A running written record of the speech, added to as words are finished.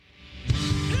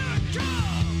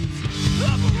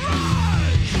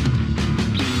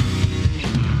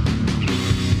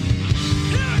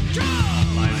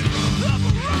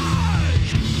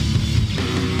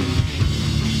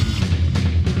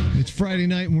Friday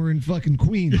night and we're in fucking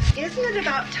Queens. Isn't it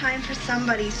about time for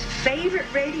somebody's favorite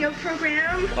radio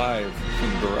program? Live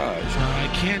from the garage.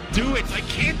 I can't do it. I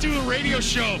can't do a radio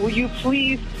show. Will you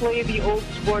please play the old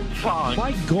sport song?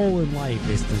 My goal in life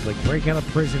is to break out of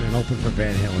prison and open for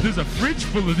Van Halen. There's a fridge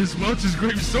full of this Welch's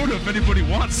grape soda if anybody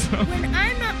wants some. When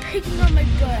I'm not picking on my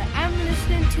gut, I'm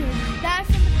listening to Live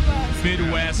from the Garage.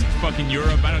 Midwest, fucking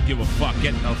Europe, I don't give a fuck.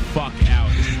 Get the fuck out.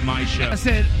 This is my show. I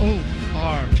said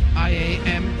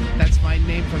O-R-I-A-M. That's my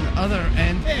name from the other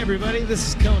end. Hey, everybody, this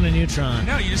is Conan Neutron.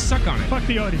 No, you just suck on it. Fuck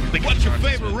the audience. What's your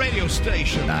favorite radio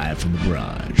station? Live from the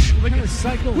garage. Look at the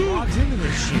cycle logs into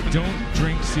this shit. Don't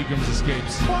drink Seagram's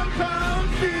Escapes. 1 pound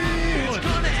feet. It's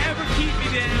gonna ever keep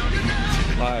me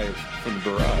down. Live from the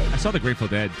barrage. I saw the Grateful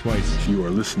Dead twice. You are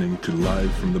listening to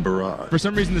Live from the Barrage. For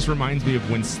some reason, this reminds me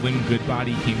of when Slim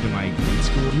Goodbody came to my grade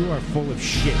school. You are full of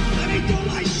shit. Let me do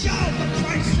my show, for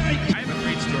Christ's sake! I have a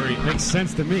great story. Makes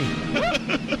sense to me.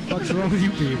 What's wrong with you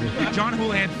people? John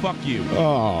Houlihan, fuck you.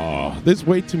 Oh, there's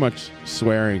way too much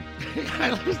swearing.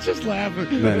 I was just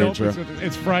laughing. That It intro. opens with,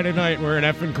 it's Friday night. We're in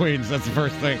effing Queens. That's the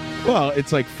first thing. Well,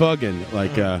 it's like fugging,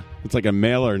 it's like a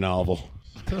Mailer novel.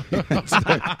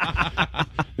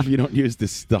 If you don't use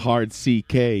the hard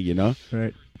CK, you know.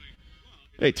 Right.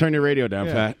 Hey, turn your radio down,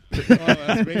 Pat.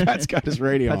 Pat's got his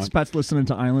radio on. Pat's listening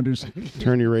to Islanders.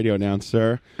 Turn your radio down,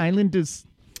 sir. Islanders.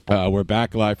 We're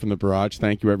back live from the barrage.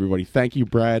 Thank you, everybody. Thank you,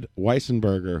 Brad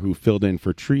Weissenberger, who filled in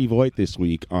for Tree Voigt this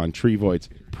week on Tree Voigt's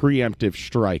preemptive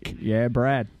strike. Yeah,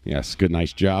 Brad. Yes, good,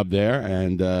 nice job there.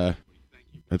 And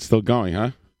it's still going,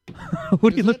 huh?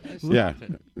 What do you look? Yeah,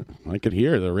 I could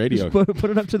hear the radio. Just put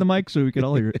it up to the mic so we can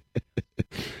all hear it.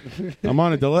 I'm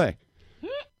on a delay.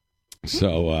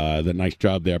 So, the nice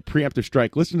job there. Preemptive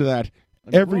strike. Listen to that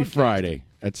every Friday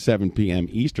at 7 p.m.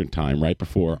 Eastern Time, right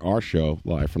before our show,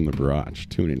 Live from the Barrage.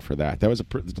 Tune in for that. That was a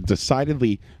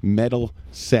decidedly metal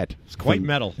set. It's quite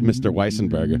metal. Mr.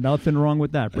 Weissenberger. Nothing wrong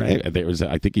with that, Brad. There was,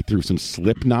 I think he threw some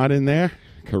Slipknot in there.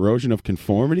 Corrosion of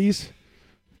Conformities.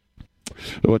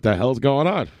 What the hell's going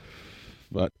on?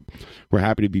 But we're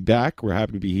happy to be back. We're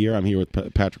happy to be here. I'm here with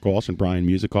Patrick Walsh and Brian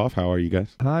Musikoff. How are you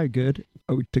guys? Hi, good.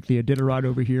 Oh, we took the Iditarod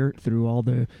over here through all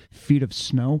the feet of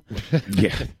snow.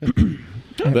 Yeah.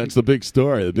 That's the big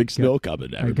story. The big snow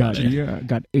coming, everybody. I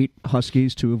got 8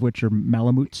 huskies, 2 of which are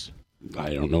Malamutes.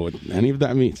 I don't know what any of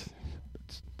that means.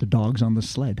 It's the dogs on the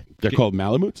sled. They're called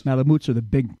Malamutes? Malamutes are the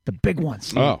big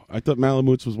ones. Oh, I thought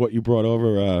Malamutes was what you brought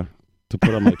over to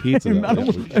put on my pizza.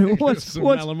 What's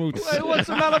Malamutes? What's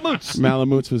a Malamutes?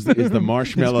 Malamutes is the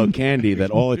marshmallow candy that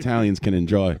all Italians can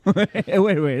enjoy.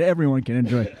 wait, everyone can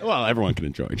enjoy it. Well, everyone can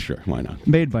enjoy it, sure. Why not?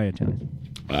 Made by Italians.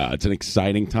 It's an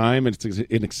exciting time. It's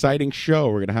an exciting show.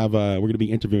 We're gonna be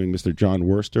interviewing Mr. John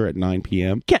Worster at 9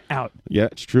 p.m. Get out. Yeah,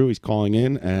 it's true. He's calling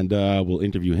in, and we'll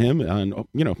interview him. And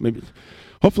maybe,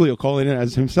 hopefully, he'll call in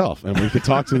as himself, and we could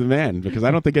talk to the man because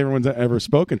I don't think everyone's ever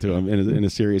spoken to him in a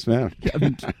serious manner.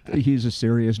 He's a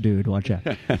serious dude. Watch out,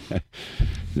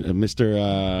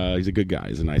 Mr. He's a good guy.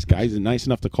 He's a nice guy. He's nice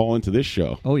enough to call into this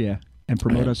show. Oh yeah. And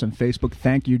promote us on Facebook.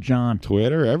 Thank you, John.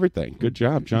 Twitter, everything. Good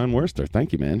job, John Worster.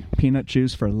 Thank you, man. Peanut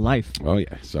juice for life. Oh,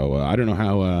 yeah. So I don't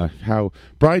know how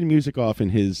Brian Musikoff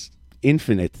and his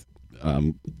infinite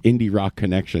indie rock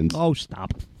connections. Oh,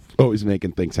 stop. Always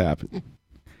making things happen.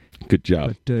 Good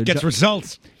job. But, Gets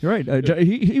results. You're right.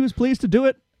 He was pleased to do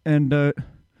it, and we're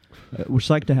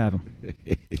psyched to have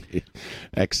him.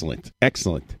 Excellent.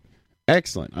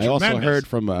 I also heard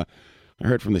from... I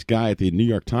heard from this guy at the New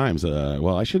York Times.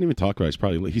 Well, I shouldn't even talk about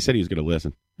it. He said he was going to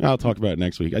listen. I'll talk about it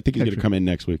next week. I think he's going to come in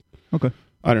next week. Okay.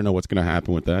 I don't know what's going to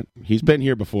happen with that. He's been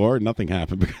here before. And nothing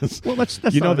happened because that's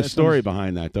you know the story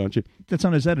behind that, don't you? That's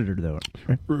on his editor, though.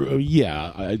 Right?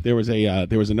 Yeah. There was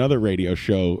another radio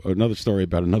show, another story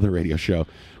about another radio show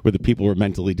where the people were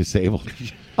mentally disabled.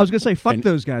 I was going to say, fuck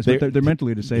those guys, but they're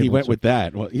mentally disabled. He went with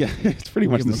that. Well, yeah, it's pretty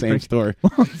much the same story.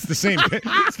 It's the same.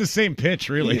 It's the same pitch,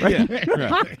 really. Yeah.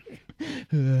 Right.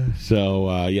 So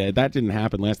that didn't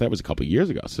happen last. That was a couple of years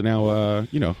ago. So now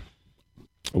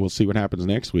we'll see what happens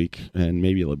next week, and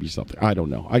maybe it'll be something. I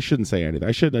don't know. I shouldn't say anything.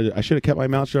 I should have kept my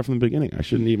mouth shut from the beginning. I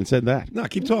shouldn't even said that. No,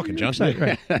 keep talking, John.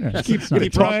 Right. Yeah, keep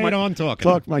right on talking.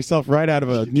 Talk myself right out of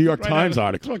a New York Times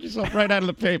article. Talk yourself right out of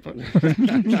the paper.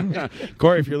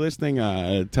 Corey, if you're listening,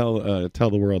 tell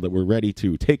the world that we're ready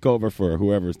to take over for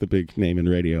whoever's the big name in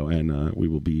radio, and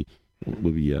we'll be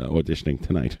auditioning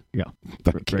tonight. Yeah,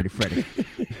 ready, Freddie.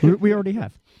 We already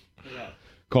have.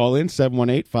 Call in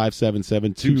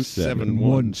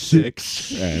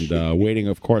 718-577-2716. And waiting,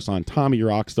 of course, on Tommy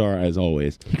Rockstar, as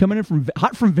always. He coming in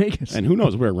hot from Vegas. And who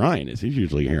knows where Ryan is. He's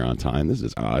usually here on time. This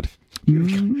is odd.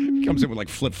 He comes in with like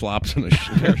flip-flops and a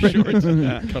pair of shorts,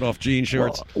 cut-off jean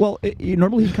shorts. Well,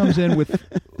 normally he comes in with,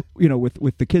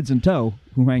 with the kids in tow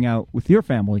who hang out with your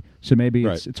family. So maybe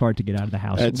it's hard to get out of the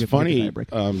house. It's funny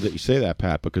that you say that,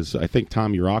 Pat, because I think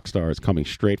Tommy Rockstar is coming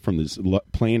straight from this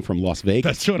plane from Las Vegas.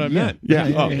 That's what I meant. Yeah.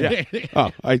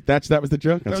 That was the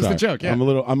joke. That was the joke. Yeah.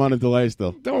 I'm on a delay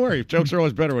still. Don't worry. Jokes are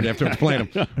always better when you have to explain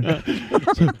them.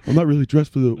 I'm not really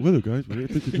dressed for the weather, guys.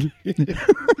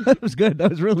 That was good. That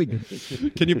was really good.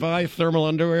 Can you buy thermal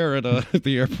underwear at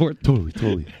the airport?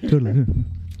 Totally.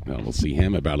 Well, we'll see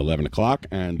him about 11 o'clock.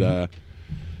 And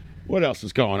what else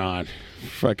is going on?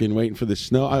 Fucking waiting for the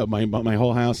snow. My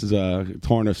whole house is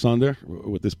torn asunder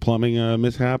with this plumbing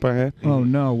mishap I had. Oh,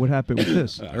 no. What happened with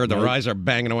this? I heard the riser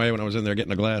banging away when I was in there getting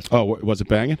the glass. Oh, was it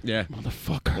banging? Yeah.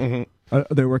 Motherfucker. Mm-hmm. Are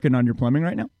they working on your plumbing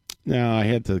right now? No, I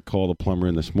had to call the plumber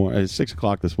in this morning. At 6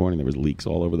 o'clock this morning, there was leaks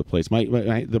all over the place.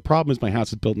 The problem is my house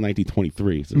is built in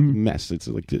 1923. It's a mess. It's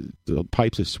like the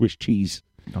pipes are Swiss cheese.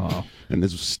 Oh. And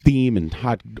there's steam and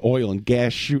hot oil and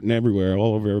gas shooting everywhere,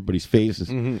 all over everybody's faces.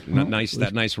 Mm-hmm.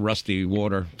 That nice rusty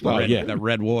water. That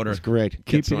red water. It's great.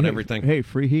 Keeps on everything. Hey,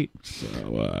 free heat.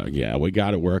 So we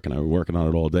got it working. I'm working on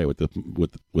it all day with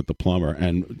the plumber,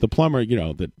 and the plumber,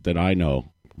 that I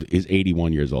know, is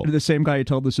 81 years old. The same guy you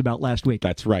told us about last week.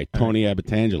 That's right, Tony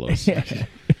Abatangelos.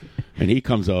 And he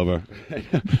comes over.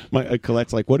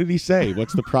 Colette's like, what did he say?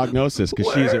 What's the prognosis?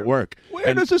 Because she's at work.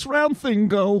 Where does this round thing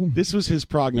go? This was his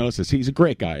prognosis. He's a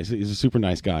great guy. He's a super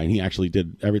nice guy. And he actually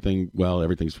did everything well.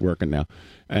 Everything's working now.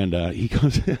 And he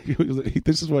goes,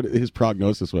 this is what his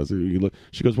prognosis was.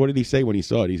 She goes, what did he say when he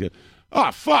saw it? He said,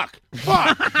 oh, fuck.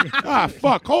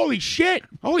 Fuck. Holy shit,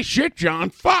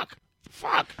 John. Fuck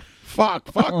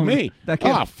me.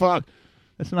 Oh, fuck.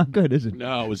 That's not good, is it?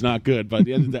 No, it was not good. But at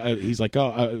the end of the day, he's like,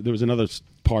 there was another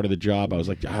part of the job. I was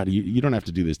like, you don't have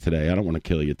to do this today. I don't want to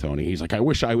kill you, Tony. He's like, I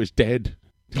wish I was dead.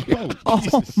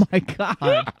 Oh, my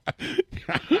God.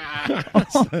 You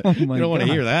don't want to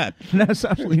hear that. No,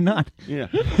 absolutely not. Yeah.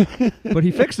 But he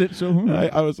fixed it, so...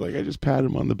 I was like, I just patted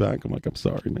him on the back. I'm like, I'm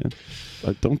sorry, man.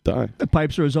 Don't die. The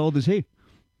pipes are as old as he.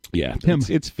 Yeah,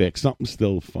 it's fixed. Something's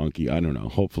still funky. I don't know.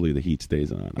 Hopefully the heat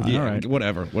stays on. Yeah, all right.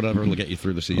 Whatever will get you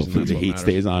through the season. Hopefully the heat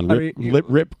stays on.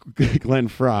 Rip Glenn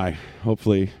Fry.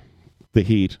 Hopefully the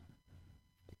heat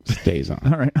stays on.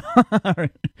 All right. All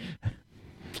right.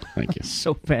 Thank you.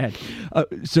 So bad.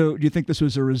 So do you think this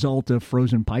was a result of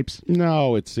frozen pipes?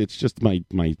 No, it's just my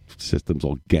system's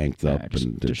all ganked up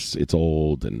and it's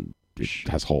old and it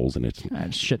has holes in it.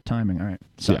 It's shit timing. All right.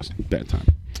 Sucks. Yeah, bad time.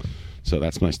 So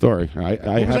that's my story. When was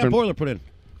that boiler put in?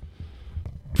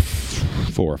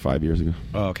 4 or 5 years ago.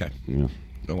 Oh, okay. Yeah.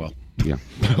 Oh, well. Yeah.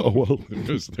 Oh, well.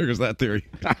 There goes that theory.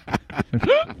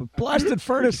 Blasted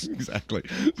furnace. Exactly.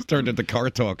 It's turned into car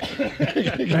talk.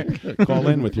 Call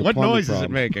in with your What noise problem. is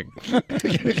it making?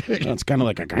 It's kind of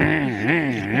like a...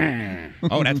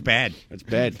 Oh, that's bad.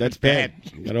 That's bad.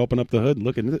 You got to open up the hood and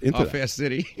look into that. Fast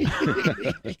City.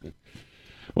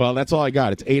 Well, that's all I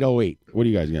got. It's 8:08. What do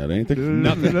you guys got? Anything?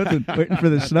 Nothing. Waiting for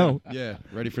the snow. Yeah,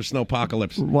 ready for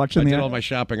snowpocalypse. Watching I did all my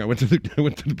shopping. I went to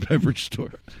the beverage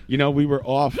store. We were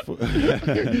off.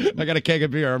 I got a keg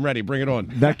of beer. I'm ready. Bring it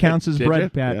on. That counts as bread, you?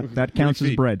 Pat. Yeah. That counts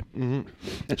as bread.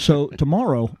 Mm-hmm. So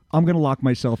tomorrow, I'm going to lock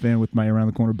myself in with my around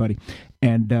the corner buddy,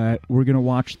 and we're going to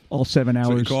watch all 7 hours.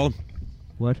 So you call him?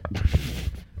 What?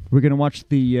 We're going to watch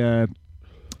the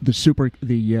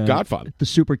Godfather, the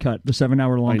supercut, the 7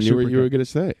 hour long. I knew what you were going to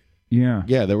say. Yeah,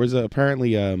 yeah. There was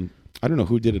apparently I don't know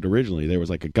who did it originally. There was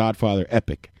like a Godfather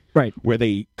epic, right, where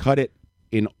they cut it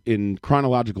in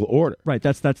chronological order. Right.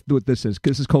 That's what this is.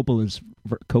 This is Coppola's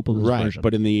right, version.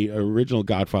 But in the original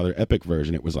Godfather epic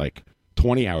version, it was like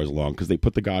 20 hours long because they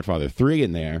put the Godfather 3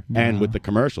 in there, and with the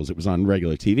commercials, it was on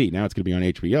regular TV. Now it's going to be on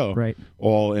HBO, right,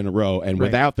 all in a row, and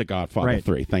without the Godfather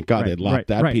 3. Thank God they locked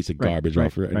that piece of garbage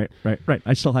off. Right.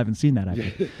 I still haven't seen that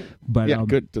actually. But yeah,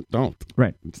 good. Don't.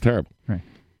 Right. It's terrible.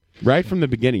 Right from the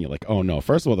beginning, you're like, oh no.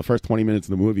 First of all, the first 20 minutes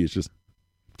of the movie is just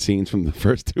scenes from the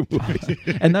first 2 movies.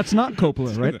 And that's not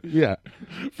Coppola, right? Yeah.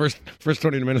 First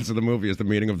 20 minutes of the movie is the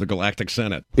meeting of the Galactic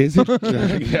Senate. Is it?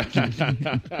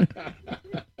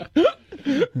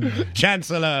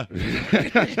 Chancellor,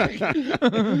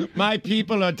 my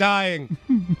people are dying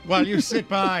while you sit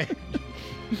by.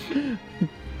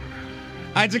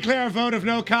 I declare a vote of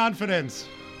no confidence.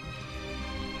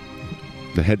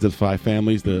 The heads of 5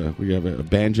 families. We have a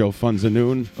Banjo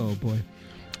Funzanoon. Oh boy.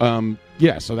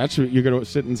 Yeah. So that's you're gonna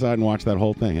sit inside and watch that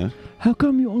whole thing, huh? How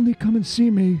come you only come and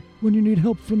see me when you need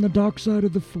help from the dark side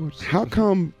of the Force. How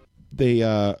come they,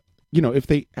 if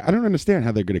they, I don't understand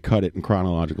how they're going to cut it in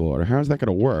chronological order. How is that going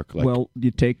to work? Like, Well, you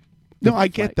take... no, I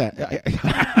get that.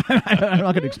 I'm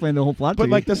not going to explain the whole plot But, to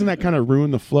like, you. doesn't that kind of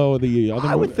ruin the flow of the other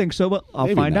I would movie? think so, but I'll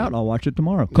Maybe find not. out. I'll watch it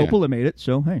tomorrow. Coppola made it,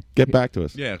 so hey. Get back to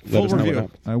us. Yeah, Let full us know what review.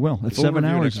 happened. I will. That's Full 7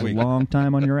 review hours. next It's a week. long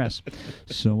time on your ass.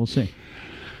 So we'll see.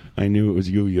 I knew it was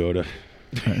you, Yoda.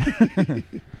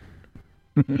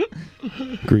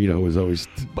 Greedo was always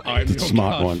the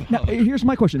smart one. Now, here's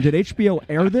my question. Did HBO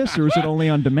air this, or is it only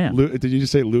on demand? Did you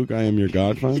just say, Luke, I am your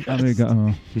godfather? There you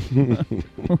go.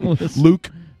 Luke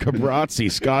Cabrazzi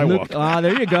Skywalker.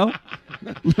 There you go.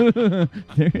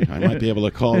 I might be able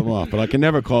to call him off, but I can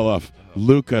never call off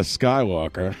Luca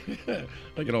Skywalker.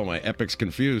 I get all my epics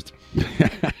confused.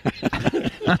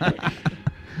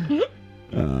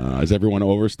 Is everyone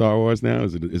over Star Wars now?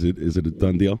 Is it a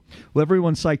done deal? Well,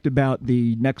 everyone's psyched about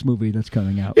the next movie that's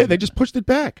coming out. Yeah, they just pushed it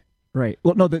back. Right.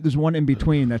 Well, no, there's one in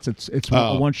between. It's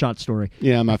a one-shot story.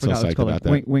 Yeah, I'm not so I forgot what it's psyched called. about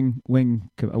that. Wing.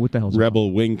 What the hell is it Rebel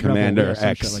called? Wing Commander Rebel, yeah, some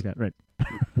X. shit like that.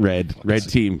 Right. Red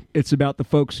team. It's about the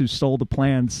folks who stole the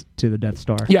plans to the Death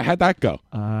Star. Yeah, how'd that go?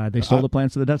 They stole the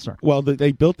plans to the Death Star. Well,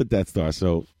 they built the Death Star,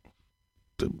 so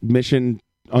mission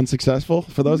unsuccessful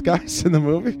for those guys in the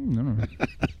movie? No.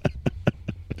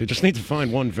 They just need to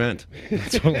find one vent.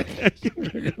 That's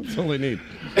all they need.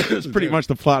 It's pretty much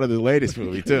the plot of the latest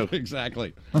movie, too.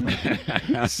 Exactly.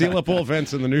 Seal up all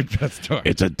vents in the new Death Star.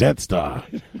 It's a Death Star,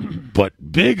 but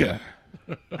bigger.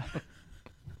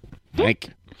 Thank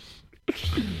you.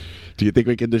 Do you think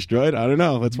we can destroy it? I don't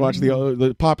know. Let's watch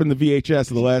pop in the VHS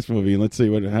of the last movie and let's see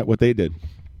what they did.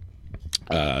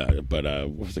 But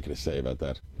what was I going to say about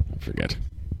that? I forget.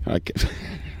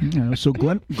 So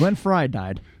Glenn Fry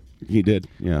died. He did,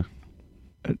 yeah.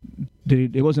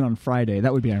 It wasn't on Friday.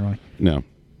 That would be ironic. No.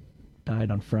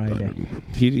 Died on Friday.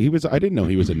 He was. I didn't know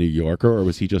he was a New Yorker, or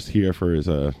was he just here for his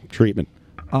treatment?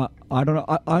 I don't know.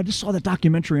 I just saw the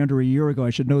documentary under a year ago.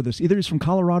 I should know this. Either he's from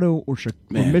Colorado or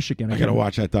Michigan. I got to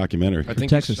watch that documentary. I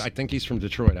think he's from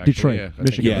Detroit, actually. Detroit,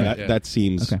 Michigan. Yeah, right. that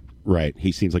seems right.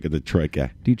 He seems like a Detroit guy.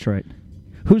 Detroit.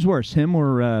 Who's worse, him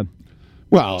or...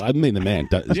 Well, I mean, the man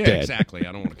is dead. Exactly.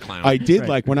 I don't want to clown. I did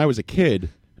like when I was a kid,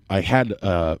 I had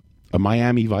a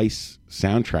Miami Vice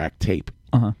soundtrack tape,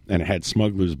 and it had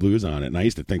Smuggler's Blues on it, and I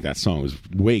used to think that song was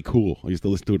way cool. I used to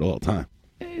listen to it all the time.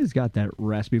 He's got that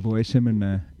raspy voice, him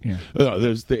and,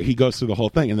 he goes through the whole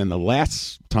thing, and then the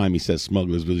last time he says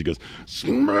Smuggler's Blues, he goes,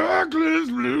 Smuggler's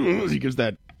Blues. He gives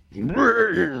that,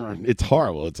 it's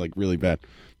horrible. It's like really bad.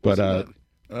 But,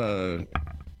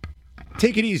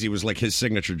 Take It Easy was like his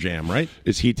signature jam, right?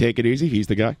 Is he Take It Easy? He's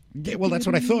the guy? Yeah, well, that's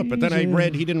what I thought, but then I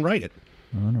read he didn't write it.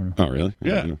 I don't know. Oh, really?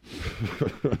 Yeah.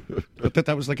 But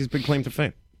that was like his big claim to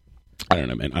fame. I don't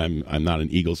know, man. I'm not an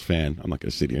Eagles fan. I'm not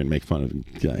going to sit here and make fun of him.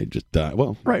 I just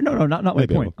well, right? No, not my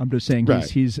point. I'm just saying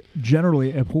he's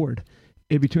generally abhorred.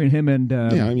 In between him and I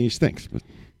mean he stinks. But...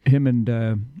 him and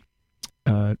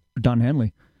Don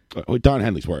Henley. Don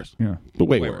Henley's worse. Yeah, but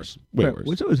way worse. Way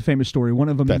worse. It was a famous story. One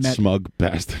of them that met smug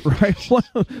bastard. Right. Well,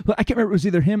 I can't remember. It was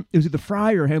either him. It was either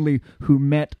Fry or Henley who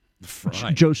met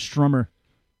Joe Strummer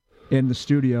in the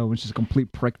studio, which is a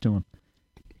complete prick to him.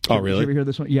 Oh, really? Did you ever hear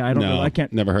this one? Yeah, I don't know. I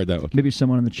can't. Never heard that one. Maybe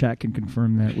someone in the chat can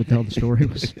confirm that. What the hell the story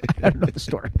was? I don't know the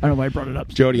story. I don't know why I brought it up.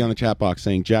 Jody on the chat box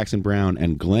saying Jackson Browne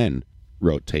and Glenn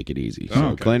wrote Take It Easy. So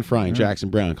okay. Glenn Fry and Jackson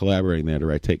Browne collaborating there to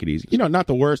write Take It Easy. You know, not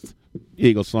the worst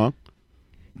Eagles song.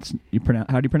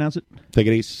 How do you pronounce it? Take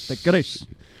It Easy. Take It Easy.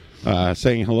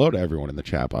 Saying hello to everyone in the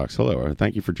chat box. Hello.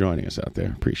 Thank you for joining us out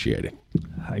there. Appreciate it.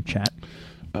 Hi, chat.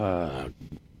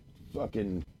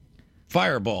 Fucking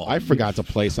Fireball. I forgot to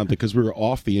play something because we were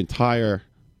off the entire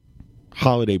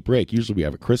holiday break. Usually we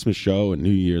have a Christmas show and New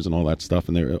Year's and all that stuff,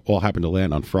 and they all happened to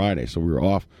land on Friday, so we were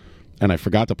off. And I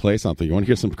forgot to play something. You want to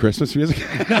hear some Christmas music?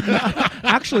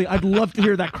 Actually, I'd love to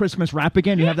hear that Christmas rap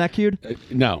again. You have that cued?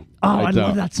 No. Oh, I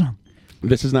love that song.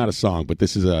 This is not a song, but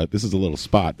this is a little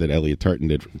spot that Elliot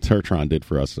Turtron did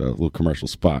for us, a little commercial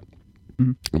spot.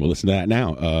 Mm-hmm. And we'll listen to that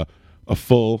now. A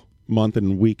full month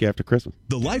and week after Christmas.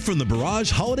 The Life from the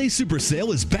Barrage Holiday Super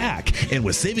Sale is back, and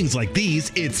with savings like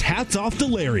these, it's hats off to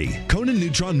Larry. Conan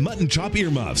Neutron Mutton Chop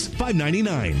Earmuffs,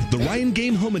 $5.99. The Ryan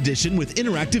Game Home Edition with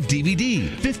interactive DVD,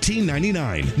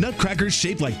 $15.99. Nutcrackers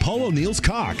shaped like Paul O'Neill's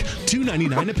cock,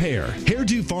 $2.99 a pair.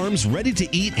 Hairdo Farms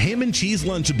ready-to-eat ham and cheese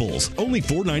Lunchables, only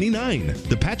 $4.99.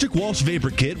 The Patrick Walsh Vapor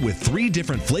Kit with 3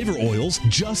 different flavor oils,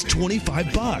 just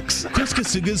 $25. Chris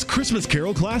Kasuga's Christmas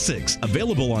Carol Classics,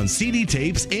 available on CD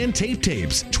tapes and tape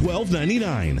tapes,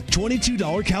 $12.99.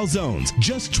 $22 calzones,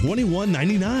 just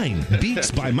 $21.99.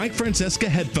 Beats by Mike Francesca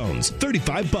headphones,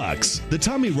 $35. The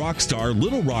Tommy Rockstar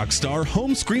Little Rockstar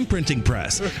home screen printing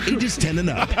press, ages 10 and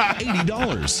up,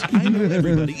 $80. I Know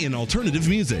Everybody in Alternative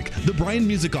Music, The Brian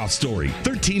Music Off Story,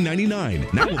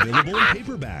 $13.99. Now available in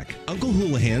paperback. Uncle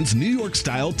Houlihan's New York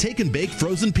style take and bake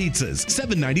frozen pizzas,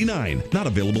 $7.99. Not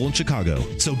available in Chicago.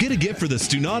 So get a gift for the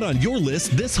Stunot on your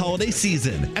list this holiday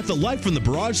season at the Live from the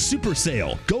Barrage Super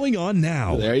Sale, going on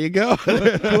now. There you go.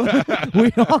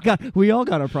 we all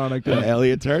got a product.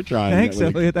 Elliot Turtron. Thanks, That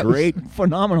was Elliot. That great was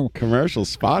phenomenal commercial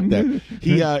spot there.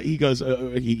 He goes.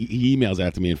 He emails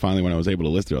that to me, and finally, when I was able to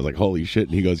list it, I was like, "Holy shit!"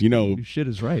 And he goes, Your shit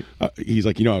is right. He's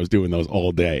like, I was doing those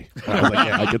all day. I was like,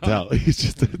 yeah, I could tell. He's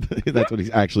just that's what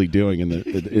he's actually doing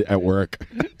at work.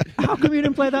 How come you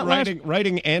didn't play that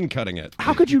writing and cutting it?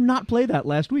 How could you not play that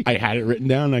last week? I had it written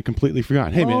down, and I completely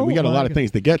forgot. Hey man, we got a lot of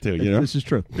things to get to. You know, this is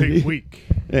true. Big week.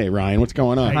 Hey Ryan, what's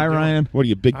going on? Hi Ryan. What are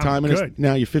you big I'm timing us good.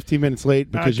 now? You're 15 minutes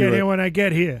late because I'll get here when I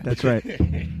get here. That's right.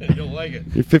 You'll like it.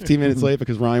 You're 15 minutes late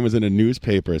because Ryan was in a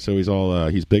newspaper, so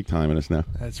he's big timing us now.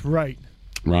 That's right.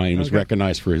 Ryan was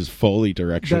recognized for his Foley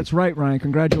direction. That's right, Ryan.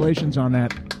 Congratulations on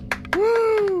that.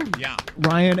 Woo! Yeah.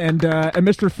 Ryan and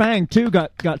Mr. Fang too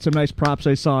got some nice props.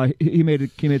 I saw he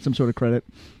made some sort of credit.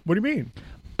 What do you mean?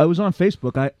 I was on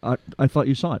Facebook. I thought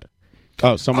you saw it.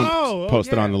 Oh, someone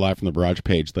posted on the Live from the Barrage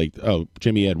page, like,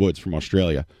 Jimmy Ed Woods from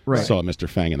Australia saw Mr.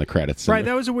 Fang in the credits. Right,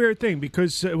 that was a weird thing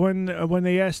because when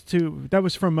they asked to, that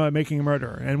was from Making a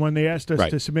Murderer, and when they asked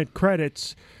us to submit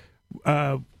credits,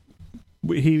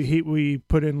 we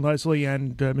put in Leslie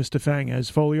and Mr. Fang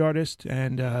as Foley artist,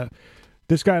 and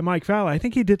this guy Mike Fowler, I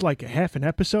think he did like a half an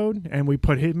episode, and we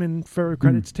put him in for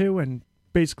credits too. And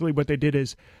basically, what they did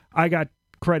is I got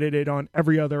credited on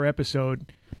every other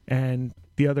episode, and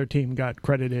the other team got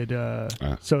credited,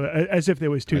 so as if there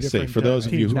was two different for those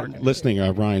of you teams who working.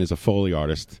 listening, Ryan is a Foley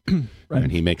artist,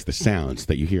 and he makes the sounds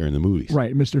that you hear in the movies.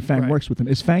 Right, Mr. Fang works with him.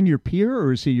 Is Fang your peer,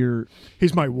 or is he your...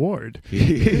 He's my ward.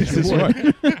 He's his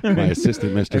ward. My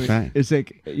assistant, Mr. Fang. Is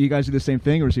you guys do the same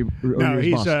thing, or is he... No,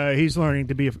 he's learning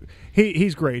to be...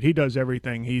 He's great. He does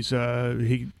everything. He's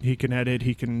he can edit,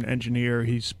 he can engineer,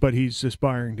 but he's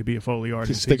aspiring to be a Foley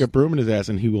artist. Just stick a broom in his ass,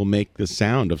 and he will make the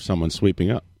sound of someone sweeping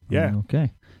up. Yeah.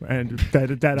 Okay. And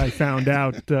that I found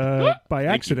out by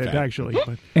accident, actually.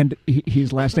 But. And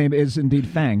his last name is indeed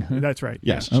Fang. That's right.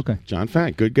 Yes. Okay. John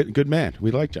Fang. Good man.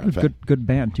 We like John Fang. Good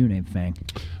band, too, named Fang.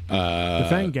 The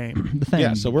Fang game. The Fang.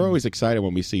 Yeah, so we're always excited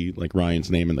when we see like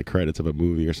Ryan's name in the credits of a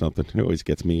movie or something. It always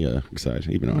gets me excited,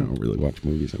 even though I don't really watch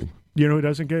movies anymore. You know who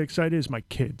doesn't get excited is my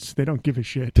kids. They don't give a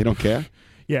shit. They don't care?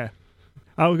 Yeah.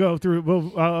 I'll go through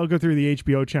the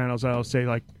HBO channels. I'll say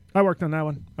like, I worked on that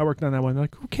one. They're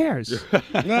like, who cares? All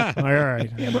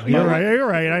right. You're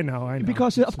right. I know.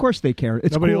 Because of course they care.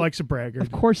 Nobody likes a braggart.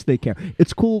 Of course they care.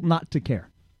 It's cool not to care.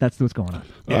 That's what's going on.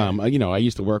 Yeah. I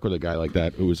used to work with a guy like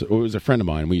that who was a friend of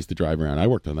mine. We used to drive around. I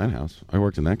worked on that house. I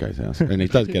worked in that guy's house, and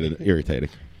it does get irritating.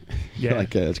 Yeah,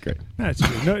 that's great. That's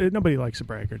true. Nobody likes a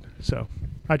braggart, so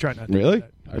I try not to. Really? Do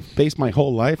that. I've based my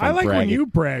whole life on I like bragging. when you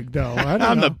brag, though.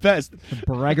 I'm the best.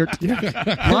 Braggart.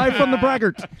 Live from the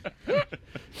braggart.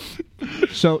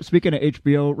 So, speaking of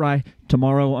HBO, Rye,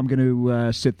 tomorrow I'm going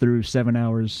to sit through 7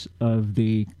 hours of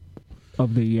the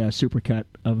supercut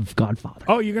of Godfather.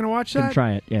 Oh, you're going to watch that? Gonna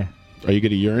try it, yeah. Are you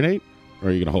going to urinate, or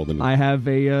are you going to hold it? I have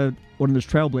one of those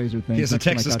Trailblazer things. He has a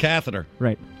Texas catheter.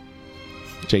 Right.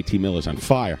 JT Miller's on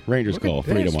fire. Rangers goal,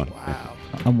 3-1. Wow.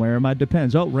 I'm wearing my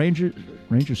Depends. Oh, Rangers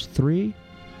 3,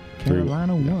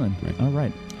 Carolina 1. Right. All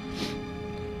right.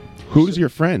 Who's your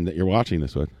friend that you're watching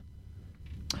this with?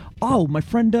 Oh, my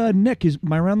friend Nick is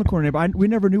my around-the-corner neighbor. We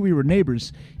never knew we were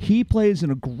neighbors. He plays in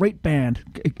a great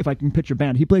band, if I can pitch a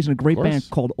band. He plays in a great band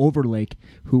called Overlake,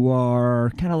 who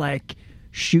are kind of like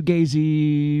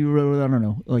shoegazy, I don't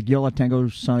know, like Yo La Tengo,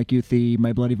 Sonic Youthy,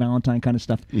 My Bloody Valentine kind of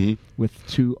stuff, with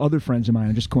two other friends of mine.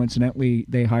 And just coincidentally,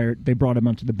 they brought him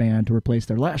onto the band to replace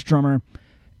their last drummer,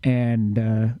 and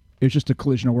it was just a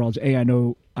collision of worlds. A, I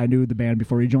knew the band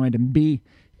before he joined, and B,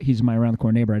 he's my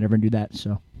around-the-corner neighbor. I never knew that,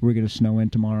 so we're going to snow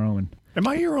in tomorrow. And am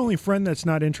I your only friend that's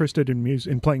not interested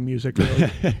in playing music?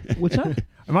 Really? What's that?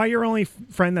 Am I your only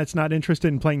friend that's not interested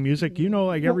in playing music? You know,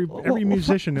 like every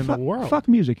musician in the world. Fuck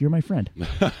music. You're my friend.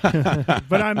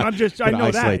 But I'm just. I know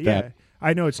that. Yeah.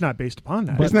 I know it's not based upon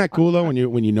that. Isn't that cool though?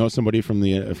 When you know somebody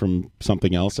from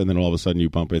something else, and then all of a sudden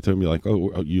you bump into them, you're like,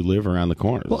 oh, you live around the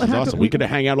corner. This is awesome. We could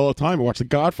hang out all the time and watch The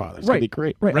Godfather. It's gonna be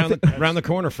great. Right. Round the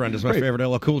Corner Friend is my favorite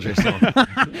LL Cool J song.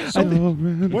 So,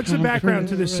 what's the background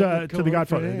to this to The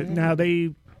Godfather? Now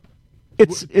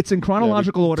It's in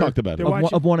chronological order. Talked about it.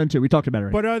 Of 1 and 2. We talked about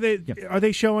it already. But are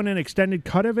they showing an extended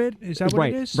cut of it? Is that what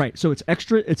right, it is? Right. So it's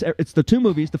extra. It's the 2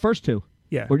 movies, the first 2.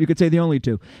 Yeah. Or you could say the only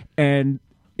 2, and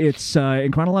it's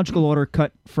in chronological order,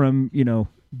 cut from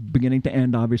beginning to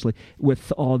end, obviously,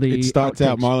 with all the. It starts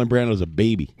out Marlon Brando as a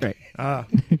baby. Right.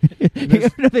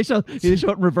 They show it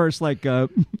in reverse, like John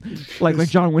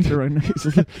Winter. He's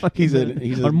a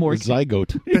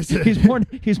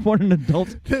zygote. He's born an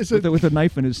adult with a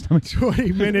knife in his stomach.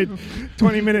 20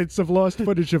 minutes of lost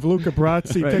footage of Luca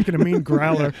Brasi taking a mean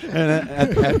growler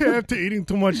after eating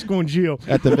too much scongeal.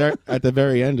 At the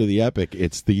very end of the epic,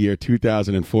 it's the year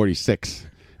 2046.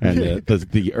 And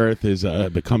the Earth has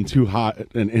become too hot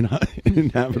and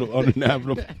uninhabitable.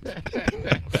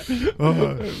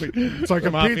 It's like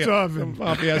a pizza oven.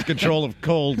 Mafia has control of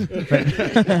cold.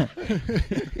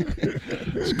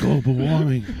 It's global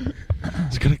warming.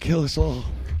 It's going to kill us all.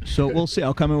 So we'll see.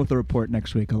 I'll come in with a report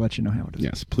next week. I'll let you know how it is.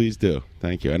 Yes, please do.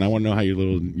 Thank you. And I want to know how your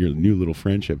new little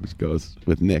friendship goes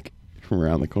with Nick from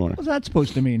around the corner. What's that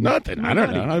supposed to mean? Nothing. I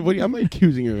don't know. I'm not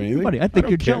accusing you of anything. Buddy, I think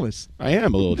you're jealous. I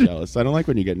am a little jealous. I don't like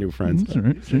when you get new friends. That's all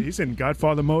right. He's in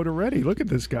Godfather mode already. Look at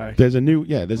this guy. There's a new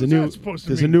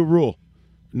rule.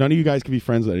 None of you guys can be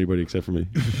friends with anybody except for me.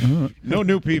 No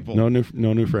new people. No new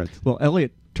friends. Well,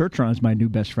 Elliot Turtron's my new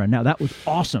best friend. Now, that was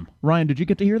awesome. Ryan, did you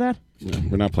get to hear that? No,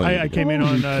 we're not playing. I came in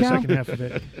on the second half of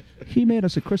it. He made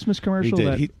us a Christmas commercial.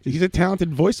 He did. He's a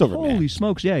talented voiceover man. Holy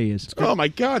smokes, yeah, he is. Oh, my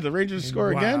God. The Rangers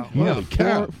score again? Yeah, Holy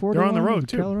cow. They're on the road,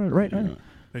 too. Right.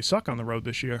 They suck on the road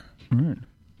this year. Right.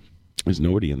 There's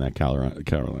nobody in that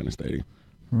Carolina Stadium.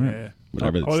 Right. Yeah.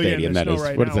 Whatever the stadium that is.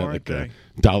 Right what is that, like a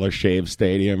Dollar Shave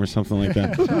Stadium or something like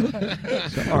that?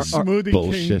 Smoothie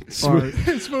bullshit. King.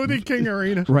 Smoothie King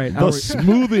Arena. Right. The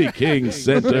Smoothie King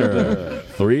Center.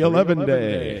 311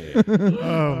 Day.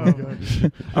 Oh, my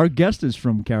God. Our guest is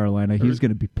from Carolina. He's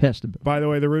going to be pissed about it. By the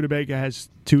way, the Rutabaga has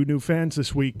 2 new fans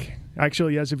this week.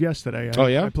 Actually, as of yesterday. Oh,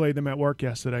 yeah? I played them at work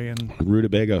yesterday. And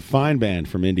Rutabaga, fine band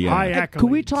from Indiana. Could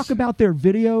we talk about their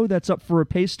video that's up for a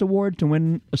Paste Award to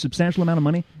win a substantial amount of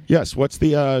money? Yes. What's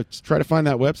the try to find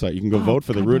that website. You can go vote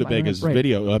for the Rutabaga's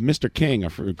video. Mr. King, a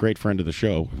great friend of the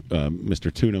show,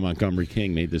 Mr. Tuna Montgomery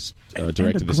King, made this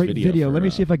directed this video. Let me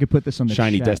see if I could put this on the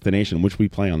Shiny chat. Destination, which we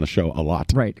play on the show a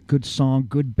lot. Right. Good song,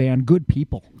 good band, good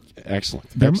people. Excellent.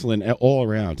 Excellent all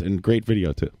around, and great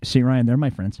video, too. See, Ryan, they're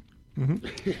my friends.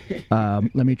 Mm-hmm.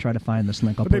 Let me try to find this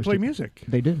link. But they play music.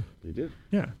 They did. They did?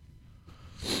 Yeah.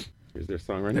 Here's their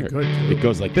song right They're here. good, It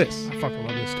goes like this. I fucking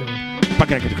love this tune.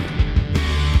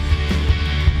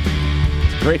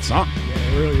 It's a great song. Yeah,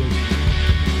 it really is.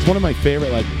 It's one of my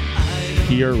favorite, like,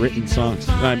 peer-written songs.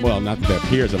 Well, not that they're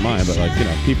peers of mine, but, like,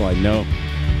 people I know.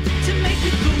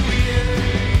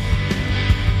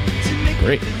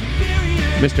 Great.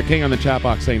 Mr. King on the chat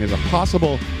box saying there's a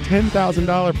possible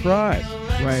 $10,000 prize.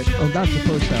 Right. Oh, that's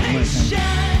supposed to.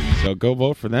 So go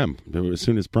vote for them. As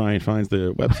soon as Brian finds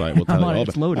the website, we'll tell you all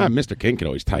it's loaded. Mr. King can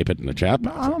always type it in the chat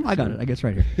box. I got it. I guess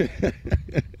right here.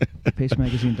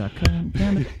 PaceMagazine.com.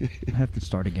 Damn it. I have to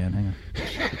start again. Hang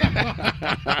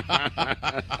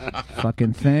on.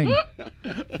 Fucking thing.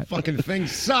 Fucking thing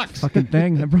sucks. Fucking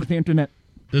thing. I broke the internet.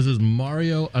 This is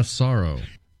Mario Asaro.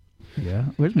 Yeah.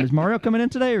 Is Mario coming in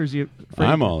today, or is he?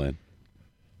 I'm all in.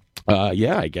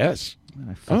 Yeah, I guess.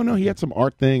 Oh no, he had some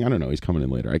art thing. I don't know. He's coming in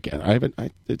later. I haven't.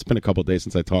 It's been a couple of days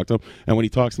since I talked to him, and when he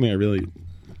talks to me, I really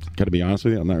got to be honest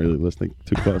with you. I'm not really listening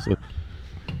too closely.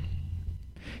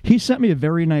 He sent me a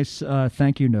very nice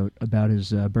thank you note about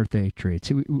his birthday treats.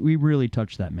 We really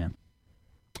touched that man.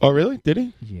 Oh, really? Did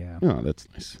he? Yeah. Oh, that's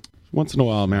nice. Once in a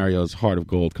while, Mario's heart of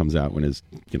gold comes out when his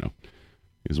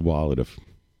wallet of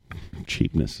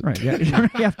cheapness. Right. Yeah.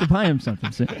 You have to buy him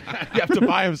something. So. You have to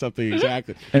buy him something,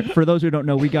 exactly. And for those who don't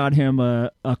know, we got him a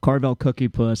Carvel Cookie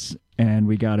Puss, and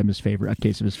we got him a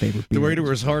case of his favorite beer. The way to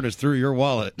his heart is through your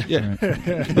wallet. Yeah.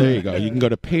 Right. There you go. You can go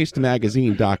to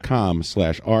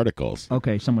pastemagazine.com/articles.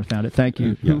 Okay, someone found it. Thank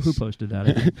you. Yes. Who posted that?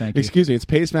 Thank you. Excuse me. It's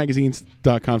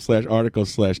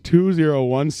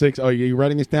pastemagazine.com/articles/2016. Oh, you're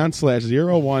writing this down?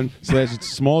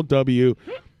 /01/small w.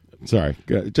 Sorry.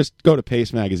 Just go to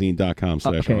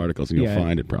pastemagazine.com/articles and you'll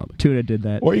find it probably. Tuna did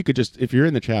that. Or you could just, if you're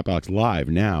in the chat box live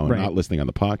now and not listening on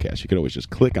the podcast, you could always just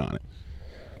click on it.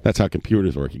 That's how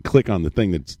computers work. You click on the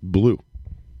thing that's blue,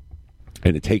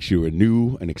 and it takes you a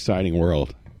new and exciting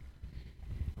world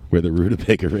where the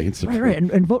Rutabaga reigns supreme. Right,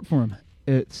 and vote for him.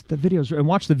 It's the videos, and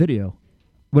watch the video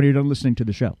when you're done listening to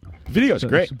the show. Video's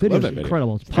great. Video's Love that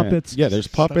incredible. Video. It's puppets. Yeah, there's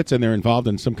puppets, and they're involved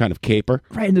in some kind of caper.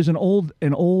 Right, and there's an old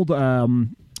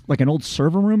like an old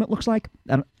server room, it looks like.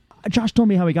 Josh told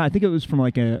me how he got it. I think it was from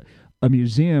like a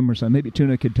museum or something. Maybe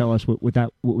Tuna could tell us what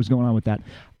was going on with that.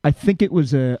 I think it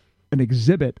was a an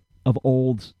exhibit of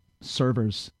old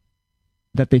servers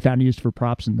that they found used for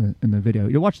props in the video.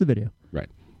 You watch the video. Right.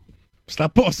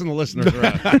 Stop bossing the listeners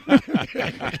around.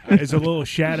 There's a little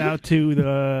shout out to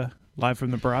the Live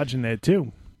from the Barrage in there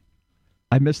too.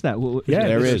 I missed that. Yeah,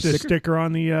 there is a sticker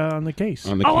on the case.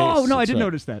 On the Oh, case, no, I that's didn't right.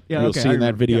 notice that. Yeah, You'll okay, see I in that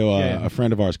remember. video Yeah. a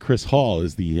friend of ours, Chris Hall,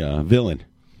 is the villain.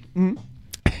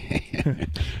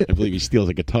 I believe he steals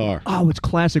a guitar. Oh, it's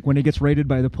classic when he gets raided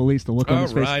by the police. The look on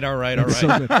his face. All right. It's so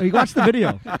good. Oh, you watch the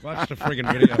video. Watch the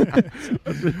friggin' video.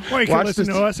 Well, you can Watch listen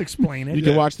this- to us explain it. You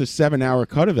can watch the 7-hour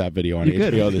cut of that video on You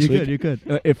could. HBO this week. You could.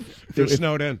 If They're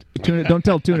snowed in. Tuna, don't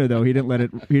tell Tuna though. He didn't let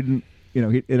it. He didn't. You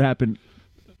know, it happened.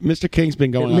 Mr. King's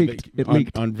been going It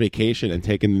leaked. on vacation and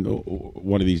taking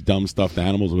one of these dumb stuffed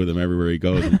animals with him everywhere he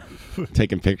goes, and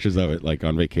taking pictures of it like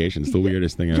on vacation. It's the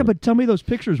weirdest thing ever. Yeah, but tell me those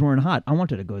pictures weren't hot. I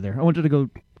wanted to go there. I wanted to go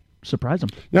surprise him.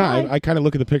 No, I kind of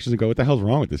look at the pictures and go, "What the hell's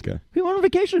wrong with this guy?" He went on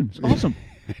vacation. It's awesome.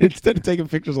 Instead of taking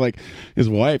pictures like his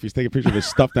wife, he's taking a picture of his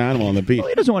stuffed animal on the beach. Well,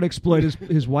 he doesn't want to exploit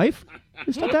his wife.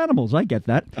 His stuffed animals. I get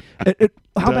that.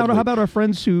 How about our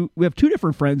friends who we have two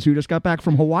different friends who just got back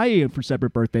from Hawaii for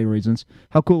separate birthday reasons?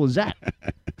 How cool is that?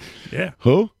 Yeah.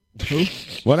 Who?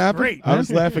 What happened? Great. I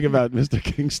was laughing about Mr.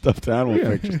 King's stuffed animal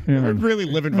pictures. We're really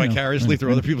living vicariously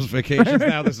through other people's vacations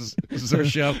now. This is our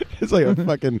show. It's like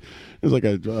a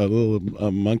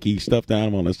little monkey stuffed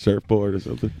animal on a surfboard or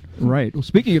something. Right. Well,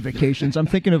 speaking of vacations, I'm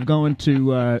thinking of going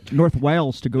to North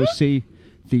Wales to go see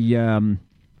the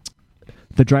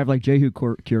Drive Like Jehu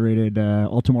curated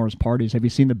All Tomorrow's Parties. Have you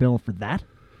seen the bill for that?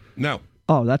 No.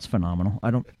 Oh, that's phenomenal.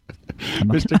 I'm not-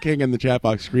 Mr. King in the chat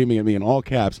box screaming at me in all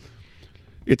caps.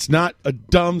 It's not a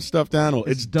dumb stuffed animal.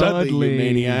 It's Dudley, you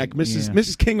maniac.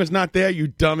 Mrs. King was not there, you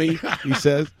dummy, he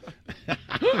says.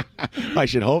 I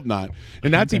should hope not.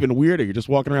 And that's even weirder. You're just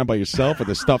walking around by yourself with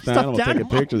a stuffed animal, taking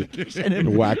pictures. And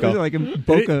Wacko. like in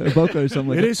Boca or something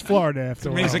like It that. is Florida after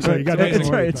all. amazing. So you got nothing It's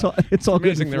to worry right. about. It's all good.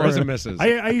 Amazing. in There is a Florida. missus.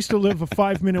 I used to live a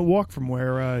 5-minute walk from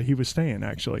where he was staying,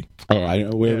 actually. Oh,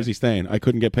 where was he staying? I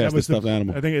couldn't get past That was the stuffed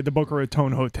animal. I think at the Boca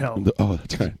Raton Hotel. Oh,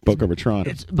 that's right. Boca Raton.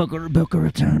 It's Boca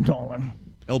Raton, darling.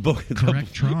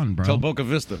 Correct Tron, bro. Tell Boca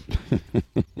Vista.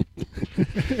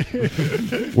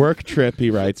 Work trip, he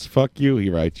writes. Fuck you, he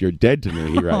writes. You're dead to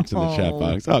me, he writes in the chat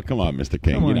box. Oh, come on, Mr.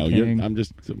 King. Come on, King. I'm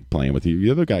just playing with you.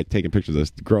 You're the guy taking pictures of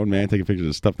this grown man taking pictures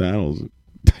of stuffed animals.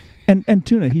 And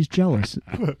Tuna, he's jealous.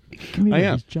 I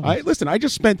am. He's jealous. Listen, I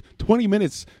just spent 20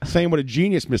 minutes saying what a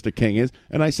genius Mr. King is,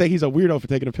 and I say he's a weirdo for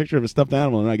taking a picture of a stuffed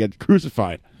animal, and I get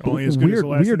crucified. Only as good as the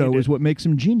last thing he Weirdo did. is what makes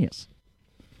him genius.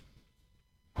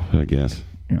 I guess.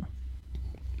 Yeah.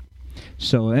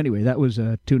 So anyway, that was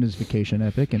Tuna's vacation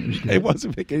epic, and it was good. It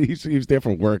wasn't. He was there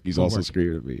for work. He's also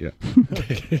screaming at me.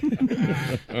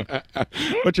 Yeah.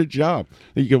 What's your job?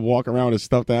 You can walk around with a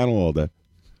stuffed animal all day.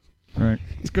 All right.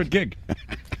 It's a good gig.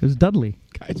 It was Dudley.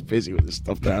 Guy's busy with his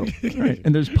stuffed animal. Right.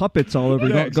 And there's puppets all over.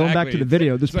 Yeah, Going back to exactly. the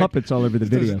video, there's It's like- puppets all over the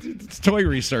video. It's toy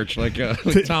research, like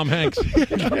Tom Hanks.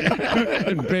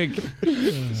 And big.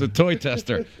 It's a toy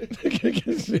tester.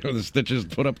 The stitches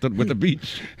put up with the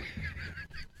beach.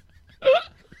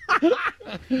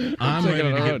 I'm Take it ready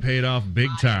on to the get road. paid off big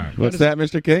time. What's that,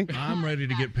 Mr. King? I'm ready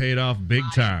to get paid off big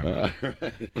time.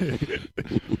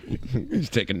 He's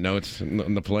taking notes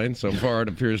on the plane. So far, it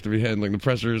appears to be handling the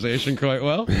pressurization quite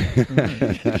well.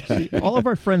 All of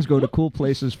our friends go to cool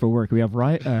places for work. We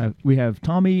have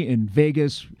Tommy in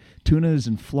Vegas, Tuna's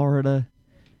in Florida.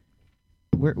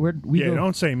 Where we Yeah, go?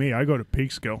 don't say me. I go to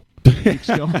Peekskill.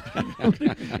 Peekskill.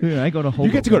 Yeah, I go to Hoboken.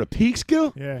 You get to go to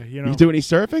Peekskill? Yeah, you know. You do any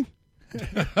surfing?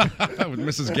 With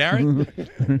Mrs. Garrett?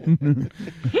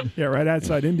 Yeah, right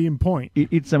outside Indian Point.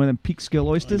 Eat some of them Peekskill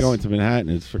oysters. Going to Manhattan,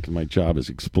 it's freaking my job is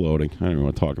exploding. I don't even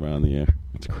want to talk about it on the air.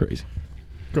 It's crazy.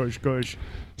 Gosh.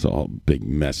 It's all a big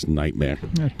mess, nightmare.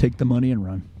 Yeah, take the money and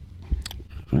run.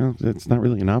 Well, it's not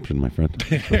really an option, my friend.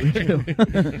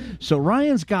 So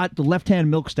Ryan's got the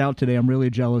left-hand milk stout today. I'm really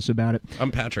jealous about it.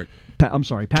 I'm Patrick. I'm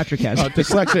sorry, Patrick has.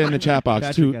 Dyslexia in the chat box.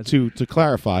 Patrick has To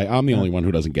clarify, I'm the only one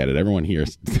who doesn't get it. Everyone here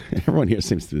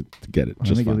seems to get it. Let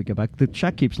Just me fine. get back. The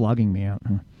chat keeps logging me out.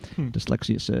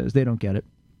 Dyslexia says they don't get it.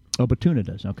 Oh, but Tuna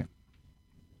does. Okay.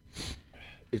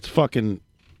 It's fucking,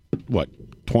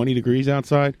 20 degrees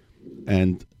outside?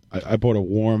 And I bought a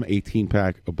warm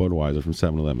 18-pack of Budweiser from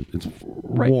 7-Eleven. It's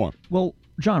warm. Well,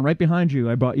 John, right behind you,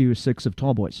 I brought you a 6 of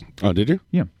Tall Boys. Oh, did you?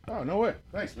 Yeah. Oh, no way.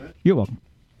 Thanks, man. You're welcome.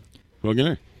 Well, get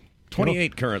in.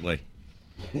 28 currently.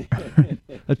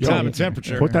 That's Time and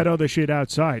temperature. Put that other shit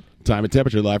outside. Time and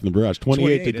temperature live from the barrage.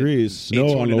 28 degrees,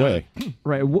 snow on the way.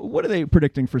 Right. What are they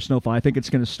predicting for snowfall? I think it's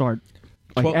going to start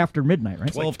like 12 after midnight,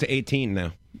 right? 12 to 18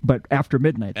 now. But after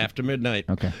midnight. After midnight.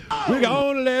 Okay. We're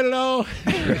going to let it all.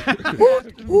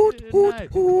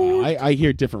 I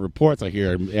hear different reports. I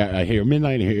hear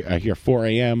midnight. I hear 4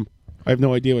 a.m. I have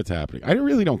no idea what's happening. I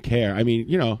really don't care. I mean,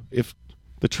 if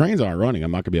the trains aren't running,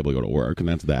 I'm not going to be able to go to work, and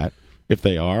that's that. If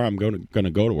they are, I'm going to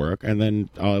go to work, and then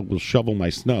I will shovel my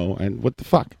snow. And what the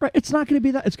fuck? Right. It's not going to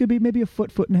be that. It's going to be maybe a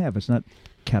foot and a half. It's not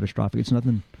catastrophic. It's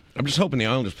nothing. I'm just hoping the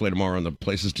Islanders play tomorrow and the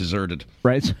place is deserted.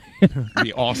 Right. It'd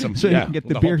be awesome. So you can get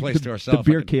the whole beer, place to ourselves.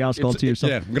 the beer kiosk all to yourself.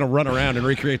 Yeah, I'm going to run around and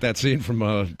recreate that scene from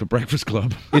The Breakfast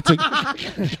Club.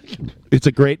 It's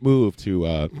a great move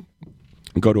to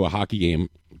go to a hockey game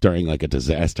during like a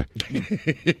disaster,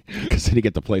 because then you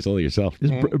get to place all to yourself.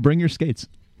 Just bring your skates.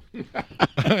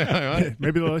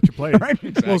 Maybe they'll let you play. Right? Exactly.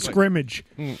 A little scrimmage.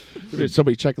 There's so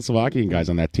many Czechoslovakian guys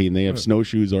on that team. They have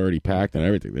snowshoes already packed and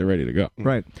everything. They're ready to go.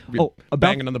 Right.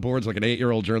 Banging on the boards like an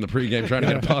 8-year-old during the pregame trying to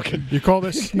get a puck. You call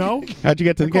this snow? How'd you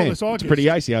get to the game? It's pretty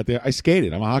icy out there. I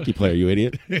skated. I'm a hockey player, you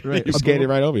idiot. Right. You skated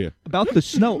right over you. About the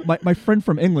snow, my friend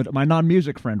from England, my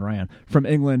non-music friend Ryan from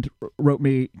England, wrote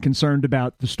me concerned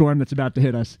about the storm that's about to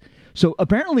hit us. So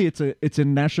apparently it's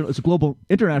global,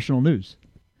 international news.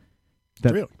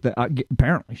 Really?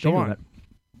 Apparently. Go on.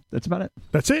 That's about it.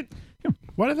 That's it? Yeah.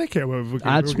 Why do they care?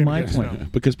 That's my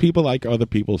point. Because people like other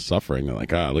people suffering. They're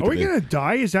like, look Are we going to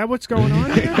die? Is that what's going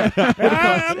on here?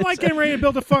 I'm like getting ready to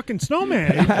build a fucking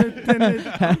snowman.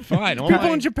 Fine.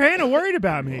 People in Japan are worried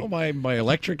about me. Oh, my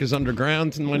electric is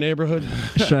underground in my neighborhood.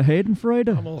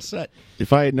 Schadenfreude. I'm all set.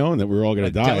 If I had known that we were all going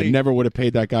to die, I never would have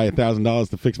paid that guy $1,000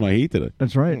 to fix my heat today.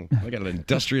 That's right. I got an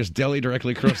industrious deli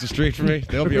directly across the street from me.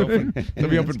 They'll be open. They'll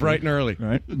be open bright and early.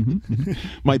 Right. Mm-hmm.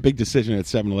 My big decision at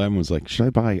 7-Eleven was like, should I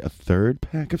buy a third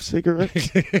pack of cigarettes?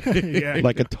 Yeah.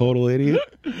 Like a total idiot?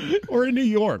 Or in New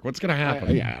York, what's going to happen?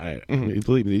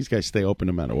 Believe me, these guys stay open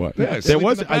no matter what. Yeah, there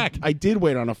was I did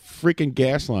wait on a freaking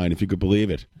gas line, if you could believe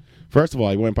it. First of all,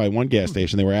 I went by one gas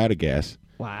station; they were out of gas.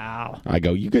 Wow! I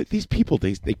go, you get these people;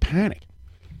 they panic.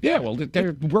 Yeah, well,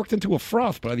 they're worked into a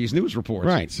froth by these news reports.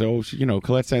 Right. So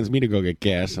Colette sends me to go get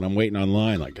gas, and I'm waiting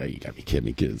online. Like, you got to be kidding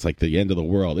me! It's like the end of the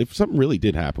world. If something really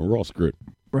did happen, we're all screwed.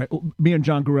 Right. Well, me and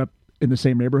John grew up in the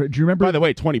same neighborhood. Do you remember? By the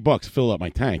way, $20 fill up my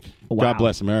tank. Wow. God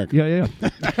bless America. Yeah.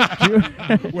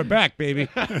 We're back, baby.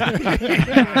 Thanks,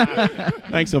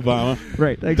 Obama.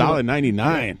 Right.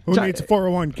 $1.99. Who needs a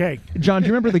 401k? John, do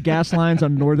you remember the gas lines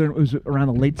on Northern? It was around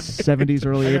the late 70s,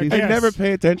 early 80s. I never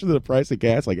pay attention to the price of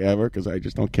gas like ever because I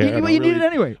just don't care. You need it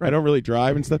anyway. Right. I don't really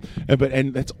drive and stuff.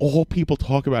 And that's all people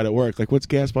talk about at work. Like, what's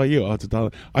gas by you? Oh, it's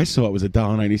 $1. I saw it was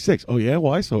 $1.96. Oh yeah,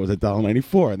 well I saw it was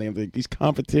 $1.94. And they have these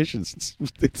competitions.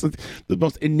 It's the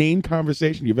most inane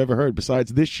conversation you've ever heard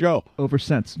besides this show. Over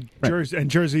cents. Right.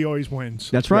 Jersey always wins.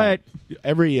 That's right.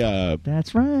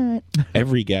 That's right.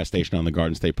 Every gas station on the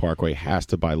Garden State Parkway has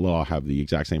to, by law, have the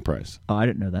exact same price. Oh, I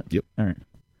didn't know that. Yep. All right.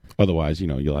 Otherwise,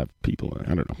 you'll have people,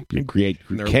 I don't know, you create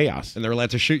chaos. And they're allowed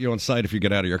to shoot you on sight if you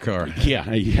get out of your car.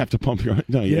 Yeah, you have to pump your own.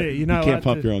 No, you can't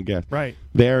pump your own gas. Right.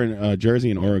 There in Jersey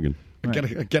and Oregon.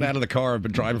 Right. Get out of the car. I've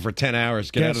been driving for 10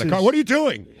 hours. Get out of the car. What are you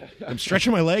doing? I'm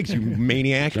stretching my legs, you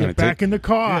maniac. Get back in the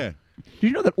car. Yeah. Do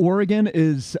you know that Oregon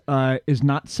is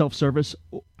not self-service?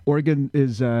 Oregon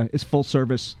is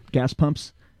full-service gas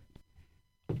pumps.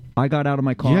 I got out of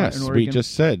my car in Oregon. We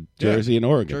just said Jersey and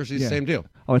Oregon. Jersey's the same deal.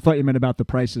 Oh, I thought you meant about the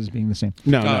prices being the same.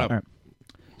 No. All right.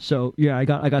 So, yeah, I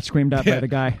got screamed at by the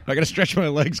guy. I got to stretch my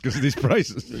legs because of these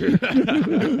prices.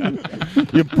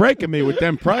 You're breaking me with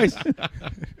them prices.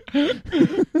 You're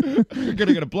going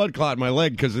to get a blood clot in my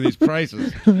leg because of these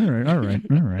prices. All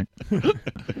right.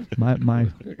 My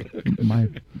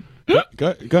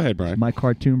Go ahead, Brian. My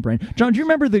cartoon brain. John, do you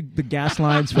remember the gas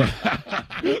lines?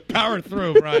 Power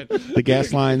through, Brian. The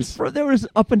gas lines. There was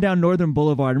up and down Northern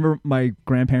Boulevard. I remember my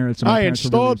grandparents. And my parents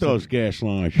installed those gas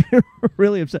lines.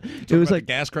 Really upset. It was like the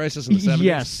gas crisis in the 70s?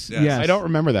 Yes. I don't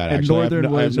remember that, actually.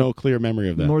 I have no clear memory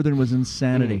of that. Northern was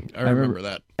insanity. I remember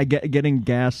that. Getting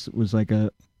gas was like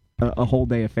a whole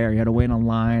day affair. You had to wait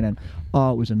online, and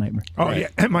it was a nightmare. Oh, yeah.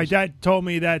 And my dad told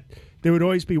me that there would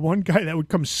always be one guy that would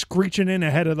come screeching in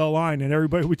ahead of the line, and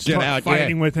everybody would start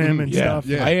fighting with him and stuff.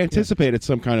 Yeah. I anticipated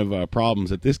some kind of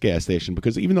problems at this gas station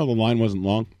because even though the line wasn't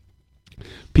long,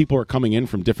 people were coming in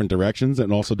from different directions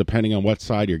and also depending on what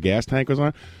side your gas tank was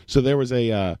on. So there was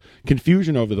a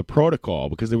confusion over the protocol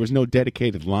because there was no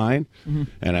dedicated line. Mm-hmm.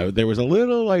 And there was a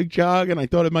little jog, and I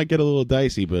thought it might get a little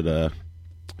dicey, but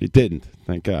it didn't.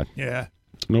 Thank God. Yeah.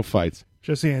 No fights.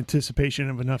 Just the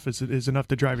anticipation of enough is enough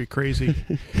to drive you crazy.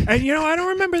 And, I don't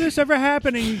remember this ever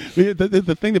happening.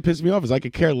 The thing that pisses me off is I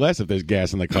could care less if there's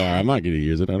gas in the car. I'm not going to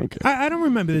use it. I don't care. I don't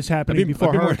remember this happening before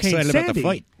I'd be more Hurricane excited Sandy. about the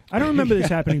fight. I don't remember this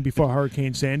happening before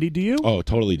Hurricane Sandy. Do you? Oh,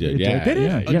 totally did. Yeah. Did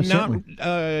it? Yeah, not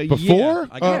Before?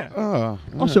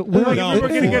 Also, we were going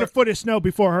to get a foot of snow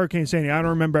before Hurricane Sandy. I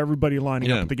don't remember everybody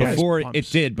lining up at the gas before pumps.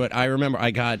 it did, but I remember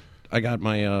I got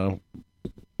my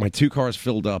my 2 cars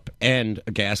filled up and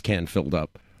a gas can filled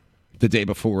up the day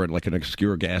before at like an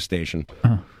obscure gas station.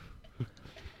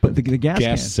 But the gas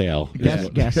can. sale.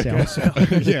 Gas sale.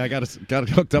 Yeah, I got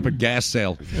hooked up at gas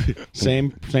sale.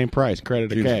 Same price,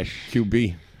 credit or cash.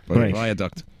 QB, Right.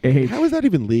 viaduct. How is that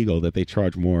even legal that they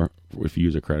charge more if you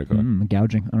use a credit card?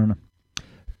 Gouging. I don't know.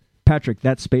 Patrick,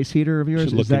 that space heater of yours,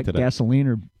 Should look is that into that. gasoline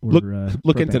or Look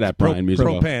propane? into that, Brian.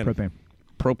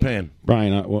 Propane.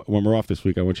 Brian, when we're off this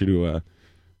week, I want you to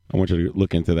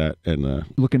look into that and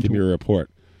give me a report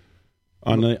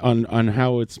on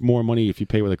how it's more money if you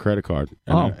pay with a credit card.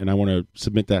 And I want to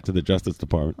submit that to the Justice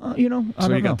Department. I don't So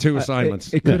you know. got 2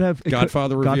 assignments. It could have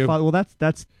Godfather review. Godfather. Well, that's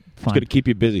fine. It's going to keep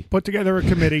you busy. Put together a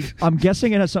committee. I'm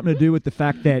guessing it has something to do with the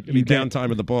fact that you downtime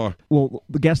at the bar. Well,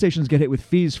 the gas stations get hit with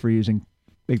fees for using,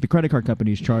 like the credit card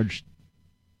companies charge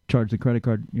the credit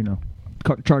card.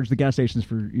 Charge the gas stations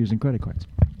for using credit cards.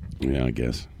 Yeah, I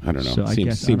guess. I don't know. So I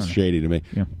guess- I seems don't know. shady to me.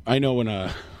 Yeah. I know when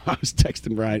I was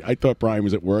texting Brian, I thought Brian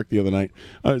was at work the other night.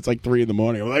 It's like 3 a.m.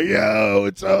 I'm like, yo,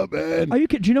 what's up, man? Are you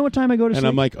kidding? Do you know what time I go to sleep? And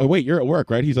I'm like, oh, wait, you're at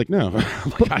work, right? He's like, no. I'm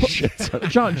like, "Ah, shit.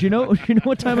 John, do you know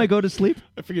what time I go to sleep?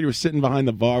 I figured you were sitting behind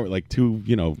the bar with like 2,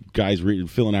 guys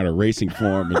filling out a racing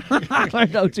form. And I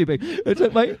know, too big. It's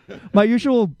like my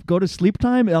usual go to sleep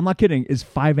time, I'm not kidding, is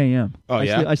 5 a.m. Oh,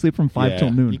 yeah? I sleep from 5 till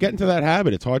noon. You get into that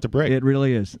habit. It's hard to break. It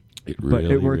really is. But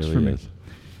it works for me. is.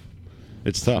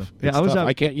 It's tough. Yeah, It's I was tough. out-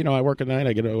 I can't, I work at night.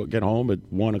 I get home at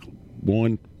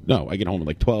 1. No, I get home at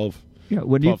like 12. Yeah,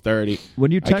 when you 12:30.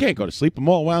 when you I can't go to sleep. I'm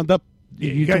all wound up.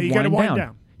 You got to wind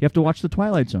down. You have to watch the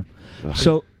Twilight Zone.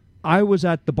 So I was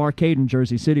at the Barcade in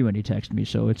Jersey City when he texted me,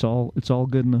 so it's all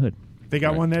good in the hood. They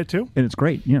got one there too? And it's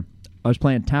great, yeah. I was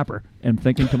playing Tapper and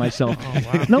thinking to myself,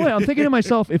 no way, I'm thinking to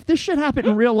myself, if this shit happened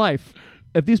in real life,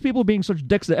 if these people being such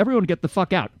dicks that everyone would get the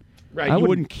fuck out. Right, you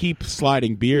wouldn't keep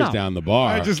sliding beers down the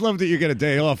bar. I just love that you get a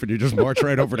day off and you just march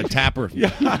right over to Tapper.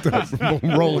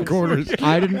 Roll the quarters.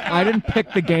 I didn't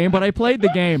pick the game, but I played the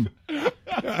game. It's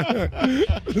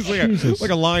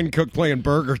like a line cook playing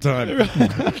Burger Time.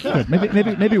 Good.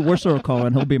 Maybe Warsaw will call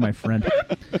and he'll be my friend.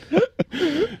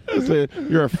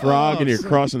 You're a frog and you're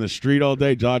crossing the street all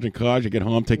day, dodging cars. You get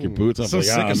home, take your boots off. So like,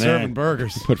 sick of serving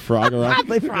burgers. Put Frogger on.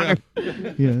 Play Frogger.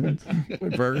 Yeah.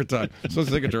 Burger Time. So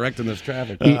sick of directing this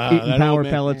traffic. Eating power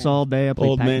pellets all day. I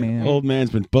play Pac-Man. Old man's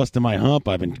been busting my hump.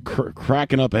 I've been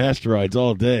cracking up asteroids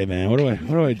all day, man. What do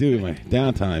I do with my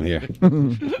downtime here?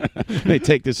 They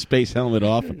take this space helmet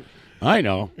off. I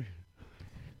know.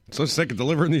 So sick of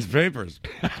delivering these papers.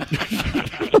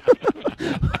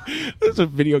 There's a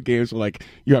video games where, like,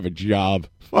 you have a job.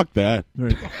 Fuck that.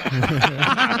 Right.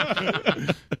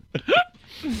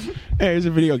 Hey, here's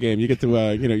a video game. You get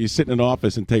to, you sit in an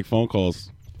office and take phone calls.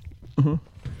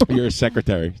 You're a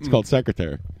secretary. It's called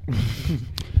Secretary.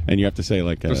 And you have to say,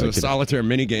 like... There's a solitaire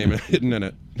minigame hidden in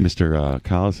it. Mr.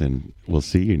 Collison, we'll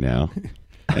see you now.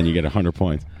 And you get 100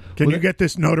 points. Can you get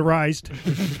this notarized?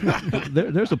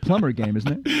 There's a plumber game,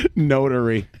 isn't there?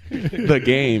 Notary. The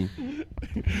game.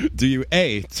 Do you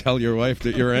A, tell your wife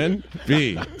that you're in?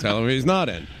 B, tell him he's not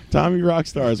in? Tommy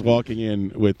Rockstar is walking in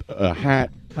with a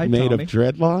hat made Tommy. of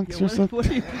dreadlocks or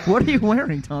something. What are you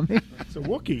wearing, Tommy? It's a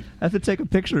Wookiee. I have to take a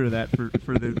picture of that for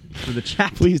the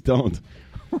chat. Please don't.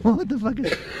 What the fuck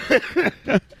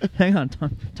is... Hang on,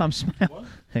 Tom, smile. What?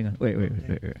 Hang on. Wait.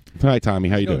 Hi, Tommy.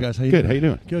 How you Hello, doing? guys. How you Good. doing? How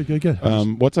you doing?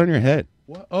 Good. What's on your head?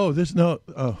 What? Oh, this no.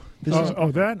 Oh, this is.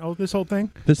 This whole thing.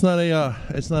 It's not a.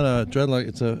 It's not a dreadlock.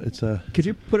 It's a. Could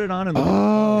you put it on? In the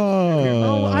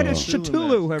Oh. I just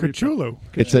Cthulhu. Cthulhu.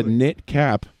 It's a knit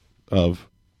cap of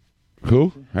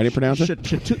who? How do you pronounce it?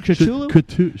 Cthulhu.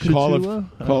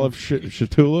 Call of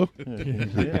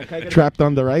Cthulhu. Trapped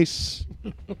under ice.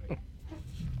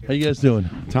 How you guys doing?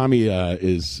 Tommy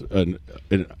is an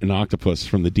octopus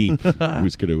from the deep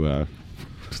who's going to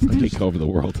take over the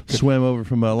world. Swam over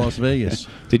from Las Vegas.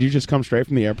 Did you just come straight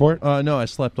from the airport? No, I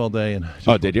slept all day. And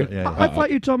did you? Yeah. I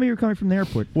thought you told me you were coming from the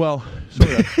airport. Well,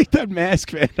 sort of. That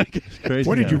mask, man. Crazy.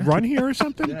 What did you run here or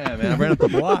something? Yeah, man. I ran up the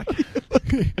block.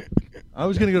 I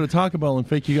was going to go to Taco Bell and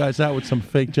fake you guys out with some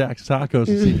fake Jack's tacos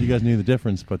to see if you guys knew the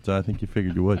difference, but I think you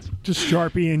figured you would. Just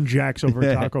Sharpie and Jack's over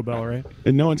at Taco Bell, right?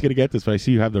 And no one's going to get this, but I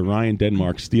see you have the Ryan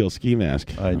Denmark steel ski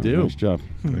mask. I do. Nice job.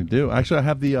 I do. Actually, I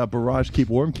have the Barrage Keep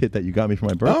Warm kit that you got me for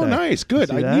my birthday. Oh, nice. Good.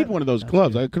 See I that? need one of those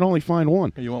gloves. I could only find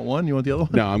one. You want one? You want the other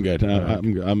one? No, I'm good.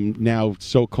 I'm now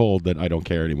so cold that I don't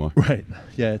care anymore. Right.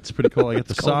 Yeah, it's pretty cool. I got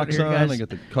the It's cold socks in here, on. guys. I got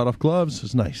the cut-off gloves.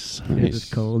 It's nice. It is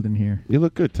cold in here. You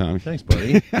look good, Tommy. Thanks,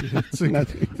 buddy. It's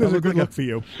a good look for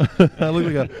you. I look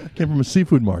like I came from a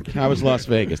seafood market. How was Las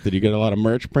Vegas? Did you get a lot of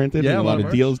merch printed? Yeah, a lot of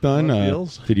merch. deals done. A lot of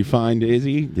deals. Did you find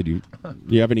Izzy? Do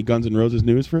you have any Guns N' Roses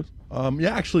news for us?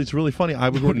 Yeah, actually, it's really funny. I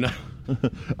was working.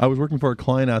 I was working for a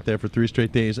client out there for 3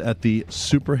 straight days at the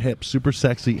super hip, super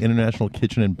sexy International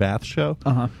Kitchen and Bath Show.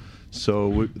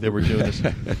 So they were doing this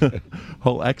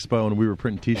whole expo, and we were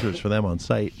printing T-shirts for them on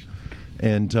site.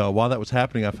 And while that was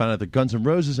happening, I found out that Guns N'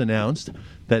 Roses announced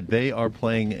that they are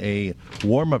playing a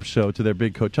warm-up show to their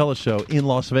big Coachella show in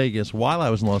Las Vegas while I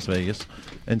was in Las Vegas.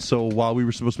 And so while we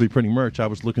were supposed to be printing merch, I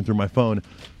was looking through my phone,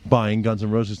 buying Guns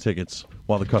N' Roses tickets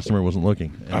while the customer wasn't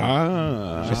looking.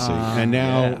 I see. And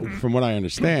now, from what I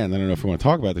understand, I don't know if we want to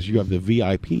talk about this, you have the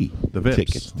VIP The VIPs.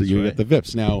 tickets. That's You right. get the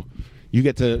VIPs. Now, you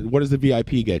get to, what does the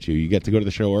VIP get you? You get to go to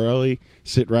the show early,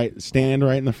 stand right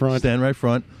in the front. Stand right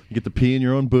front. You get to pee in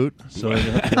your own boot. So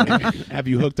Have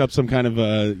you hooked up some kind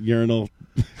of urinal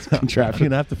contraption? You're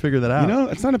gonna have to figure that out. You know,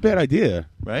 it's not a bad idea.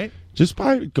 Right? Just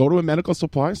go to a medical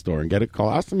supply store and get a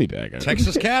colostomy bag.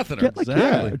 Texas catheter. Get like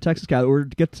Exactly. or Texas Cat, or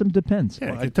get some Depends.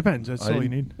 Yeah, it depends. That's all you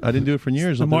need. I didn't do it for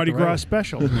years. The I'll do it Mardi the right Gras way.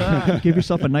 special. Give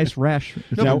yourself a nice rash.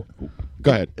 Now,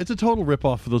 go ahead. It's a total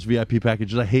ripoff for those VIP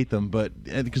packages. I hate them, but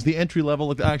because the entry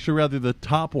level, actually, rather the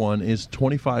top one is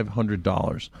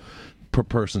 $2,500 per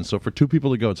person. So for 2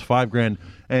 people to go, it's $5,000,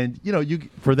 and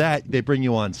for that they bring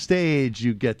you on stage.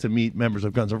 You get to meet members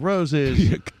of Guns N'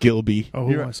 Roses. Gilby. Oh,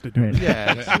 who wants to do it?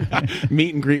 Yeah,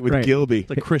 Meet and greet with Right. Gilby.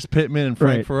 like Chris Pittman and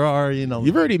Frank Right. Ferrari.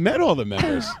 You've already met all the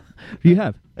members. You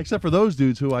have. except for those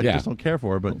dudes who I Yeah. just don't care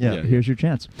for. But yeah. Here's your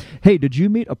chance. Hey, did you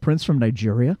meet a prince from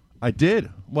Nigeria? I did.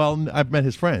 Well, I've met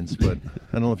his friends, but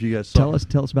I don't know if you guys saw.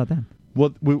 Tell us about that.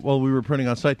 Well, while we were printing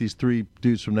on site, these 3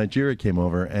 dudes from Nigeria came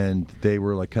over, and they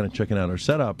were like kind of checking out our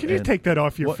setup. Can you take that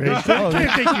off your What? face? Oh, I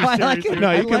can't take you seriously.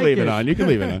 No, you I can like leave it it. on. You can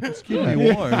leave it on. It's keeping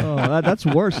me warm. Oh, that's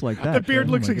worse like that. The beard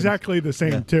Oh, looks my exactly the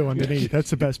same too underneath.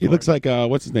 That's the best He part. looks like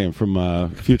what's his name from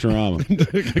Futurama?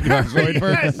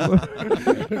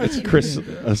 It's Chris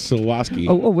Sawaski.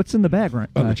 Oh, what's in the bag, right?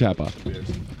 On the chat box.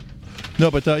 No,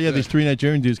 but these 3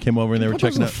 Nigerian dudes came over and they were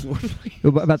checking out.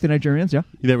 About the Nigerians, yeah.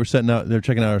 They were they were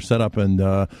checking out our setup, and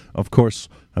of course,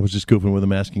 I was just goofing with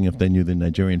them, asking if they knew the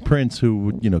Nigerian prince, who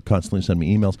would constantly send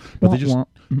me emails. But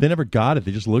they never got it.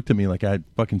 They just looked at me like I had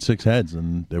fucking 6 heads,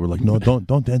 and they were like, "No,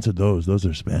 don't answer those. Those are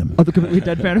spam." Oh, the completely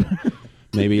dead fan.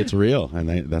 Maybe it's real, and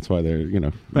that's why they're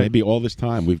maybe all this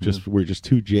time we're just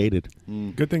too jaded.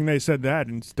 Good thing they said that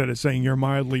instead of saying you're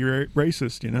mildly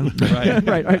racist.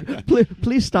 right.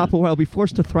 Please stop, or I'll be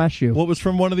forced to thrash you. What was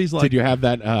from one of these? Did you have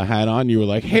that hat on? You were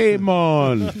like, "Hey,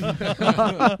 mon, We're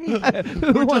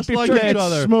just like each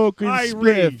other. smoke and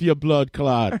spliff, you blood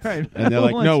clot." Right. And they're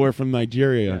like, "No, we're from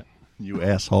Nigeria." You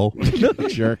asshole.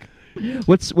 Jerk.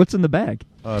 What's in the bag?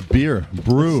 Beer,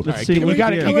 brew. Let's see. You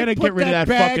gotta Put get rid of that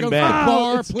bag fucking on bag. the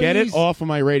bar, Get it please. off of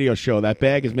my radio show. That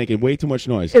bag is making way too much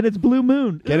noise. And it's Blue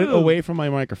Moon. Get it Ew. away from my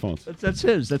microphones. That's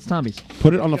his. That's Tommy's.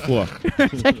 Put it on the floor.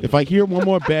 If I hear one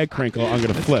more bag crinkle, I'm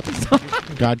gonna flip.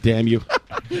 God damn you!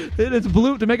 It's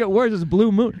blue. To make it worse, it's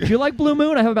Blue Moon. Do you like Blue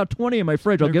Moon? I have about 20 in my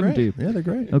fridge. I'll give them to you. Yeah, they're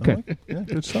great. Okay. I like it. Yeah,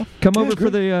 good stuff. Come over for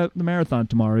the marathon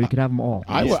tomorrow. You can have them all.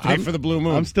 Stay for the Blue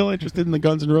Moon. I'm still interested in the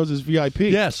Guns N' Roses VIP.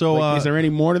 Yeah, so, is there any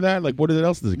more to that? Like, what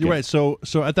else does it get? You're right. So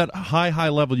at that high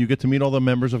level, you get to meet all the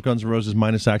members of Guns N' Roses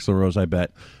minus Axl Rose, I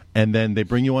bet. And then they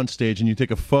bring you on stage and you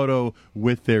take a photo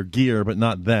with their gear, but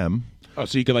not them. Oh,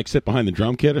 so you could like sit behind the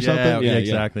drum kit or something? Yeah,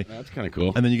 exactly. That's kind of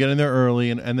cool. And then you get in there early,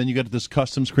 and then you get this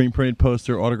custom screen printed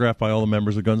poster autographed by all the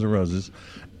members of Guns N' Roses,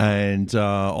 and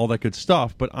all that good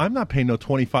stuff. But I'm not paying no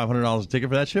 $2,500 a ticket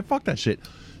for that shit. Fuck that shit.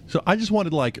 So I just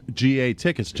wanted like GA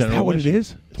tickets. Is that what it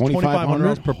is?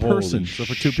 $2,500 per person. Holy So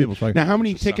for 2 shit. people. So Now, how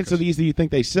many tickets of these do you think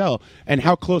they sell? And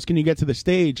how close can you get to the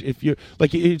stage? If you're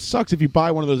like, it sucks if you buy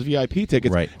one of those VIP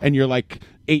tickets and you're like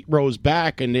 8 rows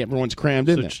back and everyone's crammed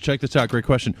in there. Check this out. Great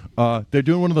question. They're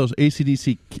doing one of those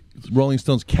AC/DC Rolling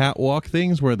Stones catwalk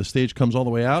things where the stage comes all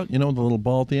the way out. You know, the little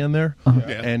ball at the end there.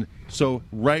 Yeah. And so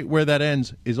right where that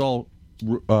ends is all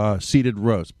seated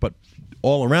rows, but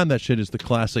all around that shit is the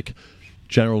classic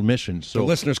general admission. The So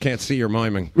listeners can't see your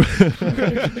miming.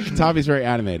 Tommy's very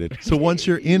animated. So once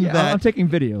you're in Yeah, that, I'm taking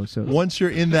video. So once you're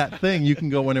in that thing, you can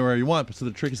go anywhere you want. So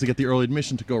the trick is to get the early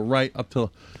admission to go right up to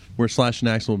where Slash and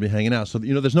Axel will be hanging out. So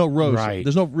there's no rows. Right.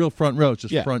 There's no real front rows,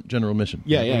 just Yeah. front general admission.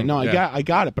 Yeah. No, I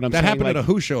got it. But I'm That saying, happened like, at a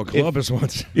Who show at Columbus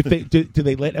once. If they do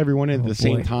they let everyone in at the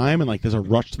same time and like there's a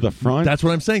rush to the front? That's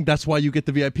what I'm saying. That's why you get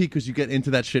the VIP, because you get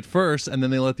into that shit first, and then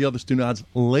they let the other student odds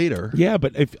later. Yeah,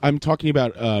 but if I'm talking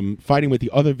about fighting with the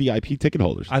other VIP ticket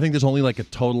holders. I think there's only like a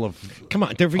total of Come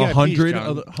on, they're VIPs. 100.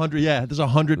 John. 100. Yeah, there's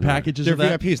 100 packages They're of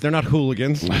that. VIPs. They're not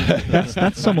hooligans.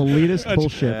 that's some elitist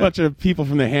bullshit. A bunch of people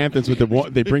from the Hamptons with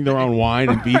they bring their own wine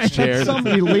and beach chairs. Some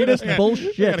elitist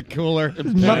bullshit. Got a cooler.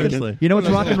 Nothing. You know what's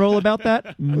rock and roll about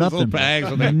that? Nothing. Little bags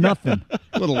with a- Nothing.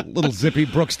 little zippy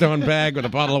Brookstone bag with a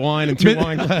bottle of wine and 2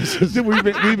 wine glasses. We've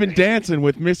been dancing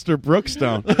with Mr.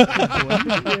 Brookstone.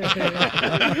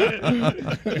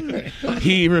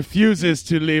 He refuses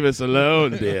to leave us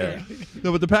alone, dear.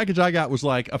 No, but the package I got was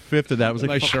like a fifth of that. It was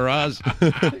like Nice Shiraz.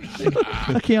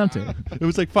 Chianti. It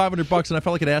was like $500, and I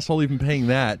felt like an asshole even paying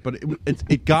that. But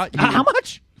it got you How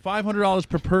much? $500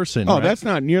 per person. Oh, right? that's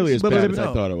not nearly as But- bad as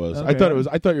no. I thought it was. Okay. I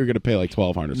thought you were going to pay like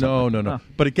 $1,200. No.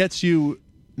 But it gets you.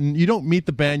 You don't meet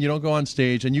the band, you don't go on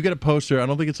stage, and you get a poster. I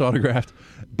don't think it's autographed,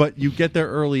 but you get there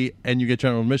early and you get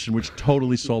general admission, which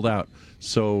totally sold out.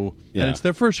 So, Yeah. and it's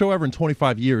their first show ever in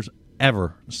 25 years,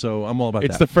 ever. So I'm all about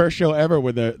It's that. the first show ever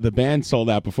where the band sold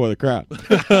out before the crowd.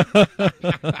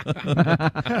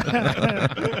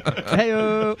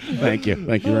 Hey-o. Thank you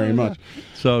very much.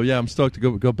 So yeah, I'm stoked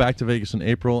to go back to Vegas in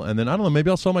April, and then I don't know, maybe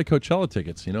I'll sell my Coachella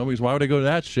tickets. Because why would I go to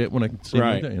that shit when I can see them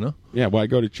right there? Yeah, why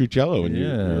go to Chuchello and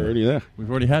you're already there? We've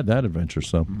already had that adventure.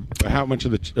 So How much are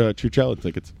the Chuchello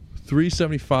tickets?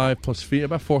 $375 plus fee,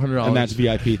 about $400. And that's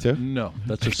VIP too? No,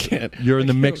 that's just you're in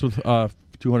the mix with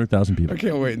 200,000 people. I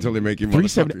can't wait until they make you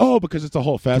 370. Oh, because it's a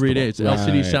whole festival. 3 days. Right.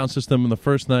 LCD sound system on the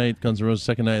first night, Guns N' Roses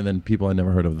second night, and then people I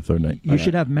never heard of the third night. You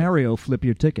should have Mario flip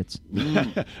your tickets.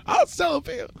 I'll sell it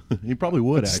for you. He probably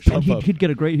would, That's actually. And he'd get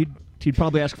a great. He'd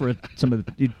probably ask for some of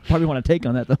the. He'd probably want to take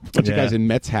on that though. Bunch of guys in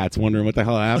Mets hats wondering what the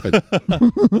hell happened.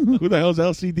 Who the hell's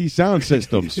LCD Sound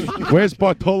Systems? Where's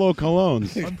Bartolo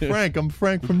Colognes? I'm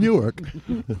Frank from Newark.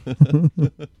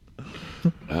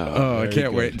 I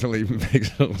can't wait until he makes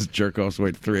those jerk-offs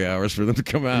wait 3 hours for them to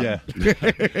come out. Yeah.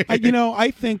 I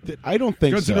don't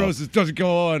think Guns so. N' Roses doesn't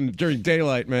go on during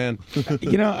daylight, man.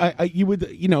 You would,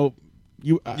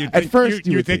 At first,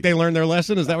 you think they learned their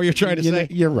lesson? Is that what you're trying to say?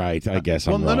 You're right. I guess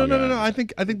Well, I'm no, wrong. no. I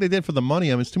think they did for the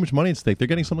money. I mean, it's too much money at stake. They're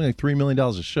getting something like $3 million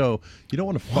a show. You don't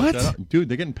want to fuck that up, dude.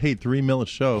 They're getting paid $3 million a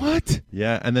show. What?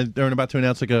 Yeah, and then they're about to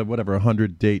announce like a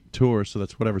 100-date tour. So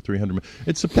that's whatever 300.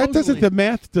 It's supposedly That doesn't. The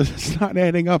math does not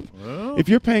adding up. If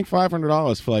you're paying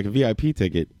 $500 for like a VIP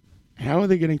ticket, how are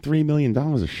they getting $3 million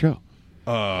a show?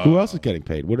 Who else is getting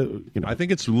paid? I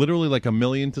think it's literally like $1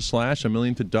 million to Slash, $1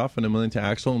 million to Duff, and $1 million to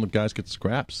Axel, and the guys get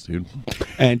scraps, dude.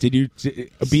 And did you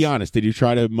be honest? Did you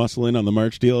try to muscle in on the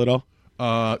merch deal at all?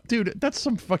 Dude, that's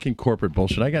some fucking corporate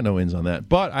bullshit. I got no ins on that.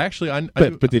 But I actually,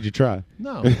 But did you try?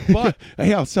 No, but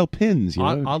hey, I'll sell pins. You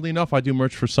know? Oddly enough, I do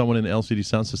merch for someone in the LCD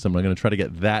sound system. I'm going to try to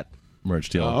get that merch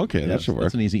deal. Oh, okay, that should work.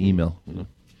 That's an easy email.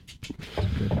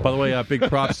 By the way, big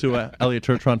props to Elliot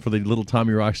Turtron for the Little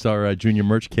Tommy Rockstar Junior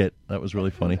merch kit. That was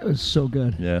really funny. It was so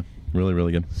good. Yeah, really,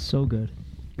 really good. So good.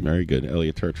 Very good.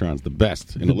 Elliot Turtron's the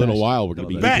best. In The a little best. while, we're going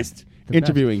to be The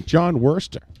interviewing John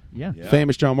Worster. Yeah.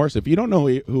 Famous John Worster. If you don't know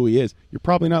who he is, you're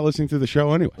probably not listening to the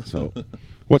show anyway. So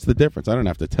what's the difference? I don't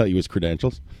have to tell you his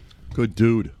credentials. Good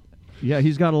dude. Yeah,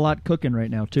 he's got a lot cooking right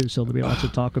now too, so there'll be lots to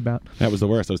talk about. That was the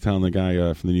worst. I was telling the guy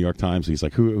from the New York Times. He's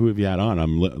like, "Who have you had on?"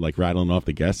 I'm like rattling off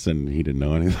the guests, and he didn't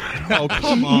know anything. Oh,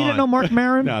 come He didn't know Mark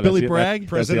Maron? No, Billy Bragg?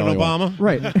 President Obama?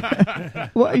 Right.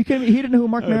 Well, he didn't know who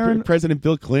Mark Maron. President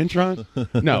Bill Clinton?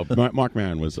 No, Mark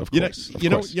Maron was, of course. Of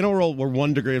course. We're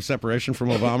 1 degree of separation from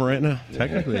Obama right now.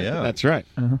 Technically, yeah. That's right.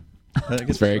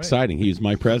 It's very exciting. He's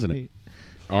my president.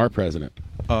 Our president.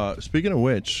 Speaking of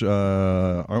which,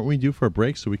 aren't we due for a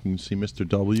break so we can see Mr.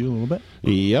 W a little bit?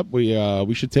 Yep,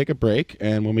 we should take a break,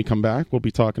 and when we come back, we'll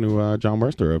be talking to John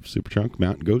Worster of Superchunk,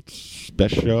 Mountain Goats,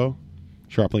 Best Show,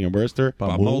 Sharpling and Worster,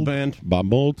 Bob Mold Band. Bob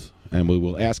Mold, and we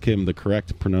will ask him the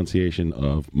correct pronunciation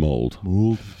of mold.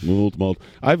 Mold.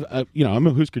 I'm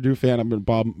a Husker Du fan. I'm a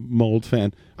Bob Mold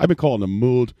fan. I've been calling him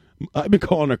Mold. I've been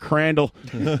calling her Crandall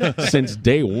since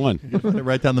day one.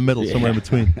 Right down the middle, somewhere in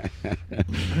between.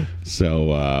 So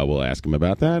we'll ask him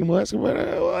about that, and we'll ask him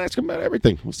about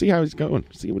everything. We'll see how he's going.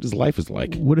 See what his life is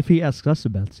like. What if he asks us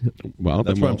about it? Well,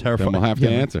 That's then why I'm terrified. Then we'll have to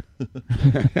answer.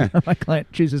 My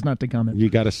client chooses not to comment.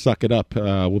 You got to suck it up.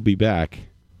 We'll be back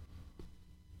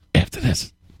after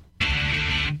this.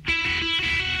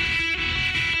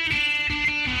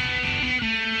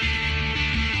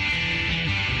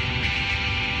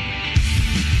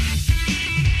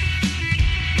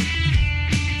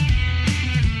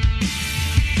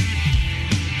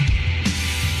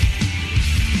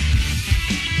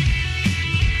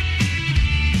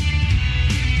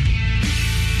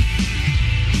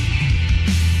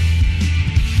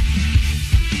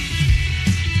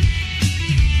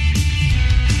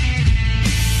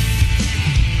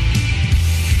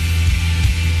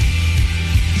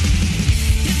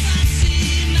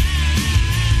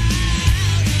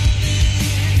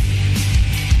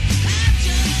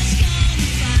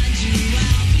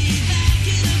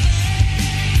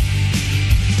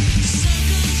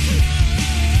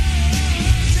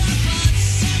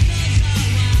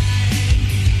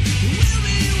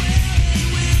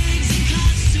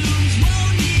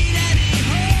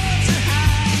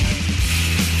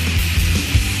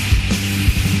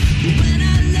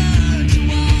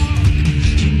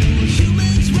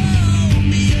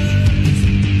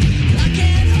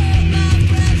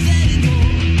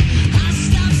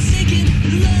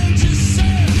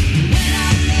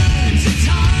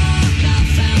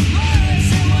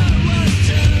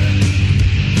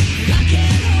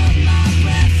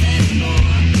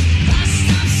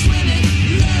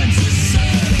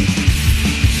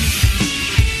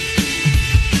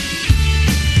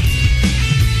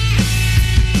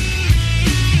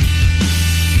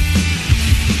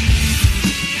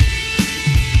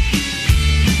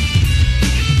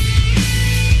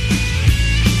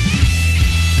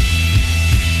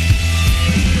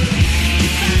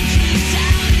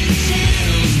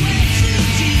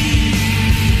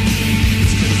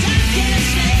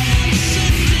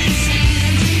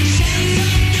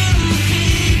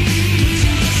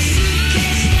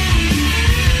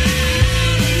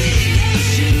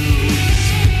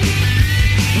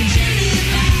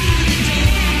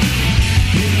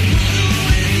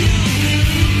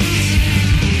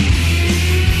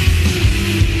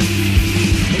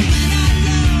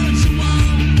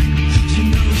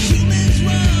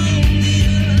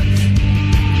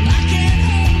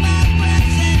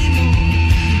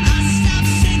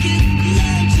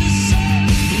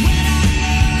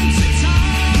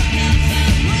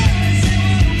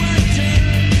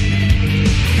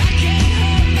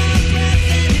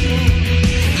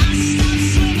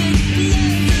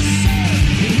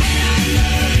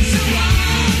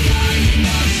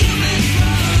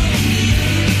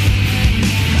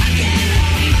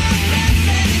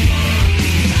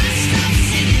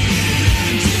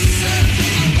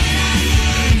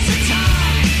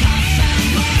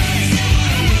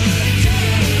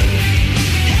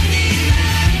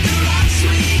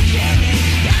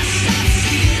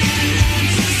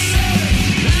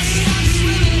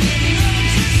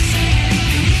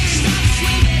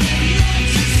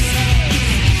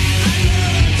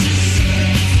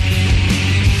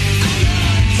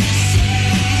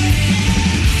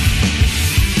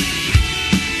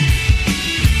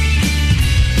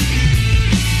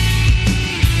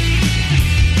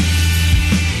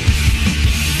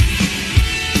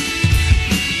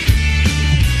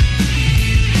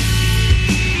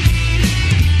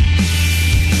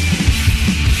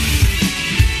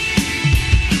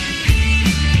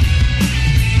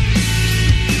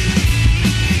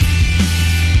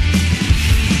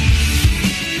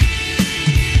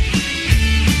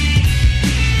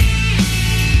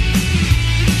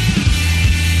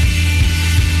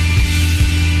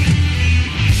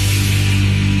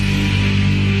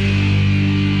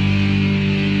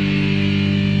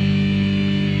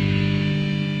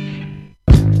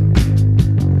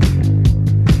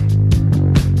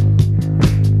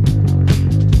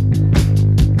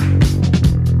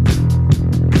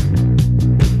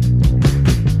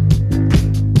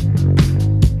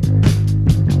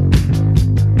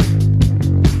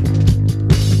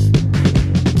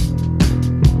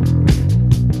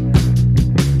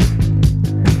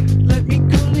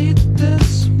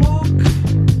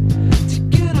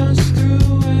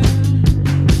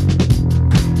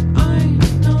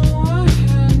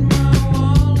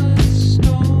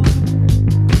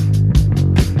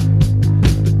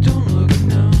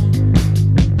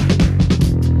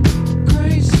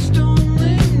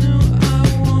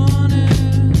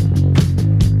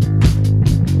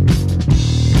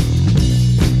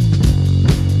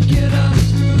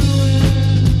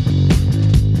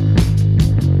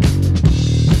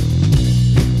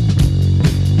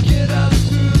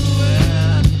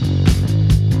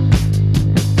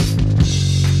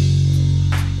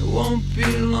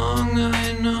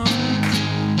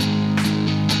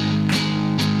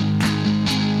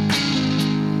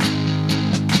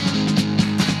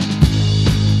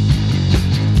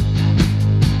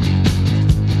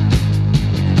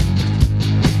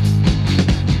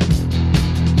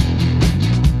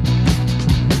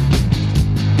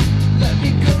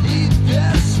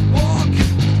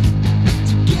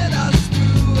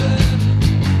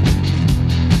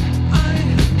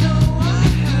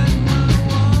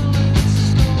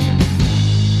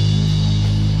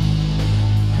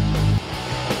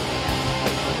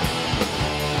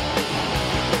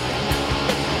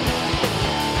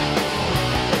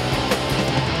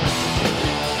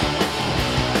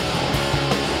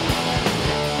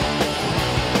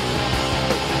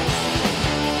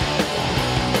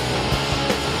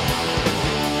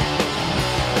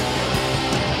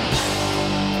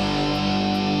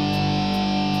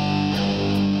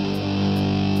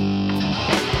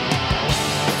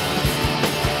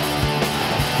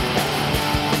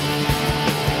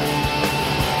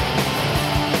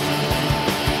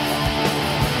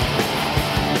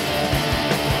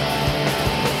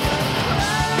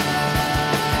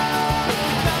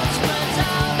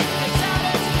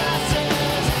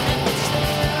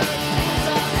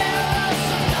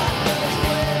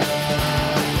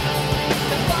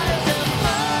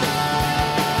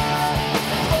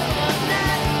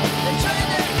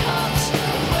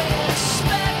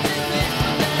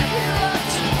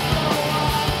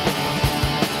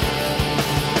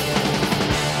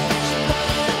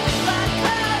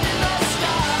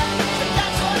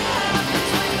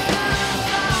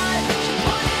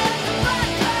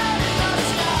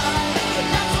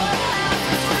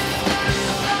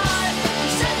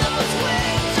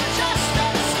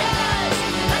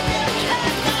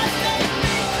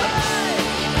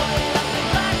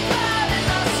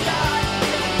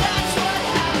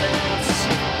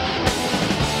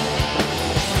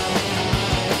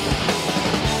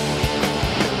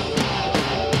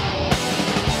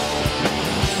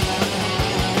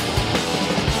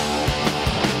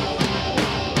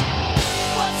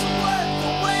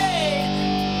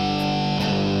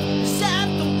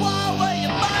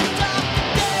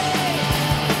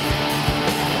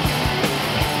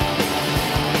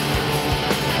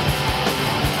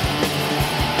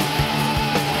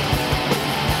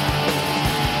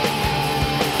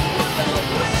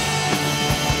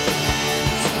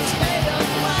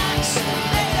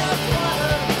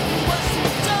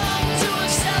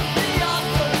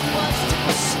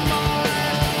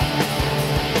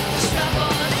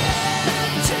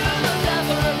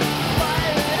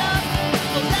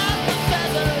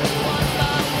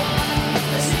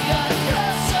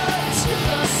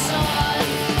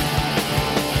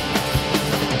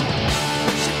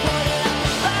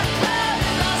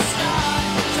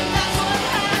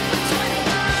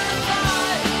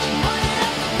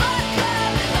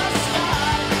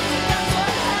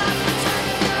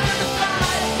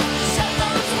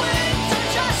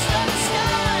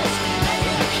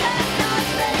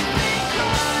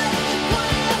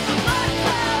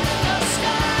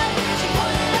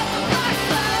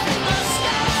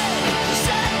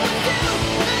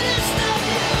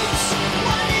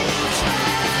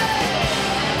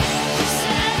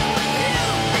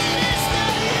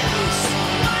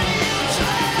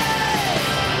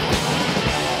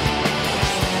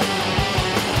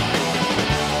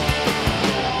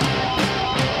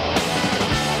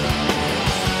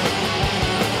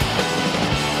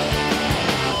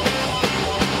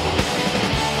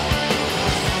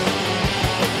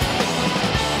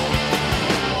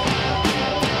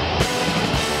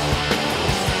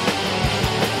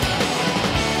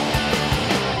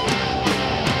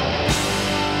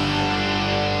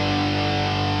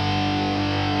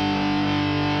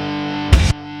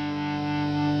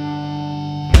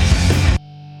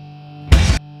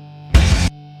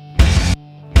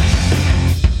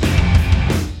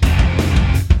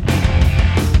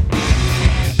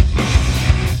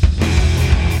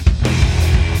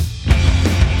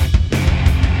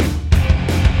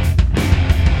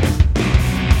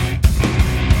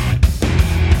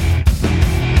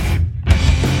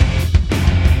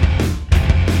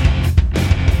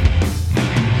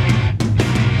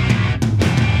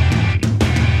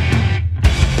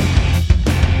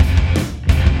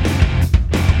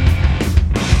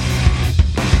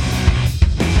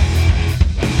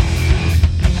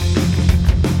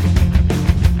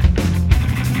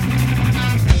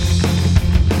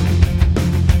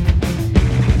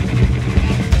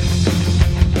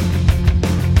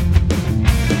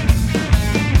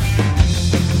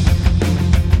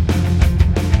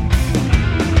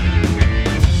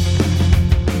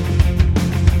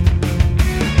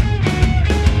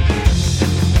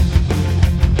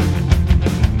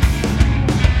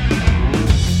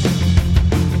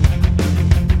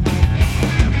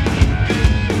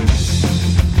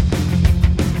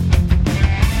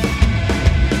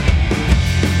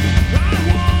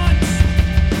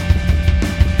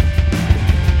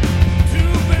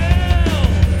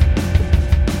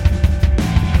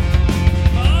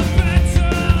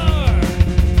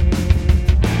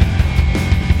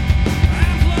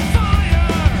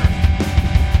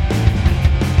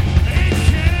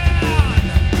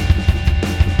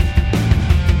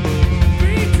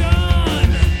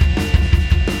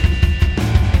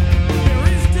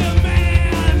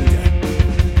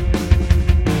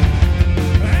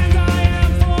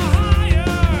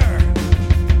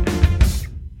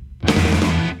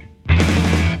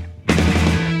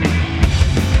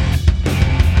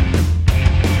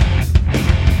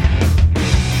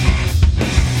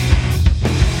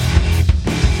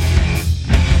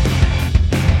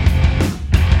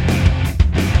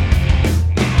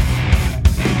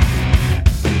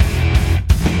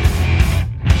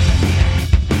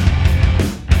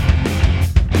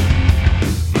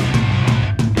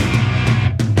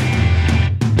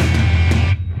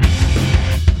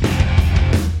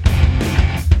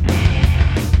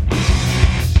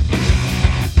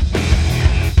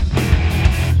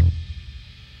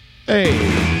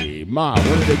 Hey, Ma, what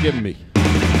are they giving me?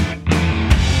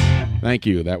 Thank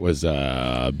you. That was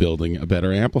Building a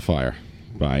Better Amplifier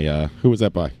by, who was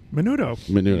that by? Menudo.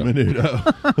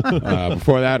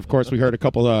 Before that, of course, we heard a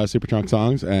couple Superchunk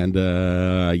songs and,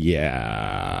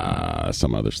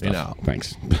 some other stuff. You know.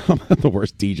 Thanks. I'm the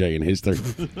worst DJ in history.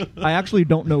 I actually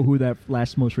don't know who that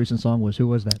most recent song was. Who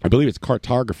was that? I believe it's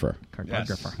Cartographer.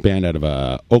 Band out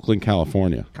of Oakland,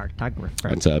 California. Cartographer.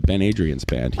 It's Ben Adrian's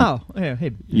band. Oh, yeah.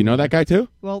 Hey. You know that guy, too?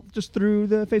 Well, just through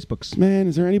the Facebooks. Man,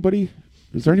 is there anyone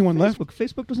left?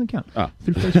 Facebook doesn't count. Oh.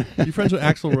 Through Facebook. Are you friends with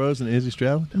Axl Rose and Izzy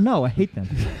Stradlin? No, I hate them.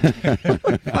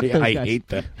 I hate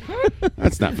them.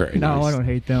 That's not very nice. No, I don't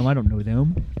hate them. I don't know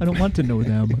them. I don't want to know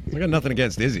them. I got nothing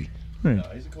against Izzy. Right.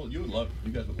 He's a cool. You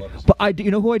guys would love this. But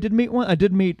you know who I did meet I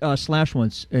did meet Slash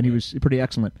once, and he was pretty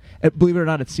excellent. Believe it or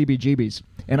not, at CBGB's,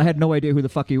 and I had no idea who the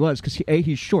fuck he was because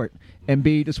he's short, and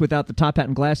B, just without the top hat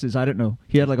and glasses, I don't know.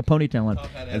 He had like a ponytail on.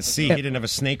 And C, he didn't have a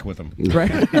snake with him. Right?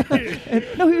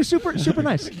 No, he was super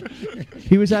nice.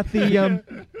 He was at the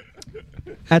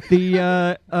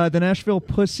Nashville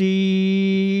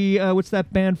Pussy. What's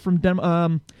that band from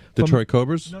Detroit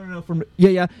Cobras? No, from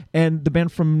and the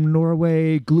band from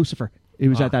Norway, Glucifer. He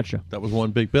was at that show. That was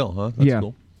one big bill, huh? That's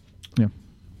cool. Yeah.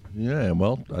 Yeah,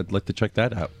 well, I'd like to check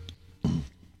that out.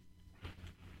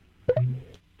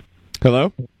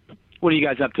 Hello? What are you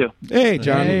guys up to? Hey,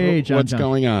 John. Hey, John. What's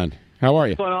going on? How are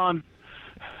you? What's going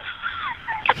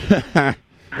on?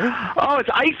 Oh, it's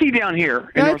icy down here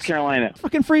in North Carolina.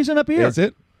 Fucking freezing up here. Is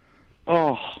it?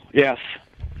 Oh, yes.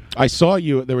 I saw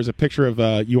you. There was a picture of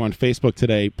you on Facebook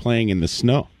today playing in the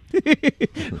snow.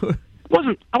 I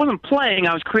wasn't playing.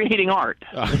 I was creating art.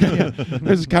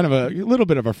 This is kind of a little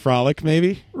bit of a frolic,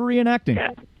 maybe. Reenacting.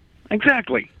 Yeah,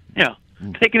 exactly. Yeah,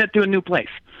 taking it to a new place.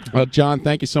 Well, John,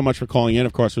 thank you so much for calling in.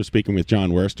 Of course, we're speaking with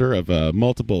John Worster of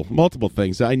multiple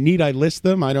things. I list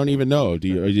them? I don't even know.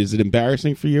 Is it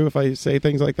embarrassing for you if I say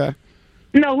things like that?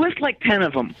 No, list like 10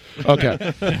 of them.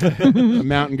 Okay.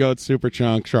 Mountain Goats,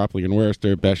 Superchunk, Sharpley and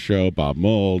Worster, Best Show, Bob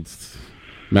Molds,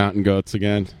 Mountain Goats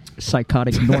again.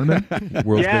 Psychotic Norman.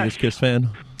 World's biggest Kiss fan.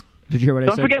 Did you hear what I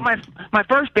said? Don't forget my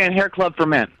first band, Hair Club for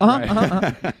Men. No,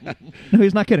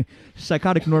 he's not kidding.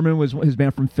 Psychotic Norman was his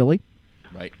band from Philly.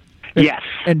 Right. Yes.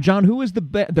 And John, who was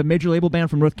the major label band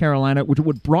from North Carolina, which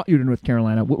what brought you to North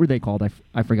Carolina? What were they called?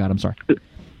 I forgot. I'm sorry.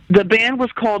 The band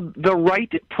was called The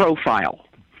Right Profile.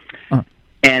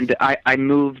 And I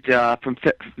moved from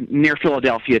near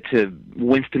Philadelphia to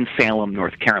Winston-Salem,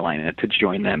 North Carolina, to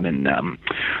join them in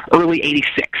early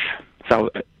 '86. So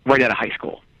right out of high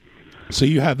school. So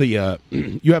you have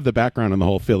the background on the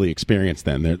whole Philly experience.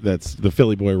 Then that's the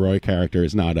Philly Boy Roy character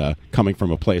is not coming from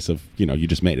a place of you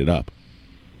just made it up.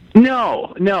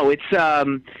 No, it's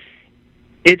a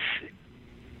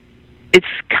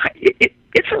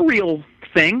real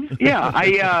thing. Yeah,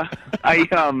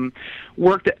 I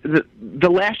worked the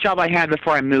last job I had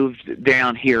before I moved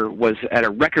down here was at a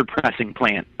record pressing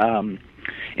plant in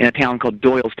a town called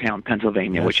Doylestown,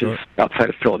 Pennsylvania, which is outside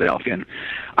of Philadelphia. And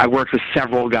I worked with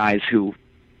several guys who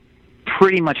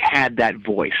pretty much had that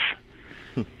voice,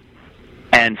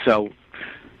 and so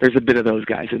there's a bit of those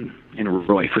guys in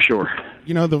Roy for sure.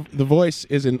 The voice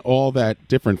isn't all that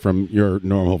different from your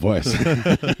normal voice.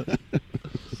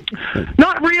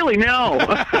 Not really, no.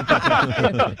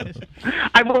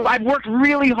 I've worked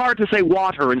really hard to say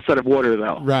water instead of water,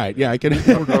 though. Right? Yeah, I can.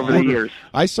 Over the years,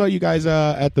 I saw you guys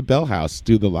at the Bell House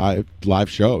do the live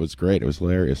show. It was great. It was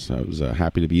hilarious. I was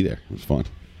happy to be there. It was fun.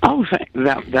 Oh,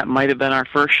 that might have been our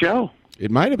first show. It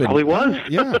might have been. Probably was.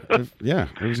 Yeah,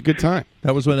 it was a good time.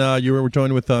 That was when you were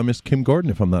joined with Miss Kim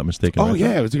Gordon, if I'm not mistaken. Oh right?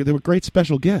 yeah, they were great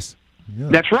special guests. Yeah.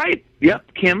 That's right.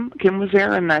 Yep, Kim was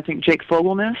there, and I think Jake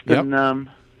Fogelnest and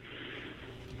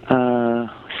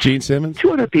Gene Simmons.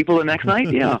 2 other people the next night.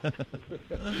 Yeah.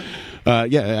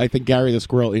 I think Gary the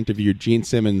Squirrel interviewed Gene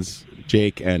Simmons,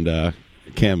 Jake, and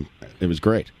Kim. It was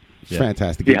great. It was a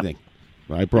fantastic evening.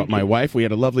 I brought my wife. We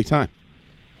had a lovely time.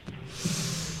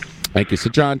 Thank you. So,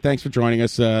 John, thanks for joining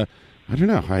us. I don't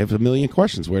know. I have a million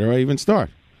questions. Where do I even start?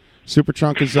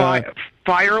 Superchunk is...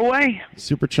 Fire away.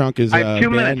 Superchunk is... I have 2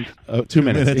 minutes. 2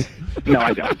 minutes. No,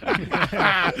 I don't.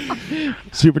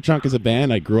 Superchunk is a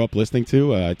band I grew up listening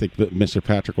to. I think that Mr.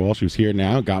 Patrick Walsh, who's here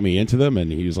now, got me into them, and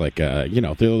he was like, they're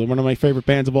one of my favorite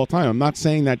bands of all time. I'm not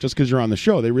saying that just because you're on the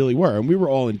show. They really were. And we were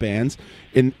all in bands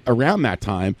around that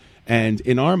time, and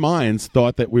in our minds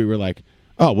thought that we were like,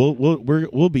 oh,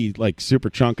 we'll be like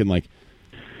Superchunk in like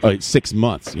 6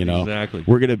 months, Exactly.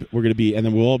 We're gonna be, and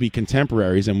then we'll all be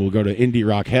contemporaries, and we'll go to indie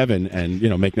rock heaven, and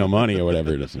make no money or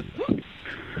whatever it is.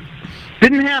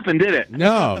 Didn't happen, did it?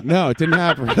 No, it didn't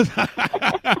happen.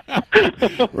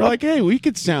 We're like, hey, we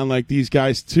could sound like these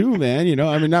guys too, man. You know,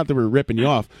 I mean, not that we're ripping you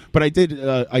off, but I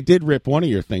did rip one of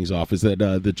your things off. Is that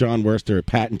the John Worster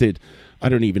patented? I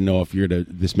don't even know if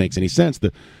this makes any sense.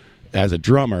 As a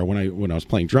drummer, when I was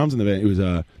playing drums in the band, it was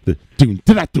the doom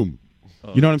da doom.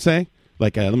 You know what I'm saying?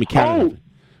 Like, let me count. Oh,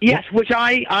 yes, which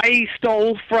I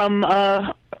stole from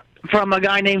a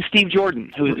guy named Steve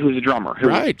Jordan, who's a drummer.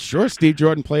 Right, sure. Steve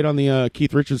Jordan played on the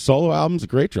Keith Richards solo albums. A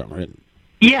great drummer.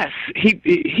 Yes,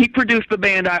 he produced the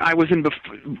band I was in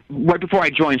right before I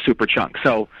joined Superchunk.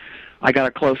 So I got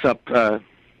a close-up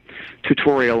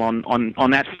tutorial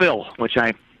on that fill, which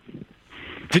I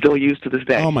still use to this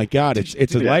day. Oh my God, it's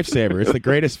a lifesaver. It's the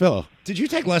greatest fill. Did you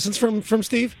take lessons from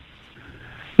Steve?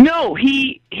 No,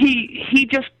 he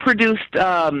just produced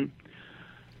the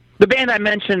band I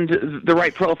mentioned, The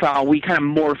Right Profile. We kind of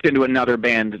morphed into another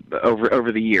band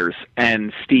over the years,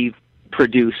 and Steve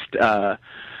produced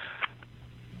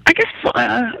I guess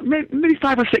maybe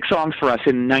 5 or 6 songs for us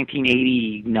in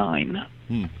 1989,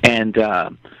 and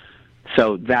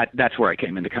so that's where I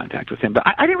came into contact with him. But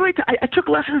I didn't really. I took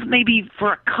lessons maybe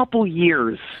for a couple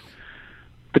years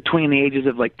between the ages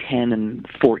of like 10 and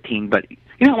 14. But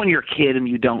you know, when you're a kid and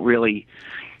you don't really,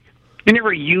 you're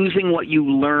never using what you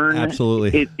learn.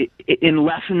 Absolutely. In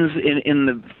lessons in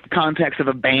the context of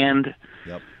a band.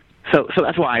 Yep. So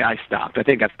that's why I stopped. I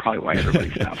think that's probably why everybody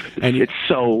stopped. It's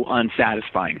so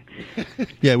unsatisfying.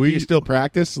 Yeah, do you still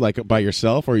practice like by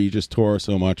yourself, or you just tour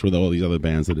so much with all these other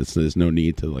bands that there's no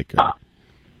need to like? If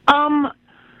I'm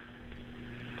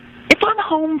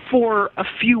home for a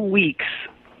few weeks,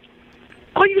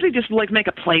 I'll usually just like make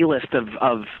a playlist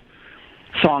of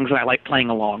songs that I like playing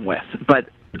along with. But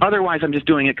otherwise, I'm just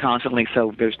doing it constantly,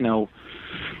 so there's no.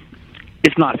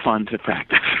 It's not fun to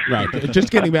practice. Right. Just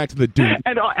getting back to the doom.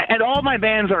 And all my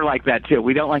bands are like that, too.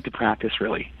 We don't like to practice,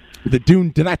 really. The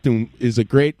doom da doom is a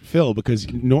great fill because,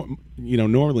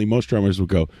 normally most drummers will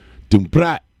go doom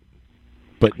brat.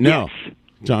 But no. Yes.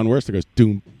 John Worster goes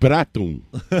doom brat doom.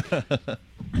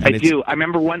 I do. I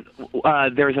remember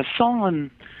there's a song on,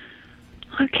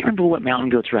 I can't remember what Mountain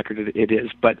Goats record it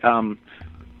is, but the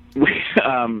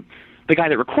guy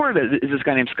that recorded it is this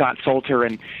guy named Scott Salter,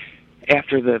 and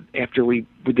after we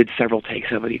did several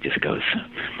takes of it, he just goes,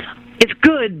 "It's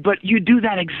good, but you do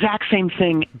that exact same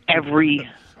thing every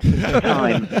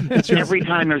time. Every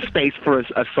time there's space for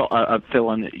a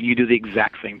fill in, you do the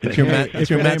exact same thing." It's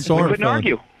your Matt Sorum. Couldn't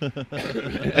argue.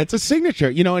 It's a signature,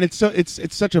 and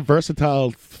it's such a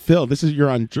versatile fill. You're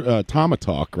on Tama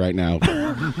Talk right now.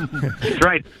 That's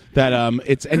right. That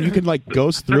and you can like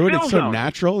ghost through it. It's so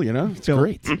natural, It's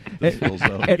great.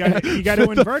 You got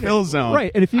to invert fill it. zone. Right,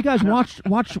 and if you guys watch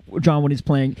John when he's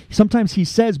playing, sometimes he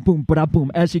says boom ba da boom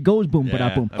as he goes boom ba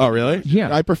da boom. Oh really?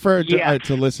 Yeah. I prefer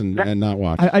to listen and not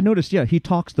watch. I noticed. Yeah, he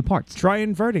talks the parts. Try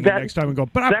inverting it next time and go.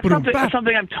 That's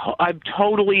something I'm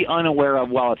totally unaware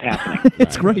of while it's happening.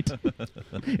 It's great.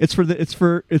 It's for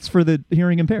the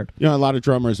hearing impaired. A lot of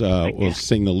drummers will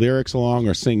sing the lyrics along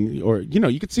or sing, or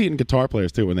you could see it in guitar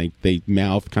players too when they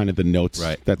mouth kind of the notes.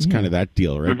 Right. That's kind of that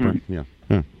deal, right? Mm-hmm.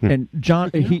 Yeah. And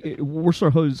John, Worcester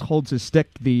holds his stick.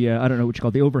 I don't know what you call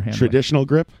it, the overhand. Traditional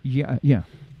grip. Yeah.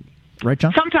 Right,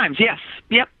 John? Sometimes, yes.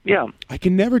 Yep, yeah. I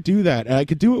can never do that. I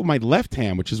could do it with my left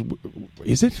hand, which is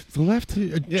it the left?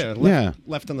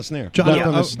 Left on the snare. John, Left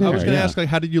on the I was snare, going to ask,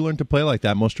 how did you learn to play like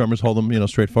that? Most drummers hold them,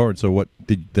 straightforward. So what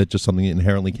did that just something that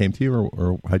inherently came to you,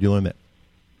 or how did you learn that?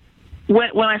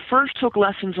 When I first took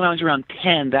lessons when I was around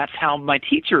 10, that's how my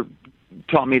teacher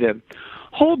taught me to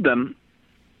hold them.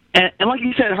 And like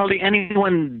you said, hardly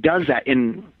anyone does that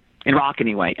in rock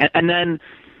anyway. And then,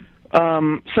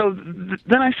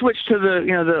 then I switched to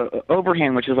the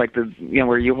overhand, which is like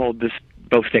where you hold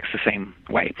both sticks the same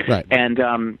way. Right. And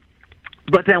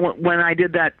but then when I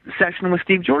did that session with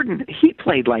Steve Jordan, he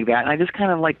played like that, and I just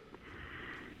kind of like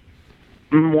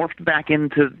morphed back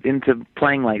into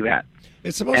playing like that.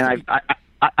 It's supposed to be...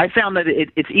 I found that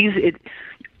it's easy.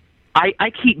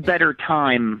 I keep better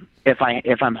time if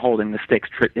I'm holding the sticks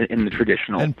in the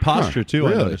traditional and posture too.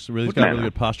 Really? I noticed. He's got really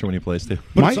good posture when he plays too.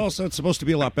 But it's supposed to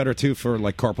be a lot better too for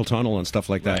like carpal tunnel and stuff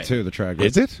like that too. The track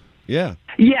is it? Yeah.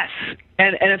 Yes,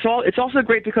 and it's also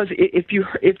great because if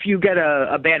you get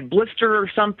a bad blister or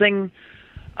something,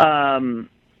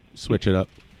 switch it up.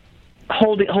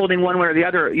 Holding one way or the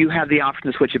other, you have the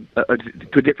option to switch it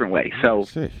to a different way. So.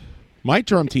 My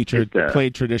drum teacher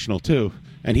played traditional too,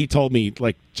 and he told me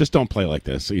like, just don't play like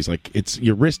this. He's like,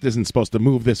 your wrist isn't supposed to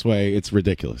move this way. It's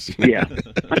ridiculous. Yeah,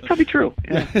 that's probably true.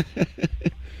 Yeah.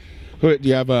 Do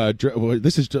you have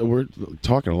we're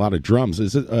talking a lot of drums.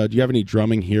 Is it? Do you have any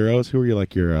drumming heroes? Who are you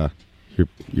like your your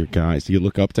guys? Do you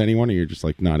look up to anyone, or you're just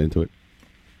like not into it?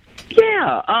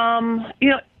 Yeah,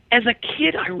 as a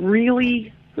kid,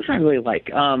 who did I really like?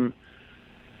 I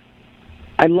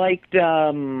liked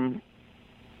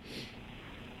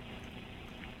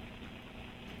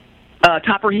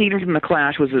Topper Heavers from The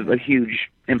Clash was a huge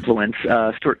influence.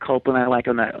 Stuart Copeland, I like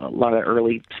on a lot of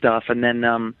early stuff, and then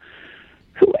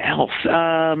who else?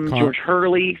 George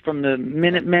Hurley from the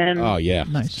Minutemen. Oh yeah,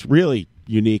 Nice. It's really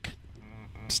unique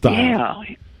style. Yeah,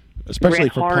 especially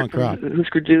Grant for Hart punk rock. from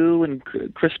Husker Du and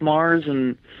Chris Mars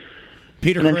and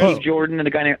Peter then Criss. Steve Jordan and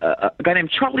a guy named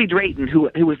Charlie Drayton who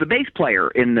was the bass player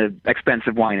in the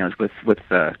Expensive Winos with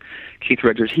Keith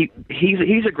Richards.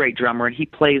 He's a great drummer, and he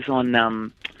plays on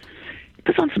some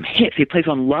hits. He plays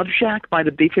on Love Shack by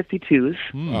the B-52s.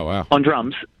 Oh wow, on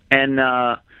drums, and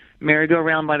Merry Go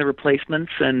Round by the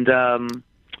Replacements, and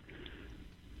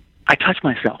I Touch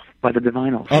Myself by the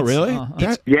Divinyls. Oh really?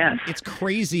 Yes. It's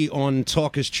crazy on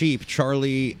Talk is Cheap.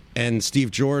 Charlie and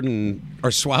Steve Jordan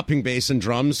are swapping bass and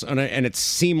drums, and it's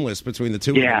seamless between the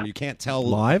two of them. You can't tell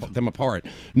them apart.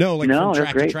 No, from they're track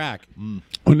to great. track.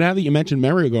 Well, now that you mentioned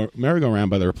Merry Go Round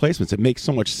by the Replacements, it makes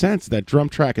so much sense. That drum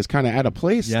track is kind of out of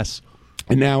place. Yes.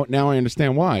 And now I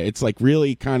understand why. It's like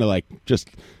really kind of like just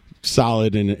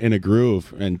solid in a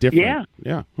groove and different. Yeah.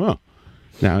 Yeah. Huh.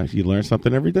 Now you learn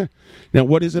something every day. Now,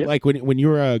 what is it like when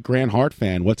you're a Grant Hart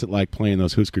fan? What's it like playing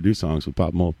those Husker Du songs with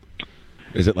Bob Mould?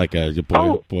 Is it like a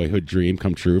boyhood dream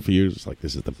come true for you? It's like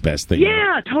this is the best thing.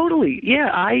 Yeah, totally.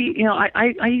 Yeah, I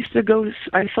used to go.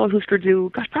 I saw Husker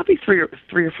Du, probably three or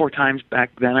four times back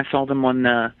then. I saw them on.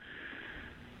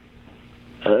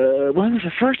 When was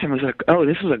the first time?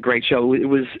 This was a great show. It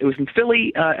was in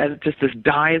Philly at just this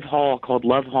dive hall called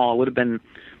Love Hall. It would have been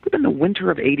the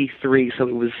winter of '83. So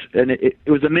it was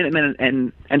the Minutemen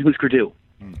and Husker Du.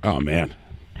 Oh man.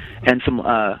 And some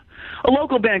a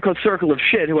local band called Circle of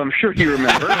Shit, who I'm sure you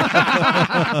remember.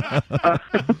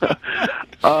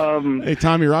 Hey,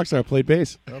 Tommy Rockstar played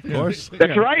bass. Of course.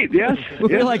 That's right. Yes. We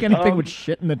feel yes. like anything with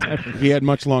shit in the title. He had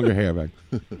much longer hair back.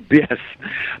 Yes,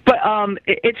 but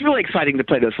it's really exciting to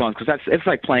play those songs because it's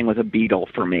like playing with a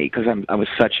Beatle for me because I was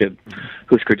such a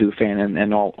Husker Du fan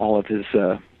and all of his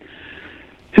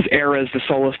eras, the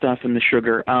solo stuff and the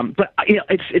Sugar. But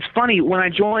it's funny when I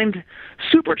joined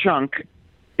Superchunk.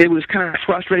 It was kind of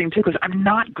frustrating too because I'm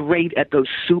not great at those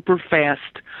super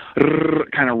fast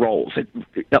kind of rolls.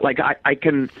 I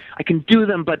can do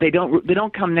them, but they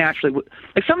don't come naturally.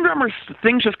 Like some drummers,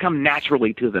 things just come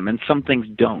naturally to them, and some things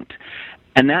don't.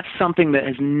 And that's something that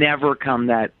has never come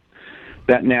that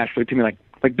naturally to me. Like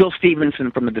Bill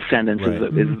Stevenson from the Descendants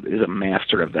is a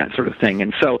master of that sort of thing,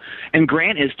 and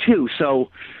Grant is too. So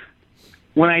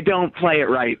when I don't play it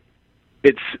right,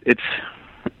 it's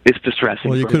distressing.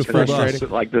 Well, you could have fooled us.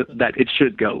 That it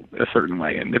should go a certain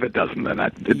way, and if it doesn't, then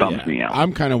it bums me out.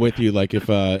 I'm kind of with you. Like if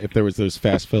there was those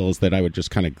fast fills that I would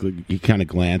just kind of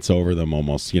glance over them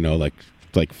almost,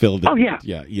 like Phil. Oh yeah.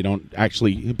 Yeah. You don't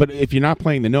actually, but if you're not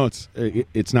playing the notes,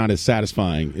 it's not as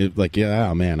satisfying.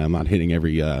 Oh man, I'm not hitting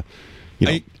every. I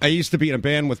used to be in a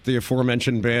band with the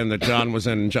aforementioned band that John was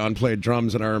in, and John played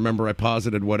drums, and I remember I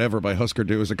posited Whatever by Husker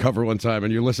Du as a cover one time,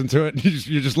 and you listened to it, and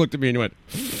you just looked at me and you went,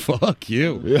 fuck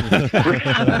you.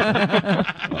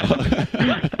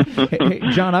 Hey,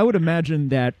 John, I would imagine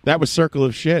that was Circle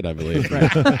of Shit, I believe.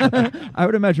 Right. I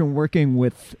would imagine working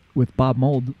with Bob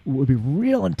Mould would be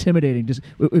real intimidating. Just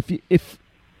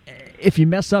if you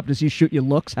mess up, does he shoot you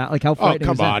looks? How frightening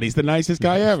come is that? on, he's the nicest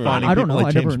guy ever. I don't know. Like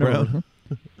I James never Brown. know.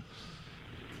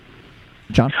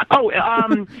 John?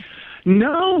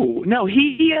 No,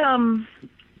 he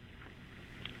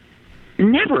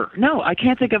never. No, I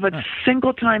can't think of a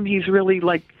single time he's really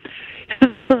like.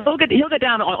 He'll get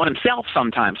down on himself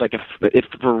sometimes. Like if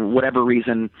for whatever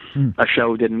reason a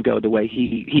show didn't go the way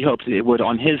he hopes it would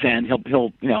on his end,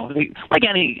 he'll like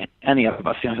any of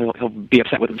us, he'll be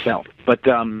upset with himself. But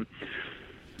no,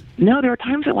 there are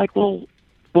times that like we'll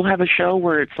have a show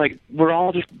where it's like we're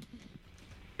all just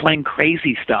playing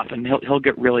crazy stuff, and he'll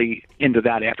get really into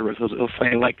that afterwards. He'll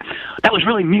say like, "That was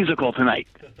really musical tonight,"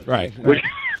 right? Which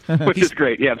is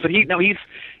great. Yeah. So he's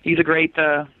a great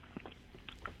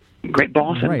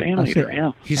boss and band leader.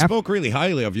 Yeah. He spoke really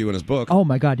highly of you in his book. Oh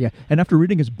my God, yeah. And after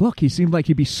reading his book, he seemed like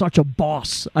he'd be such a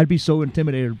boss. I'd be so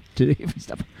intimidated to even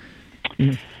stuff.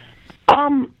 Yeah.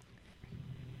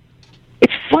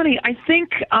 It's funny. I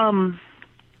think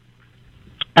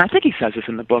he says this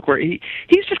in the book where he's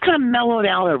just kind of mellowed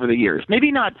out over the years.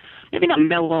 Maybe not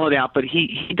mellowed out, but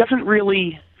he doesn't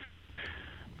really.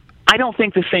 I don't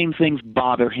think the same things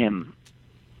bother him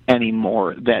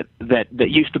anymore that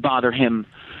used to bother him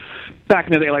back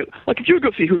in the day, like if you would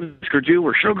go see Husker Du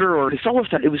or Sugar or his solo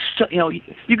stuff, it was so,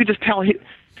 you could just tell this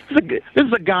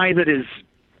is a guy that has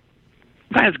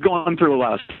gone through a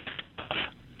lot of stuff,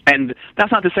 and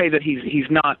that's not to say that he's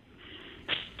not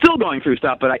still going through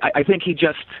stuff, but I think he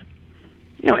just,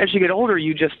 as you get older,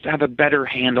 you just have a better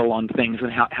handle on things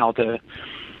and how to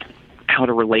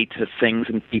relate to things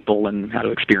and people and how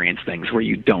to experience things where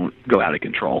you don't go out of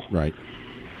control. Right.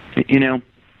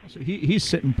 So he's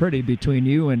sitting pretty between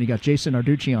you, and you got Jason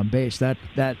Arducci on bass. That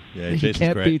you Jason's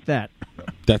can't great. beat that.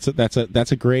 That's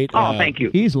a great. Oh, thank you.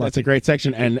 He's lucky. That's a great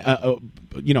section, and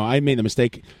I made the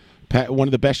mistake. One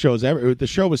of the best shows ever. The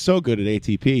show was so good at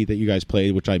ATP that you guys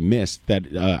played, which I missed. That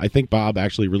I think Bob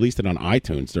actually released it on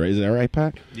iTunes. Is that right,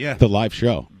 Pat? Yeah. The live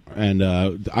show, and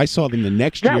I saw them the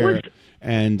next year.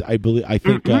 And I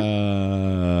think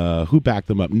who backed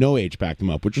them up? No Age backed them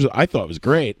up, which I thought was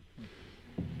great.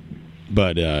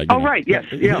 But right, yes,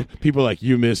 yeah. People are like,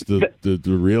 you missed the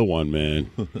real one, man.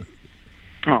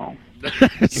 Oh,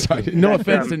 sorry, no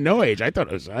offense to No Age. I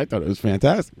thought it was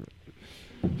fantastic.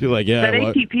 You're like, yeah.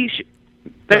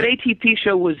 That ATP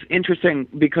show was interesting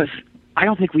because I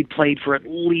don't think we played for at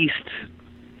least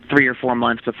 3 or 4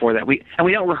 months before that. We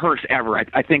don't rehearse ever.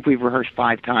 I think we've rehearsed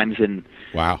 5 times in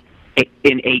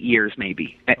 8 years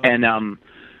maybe. And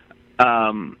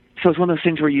so it's one of those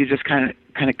things where you just kind of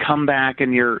come back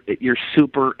and you're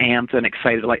super amped and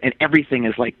excited, and everything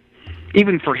is like,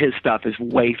 even for his stuff, is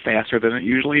way faster than it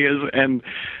usually is. And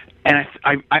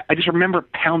I just remember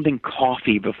pounding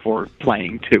coffee before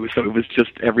playing too. So it was just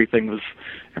everything was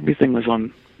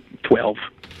on 12,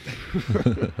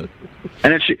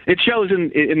 and it shows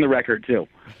in the record too.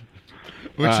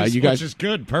 Which is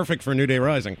good, perfect for New Day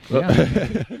Rising.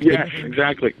 Yes,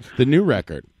 exactly. The new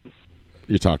record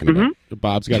you're talking about.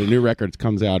 Bob's got a new record. It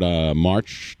comes out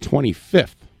March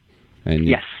 25th. And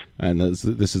yes. And this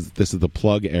is the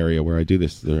plug area where I do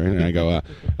this. And I go,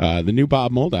 the new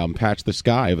Bob Mould album, Patch the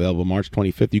Sky, available March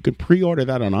 25th. You can pre-order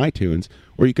that on iTunes,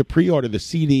 or you could pre-order the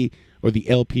CD or the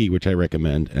LP, which I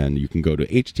recommend. And you can go to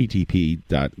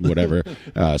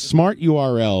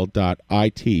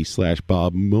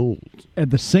smarturl.it/Bob Mould.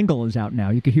 And the single is out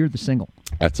now. You can hear the single.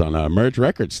 That's on Merge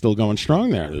Records. Still going strong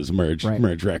there. Those Merge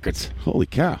Records. Holy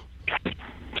cow.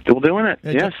 Still doing it,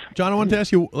 yes. John, I wanted to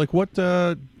ask you, what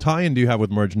tie-in do you have with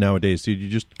Merge nowadays? Do you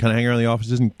just kind of hang around the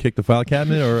offices and kick the file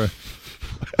cabinet, or?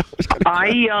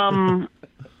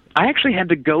 I actually had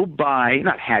to go buy,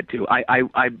 not had to,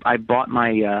 I bought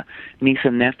my niece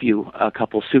and nephew a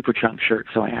couple Superchunk shirts,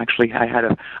 so I had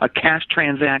a cash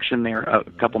transaction there a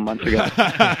couple months ago.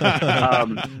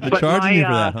 But charging you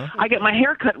for that, huh? I get my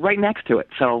hair cut right next to it,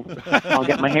 so I'll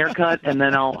get my hair cut, and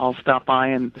then I'll stop by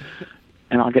and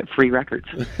I'll get free records.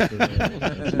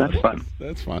 That's fun.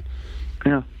 That's fun.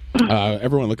 Yeah.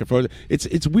 Everyone looking forward.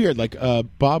 It's weird. Like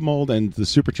Bob Mould and the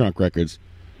Superchunk records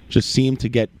just seem to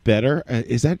get better.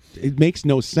 It makes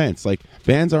no sense. Like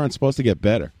bands aren't supposed to get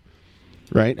better,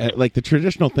 right? Like the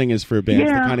traditional thing is for bands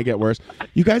to kind of get worse.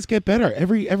 You guys get better.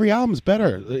 Every album's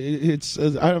better. It's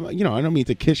I don't mean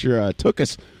to kiss your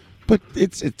tuchus, but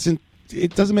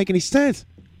it doesn't make any sense.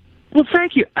 Well,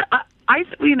 thank you. I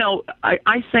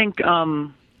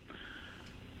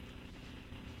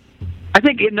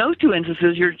think in those two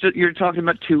instances, you're talking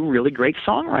about two really great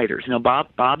songwriters.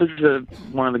 Bob is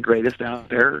one of the greatest out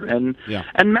there, and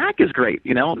Mac is great.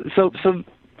 So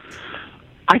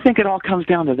I think it all comes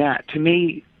down to that. To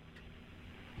me,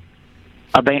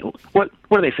 a band. What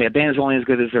do they say? A band is only as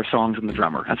good as their songs and the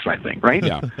drummer. That's what I think, right?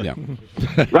 Yeah.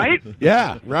 Right?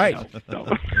 Yeah, right.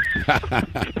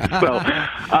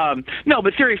 No,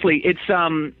 but seriously, it's.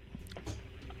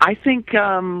 I think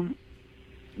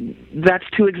that's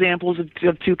two examples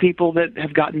of two people that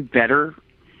have gotten better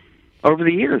over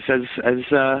the years as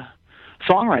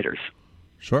songwriters.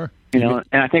 Sure. And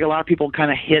I think a lot of people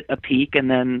kind of hit a peak, and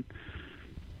then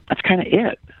that's kind of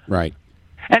it. Right.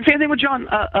 And same thing with John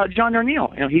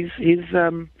Darnielle.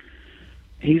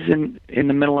 He's in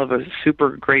the middle of a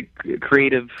super great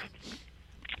creative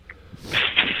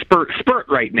spurt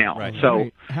right now. Right. So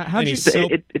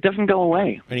it doesn't go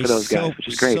away for those guys, which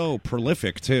is great. So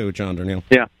prolific too, John Darnielle.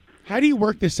 Yeah. How do you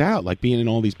work this out? Like being in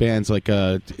all these bands, like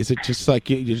is it just like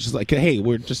you're just like, hey,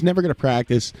 we're just never going to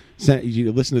practice?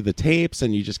 You listen to the tapes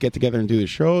and you just get together and do the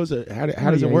shows. How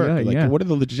does it work? What are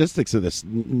the logistics of this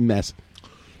mess?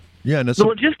 Yeah, the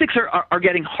logistics are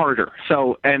getting harder.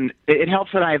 So, and it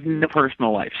helps that I have no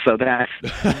personal life. So that's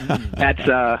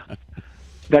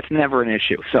never an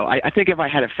issue. So I think if I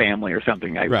had a family or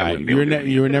something, I wouldn't be able to.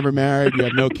 You were never married. You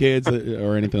have no kids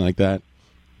or anything like that.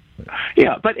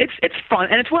 Yeah, but it's fun,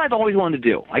 and it's what I've always wanted to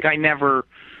do. Like I never,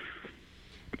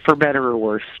 for better or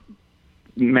worse,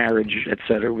 marriage,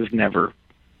 etc., was never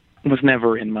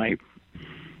in my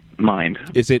mind.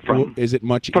 Is it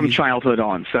much from childhood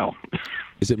on? So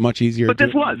is it much easier? But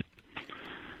this was.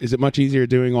 Is it much easier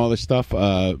doing all this stuff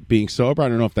being sober? I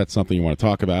don't know if that's something you want to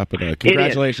talk about, but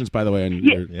congratulations, by the way. And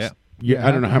Yeah.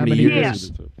 I don't know how many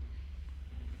years.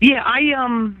 Yeah,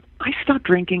 I stopped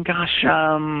drinking. Gosh,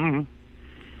 I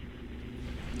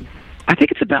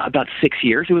think it's about 6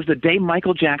 years. It was the day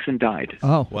Michael Jackson died.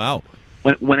 Oh, wow!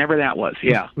 Whenever that was,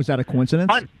 yeah. Was that a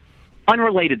coincidence?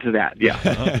 Unrelated to that, yeah.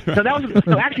 So that was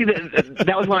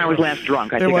that was when I was last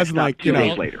drunk. I think wasn't I stopped like 2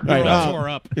 days later. Tore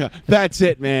up. Yeah, that's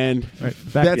it, man.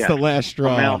 That's the last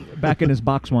straw. Back in his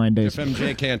box wine days. If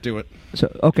MJ can't do it. So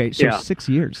 6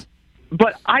 years.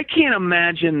 But I can't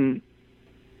imagine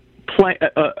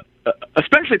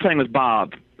especially playing with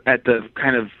Bob at the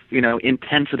kind of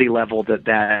intensity level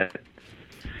that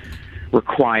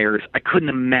requires. I couldn't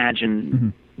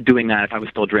imagine doing that if I was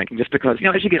still drinking. Just because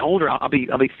as you get older, I'll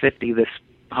be 50 this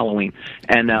Halloween.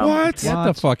 And What? Get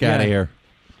the fuck out of here!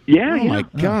 Yeah. Oh my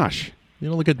gosh! You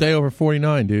don't look a day over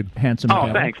 49, dude. Handsome.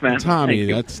 Oh, thanks, man. Tommy,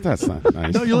 Thank that's not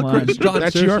nice. No, you look crazy, John.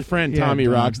 That's seriously. your friend, Tommy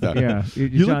Rockstar. Yeah,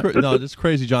 you look no. This is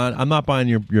crazy, John. I'm not buying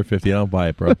your 50. I don't buy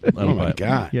it, bro. I don't buy it.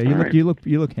 God. Yeah, you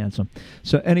look handsome.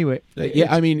 So anyway,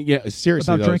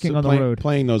 seriously, about though, drinking on the road.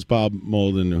 playing those Bob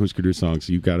Mould and Husker Du songs,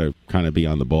 you've got to kind of be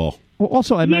on the ball. Well,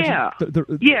 also, I imagine.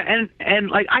 And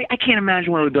like I can't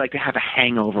imagine what it would be like to have a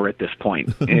hangover at this point.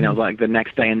 Like the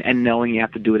next day, and knowing you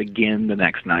have to do it again the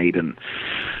next night, and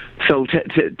so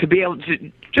to be able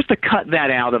to just to cut that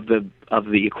out of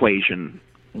the equation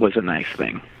was a nice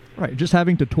thing. Right, just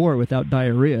having to tour without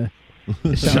diarrhea.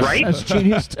 Right? That's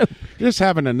genius too. Just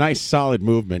having a nice solid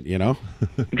movement,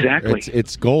 Exactly.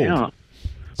 It's gold. Yeah.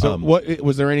 So, what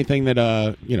was there anything that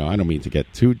I don't mean to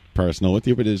get too personal with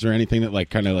you, but is there anything that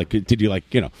did you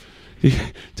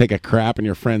take a crap in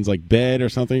your friend's bed or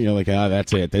something? You're like,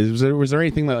 that's it. Was there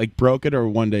anything that broke it, or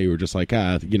one day you were just like,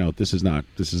 this is not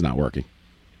working?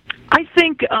 I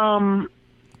think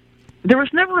there was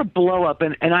never a blow up,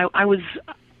 and I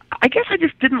guess I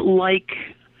just didn't like.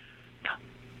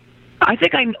 I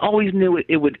think I always knew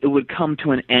it would come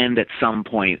to an end at some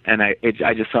point, and I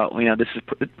just thought, this is.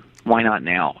 Why not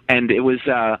now? And it was,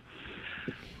 I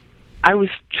was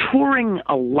touring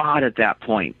a lot at that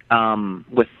point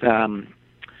with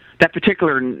that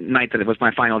particular night that it was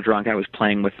my final drunk. I was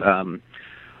playing with Carl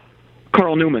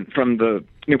Newman from the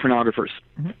New Pornographers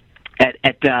at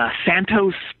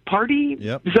Santos Party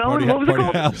Zone. What was it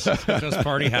called? House. Santos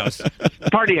Party House.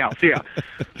 Party House, yeah.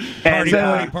 Party.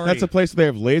 That's a place where they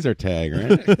have laser tag,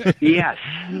 right? Yes.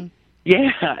 Yeah,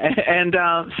 and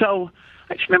so.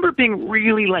 I just remember being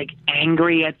really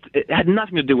angry at. It had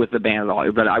nothing to do with the band at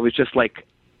all, but I was just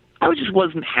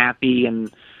wasn't happy, and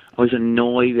I was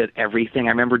annoyed at everything.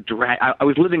 I remember I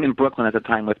was living in Brooklyn at the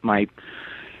time with my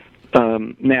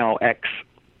now ex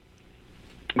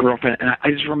girlfriend, and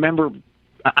I just remember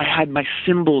I had my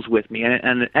cymbals with me,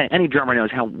 and any drummer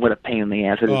knows what a pain in the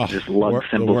ass it is to just lug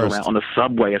cymbals around on the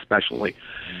subway, especially.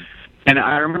 And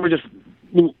I remember just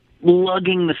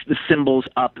lugging the cymbals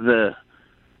up the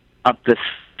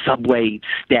subway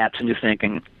steps and just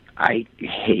thinking, I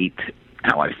hate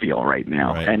how I feel right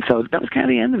now. Right. And so that was kind of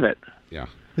the end of it. Yeah.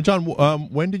 Hey, John,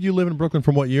 when did you live in Brooklyn?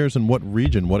 From what years and what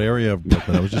region, what area of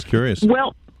Brooklyn? I was just curious.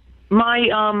 Well,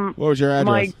 my what was your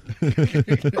address?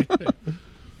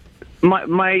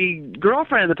 My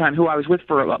girlfriend at the time, who I was with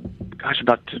for about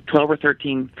 12 or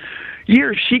 13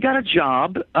 years, she got a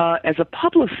job as a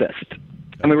publicist,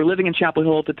 and we were living in Chapel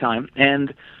Hill at the time,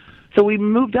 and so we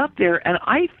moved up there, and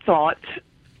I thought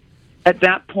at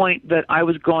that point that I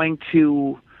was going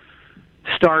to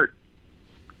start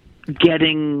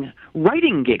getting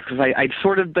writing gigs, because I'd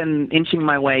sort of been inching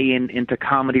my way into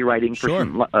comedy writing for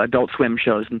some Adult Swim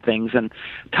shows and things, and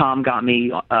Tom got me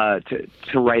to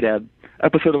write a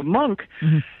episode of Monk,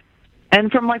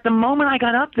 and from the moment I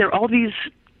got up there, all these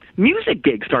music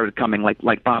gigs started coming,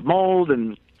 like Bob Mould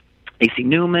and AC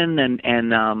Newman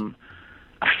and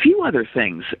a few other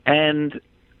things, and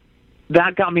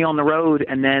that got me on the road,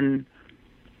 and then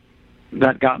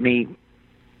that got me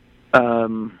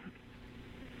on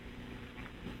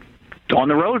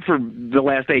the road for the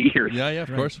last 8 years. Yeah,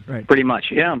 of course, right, pretty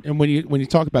much, yeah. And when you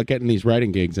talk about getting these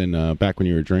writing gigs, and back when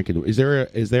you were drinking, was there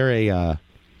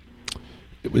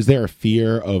a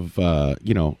fear of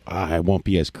I won't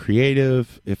be as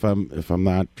creative if I'm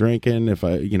not drinking, if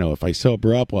I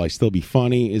sober up, will I still be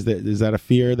funny? Is that a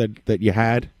fear that you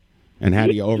had, and how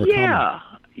do you overcome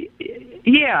it?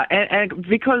 Yeah, and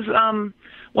because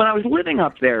when I was living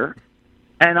up there,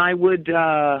 and I would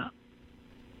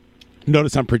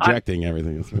notice I'm projecting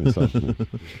everything.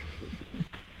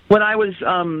 When I was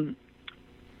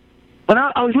when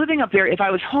I was living up there, if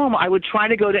I was home, I would try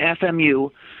to go to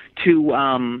FMU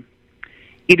to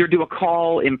either do a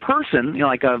call in person,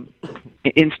 like a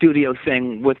in-studio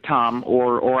thing with Tom,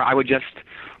 or I would just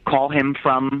call him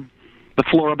from the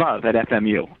floor above at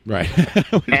FMU. Right.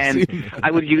 And I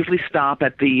would usually stop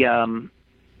at the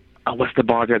what's the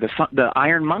bar there? The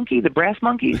Iron Monkey, the Brass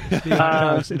Monkey.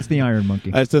 It's the Iron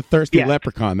Monkey. It's the Thirsty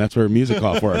Leprechaun. That's where Music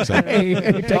Hall works. Hey,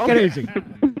 take it easy.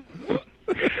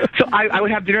 So I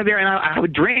would have dinner there, and I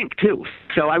would drink too.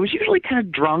 So I was usually kind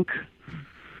of drunk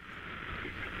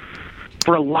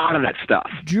for a lot of that stuff.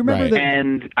 Do you remember that?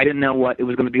 And I didn't know what it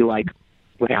was going to be like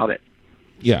without it.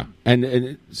 Yeah,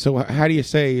 and so how do you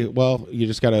say? Well, you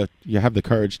just you have the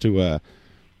courage to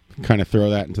kind of throw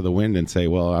that into the wind and say,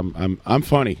 well, I'm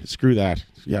funny. Screw that.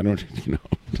 Yeah, I don't.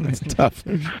 It's tough.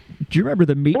 Do you remember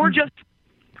the meeting? Or just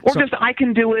I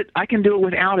can do it. I can do it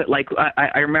without it. Like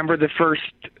I remember the first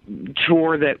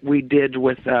tour that we did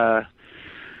with. I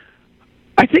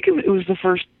think it was the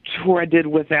first tour I did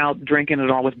without drinking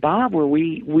at all with Bob, where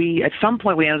we at some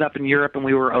point we ended up in Europe and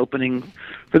we were opening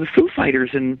for the Foo Fighters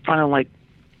in front of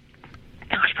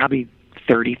probably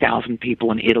 30,000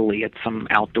 people in Italy at some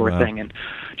outdoor thing, and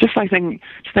just thinking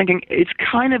it's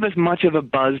kind of as much of a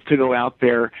buzz to go out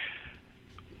there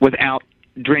without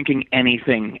drinking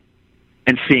anything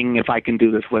and seeing if I can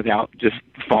do this without just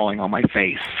falling on my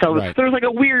face. So there's like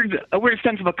a weird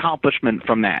sense of accomplishment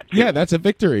from that. Yeah, that's a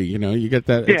victory. You get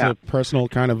that. It's a personal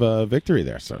kind of a victory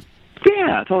there. So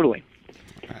yeah, totally.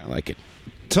 I like it.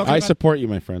 I support you,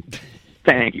 my friend.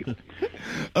 Thank you.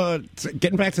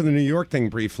 Getting back to the New York thing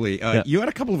briefly, you had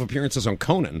a couple of appearances on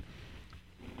Conan.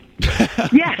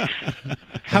 Yes.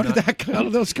 How did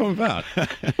those come about?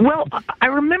 Well, I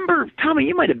remember, Tommy,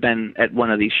 you might have been at one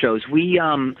of these shows. He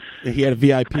had a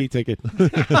VIP ticket.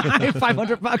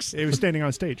 $500. He was standing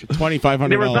on stage. $2,500.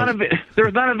 There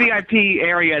was not a VIP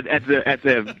area at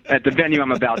the venue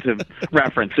I'm about to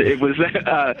reference. It was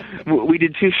we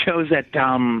did two shows at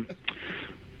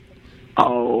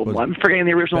I'm forgetting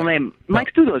the original name. Mike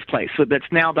Studo's place. So that's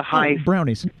now the High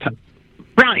Brownies.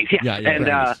 Brownies, yeah. And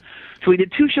Brownies. So we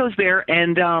did two shows there,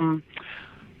 and a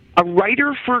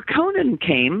writer for Conan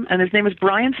came, and his name is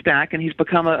Brian Stack, and he's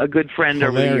become a good friend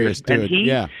over the years. Dude. And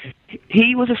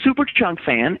he was a Superchunk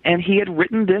fan, and he had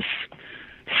written this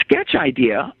sketch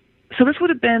idea. So this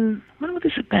would have been, when would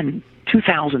this have been?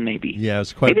 2000 maybe. Yeah, it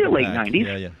was quite maybe the late back.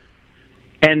 90s. Yeah.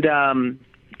 And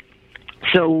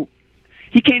so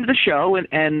he came to the show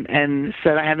and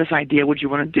said, I have this idea, would you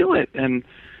want to do it? And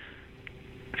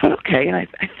I thought, okay, and I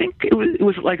think it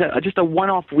was like just a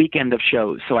one-off weekend of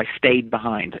shows, so I stayed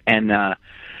behind, and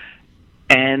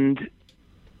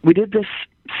we did this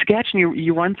sketch, and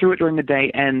you run through it during the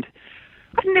day, and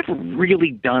I've never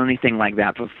really done anything like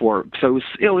that before, so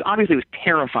obviously it was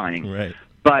terrifying, right?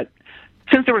 But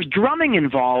since there was drumming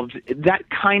involved, that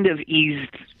kind of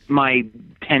eased my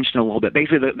tension a little bit.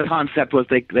 Basically, the concept was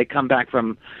they come back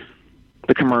from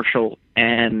the commercial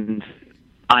and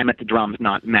I'm at the drums,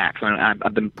 not Max.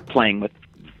 I've been playing with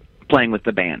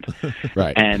the band,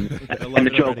 right? And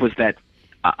the joke was that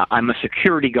I'm a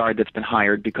security guard that's been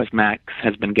hired because Max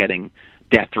has been getting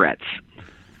death threats,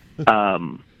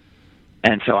 and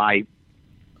so I've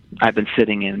been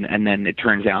sitting in, and then it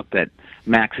turns out that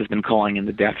Max has been calling in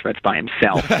the death threats by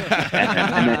himself,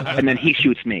 and then he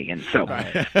shoots me, and so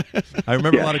I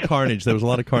remember a lot of carnage. There was a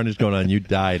lot of carnage going on. You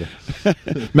died.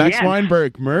 Max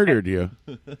Weinberg murdered you.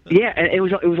 Yeah, and it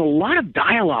was a lot of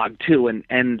dialogue too, and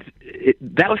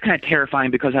that was kind of terrifying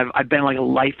because I've been like a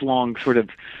lifelong sort of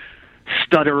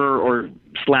stutterer or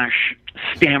 /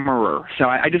 stammerer. So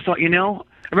I just thought, I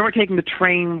remember taking the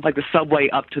train, like the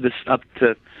subway up to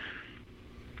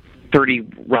 30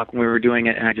 Rock when we were doing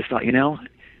it, and I just thought,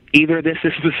 either this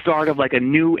is the start of like a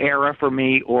new era for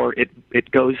me, or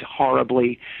it goes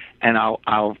horribly, and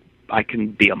I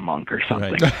can be a monk or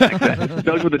something. Right. Like that.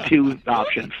 Those were the two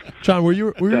options. John, were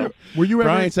you ever?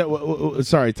 Brian said,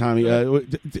 sorry, Tommy.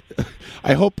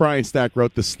 I hope Brian Stack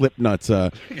wrote the Slipnuts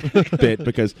bit,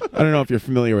 because I don't know if you're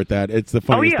familiar with that. It's the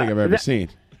funniest thing I've ever seen.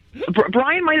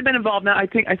 Brian might have been involved. Now I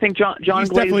think John He's Glazer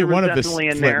definitely was one of definitely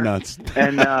the in there,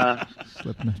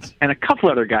 Slipnuts. and a couple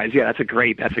other guys. Yeah, that's a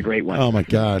great one. Oh my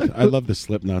God, I love the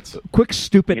Slipnuts. Quick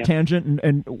stupid tangent,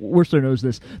 and Worcester knows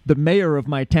this. The mayor of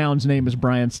my town's name is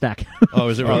Brian Stack. Oh,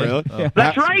 is it really? Yeah.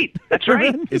 That's right. That's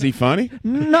right. Is he funny?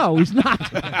 No, he's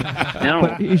not. No.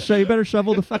 But you better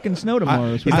shovel the fucking snow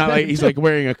tomorrow. He's not like he's like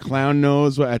wearing a clown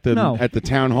nose at the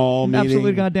town hall meeting.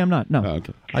 Absolutely goddamn not. No. Oh,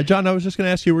 okay. John, I was just going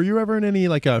to ask you: were you ever in any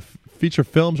feature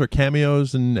films or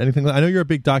cameos and anything? I know you're a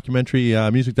big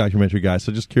music documentary guy,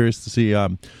 so just curious to see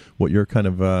what your kind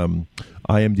of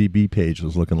IMDb page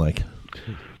was looking like.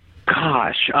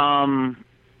 Gosh,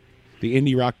 the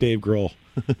indie rock Dave Grohl.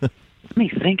 let me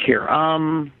think here.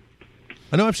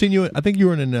 I know I've seen you. I think you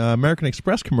were in an American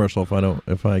Express commercial.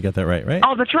 If I get that right, right?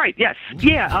 Oh, that's right. Yes.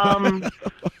 Yeah.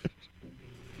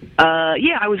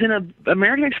 Yeah, I was in an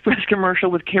American Express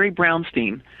commercial with Carrie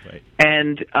Brownstein. Right.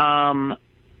 And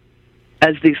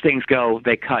as these things go,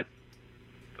 they cut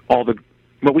all the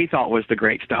what we thought was the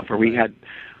great stuff. Where we had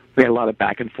a lot of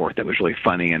back and forth that was really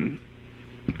funny, and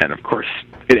of course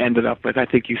it ended up with, I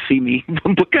think you see me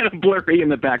kind of blurry in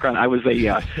the background. I was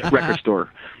a record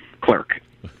store clerk.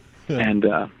 And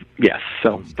yes,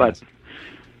 so but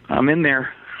I'm in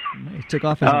there. It took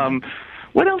off.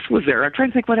 What else was there? I'm trying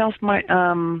to think what else might.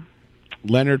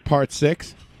 Leonard Part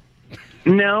 6?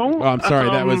 No. Oh, I'm sorry.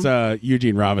 That was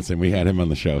Eugene Robinson. We had him on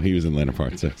the show. He was in Leonard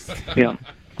Part 6. Yeah.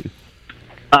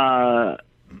 Tom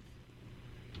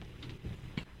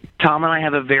and I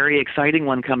have a very exciting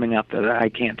one coming up that I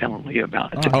can't tell you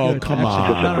about. Oh, come on.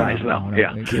 It's a surprise, though.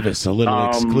 Yeah. Give us a little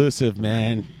exclusive,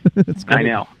 man. I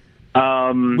know.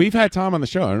 We've had Tom on the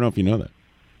show. I don't know if you know that.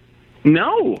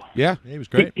 No. Yeah. He was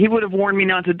great. He would have warned me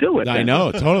not to do it. I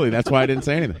know, totally. That's why I didn't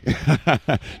say anything.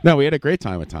 No, we had a great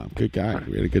time with Tom. Good guy.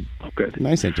 We had a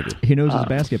nice interview. He knows his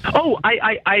basketball. Oh,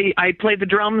 I played the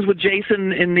drums with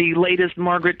Jason in the latest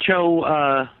Margaret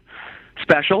Cho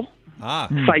special.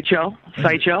 Sideshow.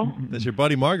 That's your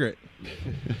buddy Margaret.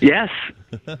 Yes.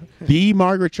 The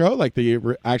Margaret Cho, like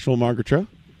the actual Margaret Cho?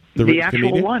 The actual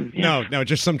comedian? one. Yeah. No,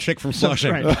 just some chick from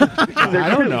Flushing. I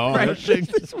don't know. Right.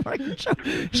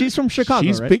 She's from Chicago,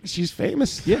 She's right? big. She's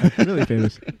famous. Yeah, really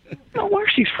famous. No, where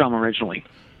she's from originally?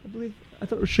 I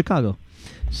thought it was Chicago.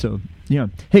 So, yeah.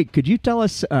 Hey, could you tell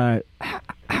us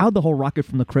how the whole Rocket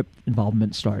from the Crypt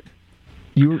involvement started?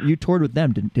 You toured with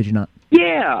them, did you not?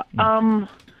 Yeah.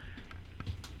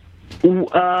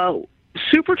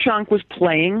 Superchunk was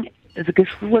playing. I guess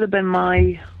would have been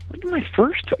my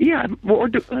first. Yeah. When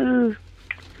would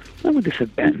this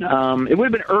have been? It would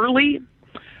have been early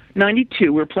 '92.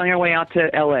 We were playing our way out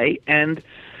to L.A. and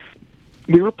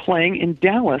we were playing in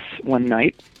Dallas one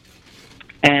night,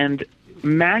 and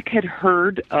Mac had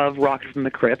heard of Rocket from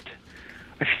the Crypt.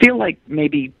 I feel like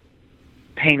maybe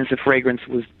Pain as a Fragrance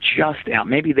was just out.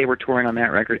 Maybe they were touring on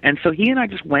that record. And so he and I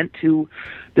just went to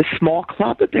this small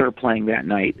club that they were playing that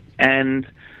night and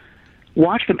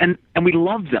watched them, and we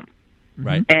loved them.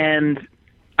 Right. And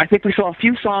I think we saw a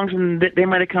few songs, and they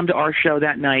might have come to our show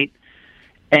that night.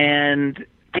 And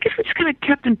I guess we just kind of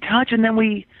kept in touch, and then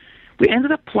we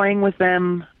ended up playing with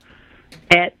them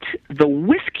at the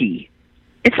Whiskey.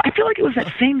 I feel like it was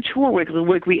that same tour where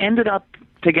we ended up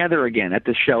together again at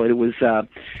the show. It was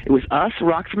us,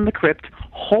 Rock from the Crypt,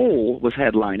 Hole was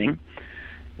headlining,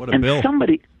 what a and bill.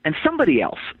 somebody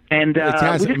else, and we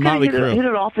just kind of hit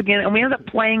it off again, and we ended up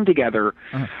playing together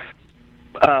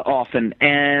often.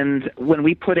 And when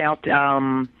we put out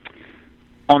On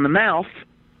the Mouth,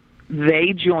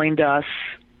 they joined us.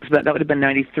 So that would have been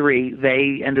 '93.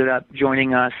 They ended up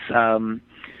joining us on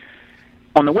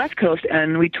the West Coast,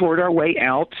 and we toured our way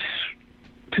out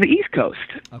to the East Coast.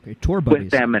 Okay, tour buddies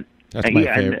with them, and that's my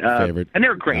favorite. And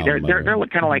they're great. They're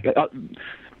kind of like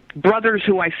brothers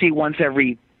who I see once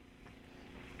every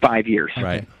 5 years.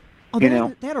 Right. Oh, they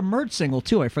had a Merge single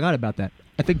too. I forgot about that.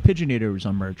 I think Pigeonator was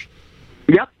on Merge.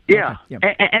 Yep. Yeah.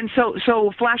 Okay, And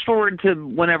so flash forward to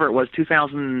whenever it was,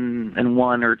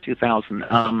 2001 or 2000,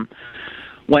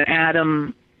 when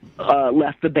Adam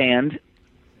left the band.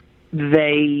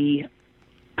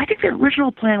 I think their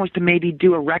original plan was to maybe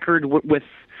do a record with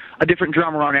a different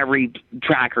drummer on every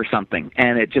track or something,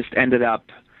 and it just ended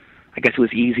up, I guess it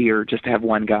was easier just to have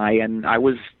one guy, and I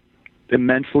was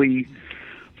immensely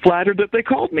flattered that they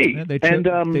called me. Yeah, they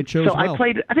chose so well.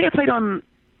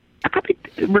 I probably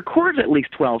recorded at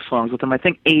least 12 songs with them. I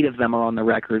think 8 of them are on the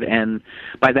record, and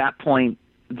by that point,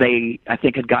 they, I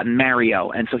think, had gotten Mario,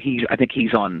 and so I think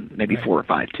he's on maybe 4 or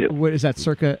 5 too. What is that?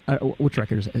 Circa? Which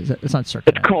record is it? It's not Circa.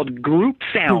 It's called Group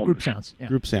Sounds. Group Sounds. Yeah.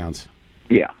 Group Sounds.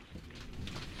 Yeah.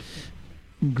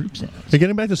 Group Sounds. Hey,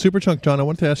 getting back to Superchunk, John, I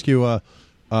wanted to ask you: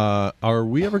 are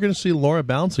we ever going to see Laura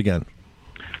Bounce again?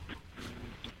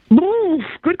 Ooh,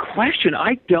 good question.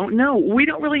 I don't know. We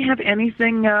don't really have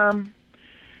anything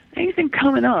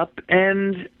coming up,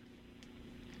 and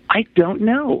I don't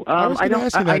know.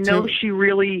 I know she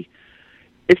really.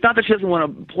 It's not that she doesn't want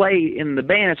to play in the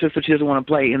band. It's just that she doesn't want to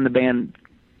play in the band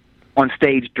on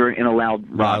stage in a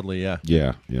loudly,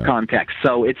 yeah, context.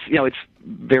 So it's it's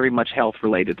very much health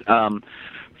related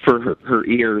for her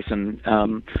ears, and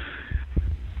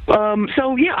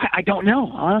so yeah, I don't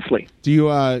know, honestly. Do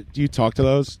you talk to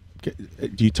those?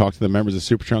 Do you talk to the members of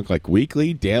Superchunk like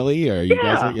weekly, daily, or you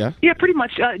guys? Yeah, pretty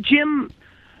much. Jim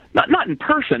not in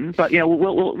person, but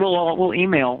we'll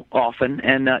email often.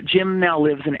 And Jim now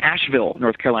lives in Asheville,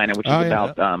 North Carolina, which is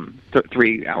about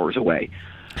 3 hours away.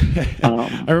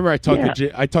 I remember I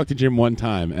talked to Jim one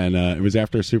time, and it was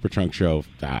after a Superchunk show.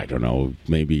 I don't know,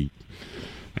 maybe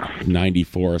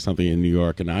 94 or something in New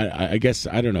York, and I guess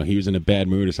I don't know. He was in a bad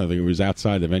mood or something. He was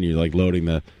outside the venue, like loading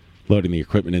the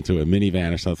equipment into a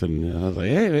minivan or something. And I was like,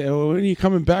 "Hey, when are you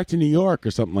coming back to New York?"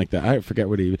 or something like that. I forget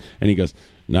what he. And he goes,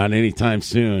 "Not anytime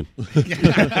soon."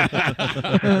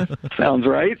 Sounds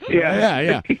right.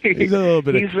 Yeah. He's a little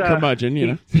bit of curmudgeon, you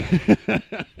know.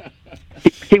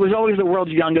 He was always the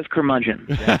world's youngest curmudgeon.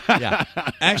 Yeah.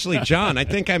 Actually, John, I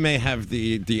think I may have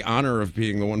the honor of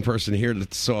being the one person here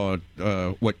that saw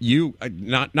what you,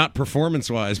 not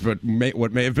performance-wise, but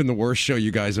what may have been the worst show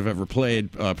you guys have ever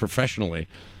played professionally.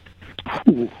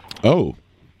 Oh.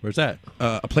 Where's that?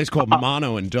 A place called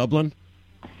Mono in Dublin.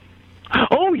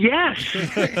 Oh yes,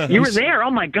 you were there.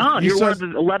 Oh my God, you were one of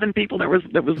the 11 people that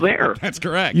was there. That's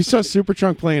correct. You saw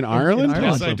Superchunk play in Ireland?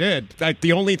 Yes, I did.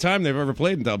 The only time they've ever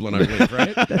played in Dublin, I believe.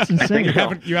 Right? That's insane. You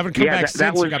haven't come back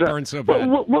since. You got burned so bad.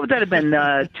 What would that have been?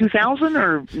 2000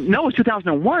 or no? It was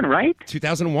 2001, right?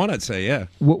 2001, I'd say. Yeah.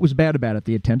 What was bad about it?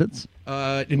 The attendance?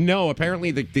 No,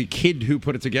 apparently the kid who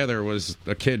put it together was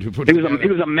a kid who put it together. He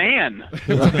was a man.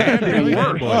 He was a man, really?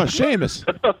 Oh, Seamus.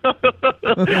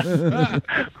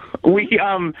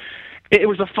 It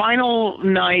was the final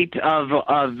night of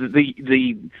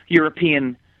the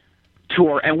European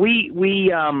tour, and we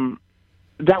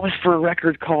that was for a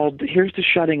record called "Here's to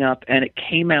Shutting Up," and it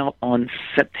came out on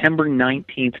September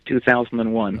 19th,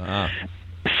 2001.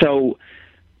 So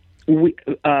we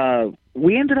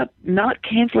ended up not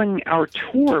canceling our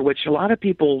tour, which a lot of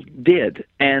people did,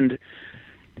 and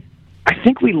I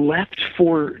think we left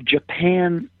for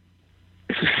Japan.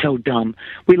 This is so dumb.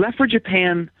 We left for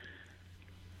Japan,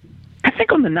 I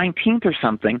think on the 19th or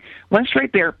something, went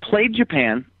straight there, played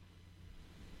Japan,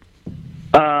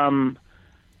 and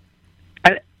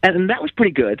that was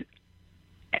pretty good.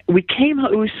 We came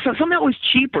home, somehow it was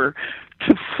cheaper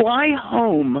to fly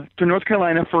home to North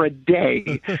Carolina for a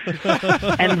day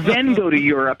and then go to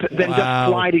Europe than just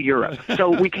fly to Europe. So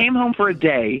we came home for a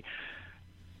day.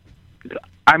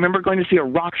 I remember going to see a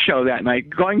rock show that night,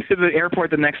 going to the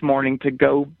airport the next morning to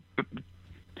go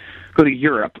to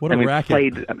Europe. What a and we racket.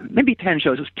 played maybe 10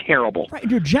 shows. It was terrible. Right,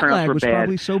 your jet lag was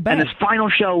probably so bad. And this final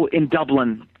show in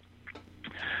Dublin,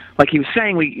 like he was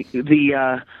saying,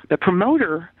 the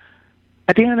promoter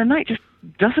at the end of the night just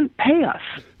doesn't pay us.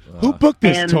 Who booked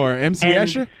this tour? MC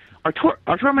Escher? Our tour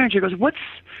manager goes,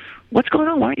 "What's going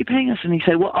on? Why aren't you paying us?" And he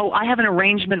said, "Well, I have an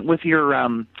arrangement with your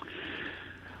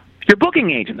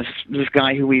booking agent, this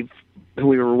guy who we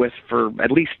were with for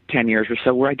at least 10 years or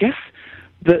so, where I guess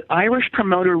the Irish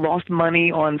promoter lost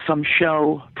money on some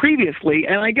show previously,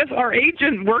 and I guess our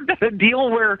agent worked out a deal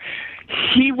where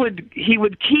he would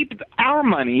keep our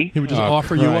money. He would just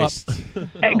offer you up.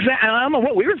 Exactly. I don't know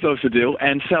what we were supposed to do,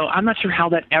 and so I'm not sure how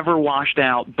that ever washed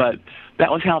out, but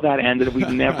that was how that ended. We've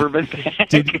never been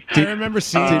back. I remember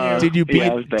seeing Did you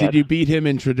beat him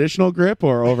in traditional grip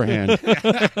or overhand?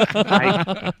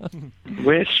 I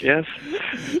wish, yes.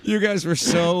 You guys were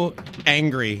so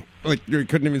angry, like you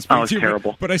couldn't even speak. Oh, it was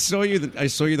terrible. But I saw you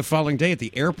the following day at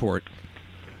the airport.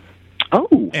 Oh,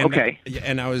 and, okay.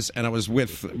 And I was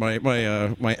with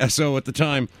my SO at the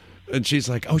time. And she's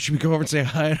like, "Oh, should we go over and say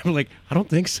hi?" And I'm like, "I don't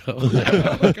think so."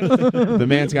 The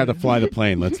man's got to fly the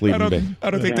plane. Let's leave him be. I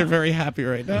don't think they're very happy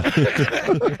right now.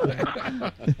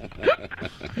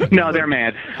 No, they're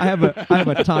mad. I have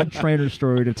a Todd Trainer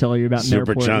story to tell you about an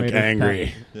airport Superchunk later.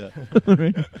 angry. Yeah.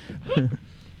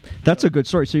 That's a good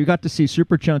story. So you got to see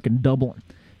Superchunk in Dublin.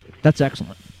 That's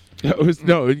excellent. I don't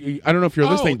know if you're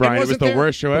listening, Brian. It was the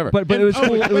worst show ever. But it was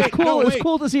cool. It was cool. It was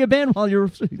cool to see a band while you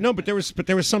were. No, but there was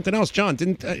something else, John.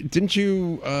 Didn't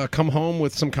you come home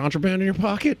with some contraband in your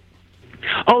pocket?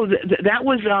 Oh, that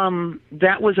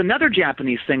was another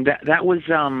Japanese thing. That was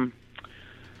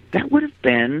that would have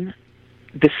been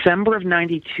December of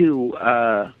 '92.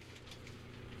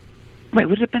 Wait,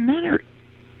 would it have been that, or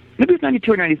maybe it was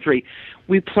 '92 or '93?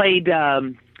 We played.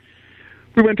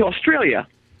 We went to Australia.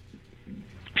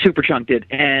 Superchunk did,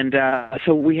 and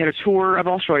so we had a tour of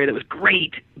Australia that was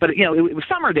great. But it was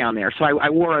summer down there, so I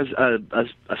wore a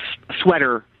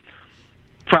sweater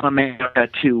from America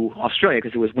to Australia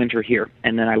because it was winter here,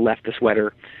 and then I left the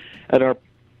sweater at our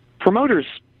promoter's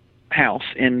house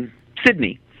in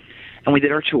Sydney, and we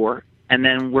did our tour, and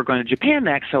then we're going to Japan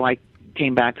next. So I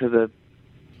came back to the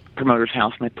promoter's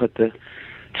house and I put the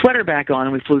sweater back on,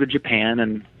 and we flew to Japan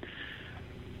and.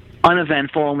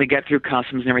 Uneventful, and we get through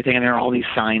customs and everything, and there are all these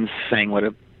signs saying what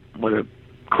a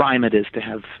crime it is to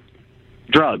have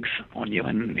drugs on you,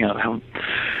 and you know how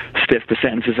stiff the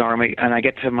sentences are. And I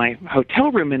get to my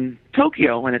hotel room in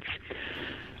Tokyo, and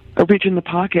I reach in the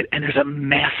pocket, and there's a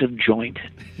massive joint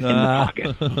in the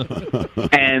pocket,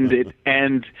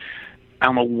 and I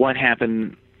don't know what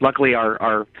happened. Luckily,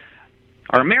 our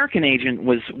American agent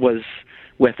was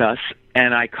with us,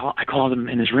 and I called him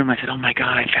in his room. I said, "Oh my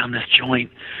God, I found this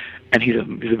joint." And he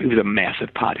was a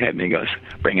massive pothead, and he goes,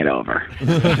 "Bring it over."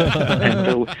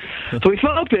 And so we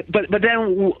smoked it, but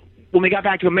then when we got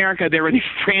back to America, there were these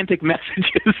frantic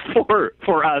messages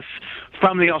for us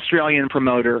from the Australian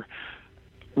promoter,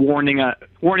 warning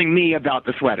me about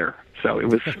the sweater. So it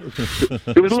was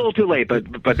a little too late,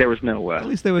 but there was no. At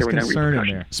least there was concern in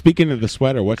there. Speaking of the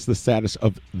sweater, what's the status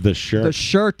of the shirt? The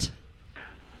shirt.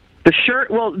 The shirt.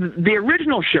 Well, the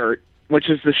original shirt, which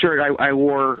is the shirt I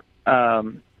wore.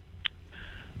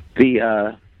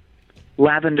 The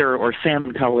lavender or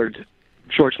salmon-colored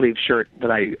short-sleeve shirt that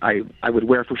I would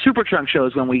wear for Supertrunk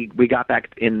shows when we got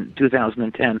back in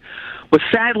 2010 was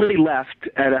sadly left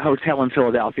at a hotel in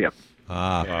Philadelphia.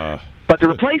 But the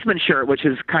replacement shirt, which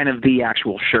is kind of the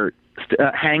actual shirt,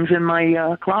 hangs in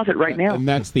my closet right now. And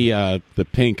that's the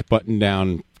pink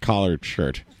button-down collared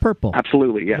shirt. Purple.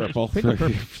 Absolutely, yes. Purple.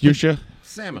 Fuchsia.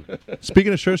 Salmon.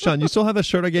 Speaking of shirts, John, you still have that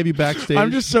shirt I gave you backstage?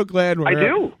 I'm just so glad I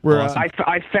do.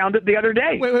 I found it the other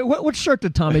day. Wait, what shirt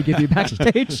did Tommy give you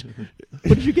backstage?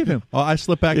 What did you give him? Oh, I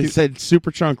slipped back. It said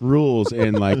Supertrunk rules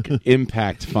in like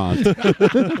impact font.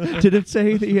 Did it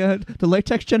say the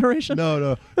latex generation?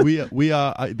 No.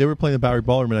 They were playing the Bowery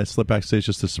Ballroom, and I slipped backstage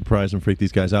just to surprise and freak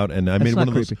these guys out. And I made one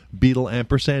of those Beetle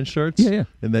ampersand shirts. Yeah.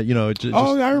 And that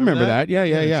I remember that. Yeah.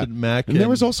 It said Mac, and there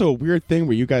was also a weird thing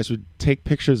where you guys would take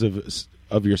pictures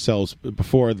of yourselves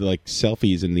before the like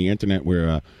selfies in the internet,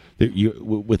 where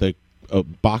you with a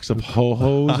box of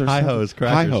ho-hos or high hos,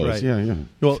 crackers, high-hos, right? Yeah.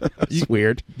 Well, it's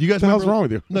weird. You guys, what the hell's wrong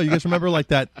with you? No, you guys remember like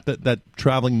that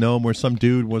traveling gnome where some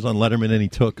dude was on Letterman and he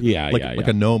took like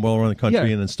a gnome all around the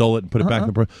country and then stole it and put it back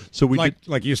in the. So we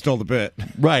like you stole the bit,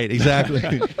 right? Exactly.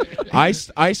 I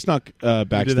snuck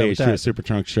backstage to a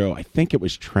Supertrunk show. I think it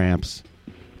was Tramps,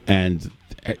 and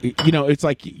it's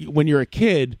like when you're a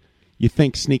kid. You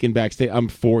think sneaking backstage. I'm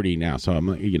 40 now, so I'm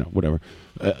whatever.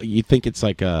 You think it's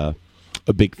like a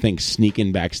big thing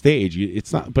sneaking backstage.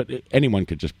 It's not, but anyone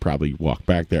could just probably walk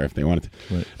back there if they wanted to.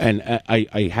 Right. And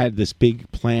I had this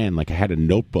big plan. Like I had a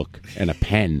notebook and a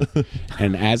pen,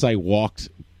 and as I walked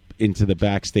into the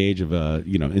backstage of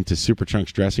into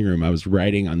Supertrunk's dressing room, I was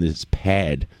writing on this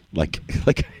pad, like,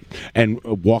 and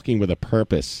walking with a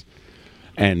purpose.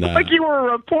 And like you were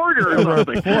a reporter or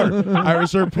something. I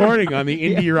was reporting on the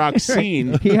indie rock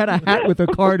scene. He had a hat with a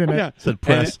card in it. Yeah. Said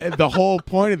press. And the whole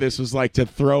point of this was like to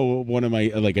throw one of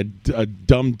my a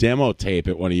dumb demo tape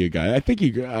at one of you guys. I think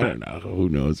I don't know, who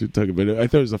knows who took it, but I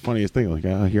thought it was the funniest thing. Like,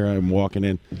 here I am walking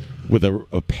in with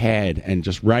a pad and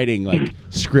just writing, like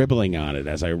scribbling on it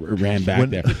as I ran back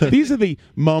there. These are the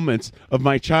moments of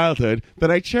my childhood that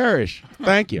I cherish.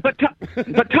 Thank you. But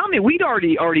Tommy, we'd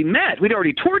already met. We'd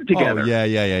already toured together. Oh,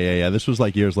 yeah. This was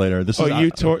like years later.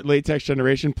 Latex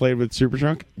Generation played with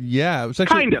Supertrunk? Yeah, it was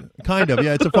actually kind of.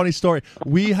 Yeah, it's a funny story.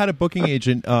 We had a booking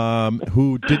agent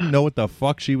who didn't know what the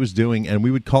fuck she was doing, and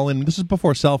we would call in. This is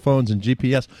before cell phones and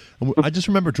GPS. And I just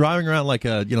remember driving around like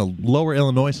lower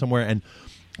Illinois somewhere and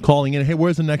calling in, hey,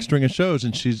 where's the next string of shows?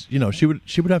 And she's, she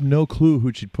would have no clue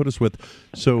who she'd put us with.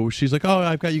 So she's like, oh,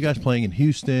 I've got you guys playing in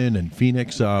Houston and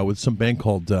Phoenix with some band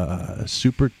called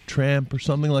Supertramp or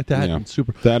something like that. Yeah. And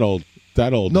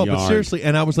that old no, yarn. but seriously,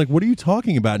 and I was like, what are you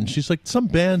talking about? And she's like, some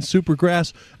band,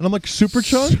 Supergrass. And I'm like,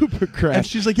 Superchunk? Supergrass. And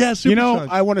she's like, yeah, Superchunk.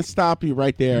 I want to stop you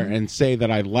right there and say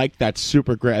that I like that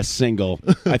Supergrass single.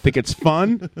 I think it's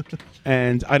fun,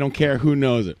 and I don't care who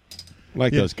knows it.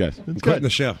 Those guys. It's quitting the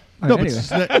show. No,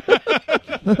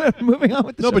 but moving on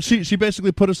with the show. But she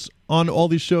basically put us on all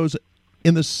these shows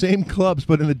in the same clubs,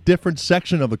 but in a different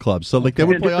section of the club. So like they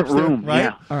would play upstairs, room, right?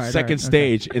 Yeah. All right, second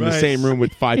stage in the same room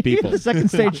with 5 people. The second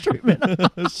stage treatment.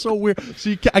 It's so weird.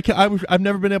 So I've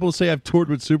never been able to say I've toured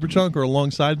with Superchunk or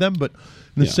alongside them, but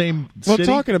in the same Well, city.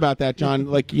 talking about that, John,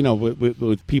 like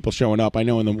with people showing up, I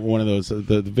know in one of those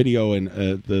the video and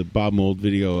the Bob Mould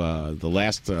video, the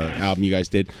last album you guys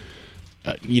did.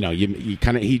 You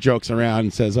kind of he jokes around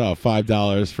and says, "Oh,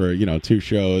 $5 for 2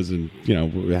 shows and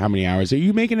how many hours? Are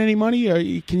you making any money? Are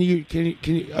you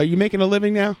making a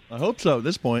living now?" I hope so. At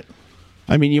this point,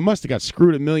 I mean, you must have got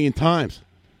screwed 1,000,000 times.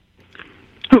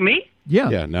 Who, me?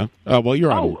 Yeah. Yeah. No. Oh well,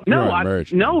 you're on. You're on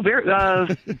Merge.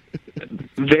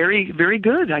 Very, very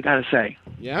good. I gotta say.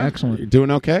 Yeah. Excellent. You're doing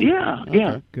okay. Yeah. Okay.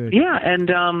 Yeah. Good. Yeah, and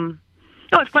no,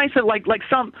 it's nice that like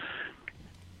some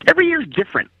every year's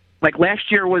different. Like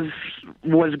last year was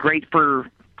great for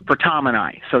Tom and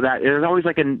I. So that there's always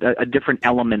like a different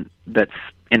element that's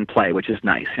in play, which is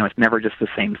nice. It's never just the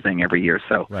same thing every year.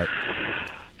 So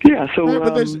yeah. So Right,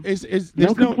 but there's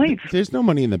no complaints. There's no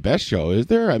money in the best show, is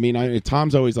there? I mean,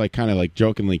 Tom's always like kind of like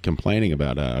jokingly complaining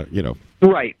about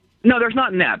Right. No, there's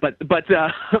not in that, but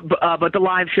the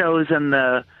live shows and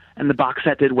the box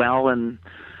set did well and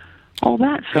all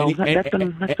that. So that's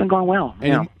been going well.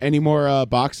 Any more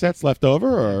box sets left over,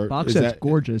 or Box is set's that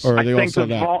gorgeous. Or are I they think also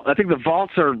that? I think the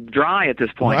vaults are dry at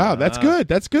this point. Wow, that's good.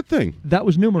 That's a good thing. That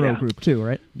was Numero Group too,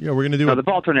 right? Yeah, we're gonna do. No, the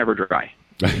vaults are never dry.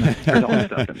 There's always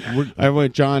stuff in there. I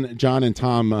went John and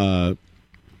Tom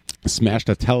smashed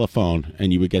a telephone,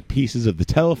 and you would get pieces of the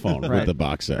telephone with the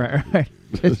box set. Right.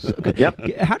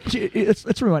 Yep. How did you,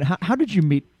 let's rewind. How did you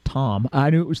meet Tom? I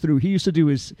knew it was through. He used to do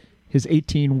his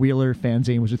 18-wheeler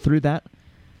fanzine. Was it through that?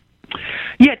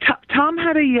 Yeah, Tom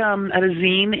had a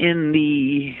zine in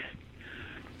the.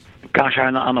 Gosh, I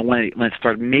don't know when it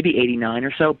started. Maybe '89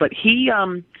 or so. But he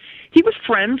was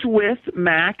friends with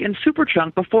Mac and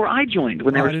Superchunk before I joined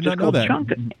when they were just called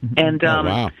Chunk. And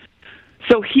wow.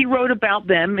 So he wrote about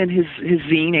them in his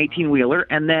zine, 18-wheeler,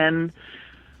 and then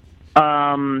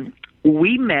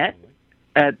we met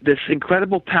at this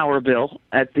incredible power bill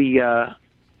at the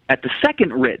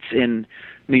second Ritz in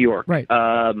New York. Right.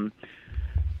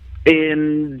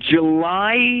 In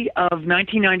July of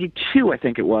 1992, I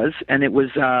think it was, and it was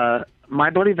My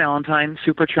Bloody Valentine,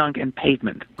 Superchunk, and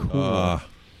Pavement. Cool.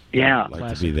 Yeah. I'd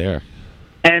like to be there.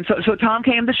 And so Tom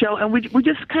came to the show, and we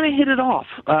just kind of hit it off.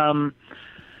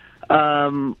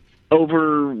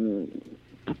 Over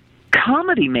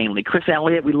comedy mainly. Chris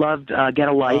Elliott, we loved Get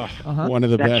a Life. One of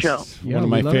the best. Show. One of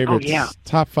my favorites. Oh, yeah.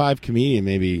 Top 5 comedian,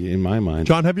 maybe, in my mind.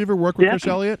 John, have you ever worked with Chris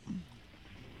Elliott?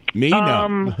 Me,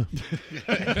 no.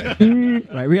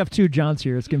 Right, we have two Johns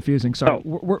here. It's confusing. Sorry,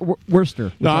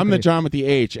 Worcester. No, I'm the John with the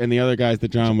H, and the other guy's the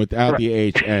John without the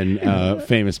H, and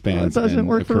famous bands. That doesn't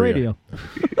work for radio.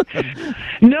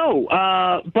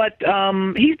 No, but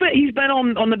he's been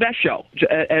on the Best Show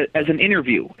as an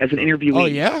interviewee. Oh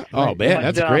yeah, oh man,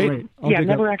 that's great. I've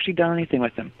never actually done anything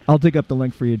with him. I'll dig up the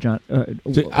link for you, John.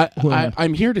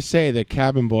 I'm here to say that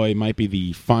Cabin Boy might be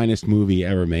the finest movie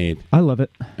ever made. I love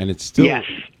it, and it's still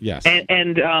yes.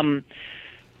 And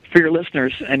for your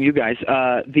listeners and you guys,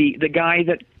 the guy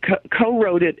that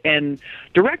co-wrote it and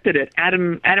directed it,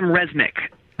 Adam Resnick.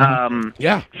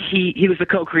 He was the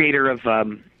co-creator of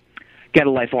Get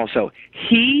a Life also.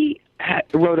 He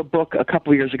wrote a book a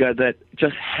couple years ago that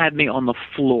just had me on the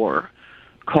floor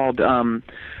called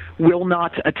Will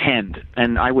Not Attend,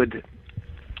 and I would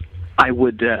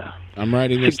I'm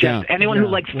writing this down. Anyone who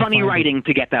likes funny writing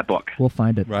to get that book. We'll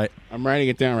find it. Right. I'm writing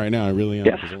it down right now. I really am.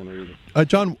 Yes. I want to read it.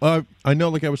 John, I know,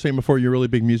 like I was saying before, you're a really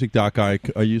big music doc guy.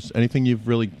 Anything you've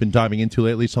really been diving into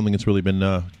lately? Something that's really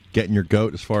been getting your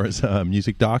goat as far as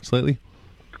music docs lately?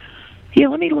 Yeah,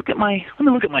 let me look at my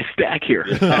stack here.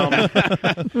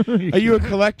 Are you a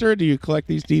collector? Do you collect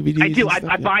these DVDs? I do.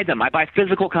 I buy them. I buy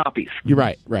physical copies. You're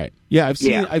right. Yeah, I've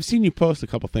seen you post a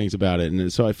couple things about it,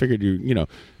 and so I figured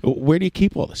where do you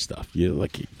keep all this stuff?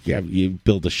 You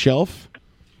build a shelf?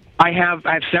 I have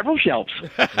several shelves.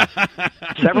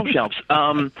 Several shelves.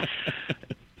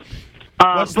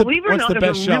 Believe it or not,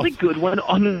 there's a really good one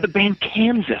on the band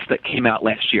Kansas that came out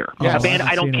last year. A band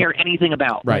I don't care anything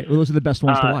about. Right. Well, those are the best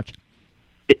ones to watch.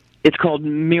 It's called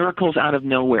Miracles Out of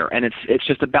Nowhere, and it's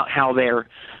just about how their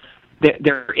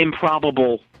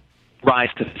improbable rise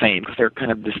to fame, because they're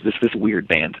kind of this weird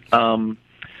band.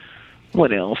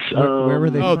 What else? Where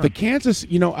were they from? The Kansas.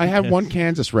 I have one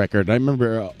Kansas record. I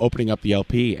remember opening up the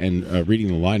LP and reading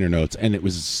the liner notes, and it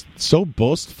was so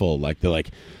boastful. Like they're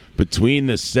like, between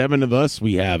the 7 of us,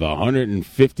 we have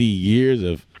 150 years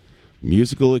of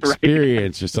musical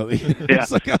experience or something. Yeah.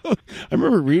 It's like, I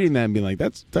remember reading that and being like,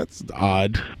 that's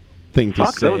odd thing to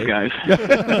say. Fuck those guys.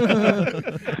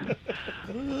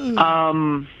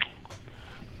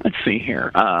 Let's see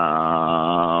here.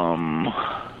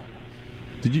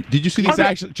 Did you see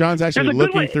these? John's actually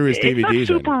looking through his DVDs. It's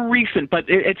not super recent, but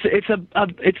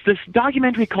it's this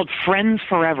documentary called Friends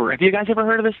Forever. Have you guys ever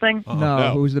heard of this thing?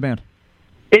 No. Who's the band?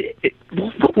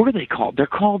 What were they called? They're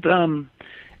called.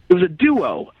 It was a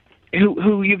duo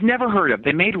who you've never heard of.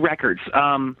 They made records.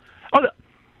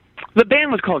 The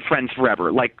band was called Friends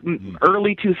Forever, like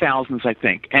early 2000s, I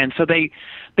think. And so they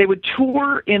would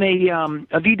tour in a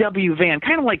VW van,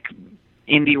 kind of like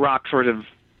indie rock, sort of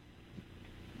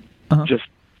just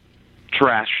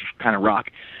trash kind of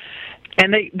rock.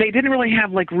 And they didn't really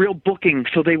have like real booking,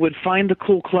 so they would find the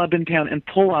cool club in town and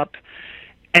pull up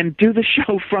and do the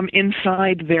show from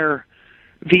inside their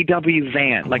VW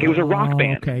van. Like it was a rock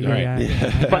band. Okay,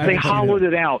 yeah. But they hollowed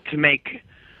it out to make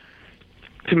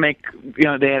to make, you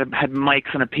know, they had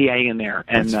mics and a PA in there,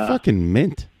 and That's fucking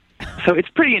mint. so it's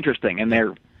pretty interesting, and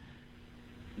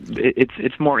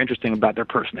it's more interesting about their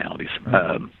personalities.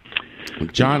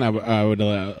 John, I would.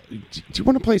 Do you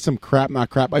want to play some crap, not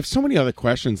crap? I have so many other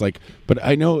questions, but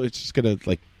I know it's just gonna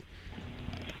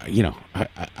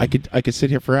I could sit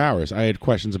here for hours. I had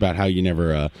questions about how you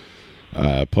never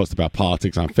post about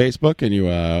politics on Facebook and you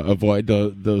avoid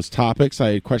those topics.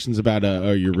 I had questions about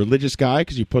your religious guy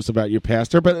because you post about your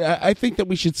pastor. But I think that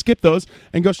we should skip those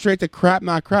and go straight to crap,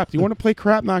 not crap. Do you want to play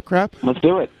crap, not crap? Let's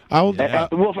do it. I will. I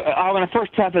want to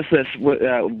first preface this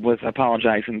with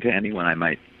apologizing to anyone I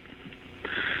might.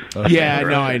 Yeah,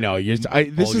 no, I know.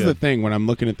 This is the thing. When I'm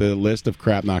looking at the list of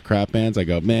crap, not crap bands, I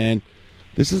go, man,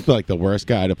 this is like the worst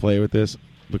guy to play with this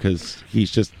because he's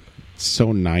just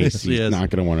so nice. He's not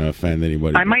going to want to offend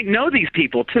anybody. I might know these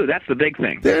people, too. That's the big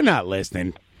thing. They're not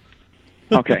listening.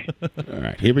 Okay. All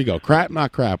right, here we go. Crap,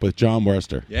 not crap with John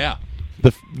Worster. Yeah.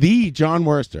 The John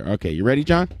Worster. Okay, you ready,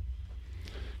 John?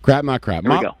 Crap, not crap.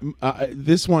 Here we go.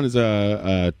 This one is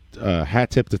a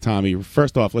hat tip to Tommy.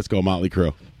 First off, let's go Motley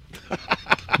Crue.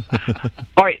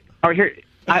 All right. Here.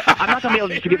 I'm not going to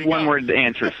be able to give one-word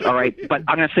answers, all right? But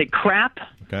I'm going to say crap.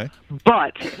 Okay.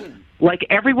 But, like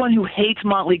everyone who hates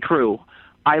Motley Crue,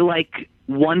 I like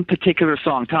one particular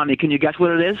song. Tommy, can you guess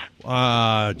what it is?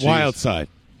 Wild Side.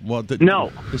 Well,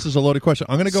 no. This is a loaded question.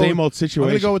 I'm going to go Same old situation. I'm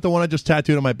going to go with the one I just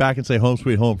tattooed on my back and say "Home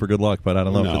Sweet Home" for good luck, but I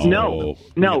don't know. If it's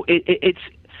No. It's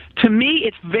to me,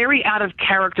 it's very out of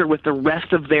character with the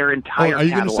rest of their entire. Are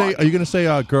you going to say? Are you going to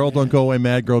say, "Girl, don't go away,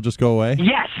 mad girl, just go away"?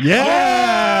 Yes.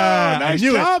 Yeah. Nice I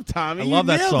knew job, it. Tommy. I love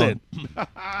You that nailed song.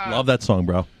 Love that song,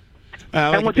 bro.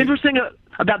 And what's interesting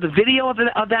about the video of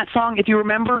that song, if you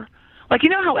remember, like, you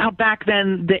know how back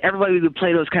then everybody would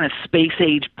play those kind of space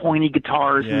age pointy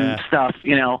guitars and stuff,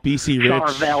 you know, BC Rich.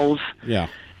 Charvels. Yeah.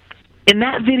 In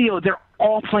that video, they're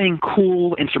all playing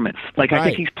cool instruments. Like I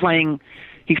think he's playing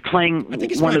one of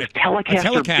those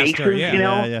Telecaster basses, you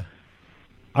know. Yeah.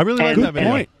 I really like that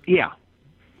video. Yeah.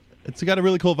 It's got a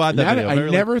really cool vibe. That video. I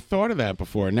never thought of that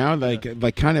before. Now,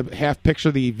 like kind of half picture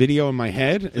the video in my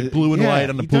head. Blue and white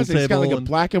on the pool He's got table like a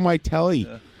black and white telly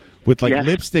with like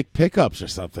lipstick pickups or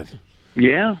something.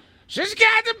 Yeah. She's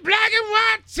got the black and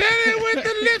white telly with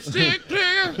the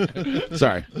lipstick.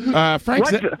 Sorry, Frank.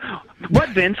 What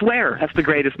Vince Ware? That's the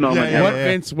greatest moment. What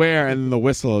Vince Ware and the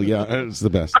whistle? Yeah, it's the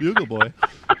best. Bugle boy.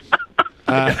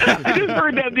 I just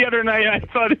heard that the other night. I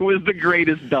thought it was the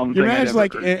greatest dumb thing. You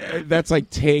imagine that's like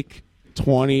take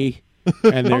 20,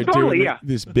 and they're doing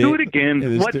this bit. Do it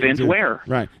again. What Vince Ware?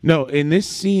 Right. No, in this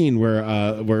scene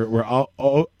where we're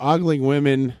all ogling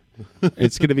women.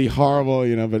 It's going to be horrible,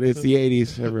 you know, but it's the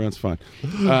 80s. Everyone's fun.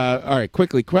 All right,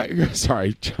 quickly.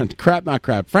 Sorry, John. Crap, not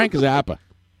crap. Frank Zappa.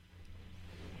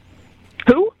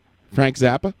 Who? Frank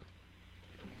Zappa.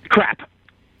 Crap.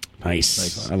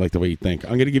 Nice. I like the way you think.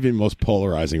 I'm going to give you the most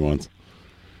polarizing ones.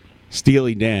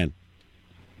 Steely Dan.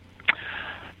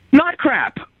 Not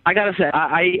crap. I gotta say,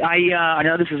 I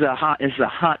know this is a hot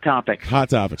topic. Hot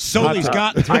topic. Sully's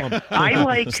gotten to him. I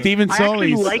like Stephen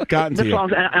Sully's gotten to the you.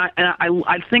 songs, and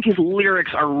I think his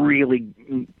lyrics are really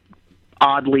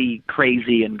oddly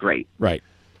crazy and great. Right.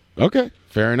 Okay.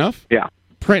 Fair enough. Yeah.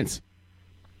 Prince.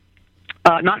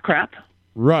 Not crap.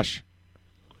 Rush.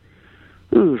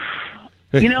 Oof.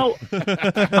 You know,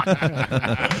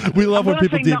 we love when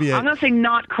people deviate. I'm gonna say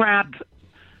not crap.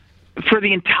 For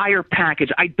the entire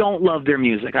package, I don't love their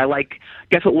music.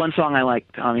 Guess what one song I like,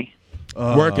 Tommy?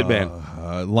 Working Man.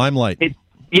 Limelight.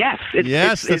 Yes,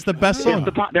 that's the best song.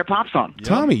 It's their pop song.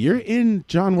 Tommy, you're in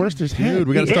John Worster's head. Dude,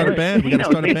 we got to start a band. We got to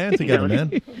start a band together,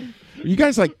 man. Are you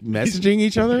guys like messaging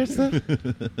each other and stuff?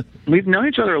 We've known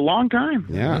each other a long time.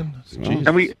 Yeah.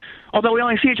 And although we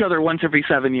only see each other once every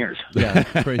 7 years. Yeah,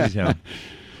 crazy town.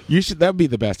 That would be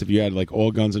the best if you had like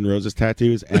all Guns N' Roses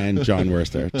tattoos and John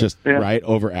Worster, just right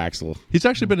over Axl. He's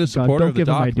actually been a supporter of the give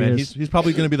him doc, man. ideas. He's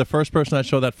probably going to be the first person I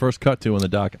show that first cut to in the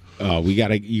doc. Oh, you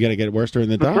gotta get Worster in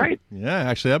the doc. Right. Yeah,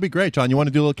 actually, that'd be great, John. You want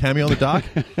to do a little cameo in the doc?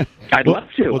 I'd love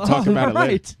to. We'll talk about it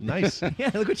later. Right. Nice.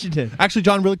 Yeah, look what you did. Actually,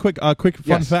 John, really quick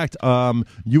fun fact.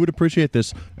 You would appreciate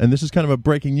this, and this is kind of a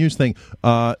breaking news thing.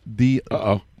 You're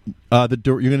going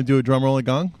to do a drum roll and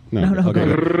gong? No. Okay,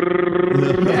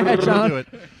 good. Yeah, John. Do it.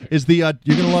 Is the you're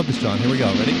going to love this, John. Here we go.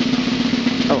 Ready?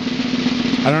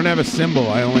 I don't have a cymbal.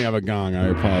 I only have a gong. I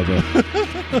apologize.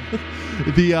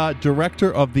 The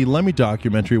director of the Lemmy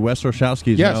documentary, Wes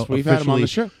Orszowski, yes, we've had him on the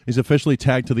show. He's officially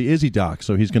tagged to the Izzy doc,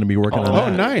 so he's going to be working on that.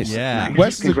 Oh, nice. Yeah.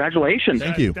 Wes, congratulations.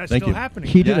 Thank you. That's Thank still you. happening.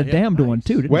 He did a damned one,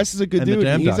 too, didn't Wes is a good And the dude.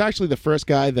 Damn He's Doc. actually the first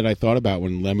guy that I thought about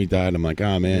when Lemmy died. I'm like,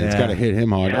 oh, man, it's Yeah. got to hit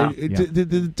him hard. Yeah. Did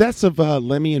the deaths of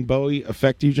Lemmy and Bowie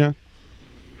affect you, John?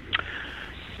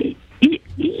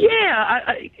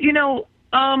 Yeah,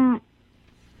 I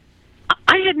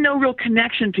had no real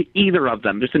connection to either of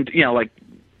them. Just like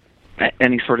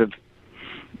any sort of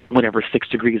whatever 6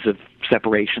 degrees of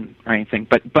separation or anything.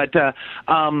 But yeah,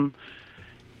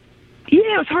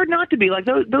 it was hard not to be. Like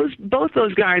both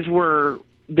those guys were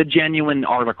the genuine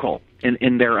article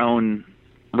in their own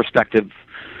respective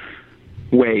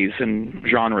ways and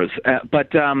genres.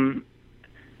 But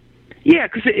yeah,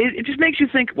 because it just makes you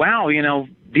think, wow,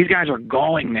 these guys are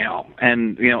going now,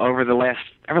 and over the last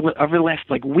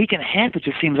like week and a half, it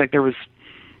just seems like there was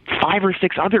 5 or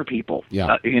 6 other people,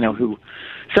 who.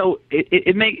 So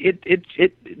it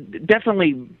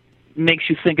definitely makes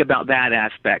you think about that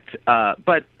aspect.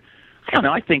 But I don't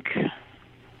know. I think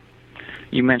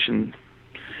you mentioned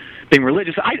being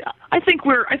religious. I think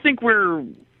we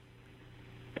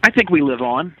live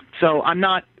on. So I'm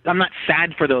not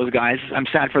sad for those guys. I'm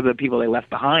sad for the people they left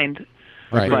behind.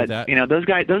 Right. But those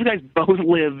guys both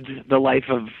lived the life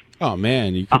of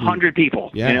 100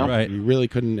 people. Yeah, right. You really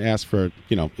couldn't ask for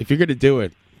if you're going to do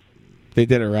it, they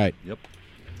did it right. Yep.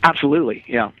 Absolutely,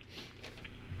 yeah.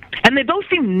 And they both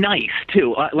seem nice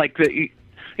too.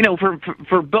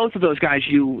 For both of those guys,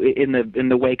 you in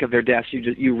the wake of their deaths,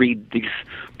 you read these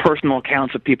personal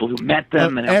accounts of people who met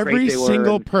them and how great they were. Every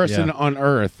single person on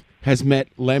Earth has met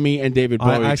Lemmy and David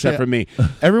Bowie, except for me.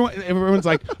 Everyone's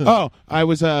like, "Oh, I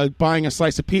was buying a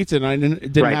slice of pizza and I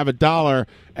didn't have $1,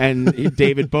 and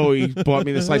David Bowie bought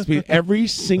me the slice of pizza." Every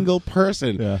single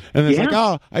person, and it's like,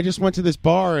 "Oh, I just went to this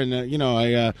bar and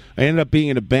I ended up being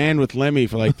in a band with Lemmy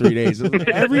for like 3 days."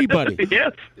 Everybody.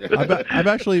 Yes.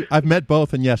 I've met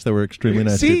both, and yes, they were extremely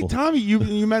nice people. See, Tommy,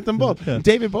 you met them both.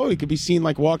 David Bowie could be seen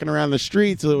like walking around the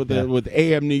streets with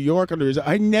AM New York under his.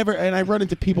 I run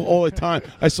into people all the time.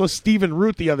 I saw Stephen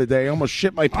Root the other day. I almost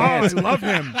shit my pants. Oh, I love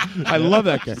him. I love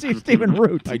that guy. See Stephen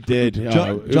Root. I did.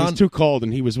 It was too cold,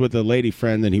 and he was with a lady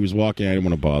friend, and he was walking. I didn't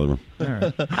want to bother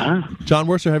him. John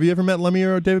Worster, have you ever met Lemmy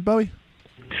or David Bowie?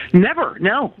 Never.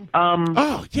 No.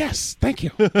 Oh yes, thank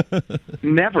you.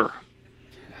 Never.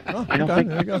 I don't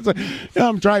think.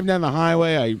 I'm driving down the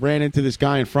highway. I ran into this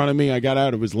guy in front of me. I got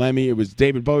out. It was Lemmy. It was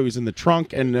David Bowie. Was in the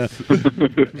trunk, and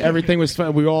everything was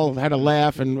fun. We all had a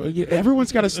laugh, and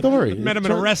everyone's got a story. Met him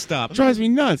at a rest stop. Drives me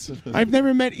nuts. I've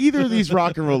never met either of these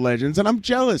rock and roll legends, and I'm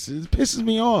jealous. It pisses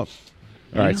me off.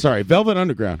 All right, sorry. Velvet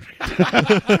Underground.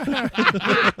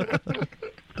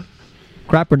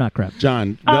 Crap or not crap?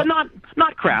 John. Not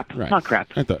crap. Right. Not crap.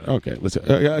 I thought. Okay,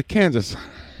 listen. Kansas.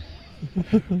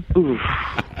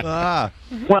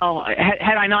 Well,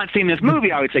 had I not seen this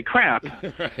movie, I would say crap.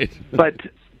 Right. But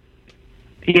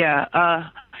yeah,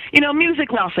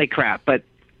 musically I'll say crap. But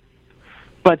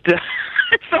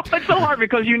it's so hard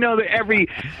because that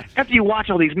after you watch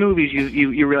all these movies,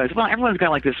 you realize, well, everyone's got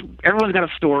like this. Everyone's got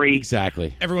a story.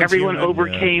 Exactly. Everyone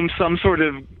overcame some sort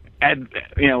of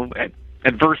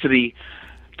adversity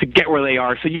to get where they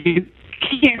are. So you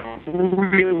can't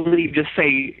really just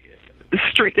say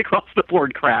straight across the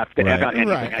board crap about anything.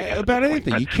 Right. About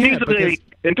anything. You can't. Musically,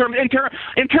 in terms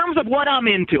of what I'm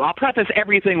into, I'll preface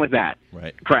everything with that.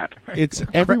 Right. Crap. It's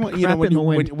everyone.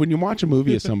 When you watch a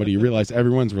movie of somebody, you realize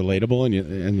everyone's relatable,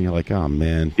 and you're like, oh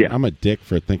man, I'm a dick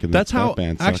for thinking that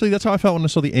band sucks. Actually, that's how I felt when I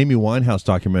saw the Amy Winehouse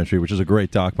documentary, which is a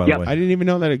great doc, by the way. I didn't even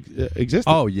know that existed.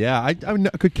 Oh yeah, I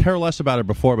could care less about it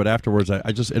before, but afterwards,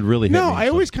 it really hit me. I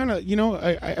always kind of,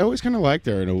 I always kind of liked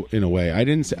her in a way. I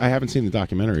haven't seen the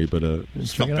documentary, but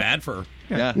just felt bad for her.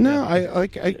 Yeah. No,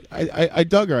 I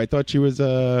dug her. I thought she was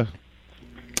an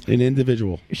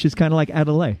individual. She's kind of like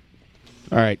Adelaide.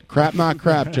 All right, crap, not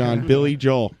crap, John. Billy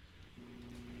Joel.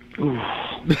 All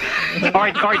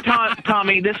right,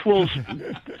 Tommy. This will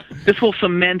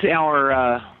cement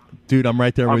our. Dude, I'm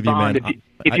right there with you, man.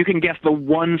 If you can guess the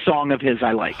one song of his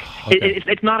I like, Okay.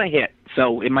 it's not a hit,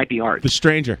 so it might be hard. The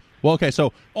Stranger. Well, okay,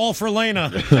 so All for Lena.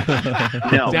 No.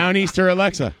 Downeaster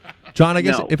Alexa. John, I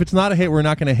guess if it's not a hit, we're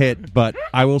not going to hit. But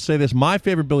I will say this: my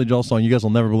favorite Billy Joel song, you guys will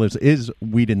never believe this, is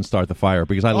 "We Didn't Start the Fire"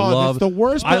 because I love that's the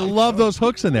worst. I love those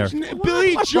hooks in there.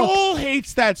 Billy Joel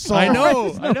hates that song. I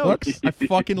know. I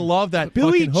fucking love that.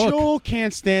 Billy fucking hook. Joel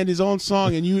can't stand his own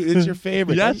song, and it's your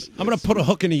favorite. Yes, I'm going to put a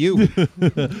hook into you.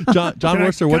 John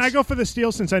Worster. Can I go for the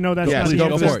steal since I know that's yes,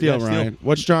 not go for the steal, Ryan.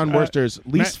 What's John Worster's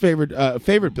least favorite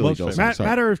Billy Joel song?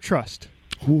 Matter of Trust.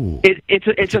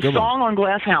 It's a song on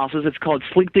Glass Houses. It's called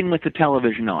 "Sleeping with the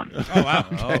Television On." Oh wow!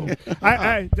 Okay.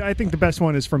 I think the best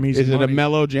one is from Easy Is it Money. a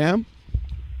mellow jam?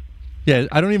 Yeah,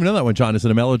 I don't even know that one, John. Is it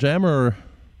a mellow jam or?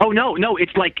 Oh no,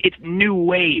 it's new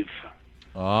wave.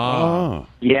 Oh,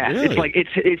 yeah, really?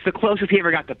 it's the closest he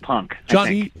ever got to punk.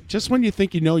 John, just when you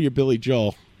think you know you're Billy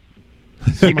Joel,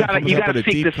 you gotta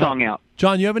seek this song out.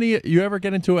 John, you ever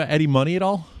get into Eddie Money at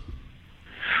all?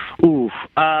 Ooh,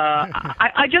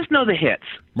 I just know the hits.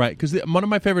 Right, because one of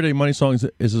my favorite Eddie Money songs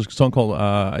is a song called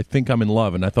 "I Think I'm in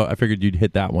Love," and I figured you'd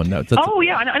hit that one. That's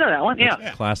Yeah, I know that one.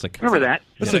 Yeah, classic. Remember that?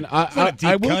 Listen,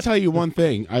 I will tell you one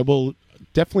thing. I will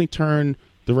definitely turn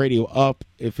the radio up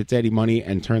if it's Eddie Money,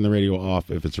 and turn the radio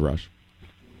off if it's Rush.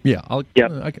 Yeah, I'll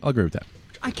agree with that.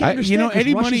 I can't understand. You know, 'cause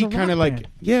Eddie Rush is Money a kind of rock like, band.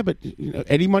 yeah, but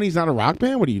Eddie Money's not a rock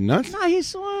band. What are you, nuts? No,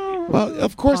 he's Well,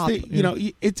 of course, pop,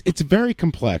 it's very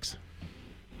complex.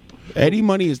 Eddie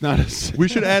Money is not a. We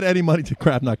should add Eddie Money to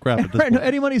Crap Not Crap. At this Right, no, point.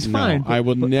 Eddie Money's fine. I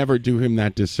will never do him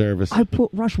that disservice. I put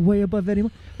Rush way above Eddie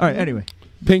Money. All right, anyway.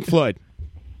 Pink Floyd.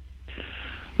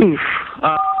 Oof.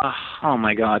 Oh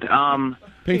my God.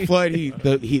 Pink Floyd.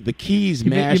 The keys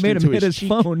You mashed made into him hit his cheek.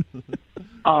 phone.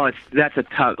 Oh, that's a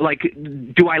tough. Like,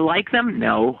 do I like them?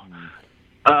 No.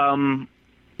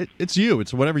 It's you.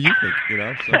 It's whatever you think. You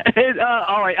know. So.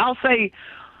 All right, I'll say.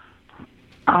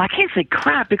 Oh, I can't say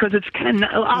crap because it's kind of.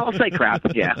 I'll say crap.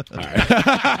 Yeah.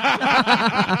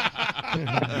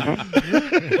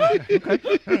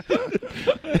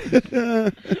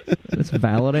 That's a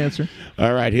valid answer.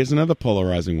 All right, here's another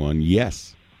polarizing one.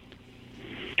 Yes.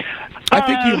 I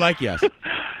think you like yes.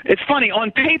 It's funny.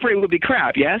 On paper, it would be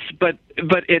crap. Yes, but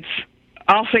it's.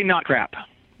 I'll say not crap.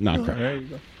 Not crap. There you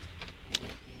go.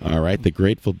 All right, the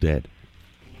Grateful Dead.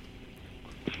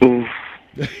 Oof.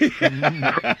 We're hitting them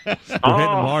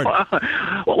hard.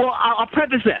 Well, I'll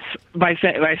preface this by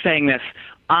saying this.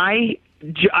 I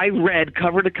read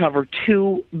cover to cover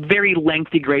 2 very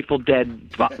lengthy Grateful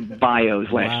Dead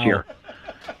bios last year.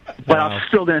 But I'm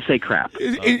still going to say crap.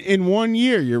 In 1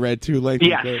 year, you read 2 lengthy.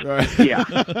 Yes. Yeah.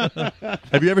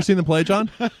 Have you ever seen them play, John?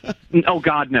 Oh,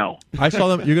 God, no. I saw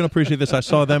them. You're going to appreciate this. I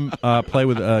saw them play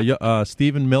with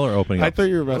Stephen Miller opening up. I thought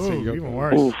you were about to say even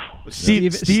worse. Oof.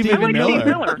 Stephen I like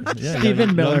Miller.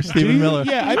 Stephen Miller. Stephen Miller.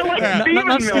 Yeah, I like Stephen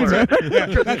Miller.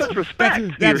 That's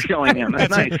respect you're showing him.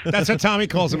 That's nice. That's what Tommy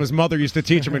calls him. His mother used to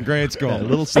teach him in grade school.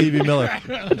 Little Stevie Miller.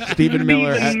 Stephen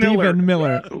Miller. Stephen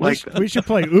Miller. Like, we should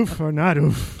play oof or not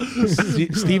oof.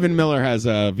 Stephen Miller has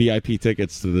VIP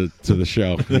tickets to the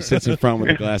show. He sits in front with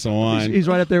a glass of wine. He's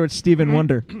right up there with Stephen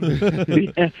Wonder.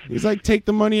 He's like, take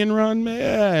the money and run.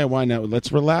 Yeah, why not?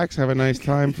 Let's relax, have a nice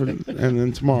time, and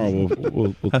then tomorrow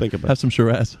we'll think about it. Have some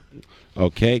Shiraz.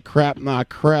 Okay, crap, not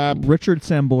crap. Richard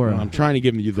Sambora. I'm trying to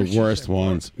give you the worst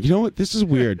ones. You know what? This is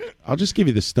weird. I'll just give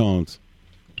you the Stones.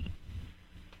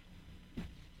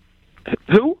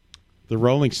 Who? The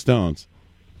Rolling Stones.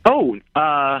 Oh,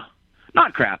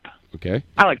 not crap. Okay.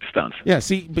 I like the Stones. Yeah,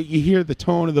 see, but you hear the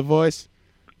tone of the voice,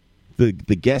 the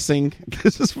guessing.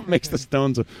 This is what makes the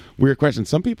Stones a weird question.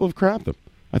 Some people have crapped them.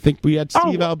 I think we had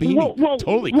Steve Albini.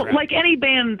 Totally crapped. Like any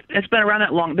band that's been around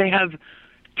that long, they have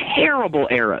terrible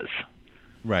eras.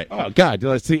 Right. Oh, God.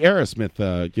 It's the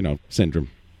Aerosmith, syndrome.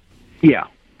 Yeah.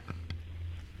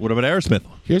 What about Aerosmith?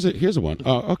 Here's a one.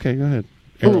 Oh, okay, go ahead.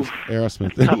 Oof.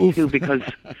 Aerosmith. Tough Oof. too because.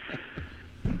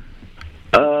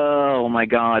 Oh my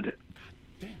God.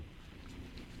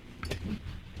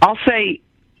 I'll say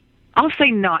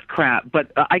not crap,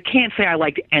 but I can't say I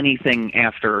liked anything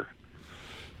after.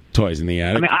 Toys in the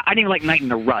Attic. I mean, I didn't even like Night in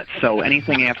the Rut, so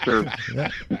anything after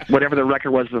whatever the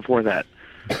record was before that.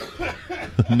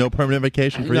 No Permanent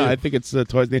Vacation for you. No, I think it's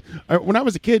Toys in the When I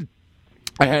was a kid,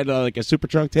 I had like a Super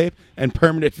Trunk tape and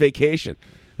Permanent Vacation,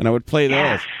 and I would play those.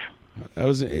 Yes.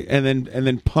 And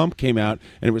then Pump came out,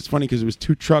 and it was funny because it was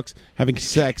 2 trucks having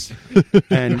sex,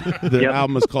 and the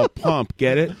album was called Pump.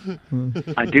 Get it?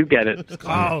 I do get it.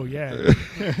 Oh yeah.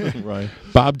 Right.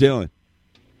 Bob Dylan.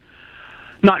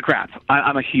 Not crap.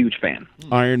 I'm a huge fan.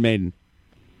 Iron Maiden.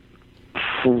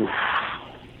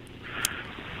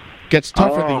 Gets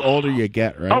tougher the older you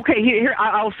get, right? Okay, here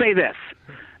I'll say this.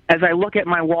 As I look at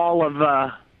my wall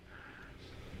of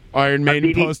Iron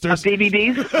Maiden posters, of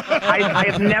DVDs, I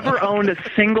have never owned a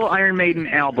single Iron Maiden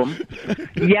album,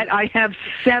 yet I have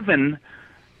 7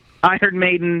 Iron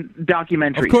Maiden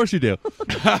documentaries. Of course you do.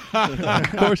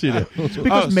 Of course you do. It's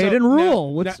because Maiden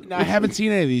rule. Now, I haven't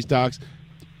seen any of these docs.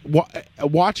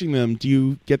 Watching them, do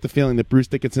you get the feeling that Bruce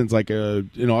Dickinson's like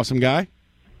an awesome guy?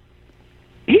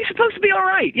 He's supposed to be all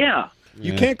right, yeah.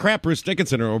 You can't crap Bruce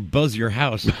Dickinson or it'll buzz your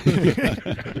house.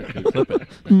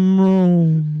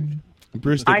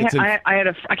 Bruce Dickinson. I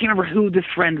can't remember who this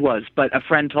friend was, but a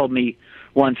friend told me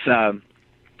once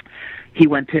he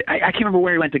went to, I can't remember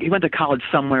where he went to. He went to college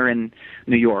somewhere in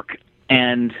New York,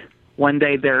 and one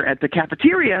day they're at the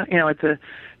cafeteria,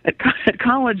 at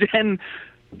college, and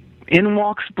in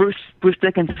walks Bruce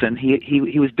Dickinson.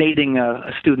 He was dating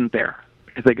a student there.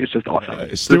 I think it's just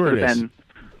awesome. Stewardess.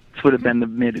 This would have been the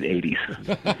mid-'80s.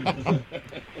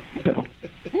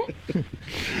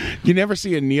 You never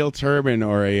see a Neil Turbin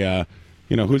or a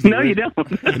You know who's the No, you don't.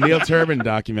 The Neil Turbin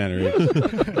documentary.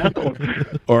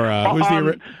 Or who's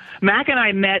the Mac and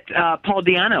I met Paul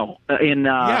Di'Anno in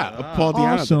Paul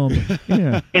Di'Anno. Awesome.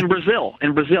 Yeah. in Brazil.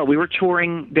 We were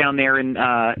touring down there in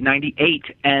 '98,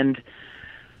 and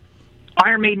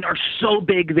Iron Maiden are so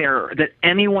big there that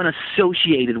anyone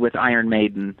associated with Iron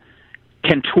Maiden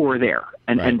can tour there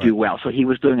and do well. So he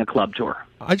was doing a club tour.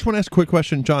 I just want to ask a quick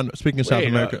question, John. Speaking of South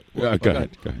America, go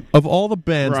ahead. Of all the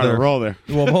bands We're on a roll there.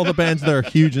 Well, of all the bands that are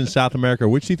huge in South America,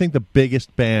 which do you think the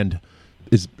biggest band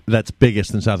that's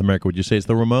biggest in South America? Would you say it's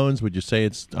the Ramones? Would you say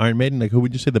it's Iron Maiden? Like, who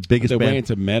would you say the biggest band? Way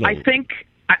into metal. I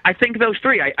think those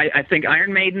three. I think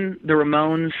Iron Maiden, the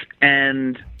Ramones,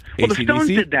 and the Stones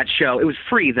did that show. It was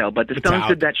free though, but the Stones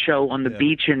did that show on the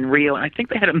beach in Rio, and I think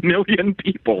they had 1 million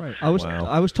people. Right.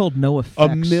 I was told no effects.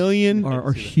 1 million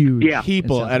are huge.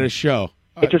 People at a show.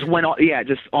 It just went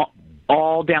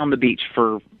all down the beach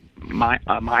for mile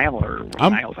or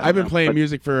miles. I've been playing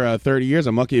music for 30 years.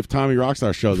 I'm lucky if Tommy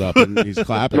Rockstar shows up and he's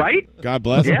clapping. Right? God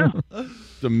bless him. Yeah.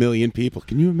 It's 1 million people.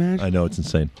 Can you imagine? I know, it's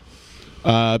insane.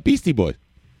 Beastie Boys.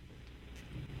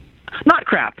 Not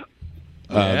crap.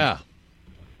 Yeah.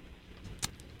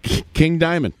 King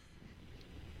Diamond.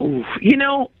 Ooh, you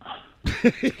know,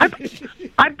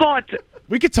 I bought.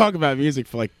 We could talk about music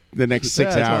for like the next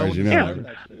 6 hours. You know.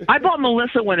 Yeah. I bought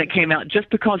Melissa when it came out just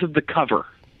because of the cover.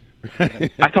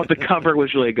 I thought the cover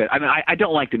was really good. I mean, I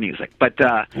don't like the music, but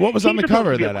what was on the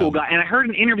cover of that cool guy, and I heard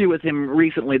an interview with him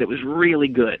recently that was really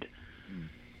good.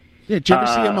 Yeah, did you ever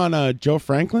see him on Joe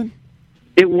Franklin?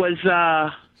 It was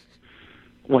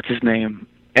what's his name?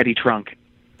 Eddie Trunk.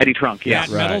 Yeah,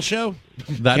 metal show.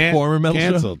 That former metal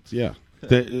canceled. show.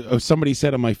 Yeah. Somebody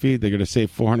said on my feed they're going to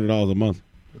save $400 a month.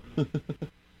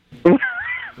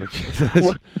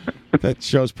 That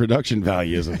shows production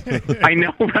value, isn't it? I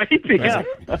know, right? Yeah.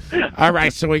 All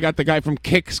right, so we got the guy from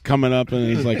Kicks coming up, and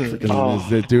he's like, there's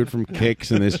the dude from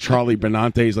Kicks, and there's Charlie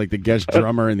Benante. He's like the guest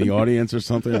drummer in the audience or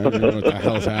something. I don't know what the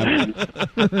hell's happening.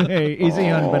 Hey, easy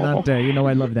on Benante. You know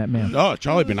I love that man. Oh,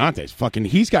 Charlie Benante's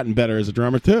he's gotten better as a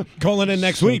drummer, too. Calling in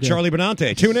next week, good. Charlie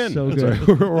Benante. Tune in. So good.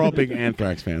 We're all big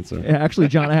Anthrax fans. So. Yeah, actually,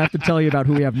 John, I have to tell you about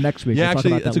who we have next week. Yeah, We'll talk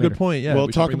actually, about that's that a good later. point. Yeah, we'll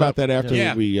we talk should bring about that after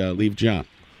we leave John.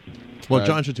 Well,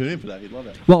 John should tune in for that. He'd love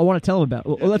that. Well, I want to tell him about.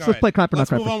 Well, let's play crap or not Let's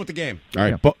crap. move on with the game. All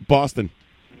right, Boston.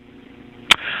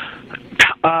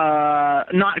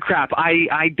 Not crap.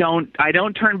 I don't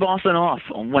turn Boston off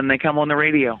when they come on the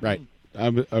radio. Right. I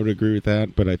would agree with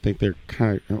that, but I think they're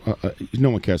kind of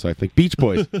no one cares. I think Beach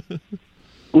Boys.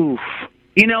 Oof.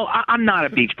 You know, I'm not a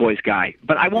Beach Boys guy,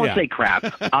 but I won't Yeah. say crap.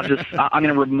 I'm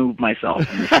going to remove myself.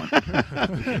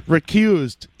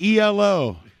 Recused.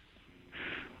 ELO.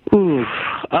 Ooh.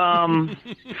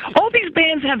 All these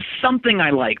bands have something I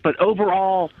like, but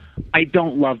overall, I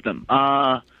don't love them.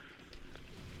 I'll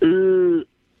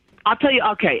tell you.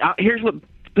 Okay, here's what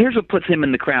puts him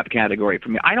in the crap category for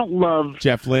me. I don't love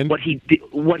Jeff Lynne. what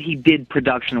he did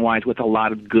production wise with a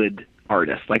lot of good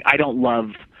artists. Like I don't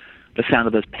love the sound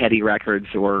of those Petty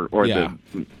records or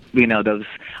those.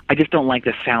 I just don't like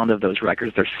the sound of those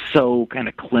records. They're so kind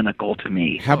of clinical to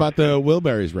me. How about the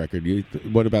Wilburys record?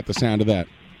 What about the sound of that?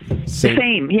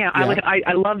 Same. Yeah.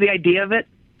 I love the idea of it,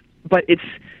 but it's.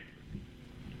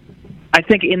 I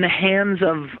think in the hands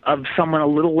of someone a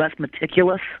little less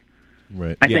meticulous.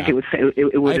 Right. I think it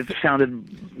would have sounded,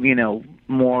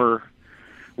 more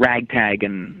ragtag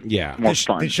and more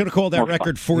fun. They should have called that More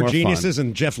record fun. Four Geniuses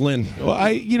and Jeff Lynne. Well,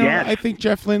 I think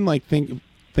Jeff Lynne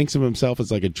thinks of himself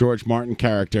as like a George Martin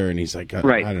character, and he's like,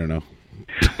 Right. I don't know.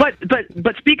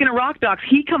 But speaking of Rock Docs,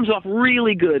 he comes off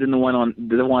really good in the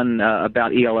one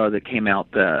about ELO that came out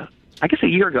I guess a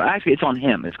year ago. Actually, it's on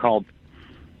him. It's called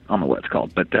I don't know what it's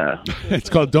called, but it's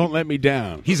called "Don't Let Me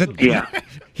Down." He's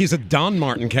a Don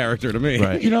Martin character to me.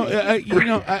 Right.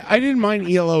 I didn't mind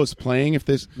ELO's playing if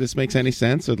this makes any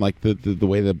sense, and like the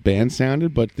way the band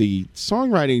sounded, but the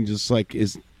songwriting just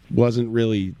wasn't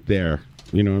really there.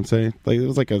 You know what I'm saying? Like it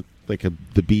was like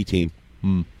the B team.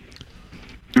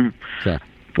 So,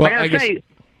 well, I gotta say,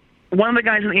 one of the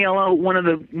guys in ELO, one of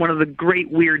the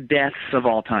great weird deaths of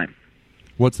all time.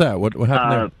 What's that? What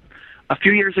happened there? A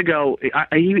few years ago,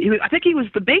 I think he was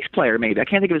the bass player. Maybe I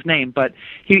can't think of his name, but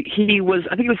he was.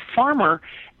 I think he was Farmer,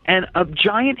 and a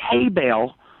giant hay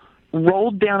bale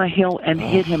rolled down a hill and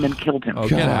hit him and killed him. Oh,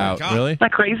 get out! Really? Isn't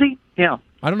that crazy? Yeah.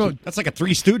 I don't know. That's like a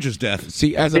Three Stooges death.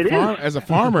 See, as a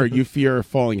farmer, you fear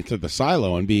falling into the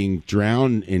silo and being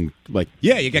drowned in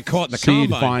you get caught in the seed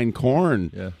combine. fine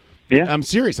corn. Yeah. Yeah. I'm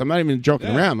serious. I'm not even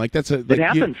joking around. Like that's It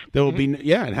happens. There will be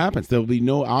it happens. There will be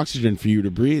no oxygen for you to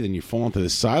breathe, and you fall into the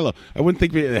silo. I wouldn't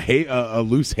think a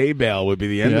loose hay bale would be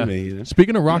the end of me. You know?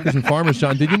 Speaking of rockers and farmers,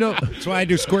 John, did you know? That's why I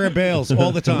do square bales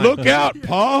all the time. Look out,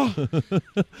 Paul!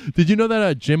 Did you know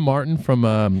that Jim Martin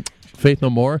from Faith No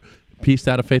More, pieced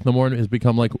out of Faith No More, and has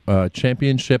become like a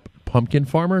championship pumpkin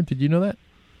farmer? Did you know that?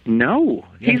 No,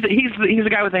 he's the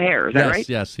guy with the hair. Is that right?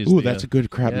 Yes. Ooh, that's a good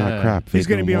crap, not crap. He's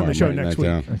going to be on the show I'm next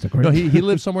writing week. that down. No, he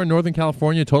lives somewhere in Northern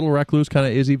California, total recluse, kind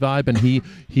of Izzy vibe, and he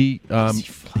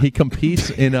competes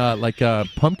in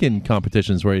pumpkin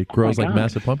competitions where he grows like God.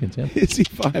 massive pumpkins. Yeah, Izzy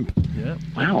vibe. Yeah.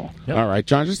 Wow. Yep. All right,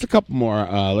 John. Just a couple more.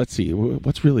 Let's see.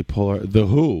 What's really polar? The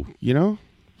Who. You know,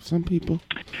 some people.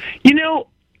 You know,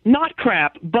 not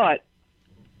crap, but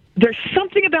there's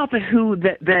something about the Who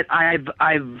that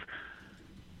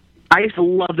I used to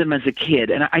love them as a kid,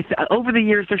 and over the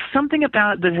years, there's something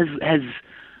about it that has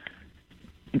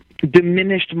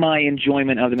diminished my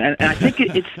enjoyment of them, and I think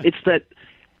it's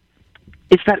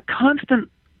that constant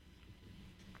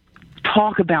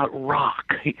talk about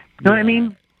rock. You know what I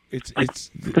mean? It's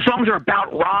the songs are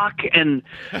about rock, and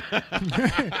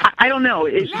I don't know.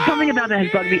 It's something about that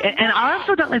has bugged me, and I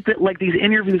also don't like these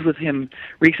interviews with him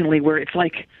recently, where it's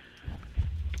like,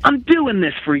 I'm doing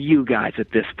this for you guys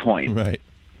at this point, right?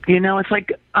 You know, it's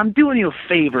like, I'm doing you a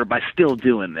favor by still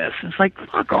doing this. It's like,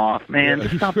 fuck off, man.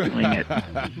 Stop doing it.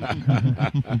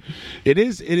 It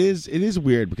is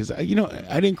weird because, I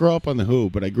didn't grow up on The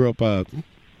Who, but I grew up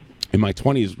in my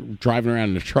 20s driving around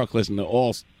in a truck listening to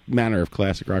all manner of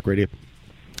classic rock radio.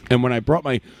 And when I brought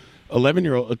my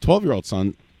 12-year-old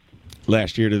son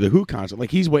last year to the Who concert, like,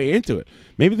 he's way into it.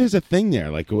 Maybe there's a thing there,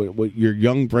 like, what your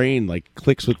young brain, like,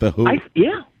 clicks with The Who.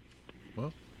 Yeah.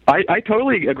 I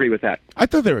totally agree with that. I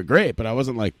thought they were great, but I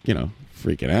wasn't like,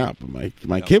 freaking out. But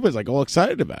my kid was like all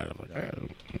excited about it. I'm like,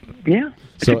 yeah.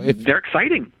 So they're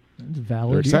exciting. That's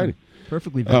valid. They're exciting. Yeah.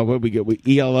 Perfectly valid. Oh, what did we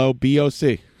get? ELO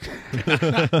BOC.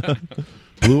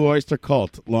 Blue Oyster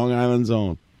Cult, Long Island's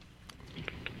own.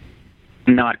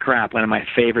 Not crap. One of my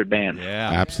favorite bands.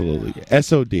 Yeah, absolutely.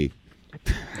 SOD.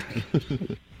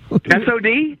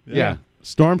 SOD? Yeah.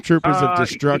 Stormtroopers of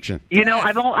Destruction. You know,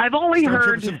 I've only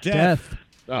heard of Death.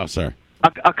 Oh, sorry.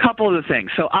 A couple of the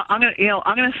things. So I'm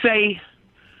gonna say.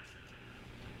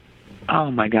 Oh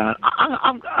my God,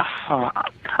 I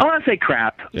want to say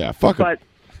crap. Yeah, fuck 'em.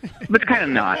 But kind of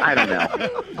not. I don't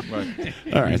know. Right.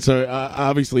 All right. So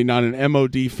obviously not an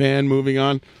MOD fan. Moving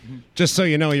on. Just so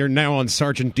you know, you're now on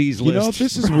Sergeant D's list. You know,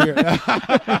 this is weird.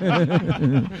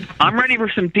 I'm ready for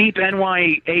some deep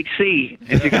NYHC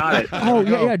if you got it. Oh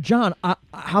yeah, John.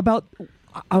 How about?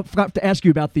 I forgot to ask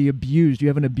you about the Abused. Do you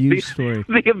have an Abused story?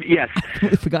 Yes.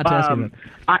 I forgot to ask you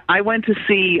that. I went to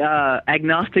see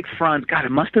Agnostic Front. God,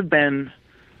 it must have been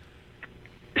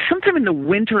sometime in the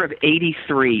winter of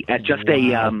 '83 at just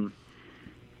a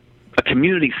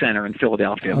community center in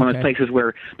Philadelphia. One of those places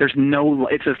where there's no.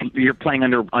 It's just you're playing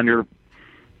under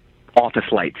office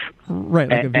lights. Right.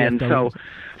 Like and so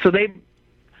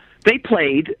they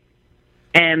played,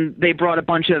 and they brought a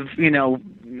bunch of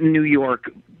New York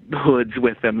hoods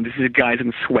with them. This is guys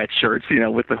in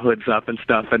sweatshirts, with the hoods up and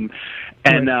stuff. And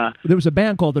right. There was a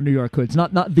band called the New York Hoods,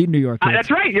 not the New York Hoods.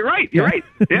 That's right. You're right. You're right.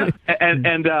 Yeah.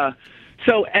 And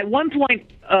so at one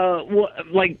point,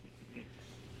 like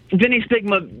Vinny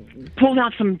Stigma pulled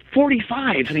out some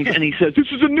 45s and he says, "This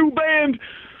is a new band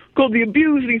called The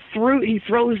Abused." And he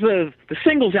throws the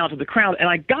singles out to the crowd, and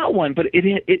I got one, but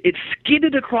it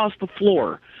skidded across the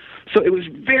floor, so it was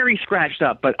very scratched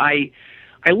up. But I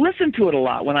listened to it a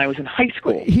lot when I was in high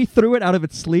school. He threw it out of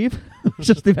its sleeve?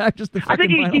 just the I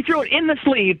think he threw it in the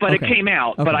sleeve, but it came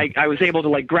out. Okay. But I was able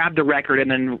to grab the record and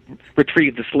then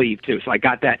retrieve the sleeve too. So I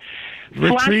got that. Retrieve the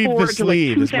Flash sleeve forward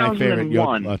is to my favorite.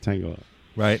 2001. Tango.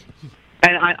 Right.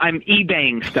 And I'm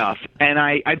eBaying stuff, and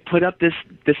I put up this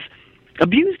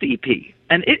Abused EP,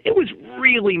 and it was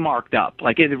really marked up,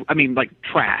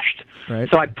 trashed. Right.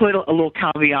 So I put a little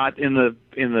caveat in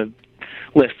the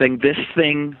listing. This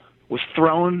thing was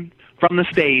thrown from the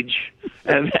stage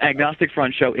at the Agnostic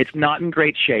Front show. It's not in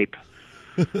great shape.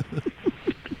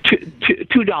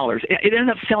 $2. It ended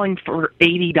up selling for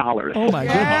 $80. Oh my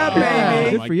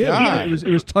goodness! Good for you. God. It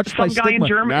was touched by Some guy in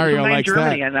stigma. Mario Germany, likes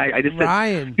that. and I just said,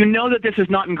 Ryan. "You know that this is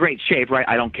not in great shape, right?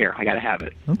 I don't care. I got to have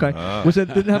it." Okay.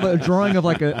 Did it have a drawing of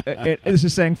this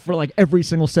is saying for every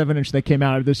single 7-inch that came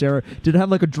out of this era, did it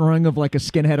have a drawing of a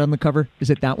skinhead on the cover? Is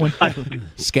it that one?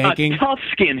 Skanking. A tough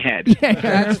skinhead.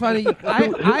 That's funny.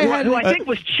 Who I think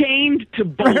was chained to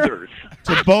boulders.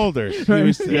 To boulders. He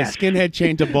was a skinhead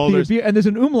chained to boulders. And there's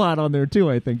an umlaut on there too.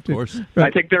 too. I think. Of course.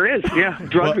 I think there is. Yeah,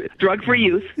 drug for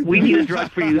youth. We need a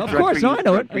drug for youth. Of drug course, for no, youth, I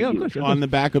know drug it. for Yeah, of youth. course. On the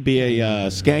back would be a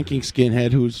skanking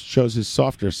skinhead who shows his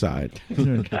softer side.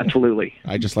 Absolutely.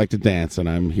 I just like to dance, and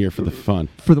I'm here for the fun.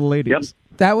 For the ladies. Yep.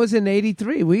 That was in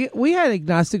 '83. We had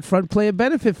Agnostic Front play a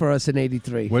benefit for us in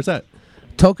 '83. Where's that?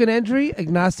 Token Entry,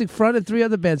 Agnostic Front, and 3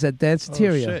 other bands at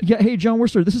Danceteria. Yeah, hey, John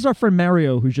Worcester, this is our friend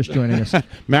Mario who's just joining us.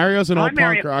 Mario's an Hi, old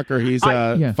Mario. punk rocker. He's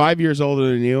Yeah. 5 years older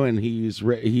than you, and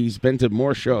he's been to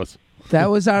more shows.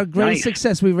 That was our greatest Nice.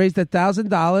 success. We raised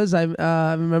 $1,000.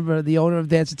 I remember the owner of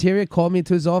Danceteria called me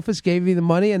into his office, gave me the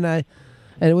money, and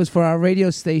it was for our radio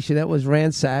station that was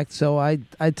ransacked. So I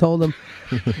told him,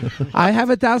 I have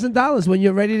 $1,000. When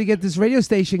you're ready to get this radio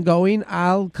station going,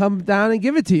 I'll come down and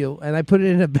give it to you. And I put it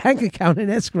in a bank account in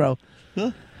escrow.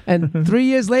 And 3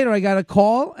 years later, I got a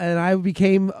call, and I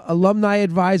became alumni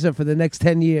advisor for the next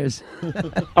 10 years.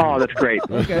 Oh, that's great.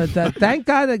 But thank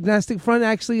God Agnostic Front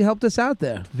actually helped us out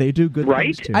there. They do good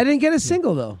Right? things, too. I didn't get a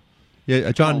single, though.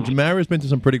 Yeah, John, Mario's been to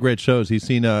some pretty great shows. He's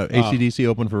seen AC/DC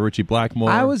open for Richie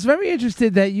Blackmore. I was very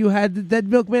interested that you had the Dead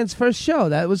Milkman's first show.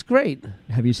 That was great.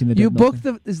 Have you seen the You Dead booked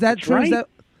the. Is that That's true? right.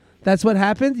 That's what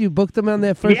happened? You booked them on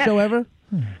their first Yes. show ever?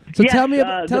 So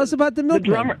Yes, tell us about the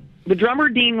Milkman. The drummer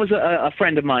Dean was a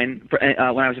friend of mine when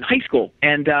I was in high school,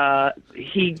 and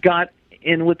he got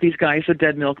in with these guys, the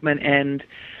Dead Milkmen, and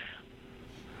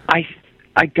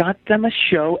I got them a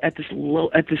show at this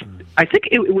I think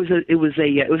it was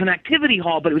an activity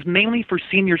hall, but it was mainly for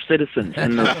senior citizens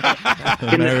in the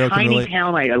Mario can tiny relate.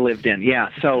 town I lived in. Yeah,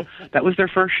 so that was their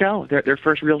first show, their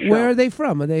first real show. Where are they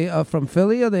from? Are they from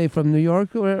Philly? Are they from New York?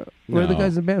 Where are the No.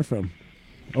 guys in the band from?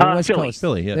 Or West Philly. Coast?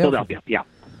 Philly, yeah. They're from- Philadelphia, yeah.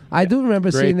 I do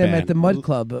remember Great seeing them band. at the Mud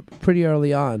Club pretty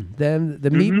early on. Them, the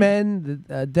Meat Men,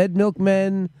 the Dead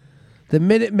Milkmen, the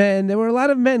Minute Men. There were a lot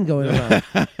of men going around.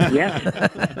 Yeah.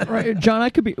 Right, John, I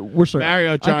could be. We're sorry.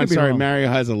 Mario, I John, could be sorry. wrong. Mario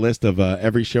has a list of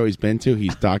every show he's been to.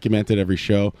 He's documented every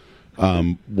show.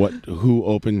 Who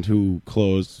opened, who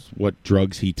closed, what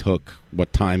drugs he took,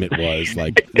 what time it was.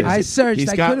 Like I searched. he's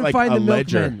I got, couldn't like, find a the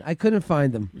ledger. Milkmen. I couldn't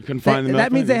find them. You couldn't find the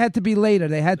That means Milkmen? they had to be later.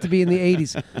 They had to be in the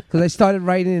 80s because I started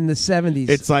writing in the 70s.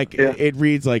 It's like it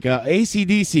reads like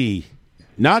AC/DC.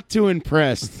 Not too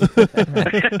impressed.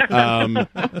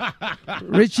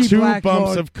 Richie 2 Blackmore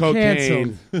bumps of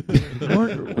cocaine.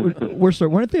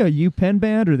 Weren't they a UPenn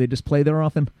band, or they just play there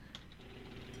often?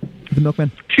 The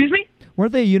Milkmen. Excuse me?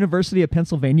 Weren't they a University of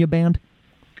Pennsylvania band?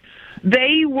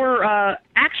 They were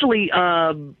actually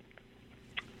Joe,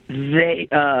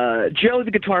 the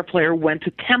guitar player, went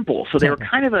to Temple, so they were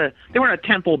kind of they weren't a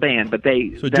Temple band, but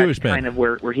that's Jewish band. kind of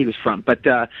where he was from. But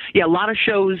yeah, a lot of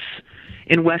shows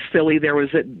in West Philly. There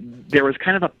was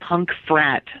kind of a punk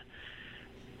frat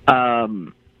at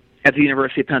the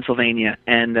University of Pennsylvania,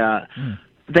 and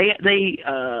they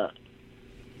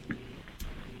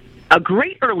a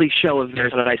great early show of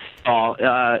theirs that I saw.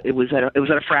 It was at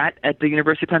a frat at the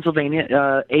University of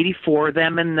Pennsylvania. '84.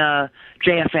 Them and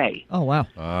JFA. Oh wow.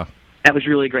 That was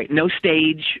really great. No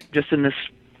stage, just on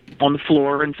the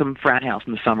floor in some frat house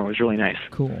in the summer. It was really nice.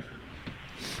 Cool.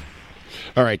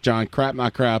 All right, John. Crap,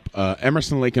 not crap.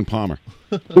 Emerson, Lake and Palmer.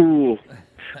 Ooh,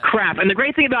 crap. And the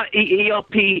great thing about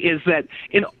ELP is that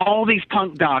in all these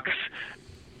punk docs,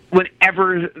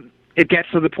 whenever it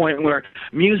gets to the point where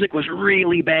music was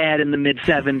really bad in the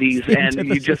mid-'70s, and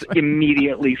you just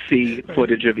immediately see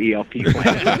footage of ELP playing.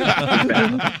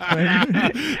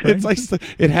 It's like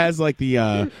it has like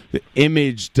the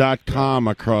image.com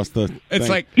across the It's thing.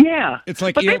 like It's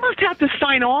like, but they must have to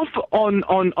sign off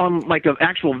on like an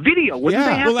actual video. Wouldn't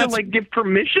they have to like give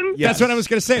permission? That's what I was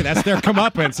going to say. That's their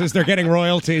comeuppance, is they're getting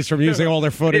royalties from using all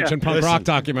their footage in punk rock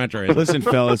documentaries. Listen,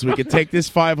 fellas, we could take this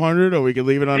 500 or we could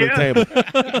leave it on the table.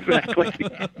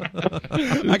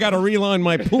 I got to reline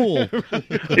my pool.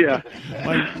 Yeah.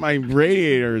 My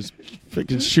radiator is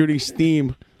freaking shooting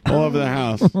steam all over the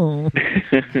house.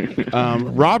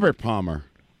 Robert Palmer.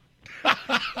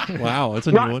 Wow, that's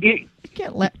a new one.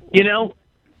 You know,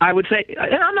 I would say,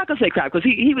 and I'm not going to say crap because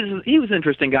he was an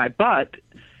interesting guy, but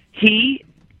he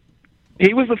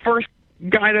was the first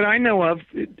guy that I know of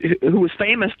who was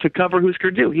famous to cover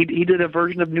Husker Du. He did a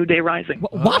version of New Day Rising.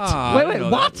 What? Wait,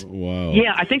 what? Whoa.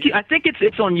 Yeah, I think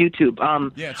it's on YouTube.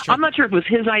 I'm not sure if it was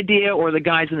his idea or the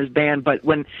guys in his band, but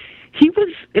when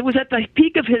it was at the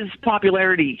peak of his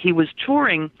popularity. He was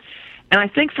touring, and I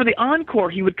think for the encore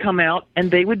he would come out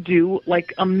and they would do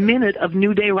like a minute of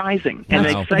New Day Rising, and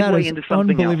they'd segue into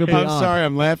something else. I'm sorry,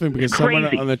 I'm laughing because someone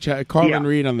Crazy. on the chat, Carlin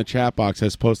Reed on the chat box,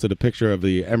 has posted a picture of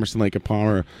the Emerson, Lake and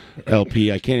Palmer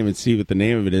LP. I can't even see what the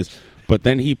name of it is, but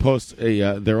then he posts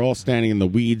they're all standing in the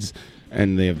weeds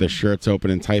and they have their shirts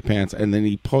open and tight pants, and then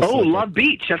he posts. Oh, Love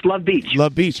Beach. That's Love Beach.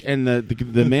 Love Beach, and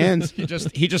the man's he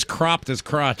just cropped his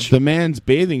crotch. the man's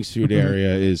bathing suit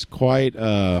area is quite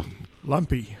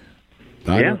lumpy.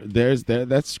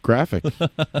 That's graphic.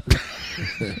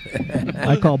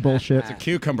 I call bullshit. It's a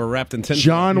cucumber wrapped in tin.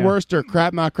 John Worster,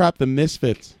 Crap Not Crap, the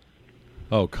Misfits.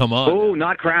 Oh, come on. Oh,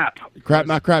 not crap. Crap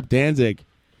Not Crap, Danzig.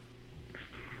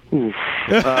 Oof.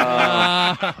 That's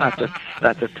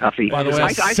a toughie. By the way,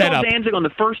 I saw Danzig on the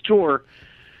first tour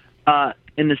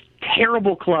in this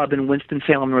terrible club in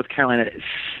Winston-Salem, North Carolina.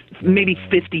 Maybe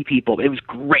 50 people. It was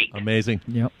great. Amazing.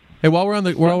 Yep. Hey, while we're on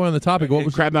the topic, what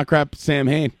was Crap Not Crap, Sam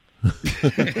Hain?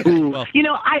 Ooh.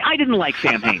 I didn't like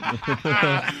Sam Hain.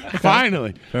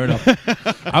 Finally. Fair enough.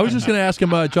 I was just going to ask him,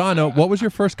 John, what was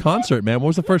your first concert, man? What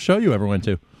was the first show you ever went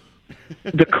to?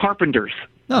 The Carpenters.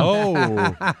 Oh.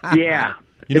 Yeah.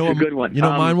 You know it's what, a good one. You know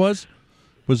what mine was?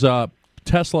 Was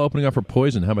Tesla opening up for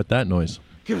Poison. How about that noise?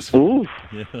 Oof.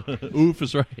 Yeah. Oof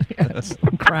is right.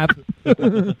 Crap.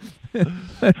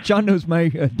 John knows my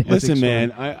dancing Listen, story.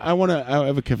 man, I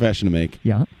have a confession to make.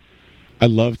 Yeah. I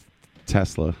love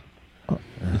Tesla.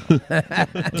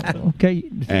 Okay,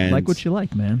 And- like what you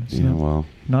like, man. It's Yeah, well.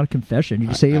 not a confession. You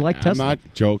just say you like I'm Tesla. not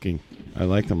joking. I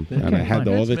liked them, and I had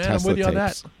fine. all the Yes, man, I'm Tesla with you on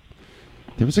tapes. that.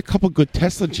 There was a couple good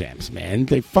Tesla jams, man.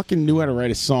 They fucking knew how to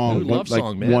write a song, Love like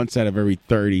song, man. once out of every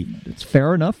 30. It's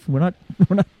fair enough. We're not.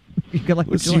 You can like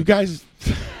what Listen, you you like. guys,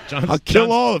 I'll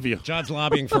kill all of you. John's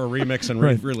lobbying for a remix and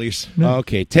Right. release.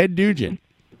 Okay, Ted Nugent,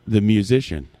 the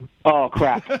musician. Oh,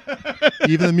 crap.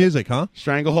 Even the music, huh?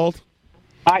 Stranglehold?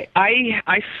 I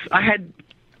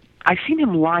seen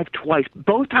him live twice.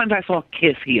 Both times I saw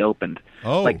Kiss, he opened.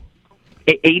 Oh. Like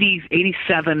 80s,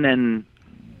 87 and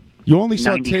You only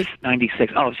saw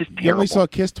 96. Oh, it's just terrible. You only saw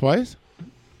Kiss twice?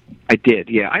 I did,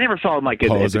 yeah. I never saw him like at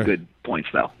the Poser. good points,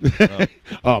 though.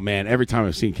 Oh, man, every time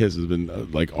I've seen Kiss has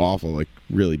been like awful, like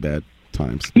really bad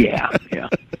times. Yeah, yeah.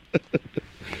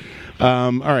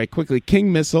 All right, quickly,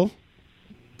 King Missile.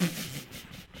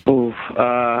 Ooh,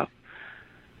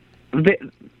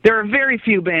 there are very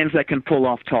few bands that can pull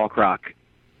off talk rock.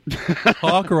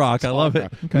 Talk rock. I love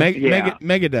it. Yeah.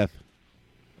 Megadeth.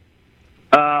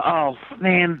 Oh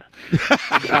man,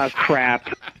 crap.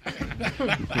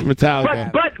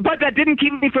 Metallica. But that didn't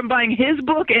keep me from buying his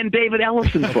book and David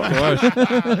Ellison's book.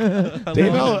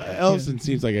 Dave Ellison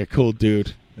seems like a cool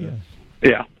dude.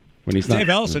 Yeah. When he's not. Dave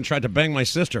Ellison tried to bang my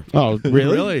sister. Oh,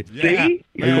 really? Really? See?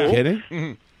 Are you kidding?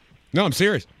 Mhm. No, I'm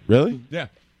serious. Really? Yeah.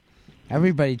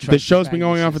 Everybody tries. The show's been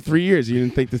going on for 3 years. You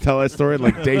didn't think to tell that story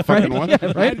like day fucking one?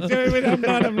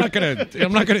 I'm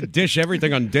not gonna dish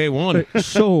everything on day one.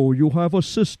 So you have a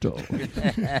sister.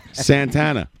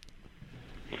 Santana.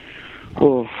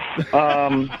 Oh,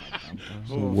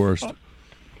 The worst.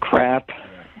 crap.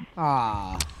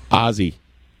 Ah. Ozzy.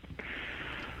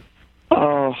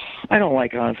 Oh, I don't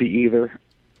like Ozzy either.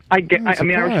 I mean, I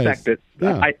respect it.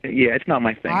 Yeah. It's not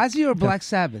my thing. Ozzy or Black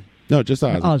Sabbath? No, just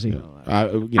Ozzy.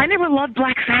 Ozzy. I never loved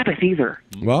Black Sabbath either.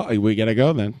 Well, we gotta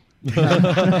go then.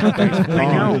 I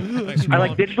know. I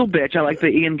like Digital Bitch. I like the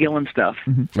Ian Gillan stuff.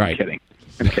 Right. I'm kidding.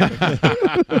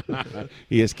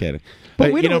 He is kidding. But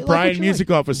But, we you know, don't like Brian what you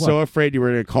like. Musikoff was so afraid you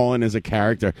were going to call in as a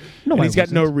character. No, and I he's got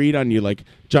no wasn't. read on you. Like,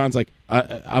 John's like,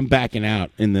 I'm backing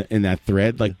out in that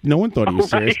thread. Like, no one thought he was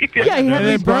serious. Yeah, he had And me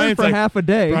then burned for half a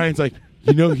day. Brian's like,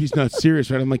 you know he's not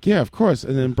serious, right? I'm like, yeah, of course.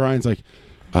 And then Brian's like,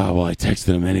 oh, well, I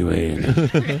texted him anyway. And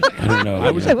I don't know.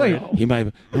 He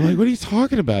might. I'm like, what are you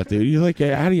talking about, dude? You're like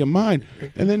out of your mind.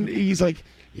 And then he's like,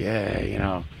 yeah, you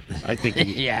know, I think.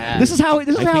 Yeah. This is how I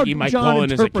think he might John call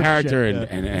in as a interprets character shit.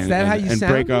 and Is that how you and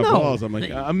sound? break our No. balls. I'm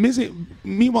like, I'm busy.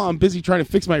 Meanwhile, I'm busy trying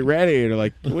to fix my radiator.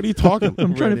 Like, what are you talking about?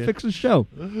 I'm trying to fix the show.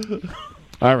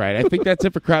 All right, I think that's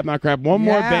it for Crap Not Crap. One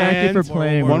more Yeah. band. Thank you for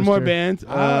playing, One more Rooster.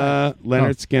 band.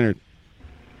 Leonard Skinner.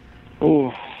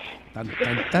 Oh, Dun,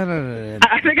 dun, dun, dun, dun.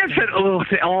 I think I've said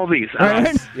to all these.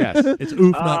 Yes. It's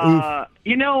oof, not oof.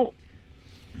 You know,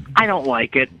 I don't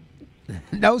like it.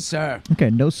 No, sir. Okay,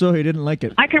 no, so he didn't like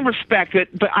it. I can respect it,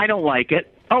 but I don't like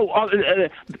it.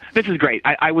 This is great.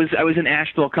 I was in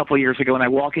Asheville a couple of years ago, and I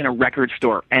walk in a record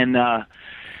store, and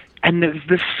there's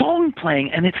this song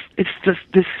playing, and it's just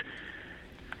this.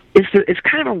 It's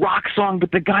kind of a rock song,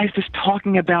 but the guy's just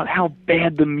talking about how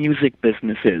bad the music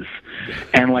business is,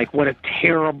 and like what a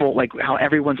terrible, like how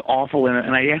everyone's awful in it.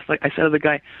 And I said to the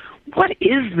guy, "What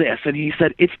is this?" And he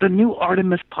said, "It's the new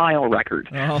Artemis Pyle record."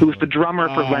 Who's the drummer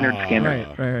for Leonard Skinner?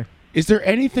 Right. Is there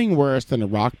anything worse than a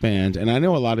rock band? And I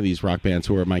know a lot of these rock bands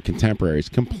who are my contemporaries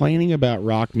complaining about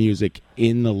rock music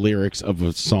in the lyrics of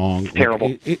a song.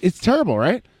 Terrible. It's terrible,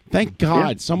 right? Thank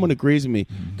God someone agrees with me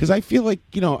because I feel like,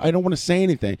 I don't want to say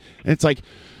anything. And it's like,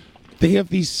 they have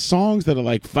these songs that are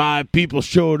like 5 people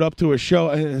showed up to a show,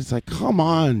 and it's like, come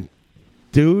on,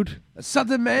 dude.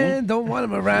 Southern man don't want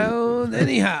him around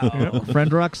anyhow.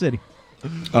 Friend Rock City.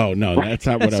 Oh no, that's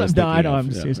not what I was No, thinking. I know, of. I'm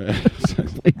just Yeah.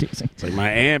 teasing. It's like my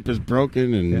amp is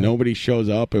broken and nobody shows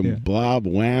up and blah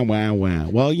blah wah wah.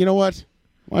 Well, you know what?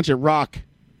 Why don't you rock?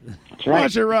 That's Why right.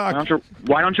 don't you rock?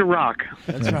 Why don't you rock?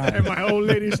 That's right. And my old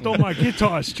lady stole my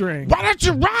guitar string. Why don't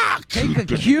you rock? Take a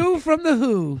cue from the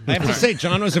Who. I have to say,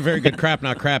 John was a very good crap,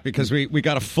 not crap, because we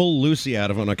got a full Lucy out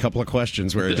of him on a couple of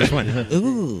questions where it just went,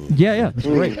 ooh. Yeah, that's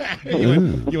great.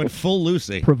 You went full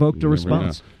Lucy. Provoked a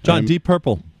response. John, Deep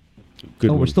Purple.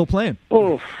 Oh, we're still playing.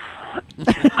 Oh,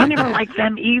 I never liked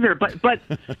them either. But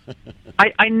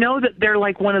I know that they're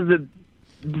like one of the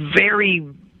very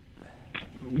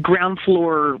ground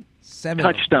floor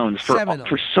touchstones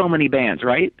for so many bands,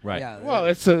 right? Right. Well,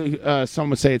 it's some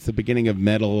would say it's the beginning of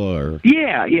metal, or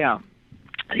Yeah,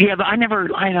 but I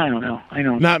don't know. I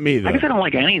don't. Not me, though. I guess I don't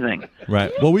like anything.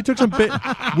 Right. Well, we took some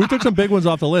big ones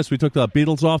off the list. We took the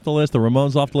Beatles off the list, the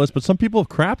Ramones off the list, but some people have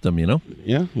crapped them. You know.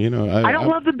 Yeah. You know. I don't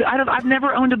love I've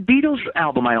never owned a Beatles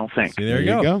album. I don't think. See, there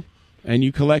you go. And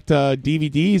you collect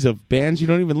DVDs of bands you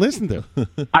don't even listen to.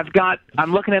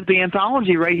 I'm looking at the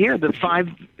anthology right here, the 5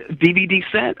 DVD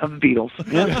set of the Beatles.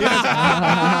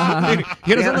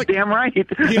 He doesn't like, damn right.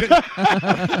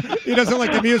 he doesn't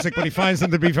like the music, but he finds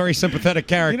them to be very sympathetic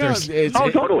characters.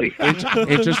 Totally.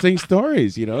 Interesting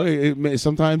stories. You know,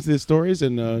 sometimes the stories,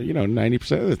 and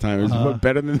 90% of the time is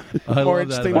better than more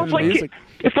interesting than the music.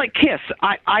 It's like Kiss.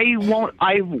 I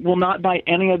will not buy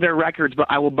any of their records, but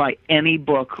I will buy any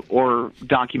book or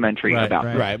documentary about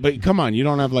them. Right, but come on, you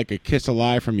don't have like a Kiss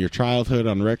Alive from your childhood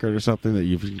on record or something that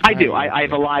you've. I do. I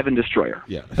have Alive and Destroyer.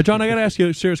 Yeah. John, I got to ask you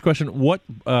a serious question. What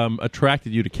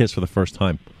attracted you to Kiss for the first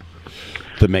time?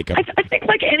 The makeup. I think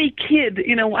like any kid,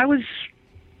 I was.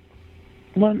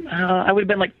 I would have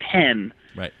been like 10.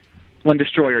 Right. When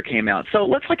Destroyer came out,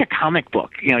 so it's like a comic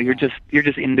book. You're just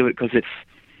into it because it's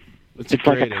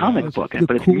like a comic book,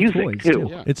 but it's cool music toys, too.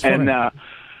 Yeah. It's fun. And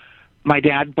my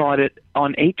dad bought it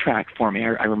on 8-track for me.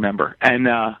 I remember, and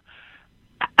I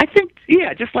think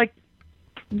just like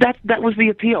that was the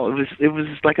appeal. It was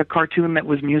like a cartoon that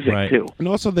was music too. And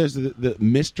also, there's the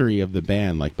mystery of the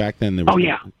band. Like back then, there was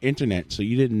no internet, so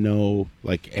you didn't know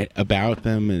like about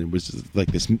them, and it was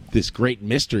like this great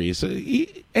mystery. So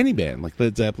any band, like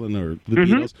Led Zeppelin or the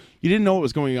Beatles, you didn't know what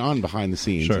was going on behind the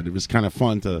scenes. Sure. And it was kind of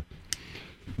fun to.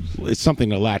 It's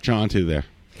something to latch onto there.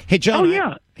 Hey, John. Oh,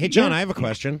 yeah. I have a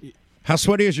question. How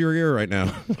sweaty is your ear right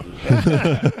now?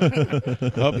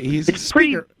 It's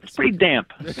pretty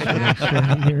damp.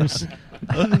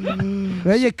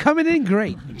 Well, you're coming in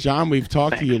great. John, we've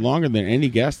talked to you longer than any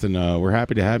guest, and we're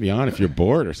happy to have you on if you're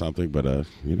bored or something. But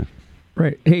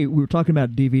Right. Hey, we were talking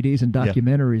about DVDs and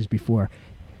documentaries before,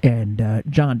 and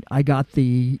John, I got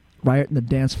the Riot in the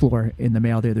Dance Floor in the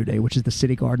mail the other day, which is the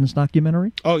City Gardens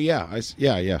documentary. Oh yeah,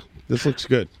 yeah. This looks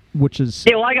good. Which is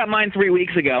I got mine 3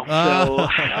 weeks ago. So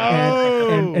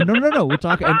and no, we're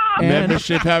talking and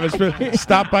membership habits.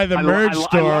 Stop by the merge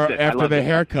store after the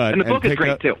haircut, and the book is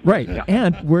great too. Right,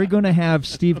 and we're going to have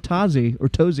Steve Tozzi or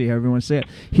Tozy, however you want to say it.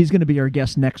 He's going to be our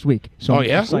guest next week. So I'm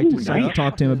excited to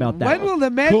talk to him about that. When will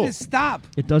the madness stop?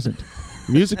 It doesn't.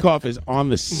 Musikoff is on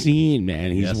the scene,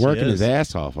 man. He's working his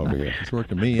ass off over here. He's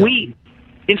working me.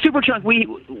 In Superchunk,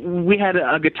 we had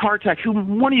a guitar tech who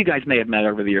one of you guys may have met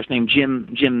over the years, named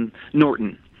Jim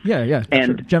Norton. Yeah,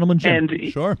 and sure. Gentleman Jim.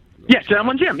 And sure. Yes,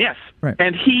 Gentleman Jim. Yes, right.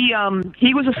 And he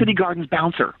was a City Gardens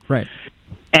bouncer. Right.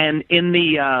 And in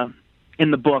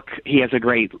the book, he has a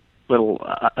great little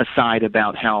aside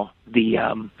about how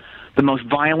the most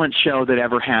violent show that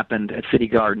ever happened at City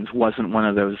Gardens wasn't one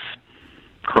of those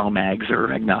Cro-Mags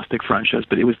or Agnostic Front shows,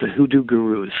 but it was the Hoodoo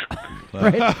Gurus.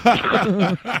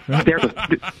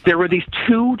 There were these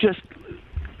two just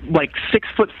like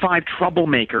 6'5"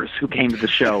 troublemakers who came to the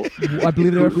show. I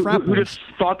believe they were frat who just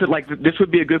thought that like this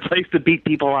would be a good place to beat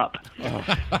people up.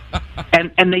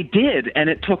 And they did, and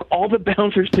it took all the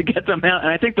bouncers to get them out,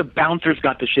 and I think the bouncers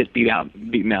got the shit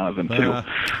beaten out of them too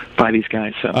by these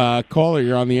guys. So caller,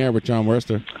 you're on the air with John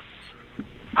Worster.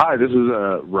 Hi, this is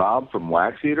Rob from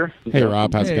Wax Eater. Hey,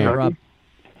 Rob. How's it going? Rob.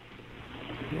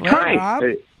 Hi, Rob.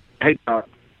 Hey, John.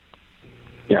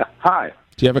 Yeah, hi.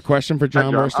 Do you have a question for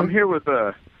John Worster? I'm here with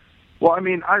well, I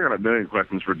mean, I got a million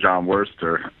questions for John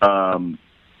Worster.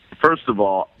 First of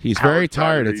all, he's very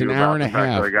tired. It's an hour and a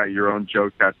half. I got your own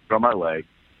joke tattooed on my leg.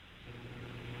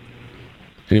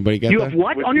 Anybody get that? You have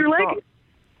what on your leg?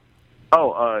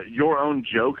 Oh, your own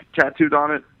joke tattooed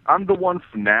on it. I'm the one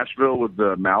from Nashville with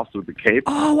the mouse with the cape.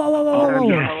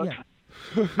 Oh.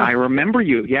 I remember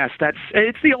you. Yes,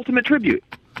 it's the ultimate tribute.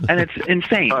 and it's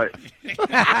insane.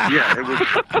 Yeah, it was.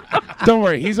 Don't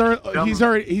worry, he's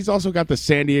also got the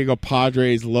San Diego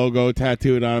Padres logo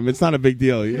tattooed on him. It's not a big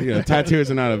deal. You know, tattoos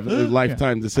are not a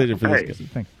lifetime decision for this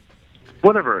guy.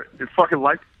 Whatever. It's fucking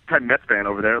lifetime Mets fan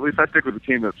over there. At least I stick with a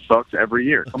team that sucks every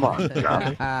year. Come on,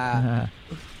 John.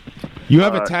 You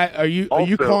have a Are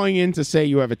you calling in to say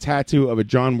you have a tattoo of a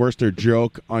John Worster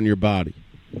joke on your body?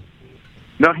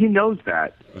 No, he knows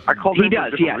that. I called him for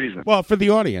a different reason. Well, for the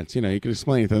audience, you know, you can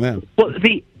explain it to them. Well,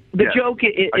 the joke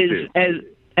is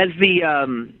as the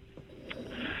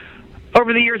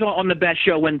over the years on the Best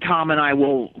Show, when Tom and I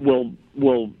will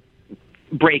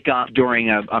break up during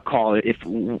a call if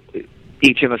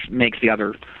each of us makes the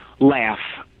other laugh.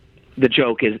 The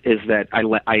joke is that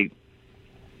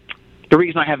the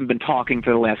reason I haven't been talking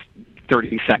for the last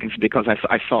 30 seconds is because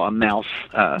I saw a mouse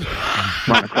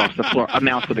run across the floor, a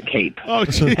mouse with a cape. Oh,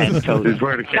 jeez. And so He's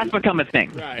wearing a cape. that's become a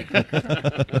thing. Right.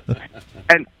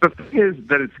 And the thing is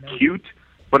that it's cute,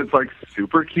 but it's like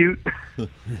super cute.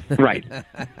 Right.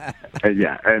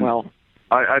 Yeah, and well,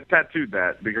 I tattooed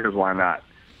that because why not?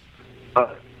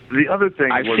 The other thing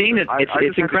I've was seen it. I It's just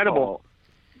had to incredible.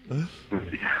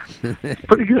 It's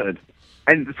pretty good.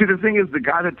 And see, the thing is, the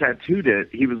guy that tattooed it,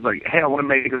 he was like, "Hey, I want to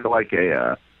make it like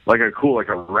a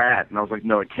rat," and I was like,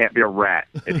 "No, it can't be a rat.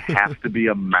 It has to be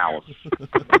a mouse."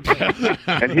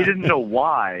 And he didn't know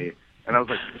why. And I was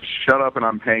like, "Shut up, and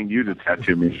I'm paying you to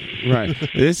tattoo me." Right.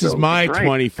 This is my right.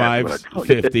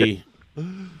 $25.50.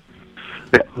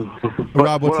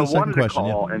 Rob, what's what the I second wanted to question?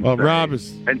 call and Well, say- Rob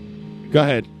is. and Go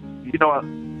ahead. you know,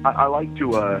 I like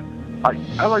to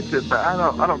I like to.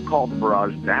 I don't call the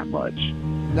barrage that much,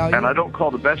 and I don't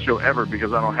call the Best Show ever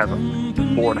because I don't have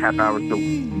 4.5 hours to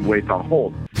wait on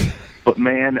hold. But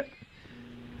man,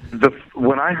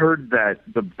 when I heard that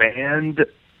the band, it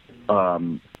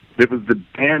was the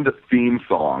band theme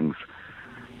songs.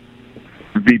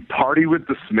 The Party with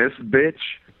the Smiths bitch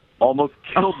almost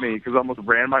killed me because I almost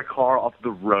ran my car off the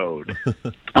road.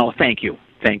 Oh, thank you.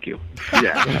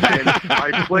 Yeah, and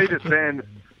I played it then.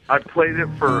 I played it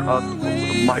for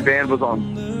my band was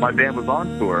on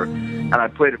tour, and I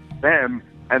played it for them.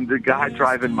 And the guy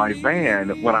driving my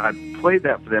van, when I played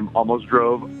that for them, almost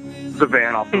drove the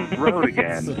van off the road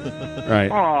again. Right.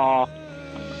 Aw,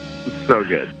 So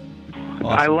good. awesome.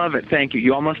 I love it. Thank you.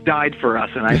 You almost died for us,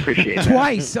 and I appreciate it.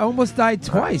 Twice. Almost died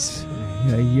twice.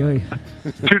 2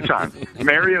 times.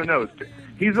 Mario knows.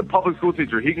 He's a public school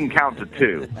teacher. He can count to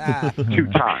 2. 2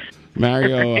 times.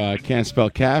 Mario can't spell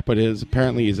cat, but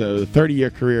apparently he's a 30-year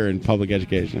career in public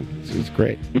education. It's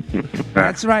great.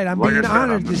 That's right. I'm Like being I said,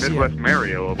 honored I'm the this year. Midwest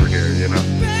Mario over here, you know.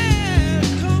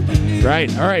 Right.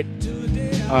 All right.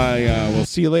 We'll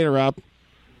see you later, Rob.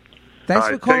 Thanks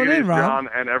for calling take it in, easy, Rob. John,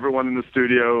 and everyone in the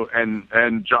studio,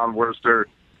 and John Worster.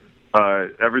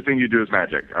 Everything you do is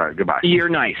magic. All right, goodbye. You're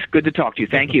nice. Good to talk to you.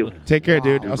 Thank you. Take care,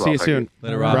 dude. I'll see you Thank soon. you.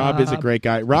 Later, Rob. Rob is a great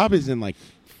guy. Rob is in like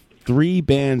 3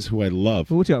 bands who I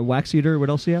love. What's you got? Wax Eater? What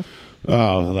else do you have?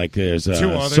 Oh, like there's 2 a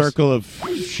others. circle of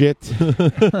shit.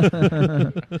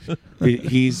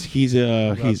 he's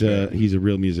a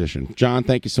real musician. John,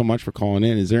 thank you so much for calling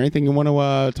in. Is there anything you want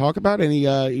to talk about?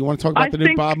 You want to talk about the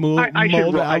new Bob Mould?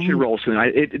 I should roll soon.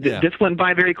 This went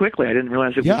by very quickly. I didn't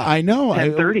realize it was I know.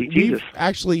 10:30. Jesus.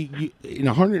 Actually, in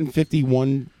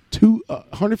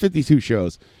 152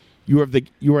 shows, you are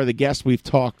the guest we've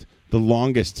talked the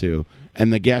longest to,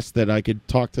 and the guest that I could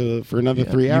talk to for another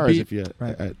 3 hours. You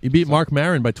beat Mark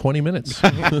Maron by 20 minutes.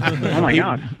 Oh my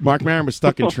God! Mark Maron was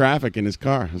stuck in traffic in his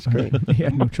car. That's great. He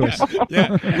had no choice.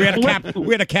 Yeah,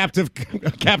 we had a captive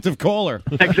caller.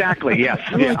 Exactly. Yes.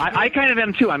 Yeah. I kind of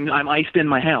am too. I'm iced in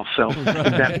my house, so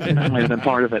that might have been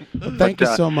part of it. Thank you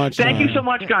so much. Thank you so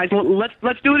much, guys.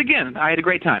 Let's do it again. I had a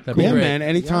great time. Yeah, man.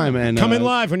 Anytime, man. Come in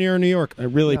live when you're in New York. I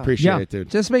really appreciate it, dude.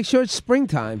 Just make sure it's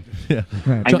springtime. Yeah.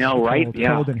 I know, right?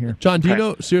 Yeah. Cold in here. John, do you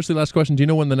know, seriously, last question, do you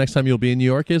know when the next time you'll be in New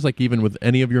York is, like even with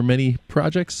any of your many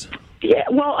projects? Yeah,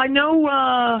 well, I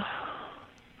know,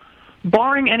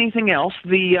 barring anything else,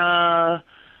 the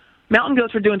Mountain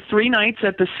Goats are doing 3 nights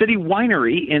at the City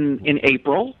Winery in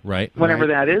April. Right. Whenever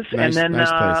Right. that is. Nice- and then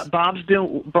nice place. Bob's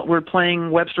doing, but we're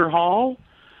playing Webster Hall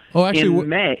Oh, actually,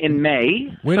 in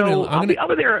May. Wait a so minute, I'll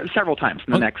be there several times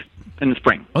in the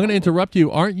spring. I'm going to interrupt you.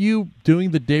 Aren't you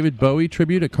doing the David Bowie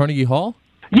tribute at Carnegie Hall?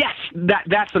 Yes,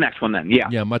 that's the next one then. Yeah.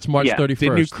 Yeah, that's March Yeah. 31st.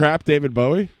 Didn't you crap David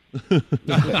Bowie?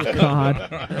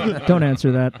 God, don't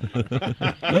answer that.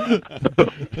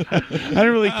 I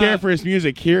don't really care for his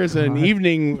music. Here's an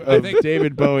evening of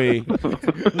David Bowie.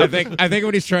 I think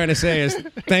what he's trying to say is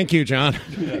thank you, John.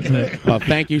 Well,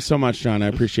 thank you so much, John. I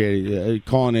appreciate it.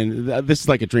 Calling in. This is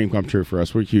like a dream come true for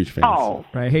us. We're huge fans. Oh,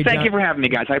 Right, hey, thank John- you for having me,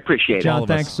 guys. I appreciate it. John,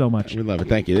 thanks so much. We love it.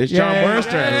 Thank you. This is John Yay.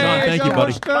 Worster. John, thank you,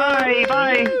 buddy. Bye,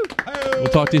 bye. We'll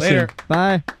talk to you Later. soon.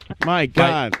 Bye. My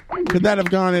God, could that have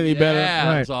gone any better?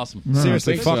 Yeah, that's awesome. No,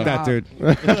 Seriously, I think fuck so. that dude.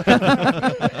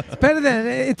 It's better than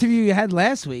an interview you had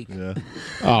last week.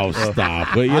 Oh, stop!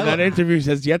 But yeah, that interview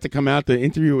has yet to come out. The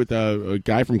interview with a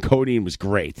guy from Codeine was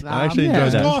great. I actually Yeah,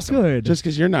 enjoyed that. that's good. Just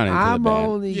because you're not into I'm the band.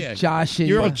 only joshing.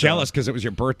 You're all jealous because it was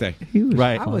your birthday. He was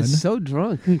Right. I fun. was so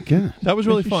drunk. God. That was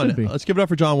really You fun. should be. Let's give it up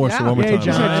for John Worster Yeah. one more Hey, time. We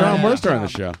John. had John Worster on the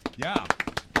show. Yeah.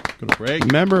 Go to break.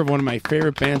 Member of one of my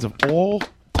favorite bands of all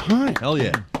time. Hell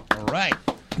yeah. All right.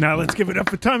 Now let's give it up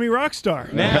for Tommy Rockstar.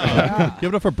 Give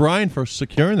it up for Brian for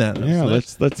securing that. Yeah,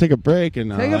 let's take a break and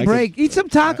Take I a could- break. Eat some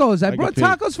tacos. I I brought could be-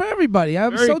 tacos for everybody.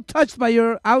 I'm Very- so touched by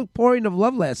your outpouring of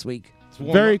love last week.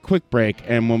 Very quick break,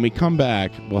 and when we come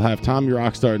back, we'll have Tommy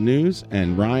Rockstar News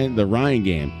and Ryan, the Ryan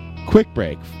Game. Quick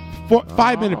break,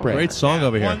 5-minute break. Great song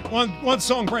over here. One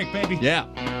song break, baby. Yeah.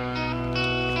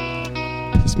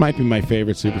 This might be my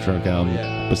favorite Supertramp album,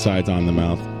 besides On the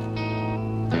Mouth.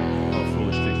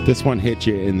 This one hit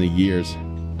you in the years.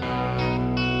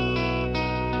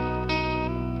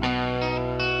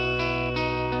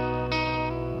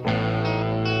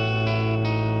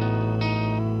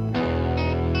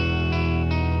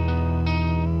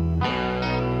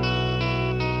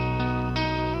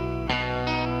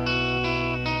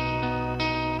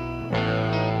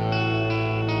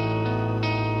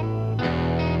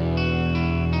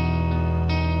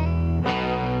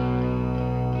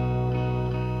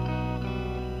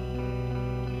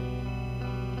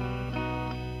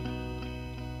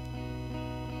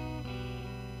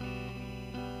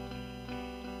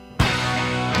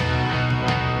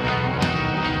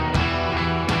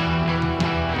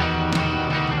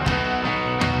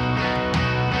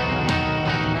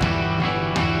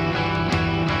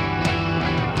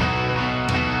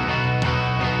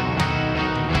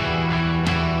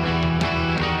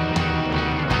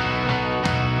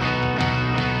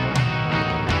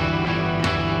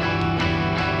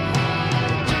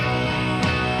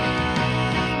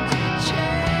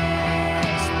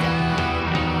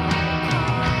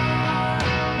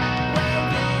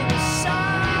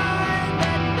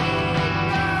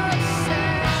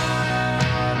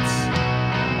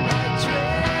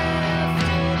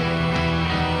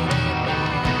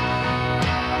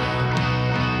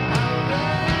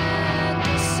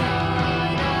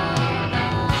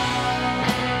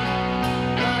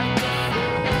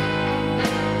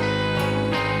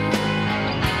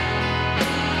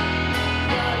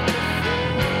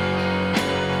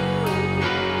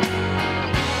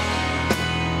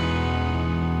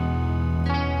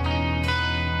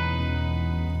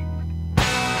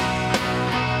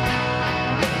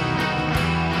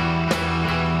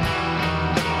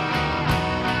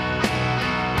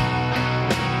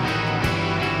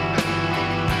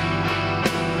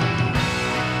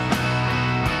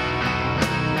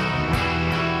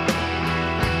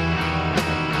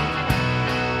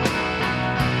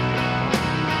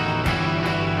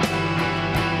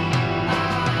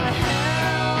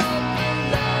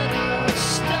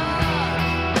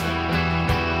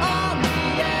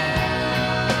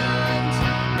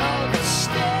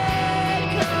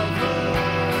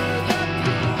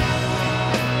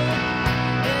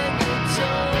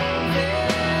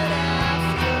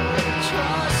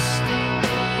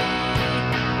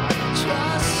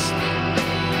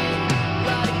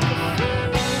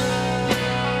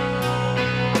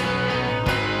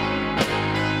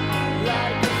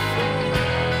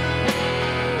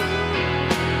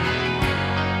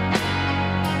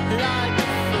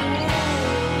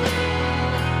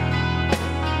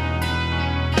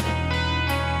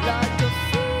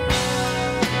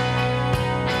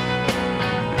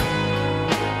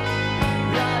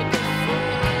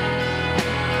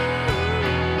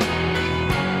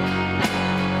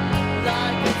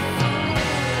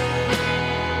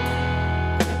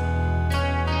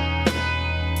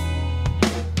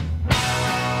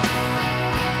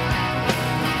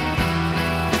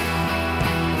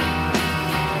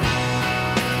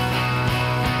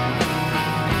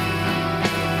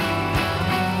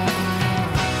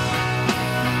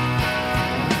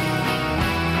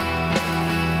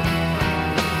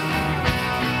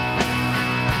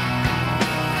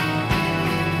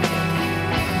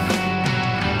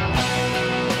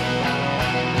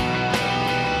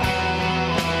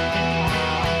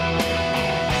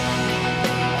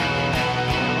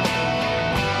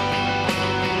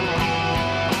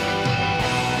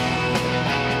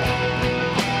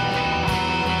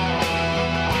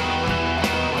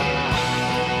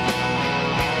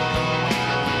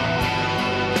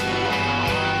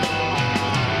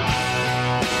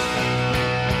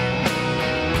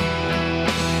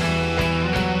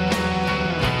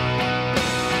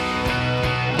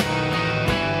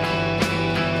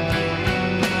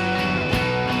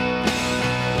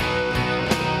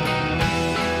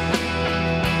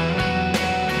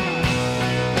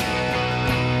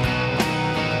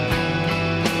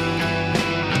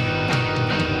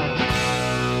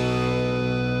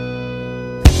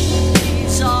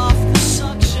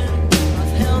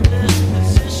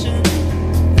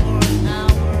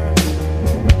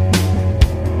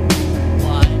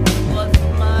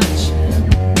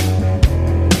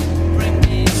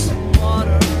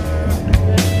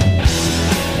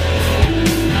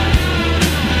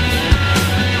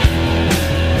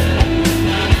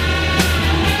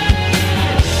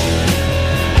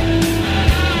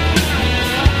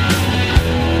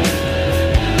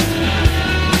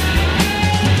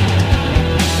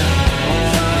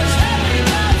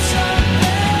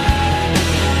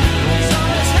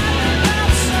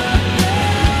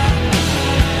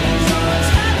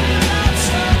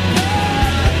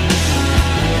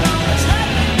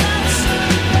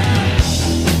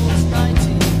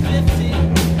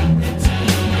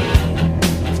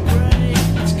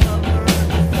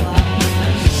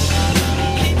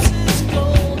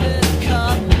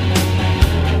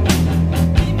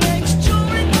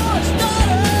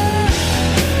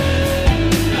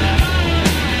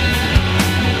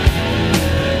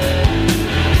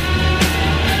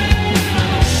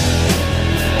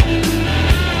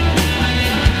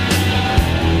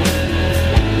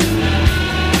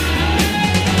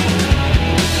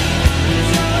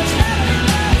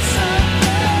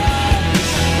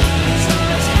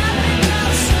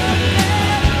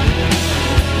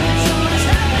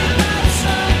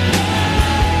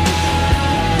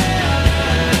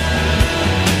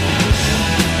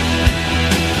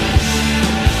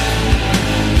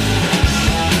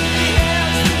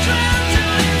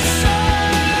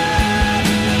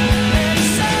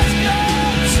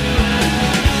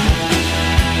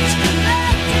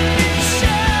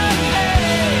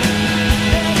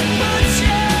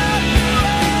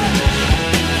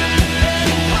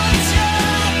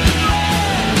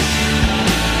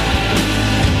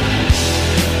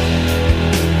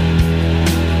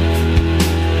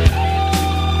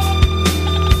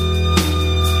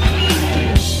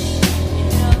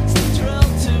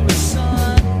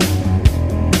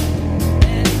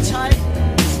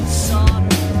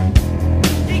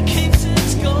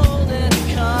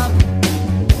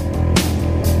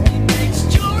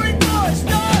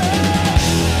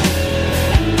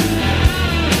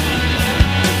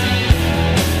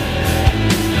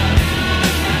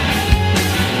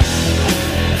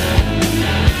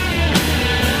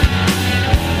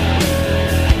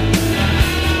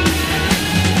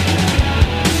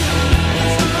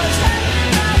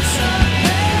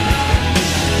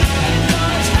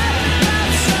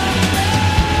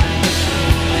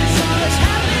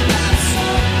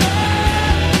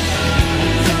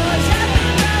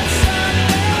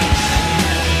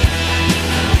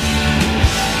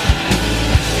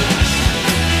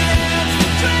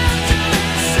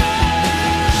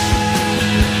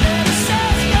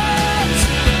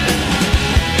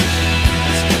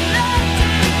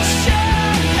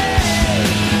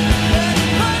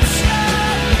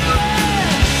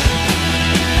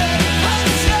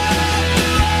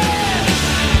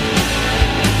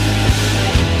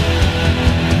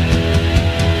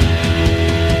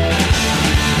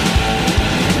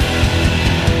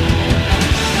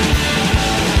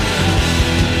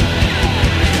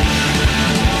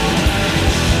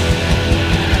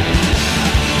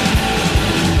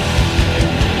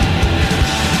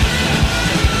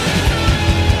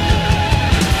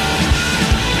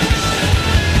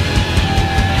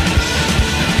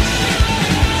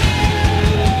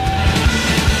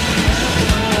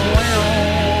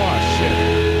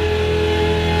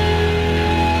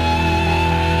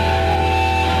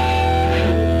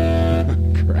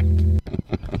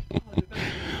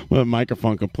 Well, the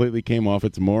microphone completely came off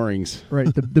its moorings. Right.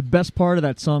 The best part of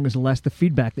that song is the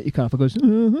feedback that you cut off. It goes.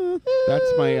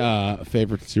 That's my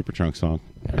favorite Superchunk song.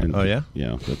 And, oh yeah,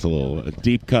 yeah. That's a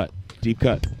deep cut. Deep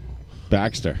cut.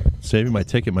 Baxter. Saving My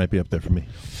Ticket might be up there for me.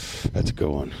 That's a good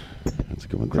one. That's a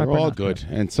good one. Crap They're or all not good.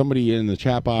 And somebody in the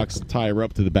chat box tie her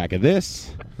up to the back of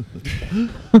this.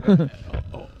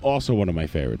 Also one of my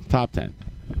favorites. Top 10.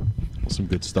 Some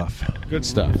good stuff. Good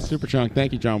stuff. Superchunk.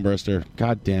 Thank you, John Burster.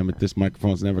 God damn it, this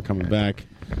microphone's never coming back.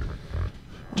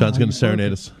 John's going to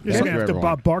serenade us. You're going to have to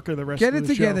Bob Barker the rest Get of it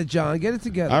the together, show. John. Get it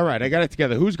together. All right, I got it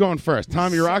together. Who's going first?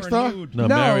 Tommy Rockstar? No, it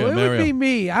Mario. would be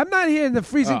me. I'm not here in the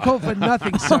freezing cold for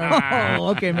nothing, sir. Oh,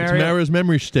 okay, It's Mario. Mario's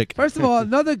memory stick. First of all,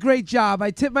 another great job.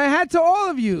 I tip my hat to all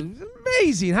of you. It's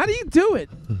amazing. How do you do it?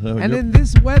 And in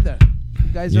this weather,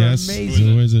 you guys are amazing.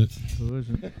 Who is it?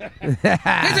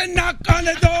 There's a knock on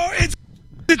the door. It's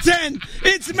the 10.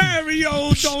 It's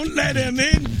Mario. Don't let him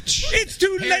in. It's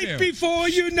too late before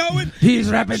you know it. He's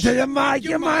rapping to the mic.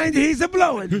 Your mind, he's a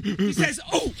blowing. He says,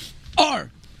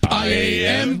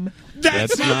 O-R-I-A-M.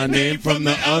 That's my name from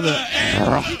the other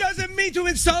end. He doesn't mean to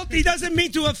insult. He doesn't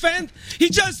mean to offend. He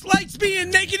just likes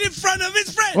being naked in front of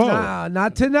his friends. Nah,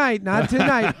 not tonight. Not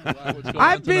tonight.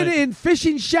 I've been in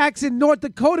fishing shacks in North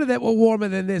Dakota that were warmer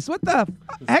than this. What the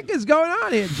heck is going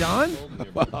on here, John?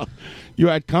 Well, you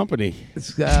had company.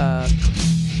 It's,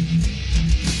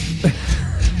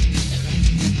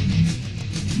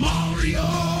 Mario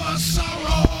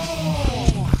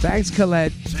Sorrow. Thanks,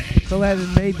 Colette. Colette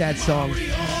had made that song.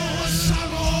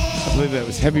 I believe that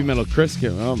was Heavy Metal Chris.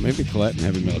 Oh, maybe Colette and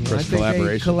Heavy Metal I Chris think they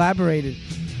collaboration. collaborated.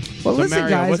 Well, So, listen,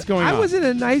 Mario, guys. what's going I on? was in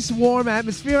a nice, warm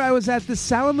atmosphere. I was at the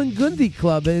Salomon Gundy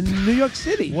Club in New York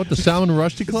City. What, the Salmon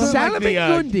Rushdie Club? Salomon the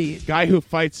Gundy. guy who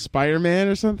fights Spider-Man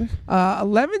or something?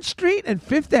 11th Street and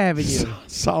 5th Avenue.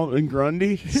 Solomon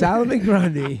Grundy? Salomon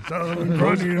Grundy. Solomon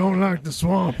Grundy don't like the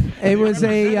swamp. It was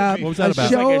a, What was that a about?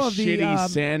 show Like a of the shitty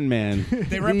Sandman.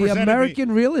 the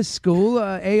American Realist School,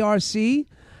 ARC,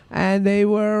 and they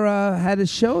were had a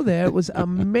show there. It was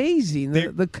amazing.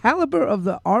 The caliber of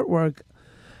the artwork.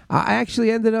 I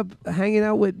actually ended up hanging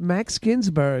out with Max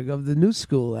Ginsberg of the New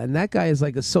School, and that guy is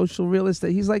like a social realist.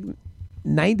 He's like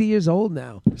 90 years old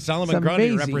now. Solomon It's Grundy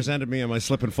amazing. represented me in my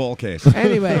slip and fall case.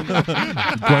 Anyway,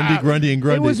 Grundy, and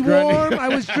Grundy. it was warm. I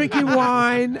was drinking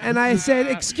wine, and I said,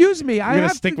 "Excuse me, I I'm going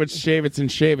have to stick to." with Shavitz and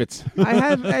Shavitz.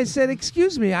 I said,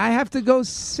 "Excuse me, I have to go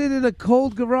sit in a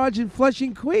cold garage in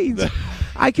Flushing, Queens.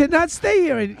 I cannot stay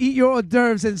here and eat your hors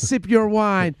d'oeuvres and sip your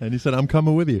wine." And he said, I'm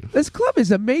coming with you. This club is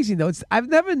amazing, though. I've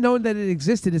never known that it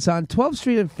existed. It's on 12th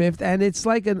Street and 5th, and it's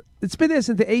it's been there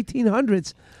since the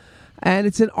 1800s. And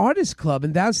it's an artist club.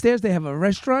 And downstairs they have a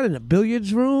restaurant and a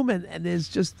billiards room, and there's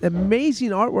just amazing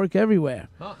artwork everywhere.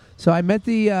 So I met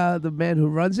the man who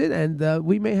runs it, and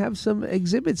we may have some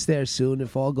exhibits there soon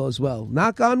if all goes well.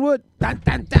 Knock on wood. Dun,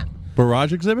 dun, dun.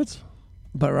 Barrage exhibits?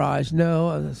 Barrage,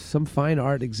 no, some fine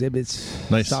art exhibits.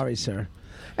 Nice. Sorry, sir.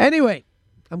 Anyway,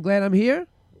 I'm glad I'm here.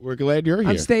 We're glad you're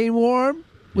here. I'm staying warm.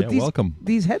 With Yeah, these, welcome.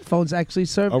 These headphones actually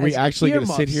serve Are we as actually going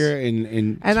to earmuffs. sit here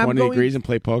in And I'm 20 going- degrees and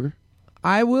play poker?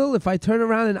 I will. If I turn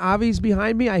around and Avi's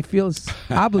behind me, I feel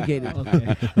obligated.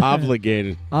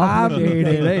 Obligated. Obligated.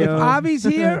 If Avi's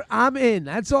here, I'm in.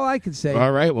 That's all I can say.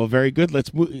 All right. Well, very good.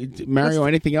 Let's move. Mario,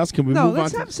 anything else? Can we No, move on?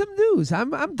 let's have some news.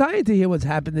 I'm dying to hear what's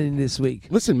happening this week.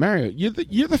 Listen, Mario,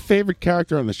 you're the favorite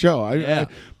character on the show.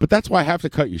 But that's why I have to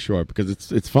cut you short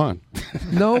because it's fun.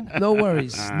 No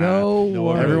worries. No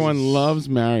worries. Everyone loves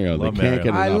Mario. Love they can't Mario. get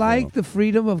enough I of like him. the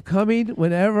freedom of coming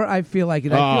whenever I feel like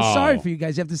it. I feel Oh. sorry for you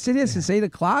guys. You have to sit here since 8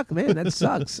 o'clock. Man, that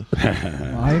sucks.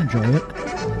 I enjoy it.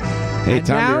 Hey, And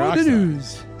Tommy now the Rockstar.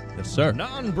 news. Yes, sir.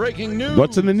 Non-breaking news.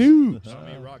 What's in the news?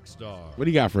 Tommy Rockstar. What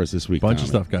do you got for us this week? Bunch of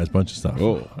Tommy? stuff, guys. Bunch of stuff.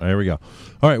 Oh. All right, here we go.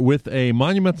 All right, with a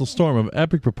monumental storm of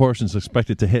epic proportions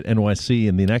expected to hit NYC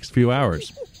in the next few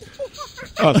hours.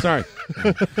 Oh, sorry.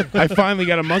 I finally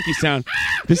got a monkey sound.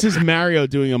 This is Mario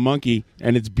doing a monkey,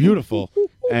 and it's beautiful.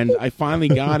 And I finally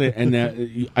got it. And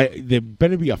there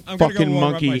better be a I'm gonna fucking go warm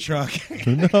up monkey. my truck.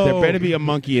 No. There better be a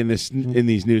monkey in these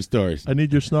news stories. I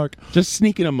need your snark. Just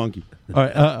sneak in a monkey. All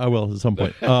right, I will at some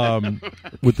point.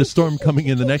 With the storm coming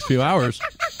in the next few hours.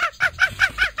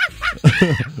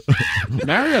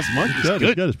 Mario's monkey's Good, good.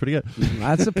 it's good. It's pretty good.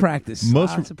 Lots of practice.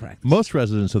 Lots of practice. Most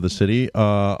residents of the city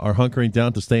are hunkering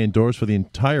down to stay indoors for the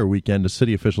entire weekend as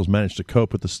city officials manage to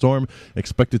cope with the storm,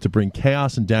 expected to bring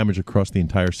chaos and damage across the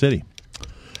entire city.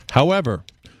 However,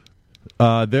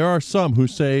 There are some who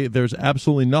say there's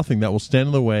absolutely nothing that will stand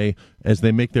in the way as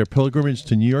they make their pilgrimage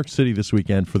to New York City this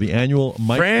weekend for the annual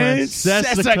Mike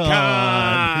Francesacon.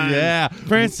 Yeah.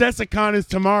 Francesacon is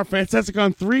tomorrow.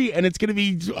 Francesacon 3, and it's going to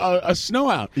be a snow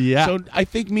out. Yeah. So I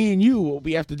think me and you, what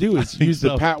we have to do is use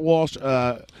the Pat Walsh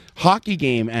hockey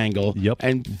game angle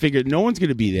and figure no one's going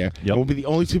to be there. We'll be the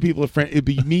only two people. It'll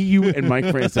be me, you, and Mike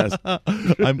Francesa.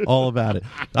 I'm all about it.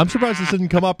 I'm surprised this didn't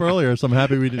come up earlier, so I'm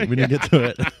happy we didn't get to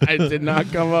it. It did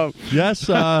not come up. Yes.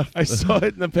 I saw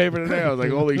it in the paper today. I was like,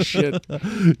 holy shit.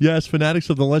 Yes, fanatics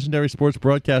of the legendary sports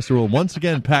broadcaster will once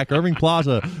again pack Irving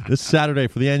Plaza this Saturday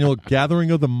for the annual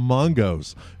Gathering of the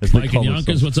Mongos. as they Mike call and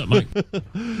Yonkers, what's up, Mike?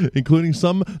 Including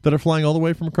some that are flying all the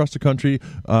way from across the country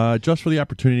just for the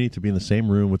opportunity to be in the same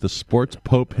room with the sports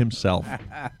pope himself.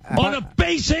 On a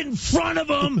base hit in front of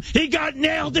him, he got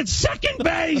nailed at second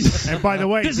base. And by the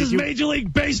way, this is Major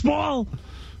League Baseball.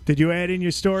 Did you add in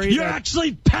your story? You're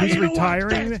actually paying he's to watch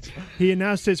retiring. that? He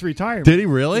announced his retirement. Did he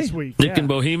really? This week. Nick yeah. in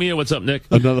Bohemia, what's up, Nick?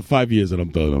 Another 5 years and I'm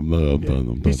done. I'm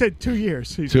done. He said 2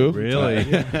 years. He's Two? retired.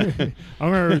 Really? Yeah.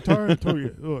 I'm going to retire in 2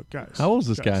 years. Look, guys. How old is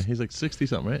this guys. guy? He's like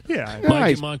 60-something, right? Yeah.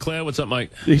 Mike in Montclair, what's up,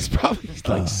 Mike? He's probably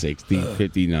like 60,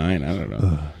 59. I don't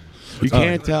know. You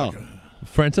can't tell.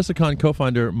 Francesacon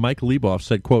co-founder Mike Leboff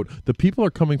said, quote, "The people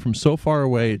are coming from so far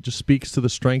away, it just speaks to the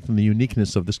strength and the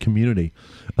uniqueness of this community.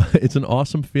 It's an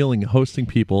awesome feeling hosting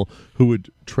people who would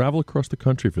travel across the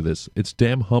country for this. It's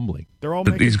damn humbling." They're all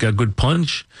He's got good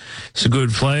punch. He's a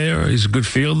good player. He's a good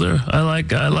fielder. I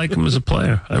like him as a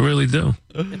player. I really do.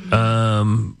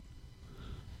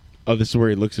 Oh, this is where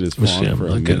he looks at his phone for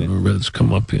a minute. Let's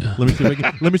come up here. Let me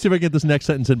see if I can get this next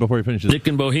sentence in before he finishes. Nick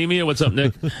in Bohemia, what's up,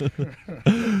 Nick?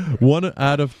 One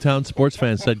out-of-town sports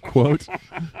fan said, quote,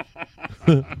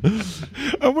 I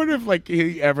wonder if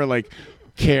he ever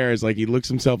cares. He looks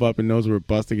himself up and knows we're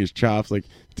busting his chops.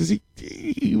 Does he?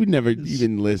 He would never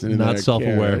even listen. Not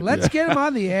self-aware. Let's get him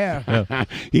on the air. Yeah.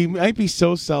 He might be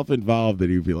so self-involved that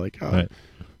he'd be like, "Oh, Right.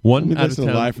 One let me out of listen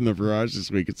 10. live from the garage this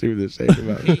week and see what they're saying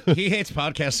about it." He hates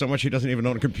podcasts so much he doesn't even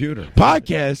own a computer.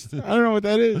 Podcast? I don't know what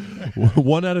that is.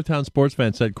 One out-of-town sports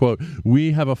fan said, quote,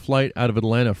 "We have a flight out of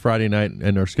Atlanta Friday night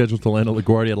and are scheduled to land at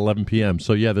LaGuardia at 11 p.m.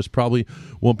 So, yeah, there's probably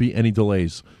won't be any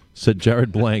delays," said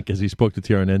Jared Blank as he spoke to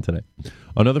TRNN today.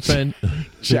 Another fan...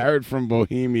 Jared from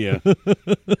Bohemia.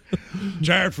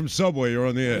 Jared from Subway, you're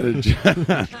on the air.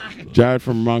 Jared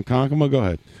from Ronkonkoma, go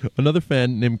ahead. Another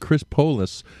fan named Chris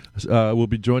Polis will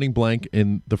be joining Blank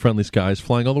in the Friendly Skies,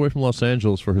 flying all the way from Los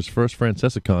Angeles for his first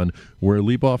Francesacon, where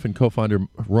Leboff and co-founder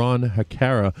Ron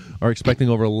Hakara are expecting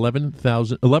over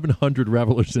 1,100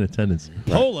 revelers in attendance.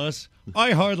 Polis?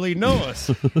 I hardly know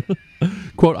us.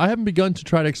 Quote, "I haven't begun to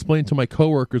try to explain to my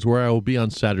coworkers where I will be on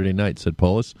Saturday night," said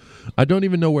Polis. "I don't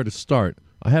even know where to start.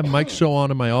 I have Mike's show on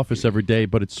in my office every day,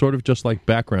 but it's sort of just like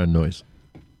background noise."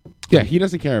 Yeah, he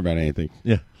doesn't care about anything.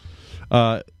 Yeah.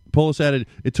 Polis added,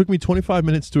 "It took me 25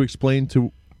 minutes to explain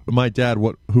to my dad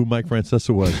who Mike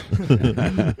Francesa was,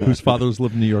 whose father has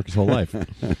lived in New York his whole life.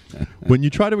 When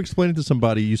you try to explain it to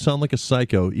somebody, you sound like a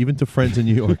psycho, even to friends in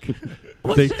New York.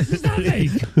 They've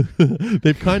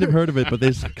kind of heard of it, but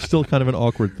it's still kind of an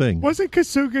awkward thing." Wasn't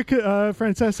Kasuga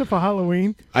Francesa for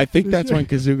Halloween? I think that's when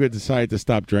Kazuga decided to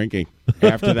stop drinking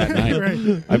after that night.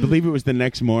 Right. I believe it was the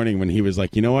next morning when he was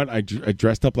like, "You know what? I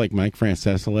dressed up like Mike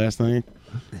Francesa last night,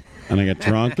 and I got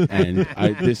drunk, and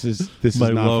this is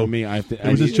not low. for me. It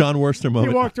was his John Worster He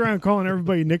moment. walked around calling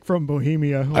everybody Nick from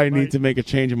Bohemia. I need to make a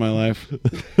change in my life."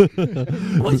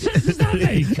 What's his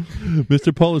name?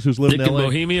 Mr. Polis, who's living Nick in in L.A.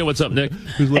 Bohemia, what's up, Nick?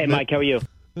 Hey, Mike, how are you?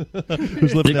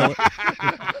 Who's living in L.A.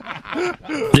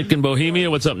 Nick in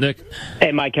Bohemia, what's up, Nick?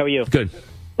 Hey, Mike, how are you? Good.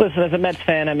 Listen, as a Mets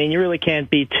fan, I mean, you really can't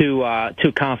be too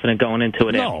confident going into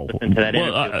it. No. Into that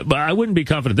interview. But I wouldn't be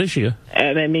confident this year.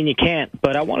 I mean, you can't.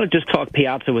 But I want to just talk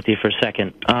Piazza with you for a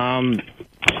second.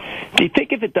 Do you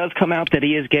think if it does come out that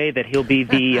he is gay, that he'll be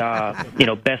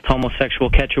the best homosexual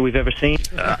catcher we've ever seen?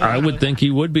 I would think he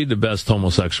would be the best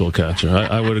homosexual catcher.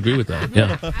 I would agree with that.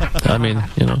 Yeah. I mean,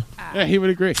 Yeah, he would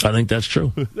agree. I think that's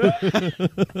true.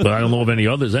 But I don't know of any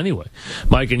others anyway.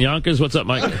 Mike and Yonkers, what's up,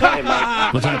 Mike? Hey,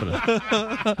 Mike. What's happening?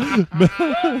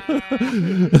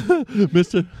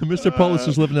 Mr. Polis,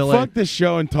 who's living in L.A. Fuck this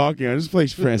show and talking. I just play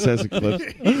Francesa clips.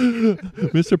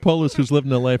 Mr. Polis, who's lived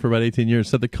in L.A. for about 18 years,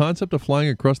 said the concept of flying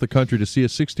across the country to see a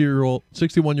 61-year-old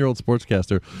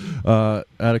sportscaster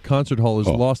at a concert hall is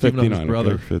lost even on his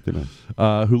brother,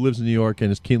 who lives in New York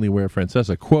and is keenly aware of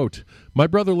Francesa. Quote, "My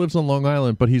brother lives on Long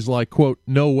Island, but he's like, quote,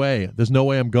 no way. There's no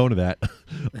way I'm going to that.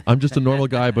 I'm just a normal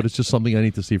guy, but it's just something I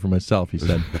need to see for myself," he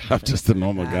said. I'm just a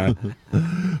normal guy.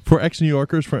 For ex-New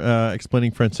Yorkers,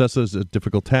 explaining Francesa is a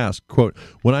difficult task. Quote,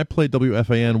 when I play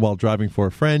WFAN while driving for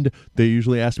a friend, they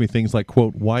usually ask me things like,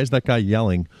 quote, why is that guy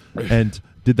yelling? And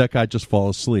did that guy just fall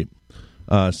asleep?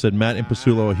 Said Matt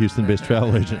Impasulo, a Houston-based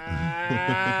travel agent. Good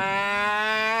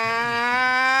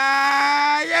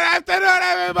afternoon,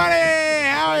 everybody.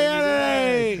 How are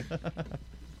you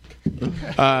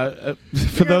today?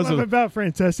 For those of about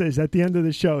Francesa is at the end of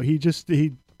the show,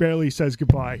 he barely says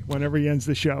goodbye whenever he ends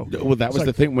the show. Well, that was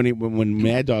the thing when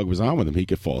Mad Dog was on with him, he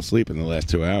could fall asleep in the last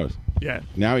 2 hours. Yeah.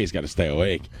 Now he's got to stay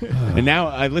awake. And now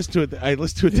I listened to it. I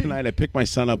listened to it tonight. I picked my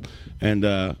son up, and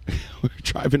we're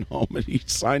driving home, and he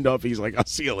signed off. He's like, "I'll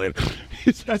see you later."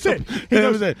 That's it.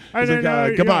 That was it. He's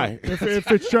like, "Goodbye." If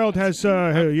Fitzgerald has,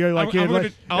 you're like,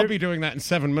 I'll be doing that in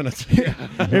 7 minutes.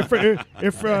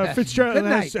 if Fitzgerald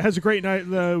has a great night,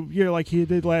 like he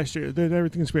did last year, then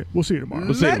everything's great. We'll see you tomorrow.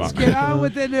 Let's get on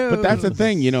with the news. But that's the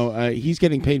thing, he's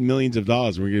getting paid millions of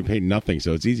dollars. We're getting paid nothing,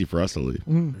 so it's easy for us to leave.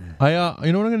 You know what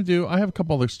I'm going to do? I have a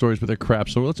couple other stories, but they're crap.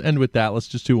 So let's end with that. Let's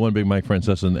just do one big Mike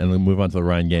Francesa and then move on to the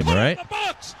Ryan game. All right?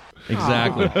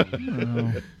 Exactly.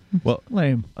 Well,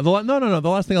 lame. No. The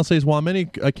last thing I'll say is, while many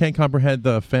can't comprehend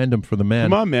the fandom for the man.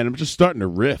 Come on, man! I'm just starting to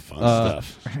riff on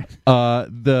stuff.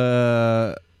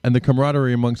 The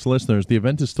camaraderie amongst listeners, the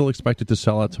event is still expected to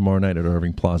sell out tomorrow night at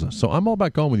Irving Plaza. So I'm all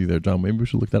about going with you there, John. Maybe we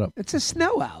should look that up. It's a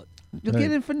snow out. You'll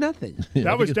get in for nothing.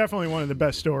 That was definitely one of the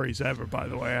best stories ever, by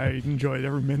the way. I enjoyed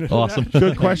every minute Awesome. of that.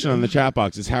 Good question on the chat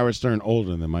box. Is Howard Stern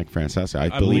older than Mike Francesa?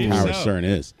 I believe Howard Stern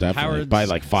is, definitely. By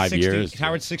like 5 years.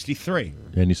 Howard's 63.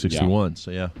 And he's 61,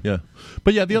 so yeah.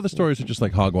 But yeah, the other stories are just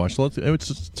like hogwash. So it's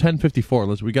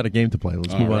 10:54. We got a game to play.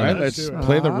 Let's move on. All right, let's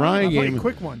play the Ryan game. A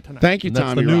quick one tonight. Thank you, And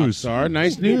that's Tommy the news. Rockstar.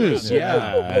 Nice news.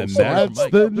 Yeah, and that's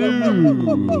the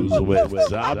news with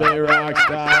Tommy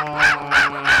Rockstar.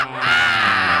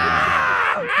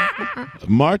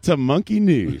 Marta Monkey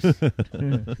News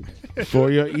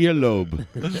for your earlobe.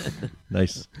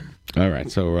 Nice. All right,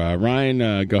 so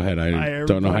Ryan, go ahead. I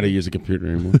don't know how to use a computer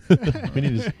anymore.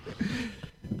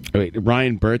 Wait,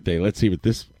 Ryan birthday. Let's see what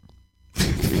this.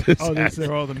 These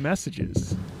are all the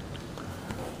messages.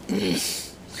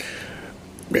 This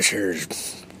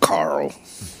here's Carl.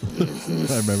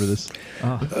 I remember this.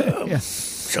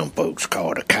 Some folks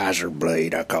call it a Kaiser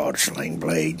blade. I call it a sling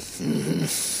blade.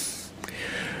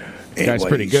 Guy's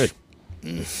pretty good.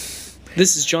 This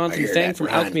is Jonathan Fang from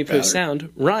Alchemy Post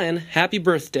Sound. Ryan, happy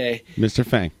birthday. Mr.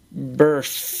 Fang.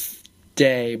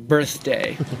 Birthday.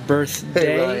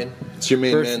 Hey, Ryan. It's your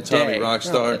main man, Tommy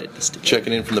Rockstar,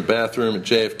 checking in from the bathroom at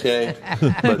JFK.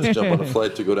 About to jump on a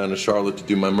flight to go down to Charlotte to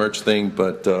do my merch thing,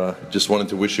 but just wanted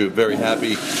to wish you a very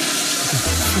happy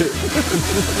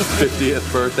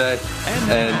 50th birthday,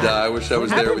 and I wish I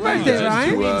was there with you guys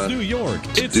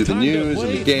to do the news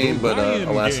and the game, but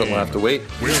alas, I'll have to wait.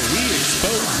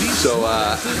 So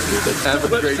have a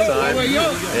great time,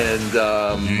 and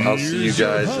I'll see you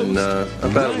guys in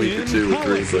about a week or 2 or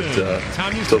 3, but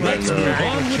till then,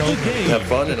 have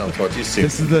fun, and I'll talk to you soon.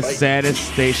 This is the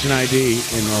saddest station ID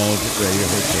in all of radio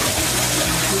history.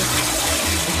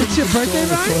 It's your birthday,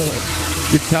 Ryan?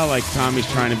 You can tell, like, Tommy's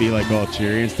trying to be, like, all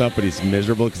cheery and stuff, but he's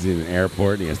miserable because he's in an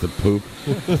airport and he has to poop.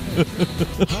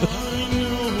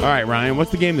 All right, Ryan,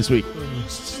 what's the game this week?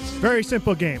 Very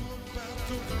simple game.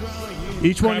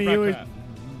 Each one of you is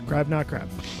crab, not crab.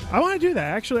 I want to do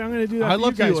that. Actually, I'm going to do that. I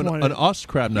love you an us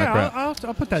crab, not crab. I'll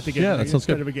put that together. Yeah, that sounds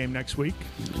instead good. of a game next week.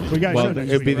 We got well, show next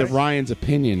it'd be week, the Ryan's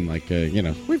opinion, like,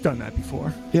 We've done that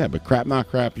before. Yeah, but crap, not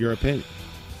crap, your opinion.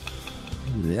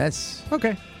 Yes.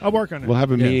 Okay, I'll work on it. We'll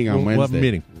have a meeting on Wednesday. We'll have a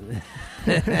meeting.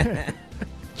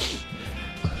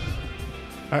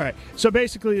 All right. So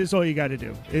basically, this is all you got to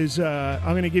do. Is I'm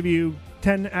going to give you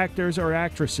 10 actors or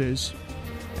actresses,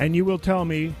 and you will tell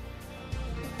me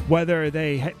whether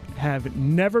they have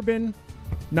never been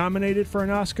nominated for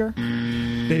an Oscar,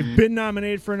 they've been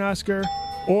nominated for an Oscar,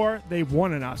 or they've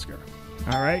won an Oscar.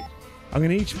 All right? I'm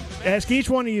going to ask each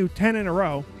one of you 10 in a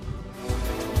row.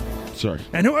 Sorry.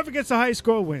 And whoever gets the high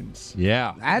score wins.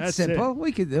 Yeah. That's simple.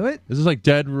 We could do it. Is this like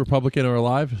Dead, Republican, or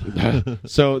Alive?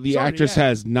 So the actress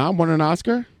has not won an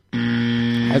Oscar?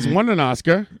 Has won an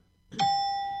Oscar?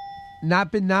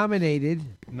 Not been nominated.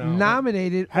 No.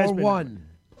 Nominated Has or been won.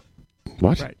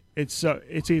 What? Right. It's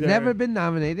either Never been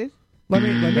nominated. Let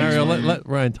me Mario, explain. let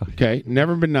Ryan talk. Okay,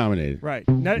 never been nominated. Right.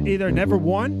 Either never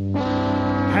won,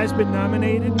 has been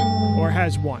nominated, or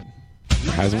has won.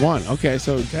 Has won. Okay,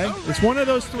 so it's one of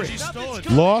those three.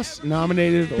 Lost,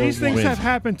 nominated, or These things win. have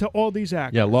happened to all these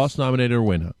actors. Yeah, lost, nominated, or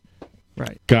win.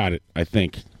 Right. Got it, I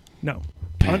think. No.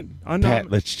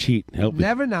 Pat, let's cheat. Help me.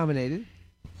 Never nominated.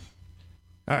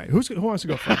 All right, who wants to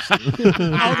go first?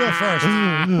 I'll go first.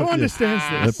 Who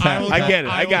understands this? I get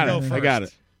it. I got it. I got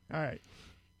it. All right.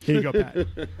 Here you go,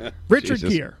 Pat. Richard Jesus.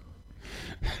 Gere.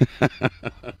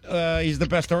 He's the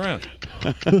best around.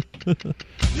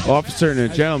 Officer and a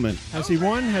gentleman. Has he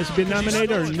won? Has he been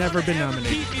nominated or never been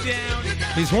nominated?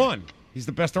 He's won. He's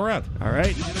the best around. All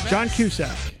right. John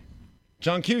Cusack.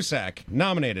 John Cusack,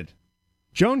 nominated.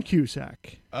 Joan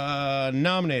Cusack.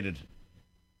 Nominated.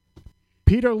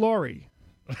 Peter Lorre.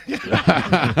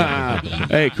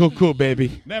 Hey, cool,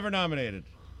 baby. Never nominated.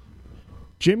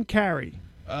 Jim Carrey.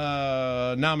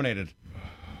 Nominated.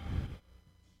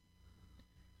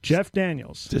 Jeff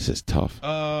Daniels. This is tough.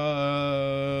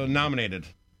 Nominated.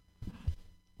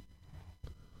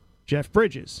 Jeff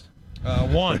Bridges.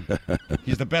 Won.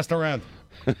 He's the best around.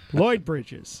 Lloyd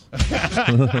Bridges.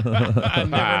 Never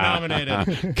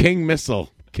nominated. King Missile.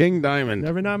 King Diamond.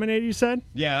 Never nominated, you said?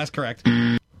 Yeah, that's correct.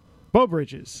 Bo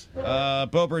Bridges.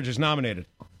 Bo Bridges nominated.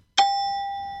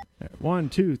 1,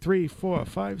 2, 3, 4,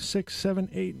 5, 6, 7,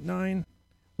 8, 9.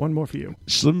 One more for you.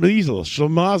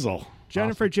 Schlemazel.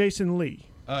 Jennifer Jason Leigh.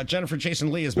 Jennifer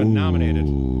Jason Leigh has been nominated.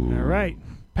 All right.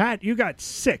 Pat, you got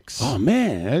 6. Oh,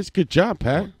 man. That's a good job,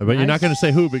 Pat. But you're not going to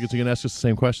say who because you're going to ask us the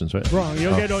same questions, right? Wrong.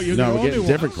 You'll get No, we're only getting one.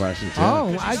 different questions. Yeah.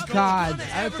 Oh, my God.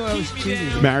 I thought I was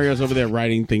cheating. Mario's over there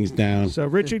writing things down. So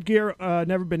Richard Gere,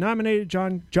 never been nominated.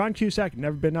 John Cusack,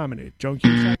 never been nominated. Joan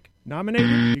Cusack,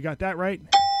 nominated. You got that right.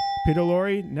 Peter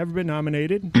Lorre, never been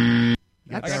nominated. I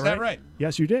got that right.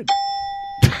 Yes, you did.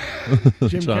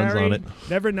 Jim John's Carrey, on it.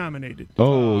 never nominated.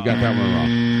 Oh, we got that one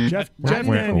wrong. Jeff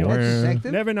Daniels,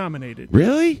 never nominated.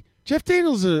 Really? Jeff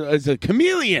Daniels is a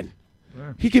chameleon.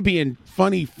 He could be in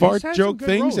funny fart had some joke good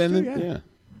things, roles, and too, then yeah.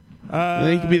 and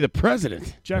then he could be the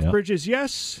president. Jeff Bridges,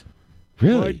 yes.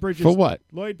 Really? Lloyd Bridges, For what?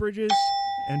 Lloyd Bridges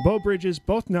and Bo Bridges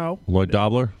both no. Lloyd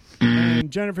Dobler.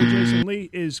 And Jennifer Jason Leigh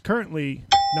is currently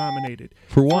nominated.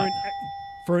 For what?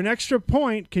 For an extra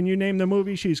point, can you name the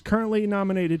movie she's currently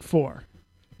nominated for?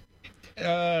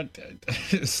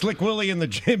 Slick Willie and the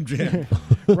Jim Jim.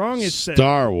 Wrong. It's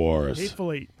Star Wars.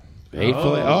 Hateful Eight.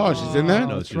 Hateful Eight. Oh, she's in that.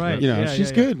 That's right. You know, Yeah, she's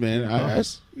yeah, good, man.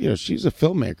 She's a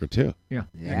filmmaker too. Yeah.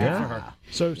 Good for her.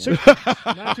 So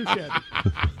not too shabby.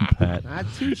 Pat. Not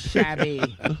too shabby.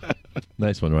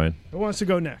 Nice one, Ryan. Who wants to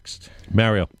go next?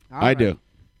 Mario. I do.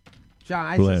 John,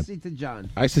 I Bland. should see to John.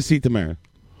 I should see Tamara.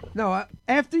 No,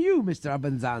 after you, Mr.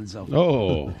 Abenzanzo.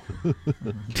 Oh.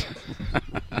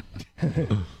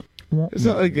 Is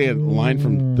that like a line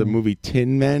from the movie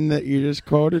Tin Men that you just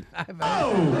quoted?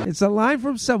 It's a line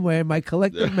from somewhere in my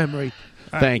collective memory.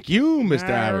 Thank you, Mr.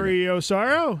 Aaron. Mario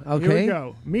Sorrow. Here Okay. we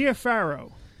go. Mia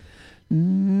Farrow.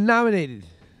 Nominated.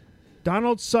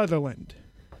 Donald Sutherland.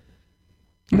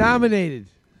 Nominated.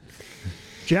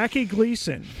 Jackie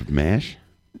Gleason. MASH?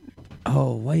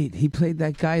 Oh, wait. He played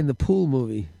that guy in the Pool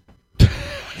movie.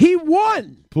 He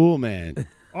won! Pool Man.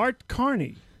 Art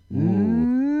Carney.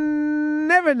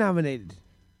 Never nominated.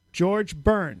 George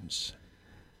Burns.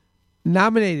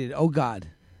 Nominated. Oh, God.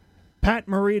 Pat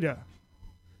Morita.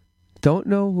 Don't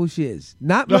know who she is.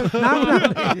 Not nominated.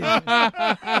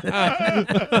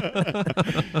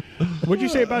 What'd you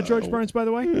say about George Burns, by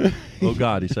the way? Oh,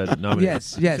 God, he said nominated.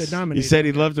 Yes, He yes. said nominated. He said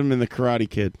he loved him in The Karate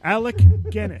Kid. Alec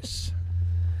Guinness.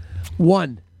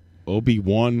 Won.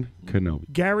 Obi-Wan Kenobi.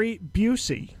 Gary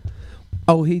Busey.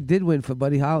 Oh, he did win for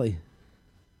Buddy Holly.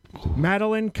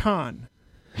 Madeline Kahn.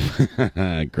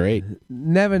 Great.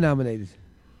 Never nominated.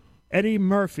 Eddie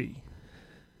Murphy.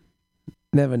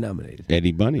 Never nominated.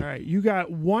 Eddie Bunny. All right, you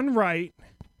got one right.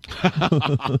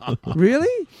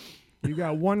 Really? You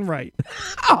got one right.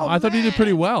 I thought he did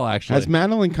pretty well, actually. Has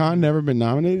Madeline Kahn never been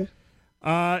nominated?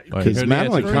 Because heard the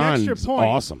Madeline answer. For an Kahn extra is point.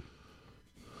 awesome.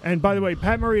 And by the way,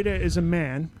 Pat Morita is a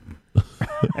man.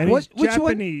 And Which he's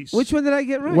Japanese. one? Which one did I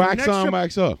get right? Wax An on, extra-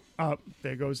 wax off. Oh,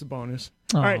 there goes the bonus.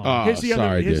 All right, Oh, here's the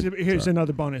sorry, other. dude. Here's Sorry.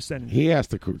 another bonus then. He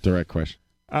asked the direct question.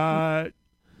 Uh,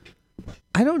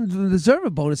 I don't deserve a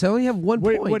bonus. I only have 1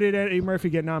 point. what did Eddie Murphy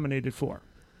get nominated for?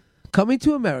 Coming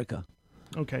to America.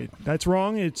 Okay, that's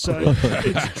wrong. It's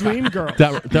Dreamgirls.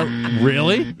 That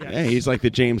really? Yeah, he's like the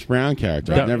James Brown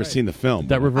character. I've never seen the film.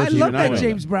 That reverses I love your that point.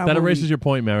 James Brown That movie. erases your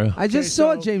point, Mario. I just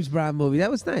saw a James Brown movie.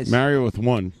 That was nice. Mario with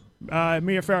one.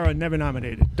 Mia Farrow never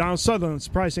nominated. Donald Sutherland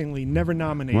surprisingly never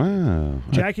nominated. Wow.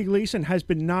 Jackie Gleason has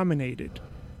been nominated.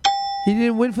 He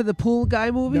didn't win for the Pool Guy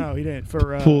movie? No, he didn't.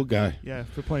 For Pool Guy. Yeah,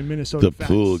 for playing Minnesota. The Fats.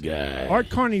 Pool Guy. Art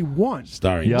Carney won.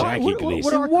 Starring Jackie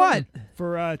Gleason. What?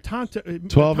 For Tonto. 12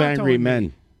 Tonto Angry and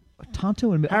Men.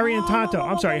 Tonto and Harry and Tonto.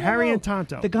 I'm sorry, Harry and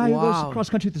Tonto. The guy who goes cross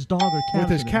country with his dog or cat. With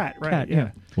his cat, right?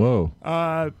 Yeah. Whoa.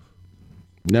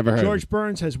 Never heard. George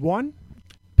Burns has won.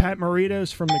 Pat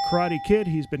Morita's from The Karate Kid.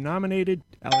 He's been nominated.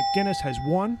 Alec Guinness has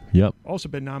won. Yep. Also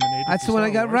been nominated. That's for the one Star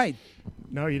I got Wars. right.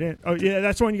 No, you didn't. Oh, yeah,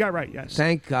 that's the one you got right, yes.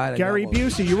 Thank God. I Gary got one.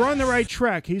 Busey, you were on the right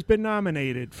track. He's been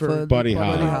nominated for Buddy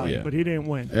Holly, yeah. but he didn't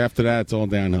win. After that, it's all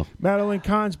downhill. Madeline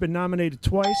Kahn's been nominated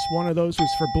twice. One of those was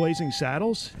for Blazing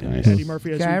Saddles. And Nice. Eddie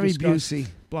Murphy, as we Gary discussed. Busey.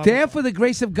 Blah, blah, There for the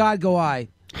grace of God go I.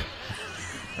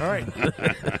 All right.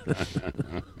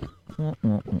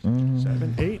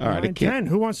 7, 8, All right, I 9, can't- 10.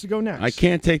 Who wants to go next? I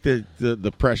can't take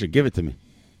the pressure. Give it to me.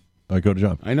 All right, go to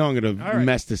John. I know I'm going to All right.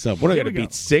 mess this up. What am I Here going we to go.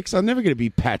 beat 6? I'm never going to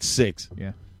beat Pat 6.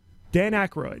 Yeah. Dan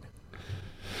Aykroyd.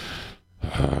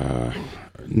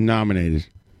 Nominated.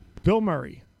 Bill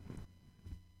Murray.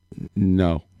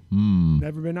 No.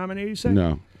 Never been nominated, you said?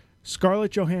 No.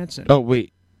 Scarlett Johansson. Oh,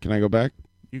 wait. Can I go back?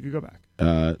 You could go back.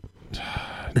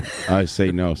 I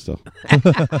say no still.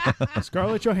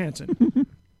 Scarlett Johansson.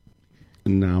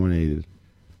 Nominated.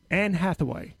 Anne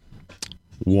Hathaway.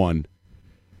 1.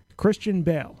 Christian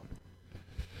Bale.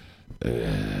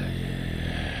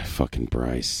 Fucking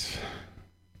Bryce.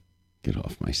 Get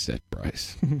off my set,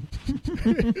 Bryce.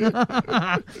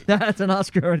 That's an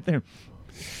Oscar right there.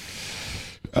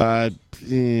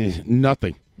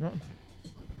 Nothing.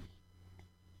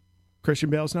 Christian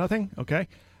Bale's nothing? Okay.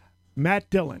 Matt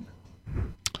Dillon.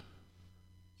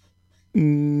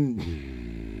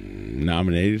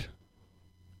 Nominated.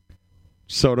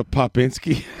 Soda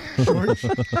Popinski.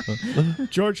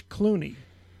 George Clooney.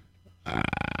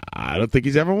 I don't think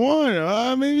he's ever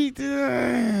won. Maybe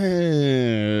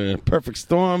Perfect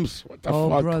Storms. What the Oh,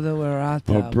 fuck? brother, where art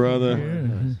thou? Oh, brother.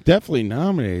 Definitely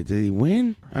nominated. Did he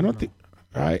win? I don't think.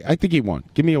 I think he won.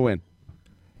 Give me a win.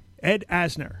 Ed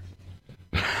Asner.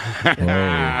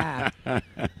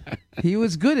 He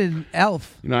was good in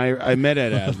Elf. You know, I met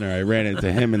Ed Asner. I ran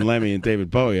into him and Lemmy and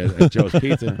David Bowie at Joe's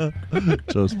Pizza.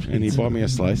 Joe's And he bought me a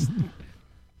slice.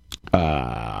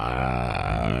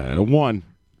 1.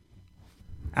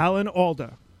 Alan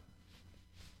Alda.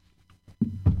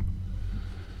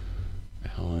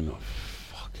 Alan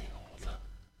fucking Alda.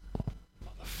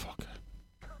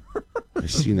 Motherfucker. I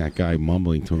seen that guy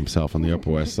mumbling to himself on the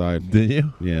Upper West Side. Did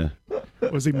you? Yeah.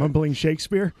 Was he mumbling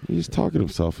Shakespeare? He was talking to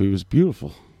himself. He was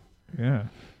beautiful. Yeah.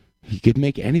 He could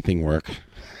make anything work.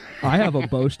 I have a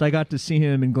boast. I got to see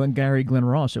him in Glengarry Glen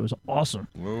Ross. It was awesome.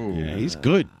 Yeah, he's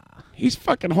good. He's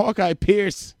fucking Hawkeye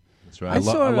Pierce. That's right. I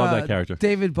love that character.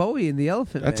 David Bowie in The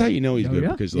Elephant That's Man. how you know he's good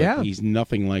because Yeah. he's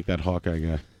nothing like that Hawkeye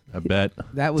guy. I bet.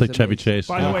 That It's was like Chevy amazing. Chase.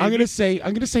 By the way,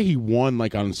 I'm gonna say he won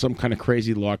like on some kind of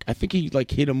crazy lark. I think he like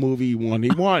hit a movie. He won.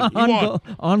 He won. He won.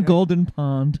 On Golden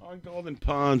Pond. On Golden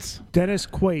Ponds. Dennis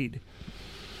Quaid.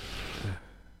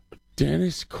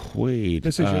 Dennis Quaid.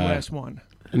 This is your last one.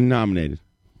 Nominated.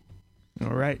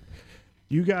 All right.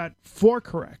 You got 4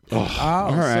 correct. Oh,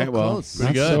 all right. so Well, close.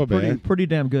 not so bad. Pretty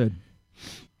damn good.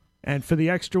 And for the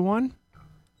extra one,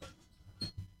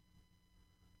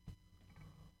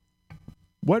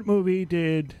 what movie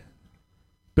did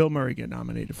Bill Murray get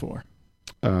nominated for?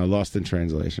 Lost in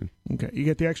Translation. Okay, you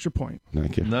get the extra point.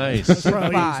 Thank you. Nice. That's probably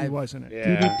easy, 5. wasn't it?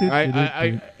 Yeah.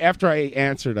 I after I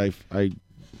answered, I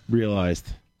realized.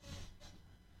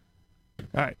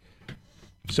 All right.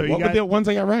 So What you were got the ones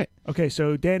I got right? Okay,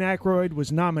 so Dan Aykroyd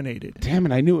was nominated. Damn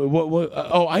it! I knew it. What?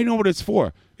 Oh, I know what it's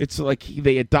for. It's like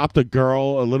they adopt a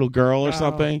little girl or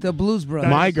something. The Blues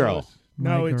Brothers. My Girl.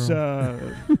 No, it's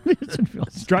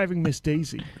it's Driving Miss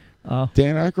Daisy.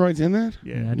 Dan Aykroyd's in that.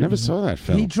 Yeah. Never saw that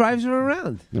film. He drives her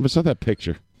around. Never saw that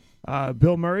picture.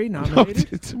 Bill Murray nominated.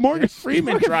 It's Morgan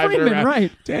Freeman Morgan driving Freeman, around.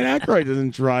 right. Dan Aykroyd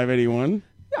doesn't drive anyone.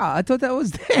 Yeah, I thought that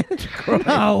was Dan.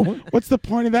 No. What's the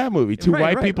point of that movie? Two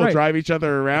Right, white people right. drive each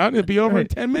other around. It'd be over in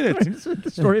 10 minutes. It's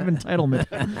the story of entitlement.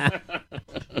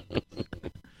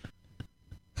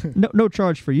 No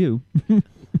charge for you.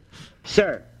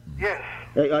 Sir. Yes.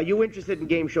 Are you interested in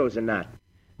game shows or not?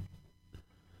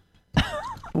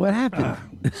 What happened?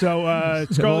 So all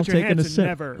Scarlett taking a Johansson sip.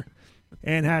 never.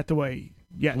 Anne Hathaway,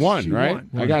 yes, Won, she right? won.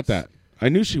 I got that. I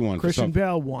knew she won. for Christian something.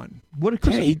 Bale won. What?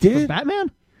 Yeah, he did? For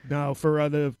Batman? No, for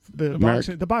the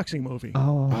boxing movie.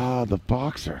 Oh, the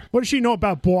boxer. What does she know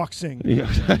about boxing?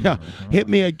 Hit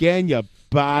me again, you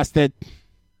bastard.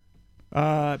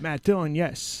 Matt Dillon,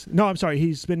 yes. No, I'm sorry.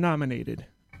 He's been nominated.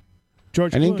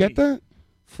 George I didn't Clooney. get that?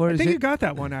 For I his think in- you got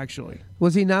that one, actually.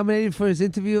 Was he nominated for his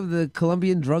interview of the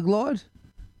Colombian drug lord?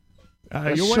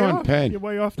 That's You're way Sean off. Penn. You're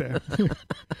way off there.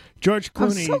 George I'm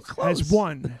Clooney so close. has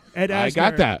won. Ed Asner. I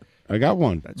got that. I got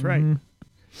one. That's right.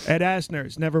 Ed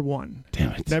Asner's never won.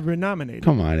 Damn it. Never been nominated.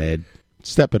 Come on, Ed.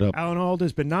 Step it up. Alan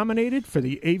Alda's been nominated for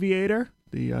The Aviator,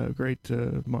 the great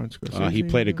Martin Scorsese. He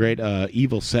played a great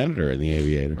evil senator in The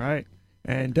Aviator. Right.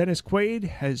 And Dennis Quaid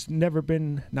has never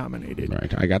been nominated.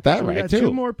 Right, I got that So we right got too.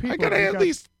 2 more people. I got We at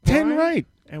least 10 Brian, right.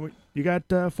 And you got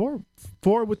 4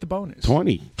 with the bonus.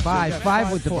 20.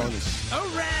 Five with the bonus.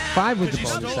 5 with the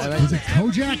bonus. I like Is it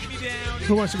Kojak?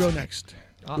 Who wants to go next?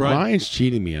 Ryan's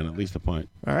cheating me on at least a point.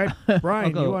 All right, Brian,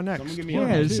 I'll go. you are next.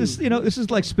 Yeah, this is this is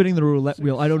like spinning the roulette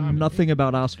wheel. I know nothing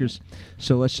about Oscars,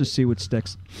 so let's just see what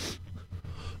sticks.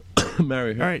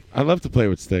 Marry her. All right, I love to play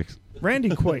with sticks. Randy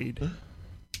Quaid.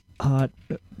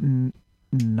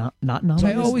 Not nominated.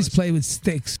 I always play with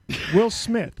sticks. Will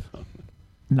Smith.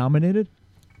 Nominated.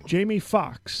 Jamie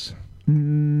Foxx.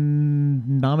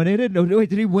 Nominated? No, wait,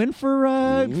 did he win for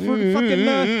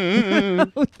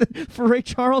fucking for Ray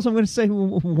Charles? I'm going to say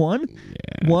one.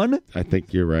 Yeah, One. I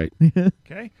think you're right.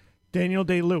 Okay. Daniel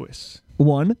Day-Lewis.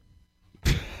 One.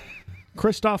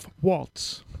 Christoph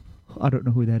Waltz. I don't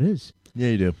know who that is. Yeah,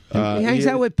 you do. He hangs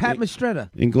out with Pat Mistretta.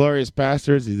 Inglourious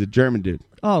Bastards. He's a German dude.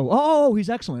 Oh, he's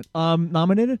excellent.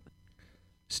 Nominated?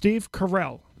 Steve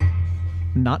Carell.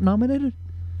 Not nominated?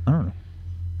 I don't know.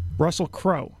 Russell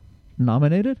Crowe.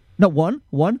 Nominated? No,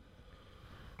 one.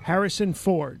 Harrison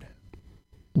Ford.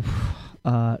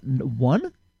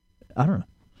 One? I don't know.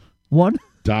 One?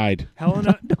 Died.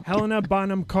 Helena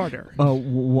Bonham Carter.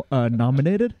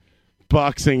 Nominated?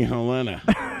 Boxing Helena.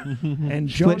 And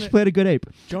She played a good ape.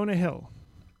 Jonah Hill.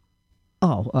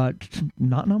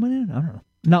 Not nominated? I don't know.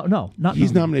 No, not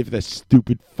He's nominated. nominated for that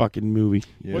stupid fucking movie.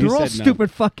 Yeah. They're all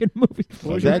stupid fucking movies.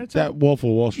 That Wolf of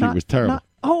Wall Street was terrible.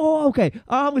 Okay.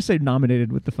 I'm going to say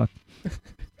nominated. What the fuck?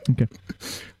 Okay.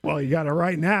 Well, you got it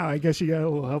right now. I guess you got a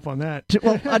little help on that.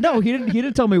 Well, no, he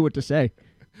didn't tell me what to say.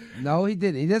 No, he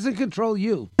didn't. He doesn't control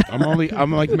you.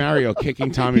 I'm like Mario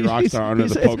kicking Tommy Rockstar under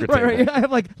the poker table. Right. I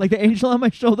have like the angel on my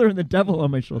shoulder and the devil on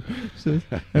my shoulder. So,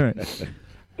 all right.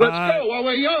 Let's go while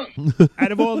we're young.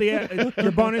 Out of all the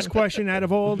your bonus question, out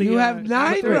of all the You have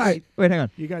 9 answers, right. Wait, hang on.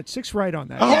 You got 6 right on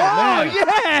that. Oh,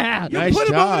 yeah! You Nice put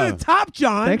him job. over the top,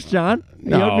 John. Thanks, John.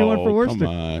 You owed me one for Worcester. Come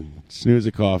on.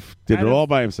 Snoozikoff did it all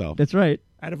by himself. That's right.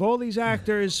 Out of all these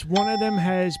actors, one of them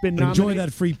has been Enjoy nominated.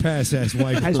 that free pass, ass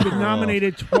wife. Has been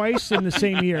nominated twice in the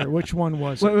same year. Which one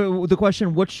was it? Wait, the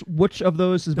question: which of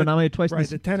those has been nominated twice? Right,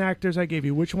 the 10 actors I gave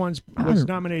you. Which ones was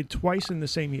nominated twice in the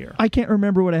same year? I can't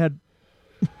remember what I had.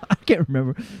 I can't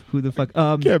remember who the fuck.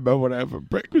 Can't remember what I had for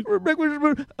breakfast.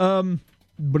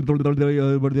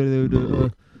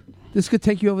 This could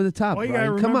take you over the top. All you gotta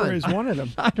Brian. Come remember on. is one of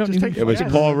them. I don't Just even. take It was a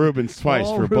guess. Paul Rubens twice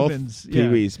Paul for Rubens, both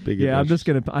Pee-wee's Big Yeah, I'm Adventures. just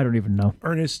gonna. I don't even know.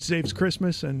 Ernest Saves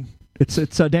Christmas, and It's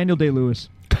Daniel Day-Lewis.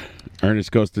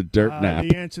 Ernest Goes to Dirt Nap.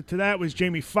 the answer to that was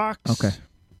Jamie Foxx. Okay.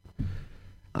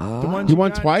 The ones He you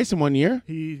won got- twice in 1 year?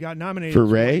 He got nominated For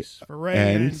Ray twice. For Ray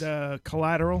and- and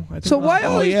Collateral. I think So why are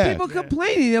all these yeah. people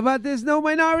complaining about there's no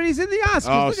minorities in the Oscars?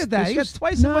 Oh, Look at that. He got This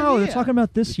twice in No, 1 year. they're talking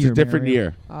about this It's year. a different Mario.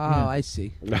 year. Oh, I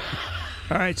see.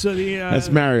 All right, so the That's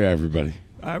Mario, everybody.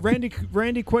 Randy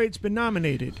Quaid's been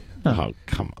nominated. Oh,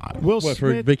 come on. Will What,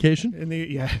 for Smith vacation? in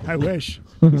the I wish.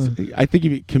 I think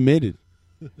he committed.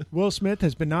 Will Smith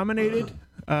has been nominated.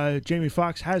 Jamie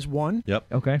Foxx has won. Yep.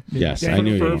 Okay. Yes, I Daniel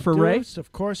knew he for Ray? Day-Lewis,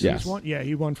 of course, Yes. he's won. Yeah,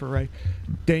 he won for Ray.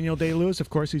 Daniel Day-Lewis, of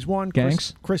course, he's won.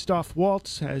 Gangs. Christoph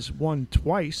Waltz has won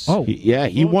twice. Oh,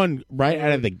 He won right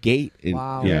out of the gate.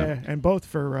 Wow. Yeah. And both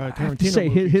for I have to Tarantino. say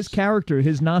movies. his character,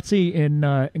 his Nazi in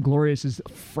Inglorious, is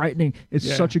frightening. It's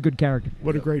Yeah. such a good character.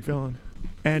 What a great villain.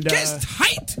 And Guest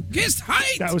height. that's And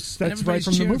right everybody's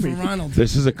from the cheering movie. for Ronald.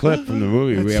 This is a clip from the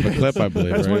movie. We have a clip, I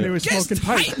believe. That's when right? they were smoking Guest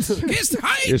pipes. height. Guest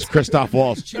height. Here's Christoph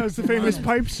Waltz. That was the famous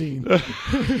pipe scene.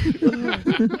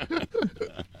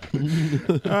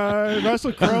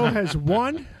 Russell Crowe has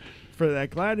won for that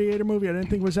Gladiator movie. I didn't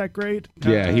think it was that great.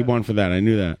 Yeah, he won for that. I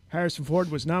knew that. Harrison Ford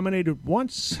was nominated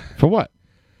once. For what?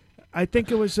 I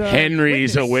think it was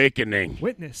Henry's Witness. Awakening.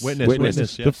 Witness. Witness.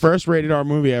 yes. The first rated R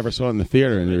movie I ever saw in the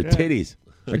theater, and they were titties.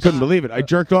 I couldn't believe it. I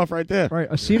jerked off right there. Right,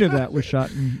 a scene of that was shot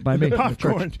by me. in the church.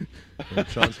 Popcorn.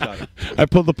 Sean Scott. I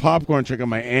pulled the popcorn trick on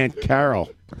my Aunt Carol.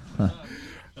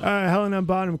 Helena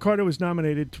Bonham Carter was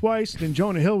nominated twice. Then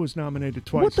Jonah Hill was nominated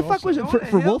twice. What the fuck was it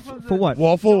for Wolf? For what?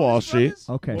 Wolf of Wall Street.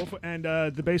 Okay. Wolf and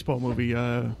the baseball movie,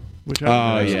 which Oh,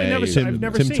 I've yeah, never yeah. seen. I've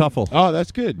never Tim seen. Tuffle. Oh,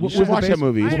 that's good. You What should was the watch that base-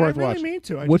 movie. It's I worth really watching. mean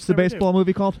to. I What's just the never baseball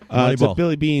movie called? It's a Moneyball.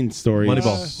 Billy Bean story.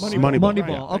 Moneyball.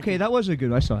 Moneyball. Okay, that was a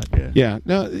good. I saw it. Yeah. Yeah,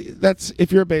 no, that's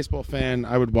if you're a baseball fan,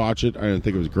 I would watch it. I don't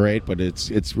think it was great, but it's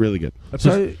really good.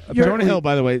 So you're- Jonah Hill,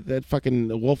 by the way, that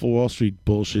fucking Wolf of Wall Street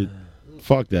bullshit.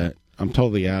 Fuck that. I'm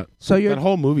totally out. So you're that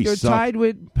whole movie You're sucked. tied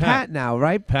with Pat now,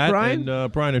 right, Pat Brian?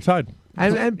 and Brian are tied.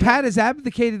 And Pat has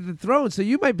abdicated the throne, so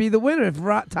you might be the winner if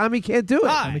Tommy can't do it.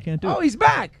 Tommy can't do Oh, it. he's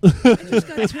back. All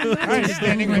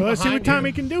right, well, let's see what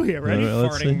Tommy can do here. Ready? All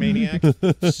right, let's see. Farting maniac.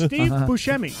 Steve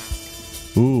Buscemi.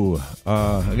 Ooh,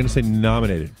 I'm going to say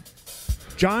nominated.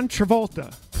 John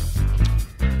Travolta.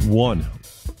 1.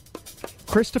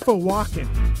 Christopher Walken.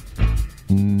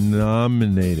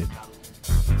 Nominated.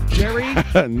 Jerry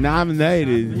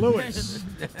Nominated. Lewis.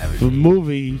 The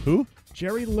movie. Who?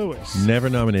 Jerry Lewis. Never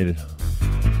nominated.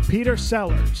 Peter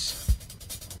Sellers.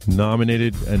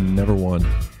 Nominated and never won.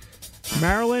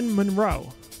 Marilyn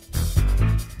Monroe.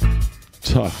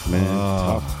 Tough, man.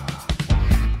 Tough.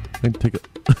 I can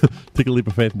take a leap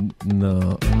of faith.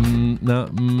 No.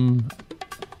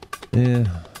 Yeah.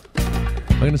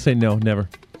 I'm going to say no, never.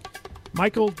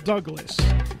 Michael Douglas.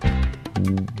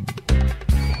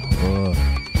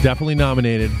 Definitely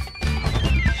nominated.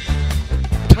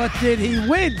 But did he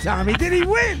win, Tommy? Did he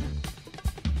win?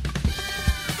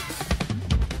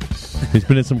 He's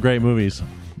been in some great movies.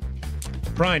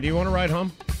 Brian, do you want to ride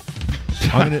home?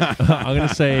 I'm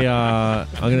gonna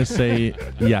say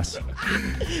yes.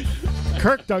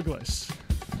 Kirk Douglas.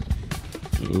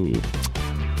 Ooh.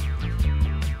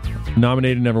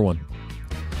 Nominated, never won.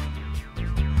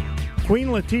 Queen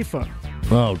Latifah.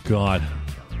 Oh God.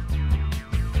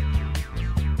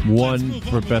 One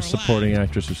for best supporting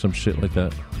actress or some shit like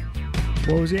that.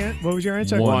 What was your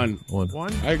answer? One.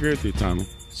 I agree with you, Tommy.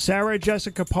 Sarah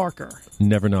Jessica Parker.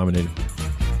 Never nominated.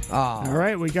 All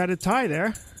right, we got a tie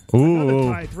there. Ooh.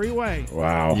 Another tie, 3-way.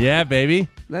 Wow. Yeah, baby.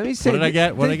 Let me say. What did I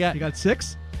get? What did I get? You got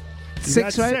 6?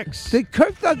 Six, got right? 6. Did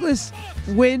Kirk Douglas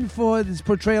win for his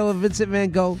portrayal of Vincent Van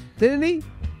Gogh? Didn't he?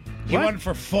 He won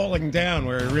for falling down,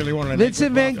 where he really wanted to.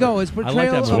 Vincent Van Gogh, his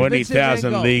portrayal of Vincent Van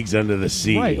Gogh. Leagues Under the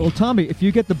Sea. Right. Well, Tommy, if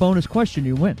you get the bonus question,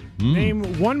 you win. Name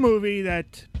one movie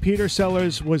that Peter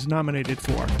Sellers was nominated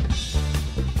for.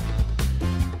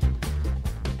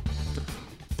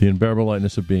 The Unbearable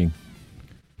Lightness of Being.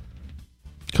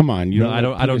 Come on, you know I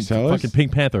don't. Fucking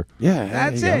Pink Panther. Yeah,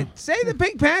 That's it. Say the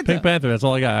Pink Panther. Pink Panther. That's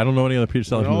all I got. I don't know any other Peter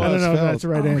Sellers movies. I don't know if that's the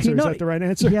right answer. Is that the right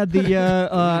answer? He had the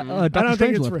I Dr. don't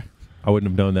think it's Strangelove. right. I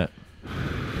wouldn't have known that.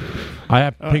 I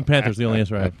have Pink Panther's the only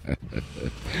answer I have.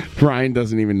 Brian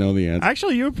doesn't even know the answer.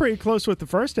 Actually, you were pretty close with the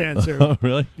first answer. Oh,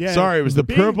 really? Yeah. Sorry, it was the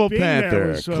Purple Being There Panther.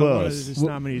 was, one Close. of his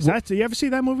nominees. You ever see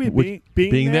that movie? Which-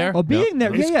 Being Being There? There? Oh, Being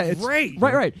There. It's Yeah, it's great.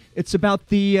 Right. It's about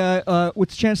the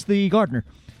with Chauncey Gardner.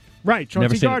 Right, Never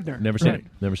Chauncey seen Gardner. it. Never seen it.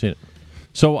 Never seen it.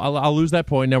 So I'll lose that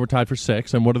point. Now we're tied for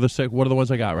 6. And what are the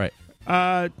ones I got right?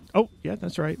 Oh, yeah,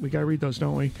 that's right. We got to read those,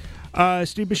 don't we?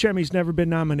 Steve Buscemi's never been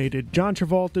nominated. John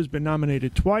Travolta's been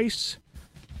nominated twice.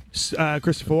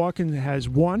 Christopher Walken has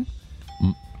 1.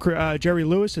 Jerry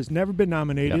Lewis has never been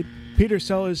nominated. Yep. Peter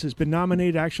Sellers has been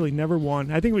nominated, actually never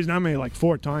won. I think he was nominated like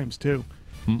 4 times, too.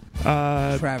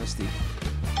 Travesty.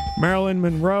 Marilyn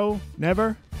Monroe,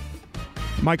 never.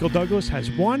 Michael Douglas has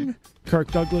 1.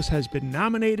 Kirk Douglas has been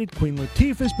nominated. Queen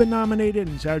Latifah has been nominated.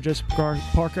 And Sarah Jessica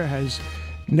Parker has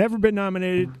never been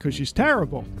nominated because she's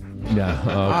terrible.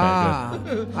 Yeah.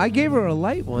 Okay. Good. I gave her a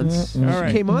light once. All right.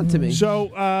 She came on to me.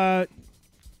 So,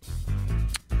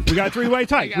 we got a 3-way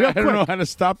tie. Real I don't quick. know how to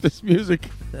stop this music.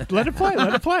 Let it play.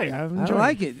 Let it play. I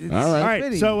like it. It's All right.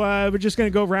 fitting. So we're just going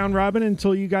to go round robin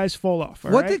until you guys fall off.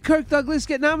 All What right? did Kirk Douglas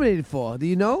get nominated for? Do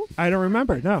you know? I don't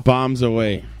remember. No. Bombs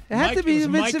away. It had to be it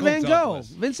was Vincent Michael Van Gogh. Douglas.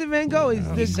 Vincent Van Gogh is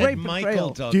He the said great Michael portrayal.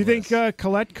 Douglas. Do you think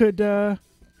Colette could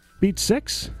beat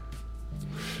 6?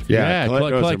 Yeah,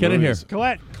 Colette, get in here.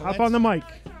 Colette, hop on the mic.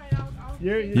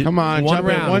 Come on, One jump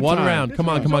in round. one One time. round. Come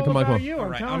on. You, All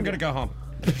right, I'm going to go home.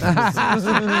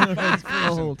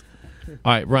 All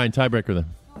right, Ryan, tiebreaker then.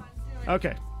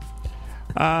 Okay.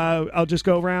 I'll just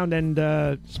go around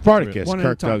and Spartacus, one at a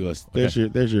Kirk time. Douglas. There's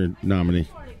your nominee.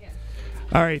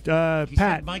 All right, He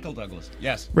Pat. said Michael Douglas.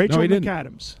 Yes. Rachel No, he didn't.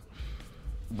 McAdams.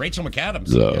 Rachel McAdams.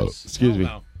 No, Yes. excuse me.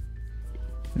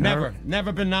 No.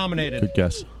 Never been nominated. Good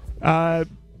guess.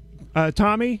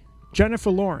 Tommy, Jennifer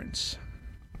Lawrence.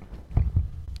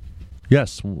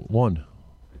 Yes, 1.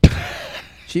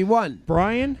 She won.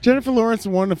 Brian, Jennifer Lawrence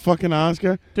won the fucking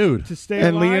Oscar, Dude. to stay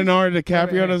and alive. Leonardo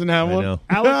DiCaprio doesn't have I one.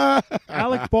 know.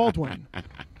 Alec Baldwin.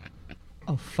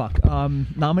 Oh fuck.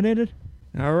 Nominated.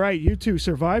 All right, you two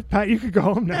survived. Pat, you could go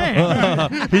home now.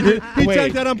 He Wait.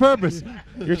 checked that on purpose.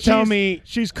 You're telling me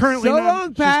She's currently So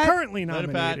long, Pat. She's currently Later,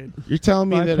 Pat. nominated. you're telling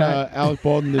me Bye, that Pat. Alec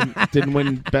Baldwin didn't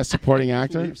win Best Supporting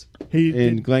Actor He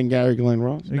in did- Glengarry Glen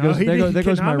Ross? There No, goes, he there didn't goes, there get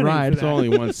goes my nominated for ride. that. There's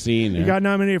only one scene He there. got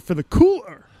nominated for the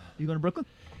Cooler. You going to Brooklyn?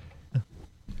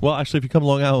 Well, actually, if you come to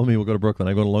Long Island with me, we'll go to Brooklyn.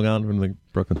 I go to Long Island from the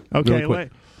Brooklyn. Okay, Really quick.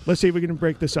 let's see if we can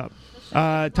break this up.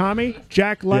 Tommy,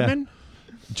 Jack Lemmon.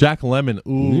 Jack Lemmon.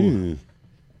 Ooh.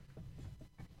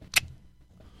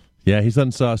 Yeah, he's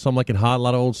done some like in Hot, a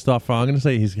lot of old stuff. I'm going to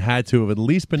say he's had to have at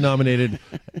least been nominated.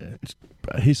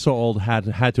 He's so old, had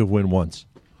to have won once.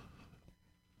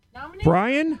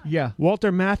 Brian, Yeah.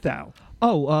 Walter Matthau.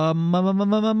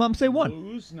 Say one.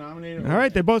 Who's nominated? All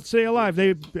right, they both stay alive.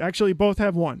 They actually both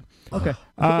have one. Okay.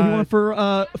 You want for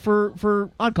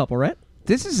Odd Couple, right?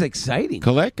 This is exciting.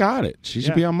 Colette got it. She should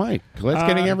Yeah. be on mic. Colette's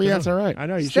getting every answer right. I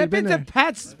know. You should Step have been into there.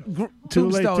 Pat's Too late.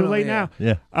 tombstone Too over late here.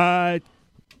 now. Yeah.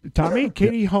 Tommy,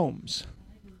 Katie Holmes.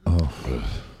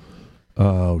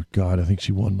 Oh God, I think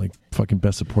she won like fucking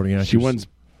best supporting actress. She won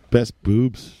best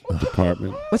boobs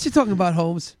department. What's she talking about,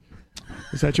 Holmes?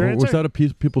 Is that your Or answer? was that a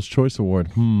People's Choice Award?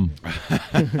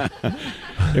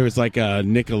 It was like a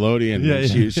Nickelodeon. Yeah, and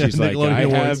yeah, she's like, Nickelodeon I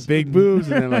Awards. have big boobs,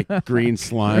 and then like green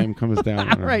slime comes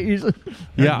down. Right. Usually.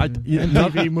 Yeah.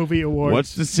 TV movie award.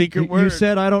 What's the secret You word?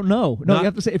 said I don't know. No, Not- you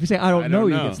have to say if you say I don't know,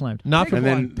 you get slammed. Not for And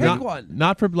then-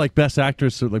 not for like best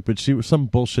actress, or like, but she was some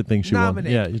bullshit thing she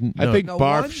Nominate. won. Yeah, I no. think No,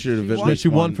 Barf one? should have She at won? least she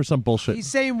won won for some bullshit. He's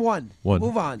saying one. One.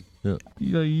 Move on. Yeah.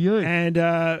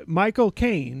 And Michael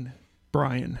Caine,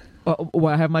 Brian.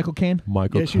 I have Michael Caine.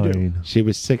 Michael Yes, you do. Caine. She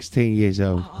was 16 years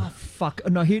old. Oh fuck!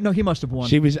 No, he must have won.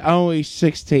 She was only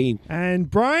 16. And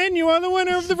Brian, you are the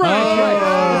winner of the That's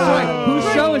Brian. right.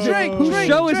 Whose show is it? Whose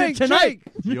show is it tonight?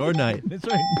 It's your night. That's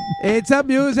right. It's a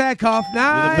music off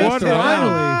night. best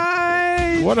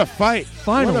Finally. What a fight.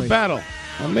 Finally. What a battle.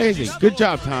 Amazing. Good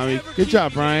job, Tommy. Good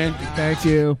job, Brian. Thank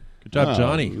you. Good job,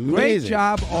 Johnny. Great Amazing.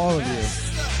 job, all of you.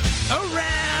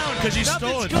 Around, because you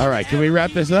stole it. All right, can we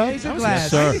wrap this up? Days of glass.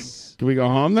 Sir. Can we go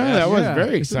home now? That was Yeah.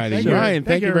 very exciting. Thank you. Ryan, Thank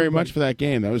thank you, you very everybody. much for that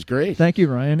game. That was great. Thank you,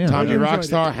 Ryan. Yeah. Tommy enjoyed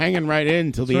Rockstar hanging right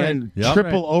in till the right. end. Yep.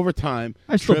 Triple overtime.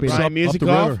 I still beat Ryan him. Music up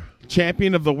the Off, river.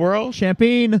 champion of the world.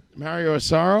 Champion. Mario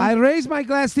Asaro. I raise my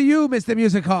glass to you, Mr.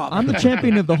 Music Hall. I'm the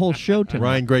champion of the whole show tonight.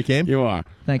 Ryan, great game. You are.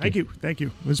 Thank you. Thank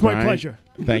you. It was my Ryan, pleasure.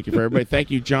 Thank you for everybody.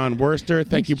 Thank you, John Worster. Thank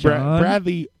Thanks, you, John.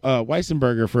 Bradley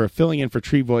Weissenberger, for filling in for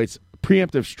Tree Voight's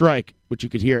preemptive strike, which you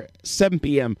could hear 7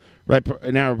 p.m.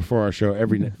 an hour before our show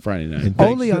every Friday night.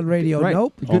 Only on Radio Right.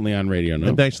 Nope. Only on Radio And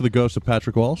Nope. thanks to the ghost of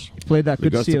Patrick Walsh. Played that The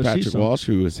good ghost of COC Patrick song. Walsh,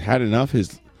 who has had enough.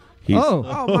 He's Oh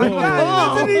my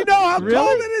God! Doesn't he know how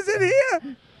cold it is in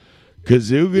here?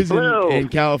 Kazooga's Hello. in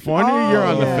California. You're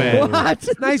on the fan. What?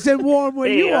 Nice and warm where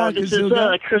you are, This is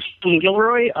Kazuga. Chris from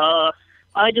Gilroy.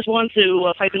 I just want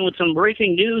to pipe in with some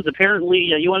breaking news.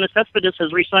 Apparently, Yoenis Cespedes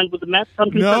has re-signed with the Mets.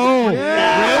 No. Really?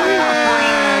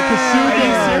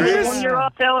 Kazooga, are you serious? 1 year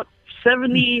opt-out,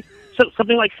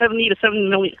 something like $70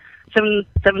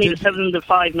 to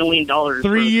 $5 million.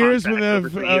 3 years with over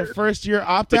 3 a years. first-year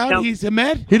opt-out. Now- He's a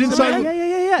Met. He didn't sign.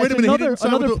 Yeah. Wait It's a minute, he another didn't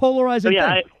sign with the- polarizing So,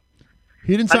 yeah, thing.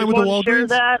 He didn't I sign just with the wanted to share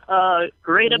Walgreens. that.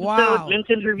 Great episode, Wow. Mint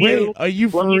interview. Wait, are you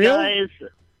for Love real? You guys.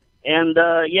 And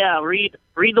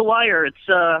read The Wire.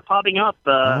 It's popping up.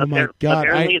 Oh my God!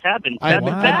 Apparently, it's happened. I That's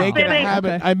make it a fascinating.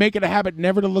 habit. Okay. I make it a habit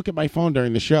never to look at my phone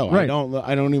during the show. Right.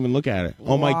 I don't even look at it.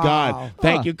 Oh my Wow. God!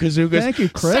 Thank you, Kazoogas. Thank you,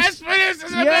 Chris. Cespedes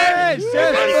is a Yes,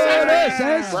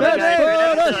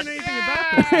 Cespedes.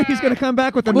 He's going to come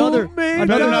back with another Better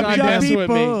not be goddamn, messing with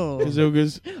me,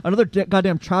 Kazoogas. another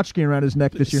goddamn tchotchke around his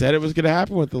neck this year. Said it was going to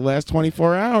happen with the last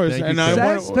 24 hours, Thank and you, I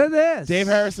Chris. Cespedes. Dave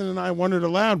Harrison and I wondered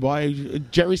aloud why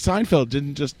Jerry Seinfeld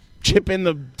didn't just chip in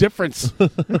the difference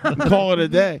and call it a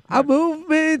day. A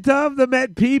movement of the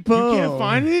Met people. You can't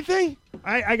find anything?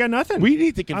 I got nothing. We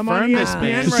need to I'm confirm on this, ESPN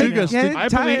man. right now. Getting I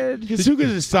tired. believe Kazoogas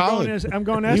is solid. I'm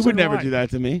going He would SNY. never do that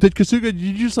to me. Did Kasuga? Did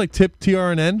you just like tip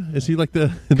TRNN? Is he like the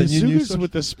new news Kazoogas source?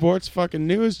 with the sports fucking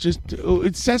news.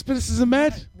 It's Cespedes is a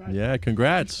Met. Yeah,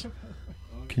 congrats.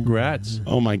 Congrats.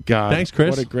 Oh my God! Thanks,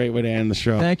 Chris. What a great way to end the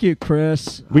show. Thank you,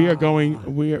 Chris. We are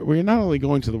going. We're not only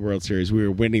going to the World Series. We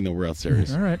are winning the World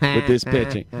Series. All right. With this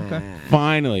pitching. Okay.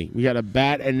 Finally, we got a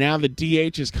bat, and now the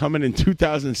DH is coming in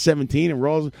 2017 and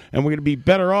rolls, and we're going to be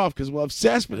better off because we'll have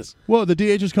Cespedes. Whoa, the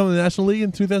DH is coming to the National League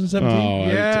in 2017. Oh,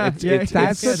 it's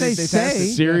That's what they it's say.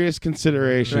 serious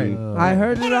consideration. I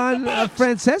heard it on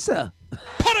Francesa.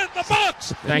 Put it in the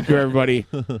box. Thank you, everybody.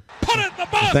 Put it in the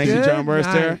box. Thank you, Good John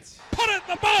Worster. night. Put it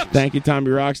in the box. Thank you, Tommy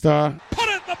Rockstar. Put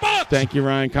it in the box. Thank you,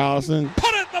 Ryan Collison.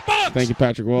 Put it in the box. Thank you,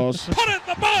 Patrick Walsh. Put it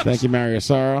in the box. Thank you, Mario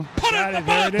Sorrow. Put it in the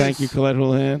box. Thank you, Colette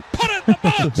Houlihan. Put it in the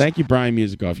box. Thank you, Brian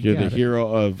Musicoff. You're Got the it.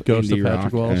 hero of Ghost indie of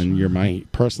Patrick rock, Walsh. and you're my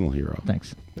personal hero.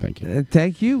 Thanks. Thank you.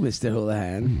 Thank you, Mr. Oh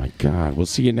Houlihan. my God, we'll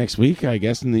see you next week, I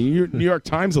guess. And the New York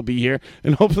Times will be here,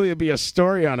 and hopefully it'll be a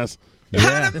story on us.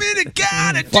 Had a minute,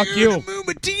 got it. Fuck you.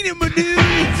 Medina Manu. To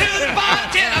the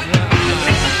bartender.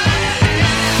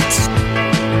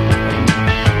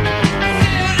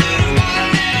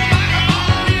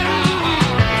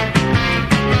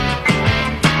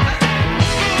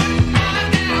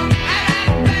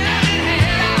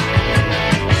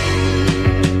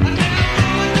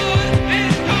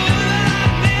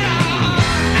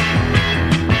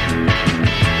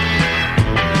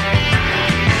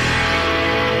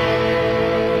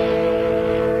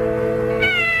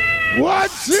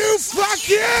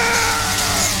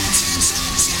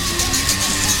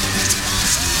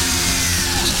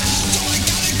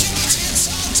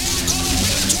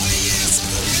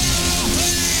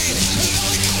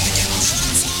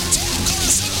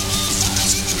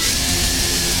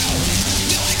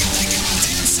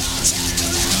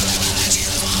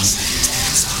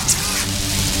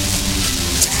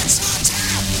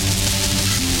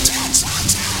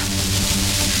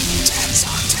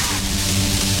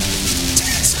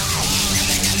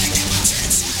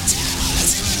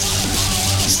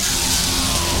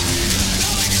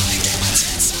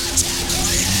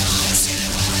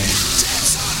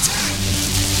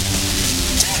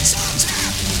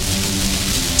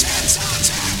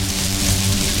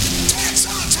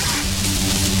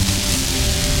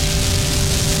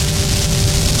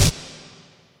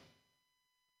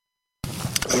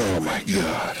 my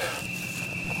God.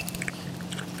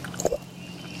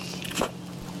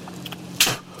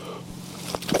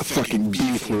 Fucking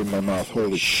bee flew in my mouth.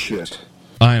 Holy shit.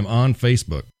 I am on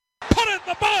Facebook. Put it in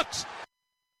the box!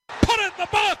 Put it in the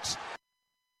box!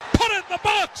 Put it in the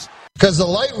box! Because the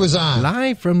light was on.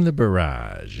 Live from the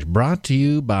barrage, brought to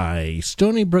you by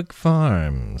Stony Brook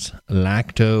Farms,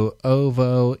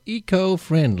 lacto-ovo,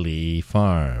 eco-friendly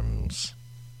farms.